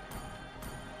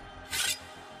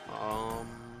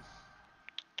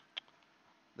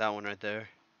 That one right there.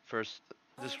 First,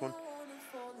 this one.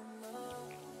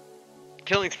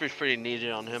 Killing spree's pretty needed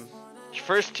on him.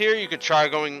 First tier, you could try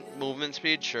going movement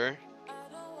speed, sure.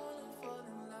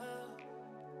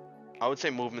 I would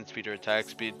say movement speed or attack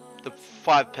speed. The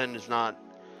 5 pen is not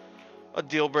a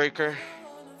deal breaker.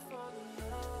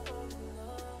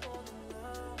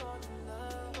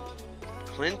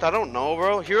 Clint, I don't know,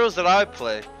 bro. Heroes that I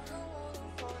play.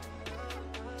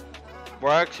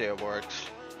 Works, yeah, works.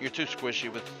 You're too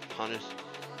squishy with Hunters.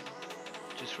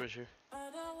 Too squishy.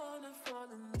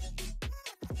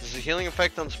 Does the healing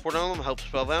effect on support emblem help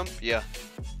spell them? Yeah.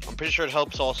 I'm pretty sure it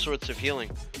helps all sorts of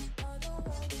healing.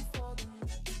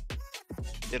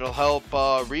 It'll help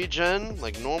regen,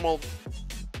 like normal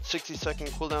 60-second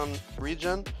cooldown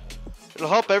regen. It'll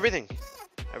help everything.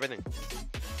 Everything.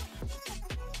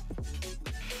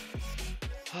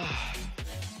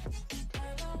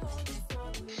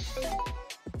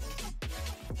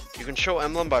 You can show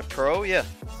emblem by pro, yeah.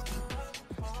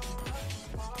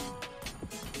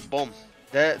 Boom.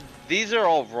 These are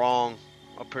all wrong.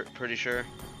 I'm pretty sure.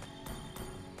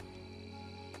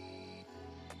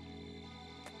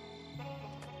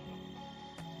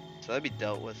 So that'd be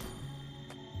dealt with.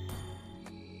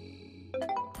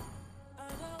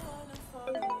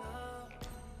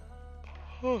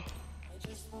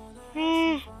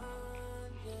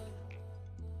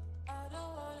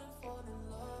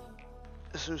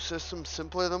 This new system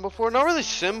simpler than before? Not really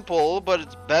simple, but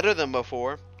it's better than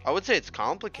before. I would say it's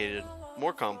complicated.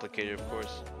 More complicated, of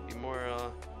course. Be more,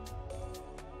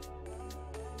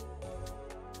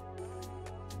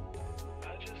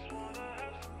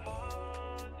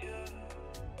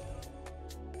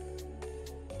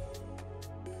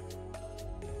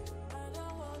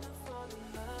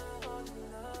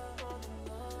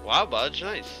 Wow, Budge,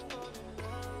 nice.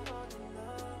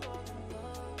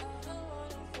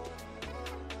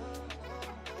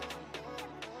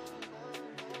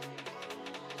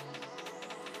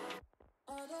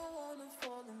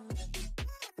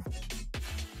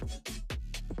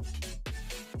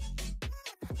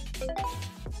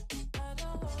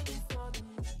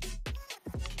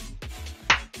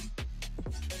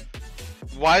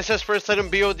 Why says first item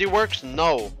BOD works?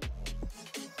 No.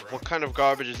 What kind of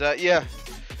garbage is that? Yeah.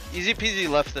 Easy peasy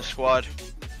left the squad.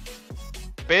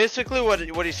 Basically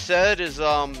what he said is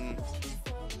I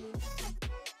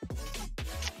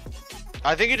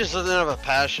think he just doesn't have a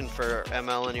passion for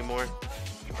ML anymore.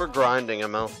 For grinding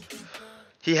ML.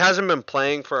 He hasn't been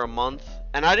playing for a month,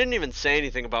 and I didn't even say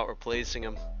anything about replacing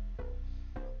him.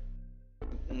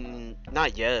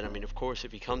 Not yet. I mean, of course,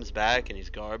 if he comes back and he's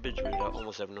garbage, we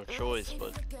almost have no choice.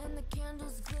 But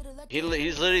he's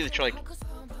literally like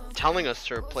telling us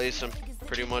to replace him,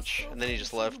 pretty much, and then he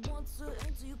just left.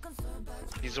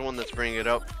 He's the one that's bringing it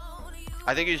up.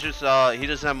 I think he's just he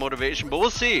doesn't have motivation, but we'll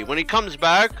see when he comes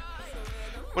back.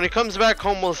 When he comes back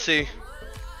home, we'll see.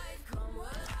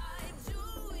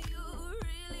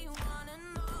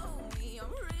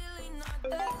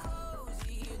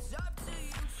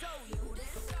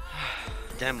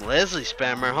 Damn Leslie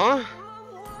spammer, huh?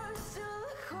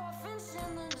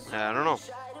 I don't know.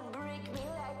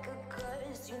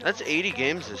 That's 80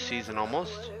 games this season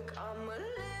almost.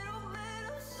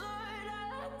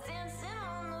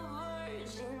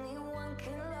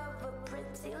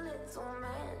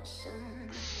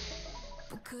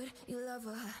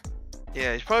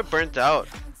 Yeah, he's probably burnt out.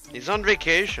 He's on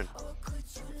vacation.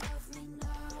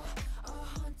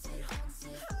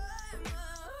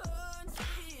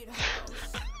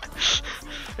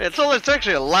 It's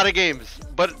actually a lot of games,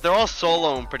 but they're all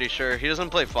solo, I'm pretty sure. He doesn't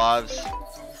play fives.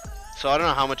 So I don't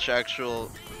know how much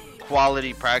actual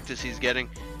quality practice he's getting.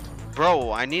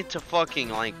 Bro, I need to fucking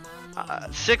like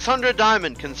 600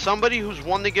 diamond. Can somebody who's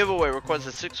won the giveaway request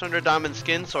a 600 diamond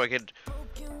skin so I could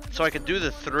do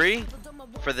the 3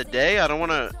 for the day? I don't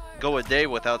want to go a day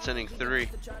without sending 3.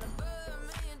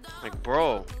 Like,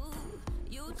 bro,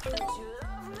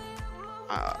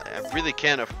 I really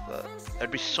can't.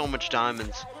 That'd be so much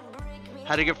diamonds.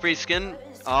 How to get free skin?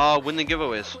 Win the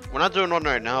giveaways. We're not doing one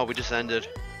right now. We just ended.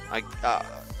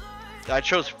 I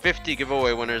chose 50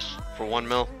 giveaway winners for 1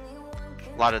 mil.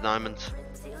 A lot of diamonds.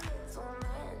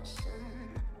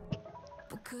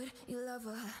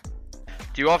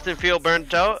 Do you often feel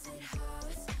burnt out?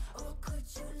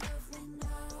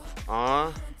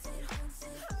 I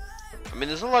mean,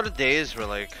 there's a lot of days where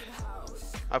like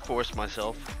I force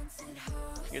myself.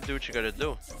 You do what you gotta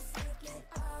do.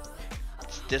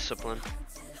 It's discipline.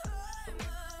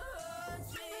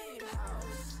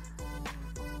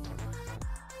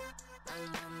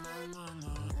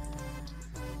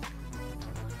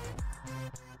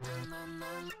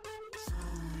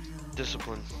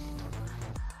 Discipline.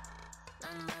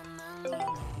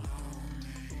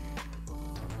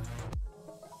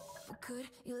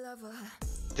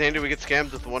 Zane, did we get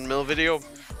scammed with the 1 mil video?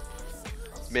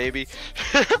 Maybe.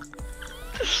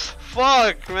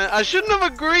 Fuck, man. I shouldn't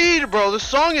have agreed, bro. The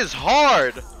song is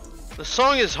hard. The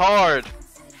song is hard.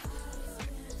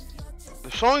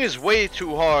 The song is way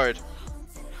too hard.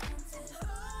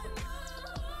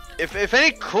 If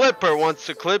any clipper wants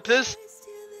to clip this,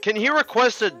 can he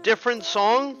request a different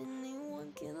song?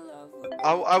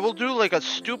 I will do like a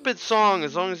stupid song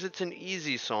as long as it's an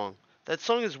easy song. That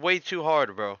song is way too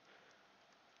hard, bro.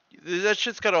 That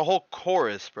shit's got a whole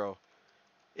chorus, bro.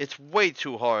 It's way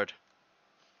too hard.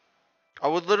 I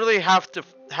would literally have to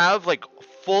have like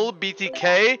full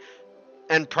BTK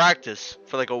and practice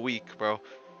for like a week, bro.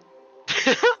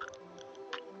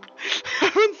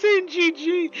 I'm saying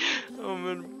GG. Oh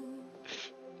man.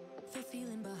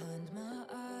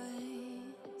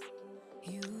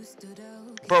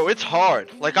 Bro, it's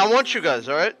hard. Like, I want you guys,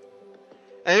 alright?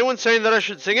 Anyone saying that I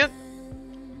should sing it?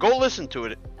 Go listen to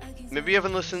it. Maybe you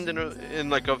haven't listened in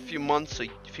like a few months, a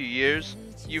few years.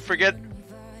 You forget.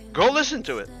 Go listen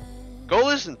to it. Go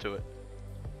listen to it.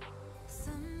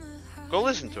 Go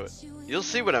listen to it. You'll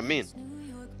see what I mean.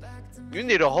 You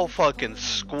need a whole fucking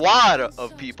squad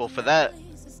of people for that.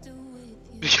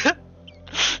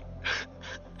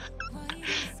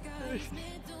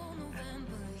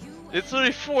 It's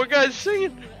only 4 guys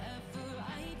singing.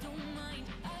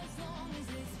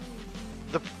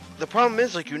 The problem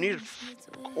is, like, you need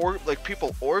like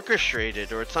people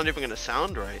orchestrated, or it's not even gonna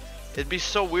sound right. It'd be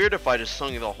so weird if I just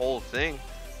sung the whole thing.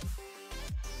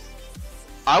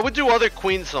 I would do other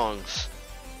Queen songs.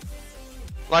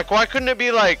 Like, why couldn't it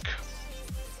be like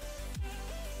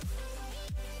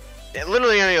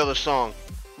literally any other song?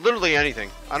 Literally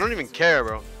anything. I don't even care,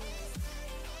 bro.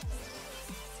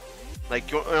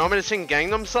 Like, you want me to sing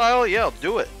Gangnam Style? Yeah, I'll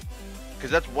do it. Because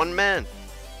that's one man.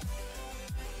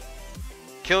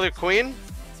 Killer Queen?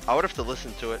 I would have to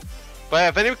listen to it. But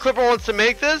if any clipper wants to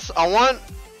make this, I want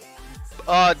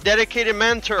a dedicated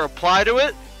man to reply to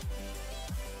it.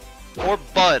 Or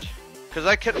Bud. Because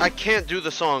I can't do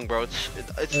the song, bro.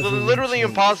 It's literally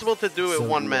impossible to do it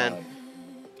one man.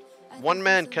 One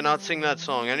man cannot sing that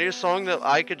song. I need a song that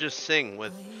I could just sing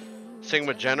with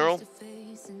General.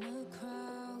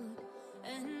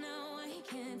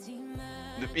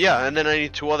 Yeah, and then I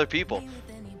need 2 other people.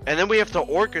 And then we have to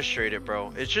orchestrate it,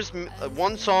 bro. It's just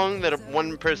one song that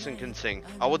one person can sing.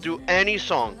 I will do any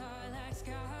song.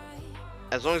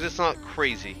 As long as it's not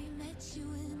crazy.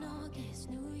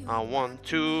 I want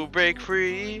to break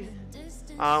free.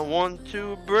 I want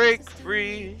to break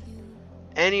free.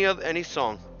 Any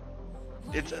song.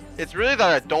 It's really that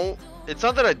I don't. It's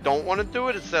not that I don't want to do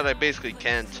it. It's that I basically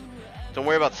can't. Don't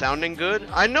worry about sounding good.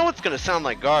 I know it's gonna sound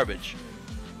like garbage.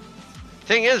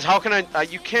 Thing is, how can I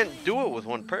you can't do it with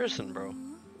one person, bro.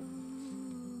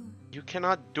 You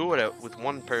cannot do it with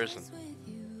one person.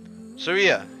 So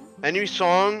yeah, any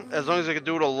song, as long as I can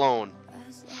do it alone.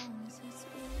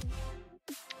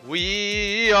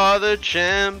 We are the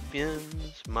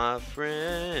champions, my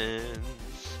friends.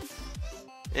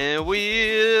 And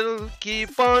we'll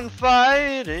keep on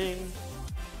fighting.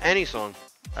 Any song.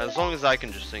 As long as I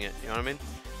can just sing it, you know what I mean?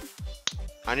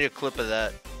 I need a clip of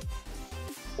that.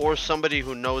 Or somebody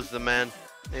who knows the man.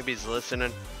 Maybe he's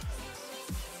listening.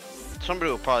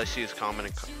 Somebody will probably see his comment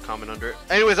and comment under it.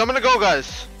 Anyways, I'm gonna go,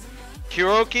 guys.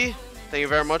 Kiroki, thank you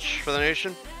very much for the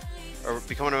nation. Or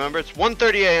becoming a member. It's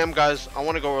 1:30 a.m. guys. I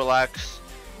want to go relax.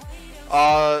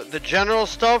 The general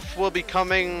stuff will be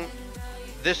coming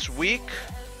this week.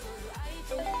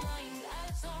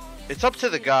 It's up to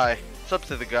the guy. It's up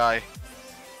to the guy.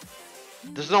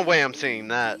 There's no way I'm singing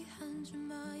that.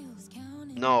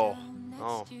 No.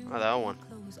 Oh, not that one.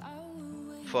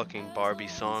 Fucking Barbie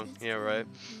song. Yeah, right.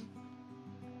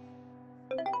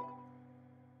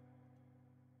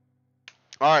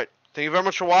 Alright. Thank you very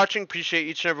much for watching. Appreciate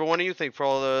each and every one of you. Thank you for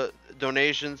all the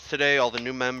donations today, all the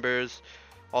new members,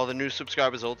 all the new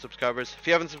subscribers, old subscribers. If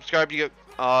you haven't subscribed, you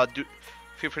get,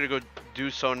 feel free to go do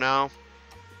so now.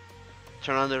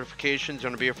 Turn on notifications. You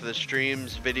want to be here for the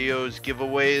streams, videos,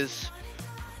 giveaways,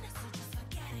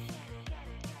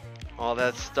 all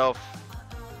that stuff.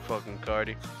 Fucking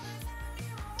Cardi.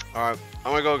 Alright,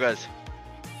 I'm gonna go, guys.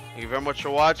 Thank you very much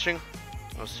for watching.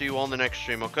 I'll see you all in the next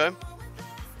stream, okay?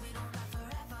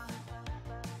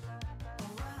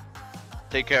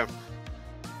 Take care.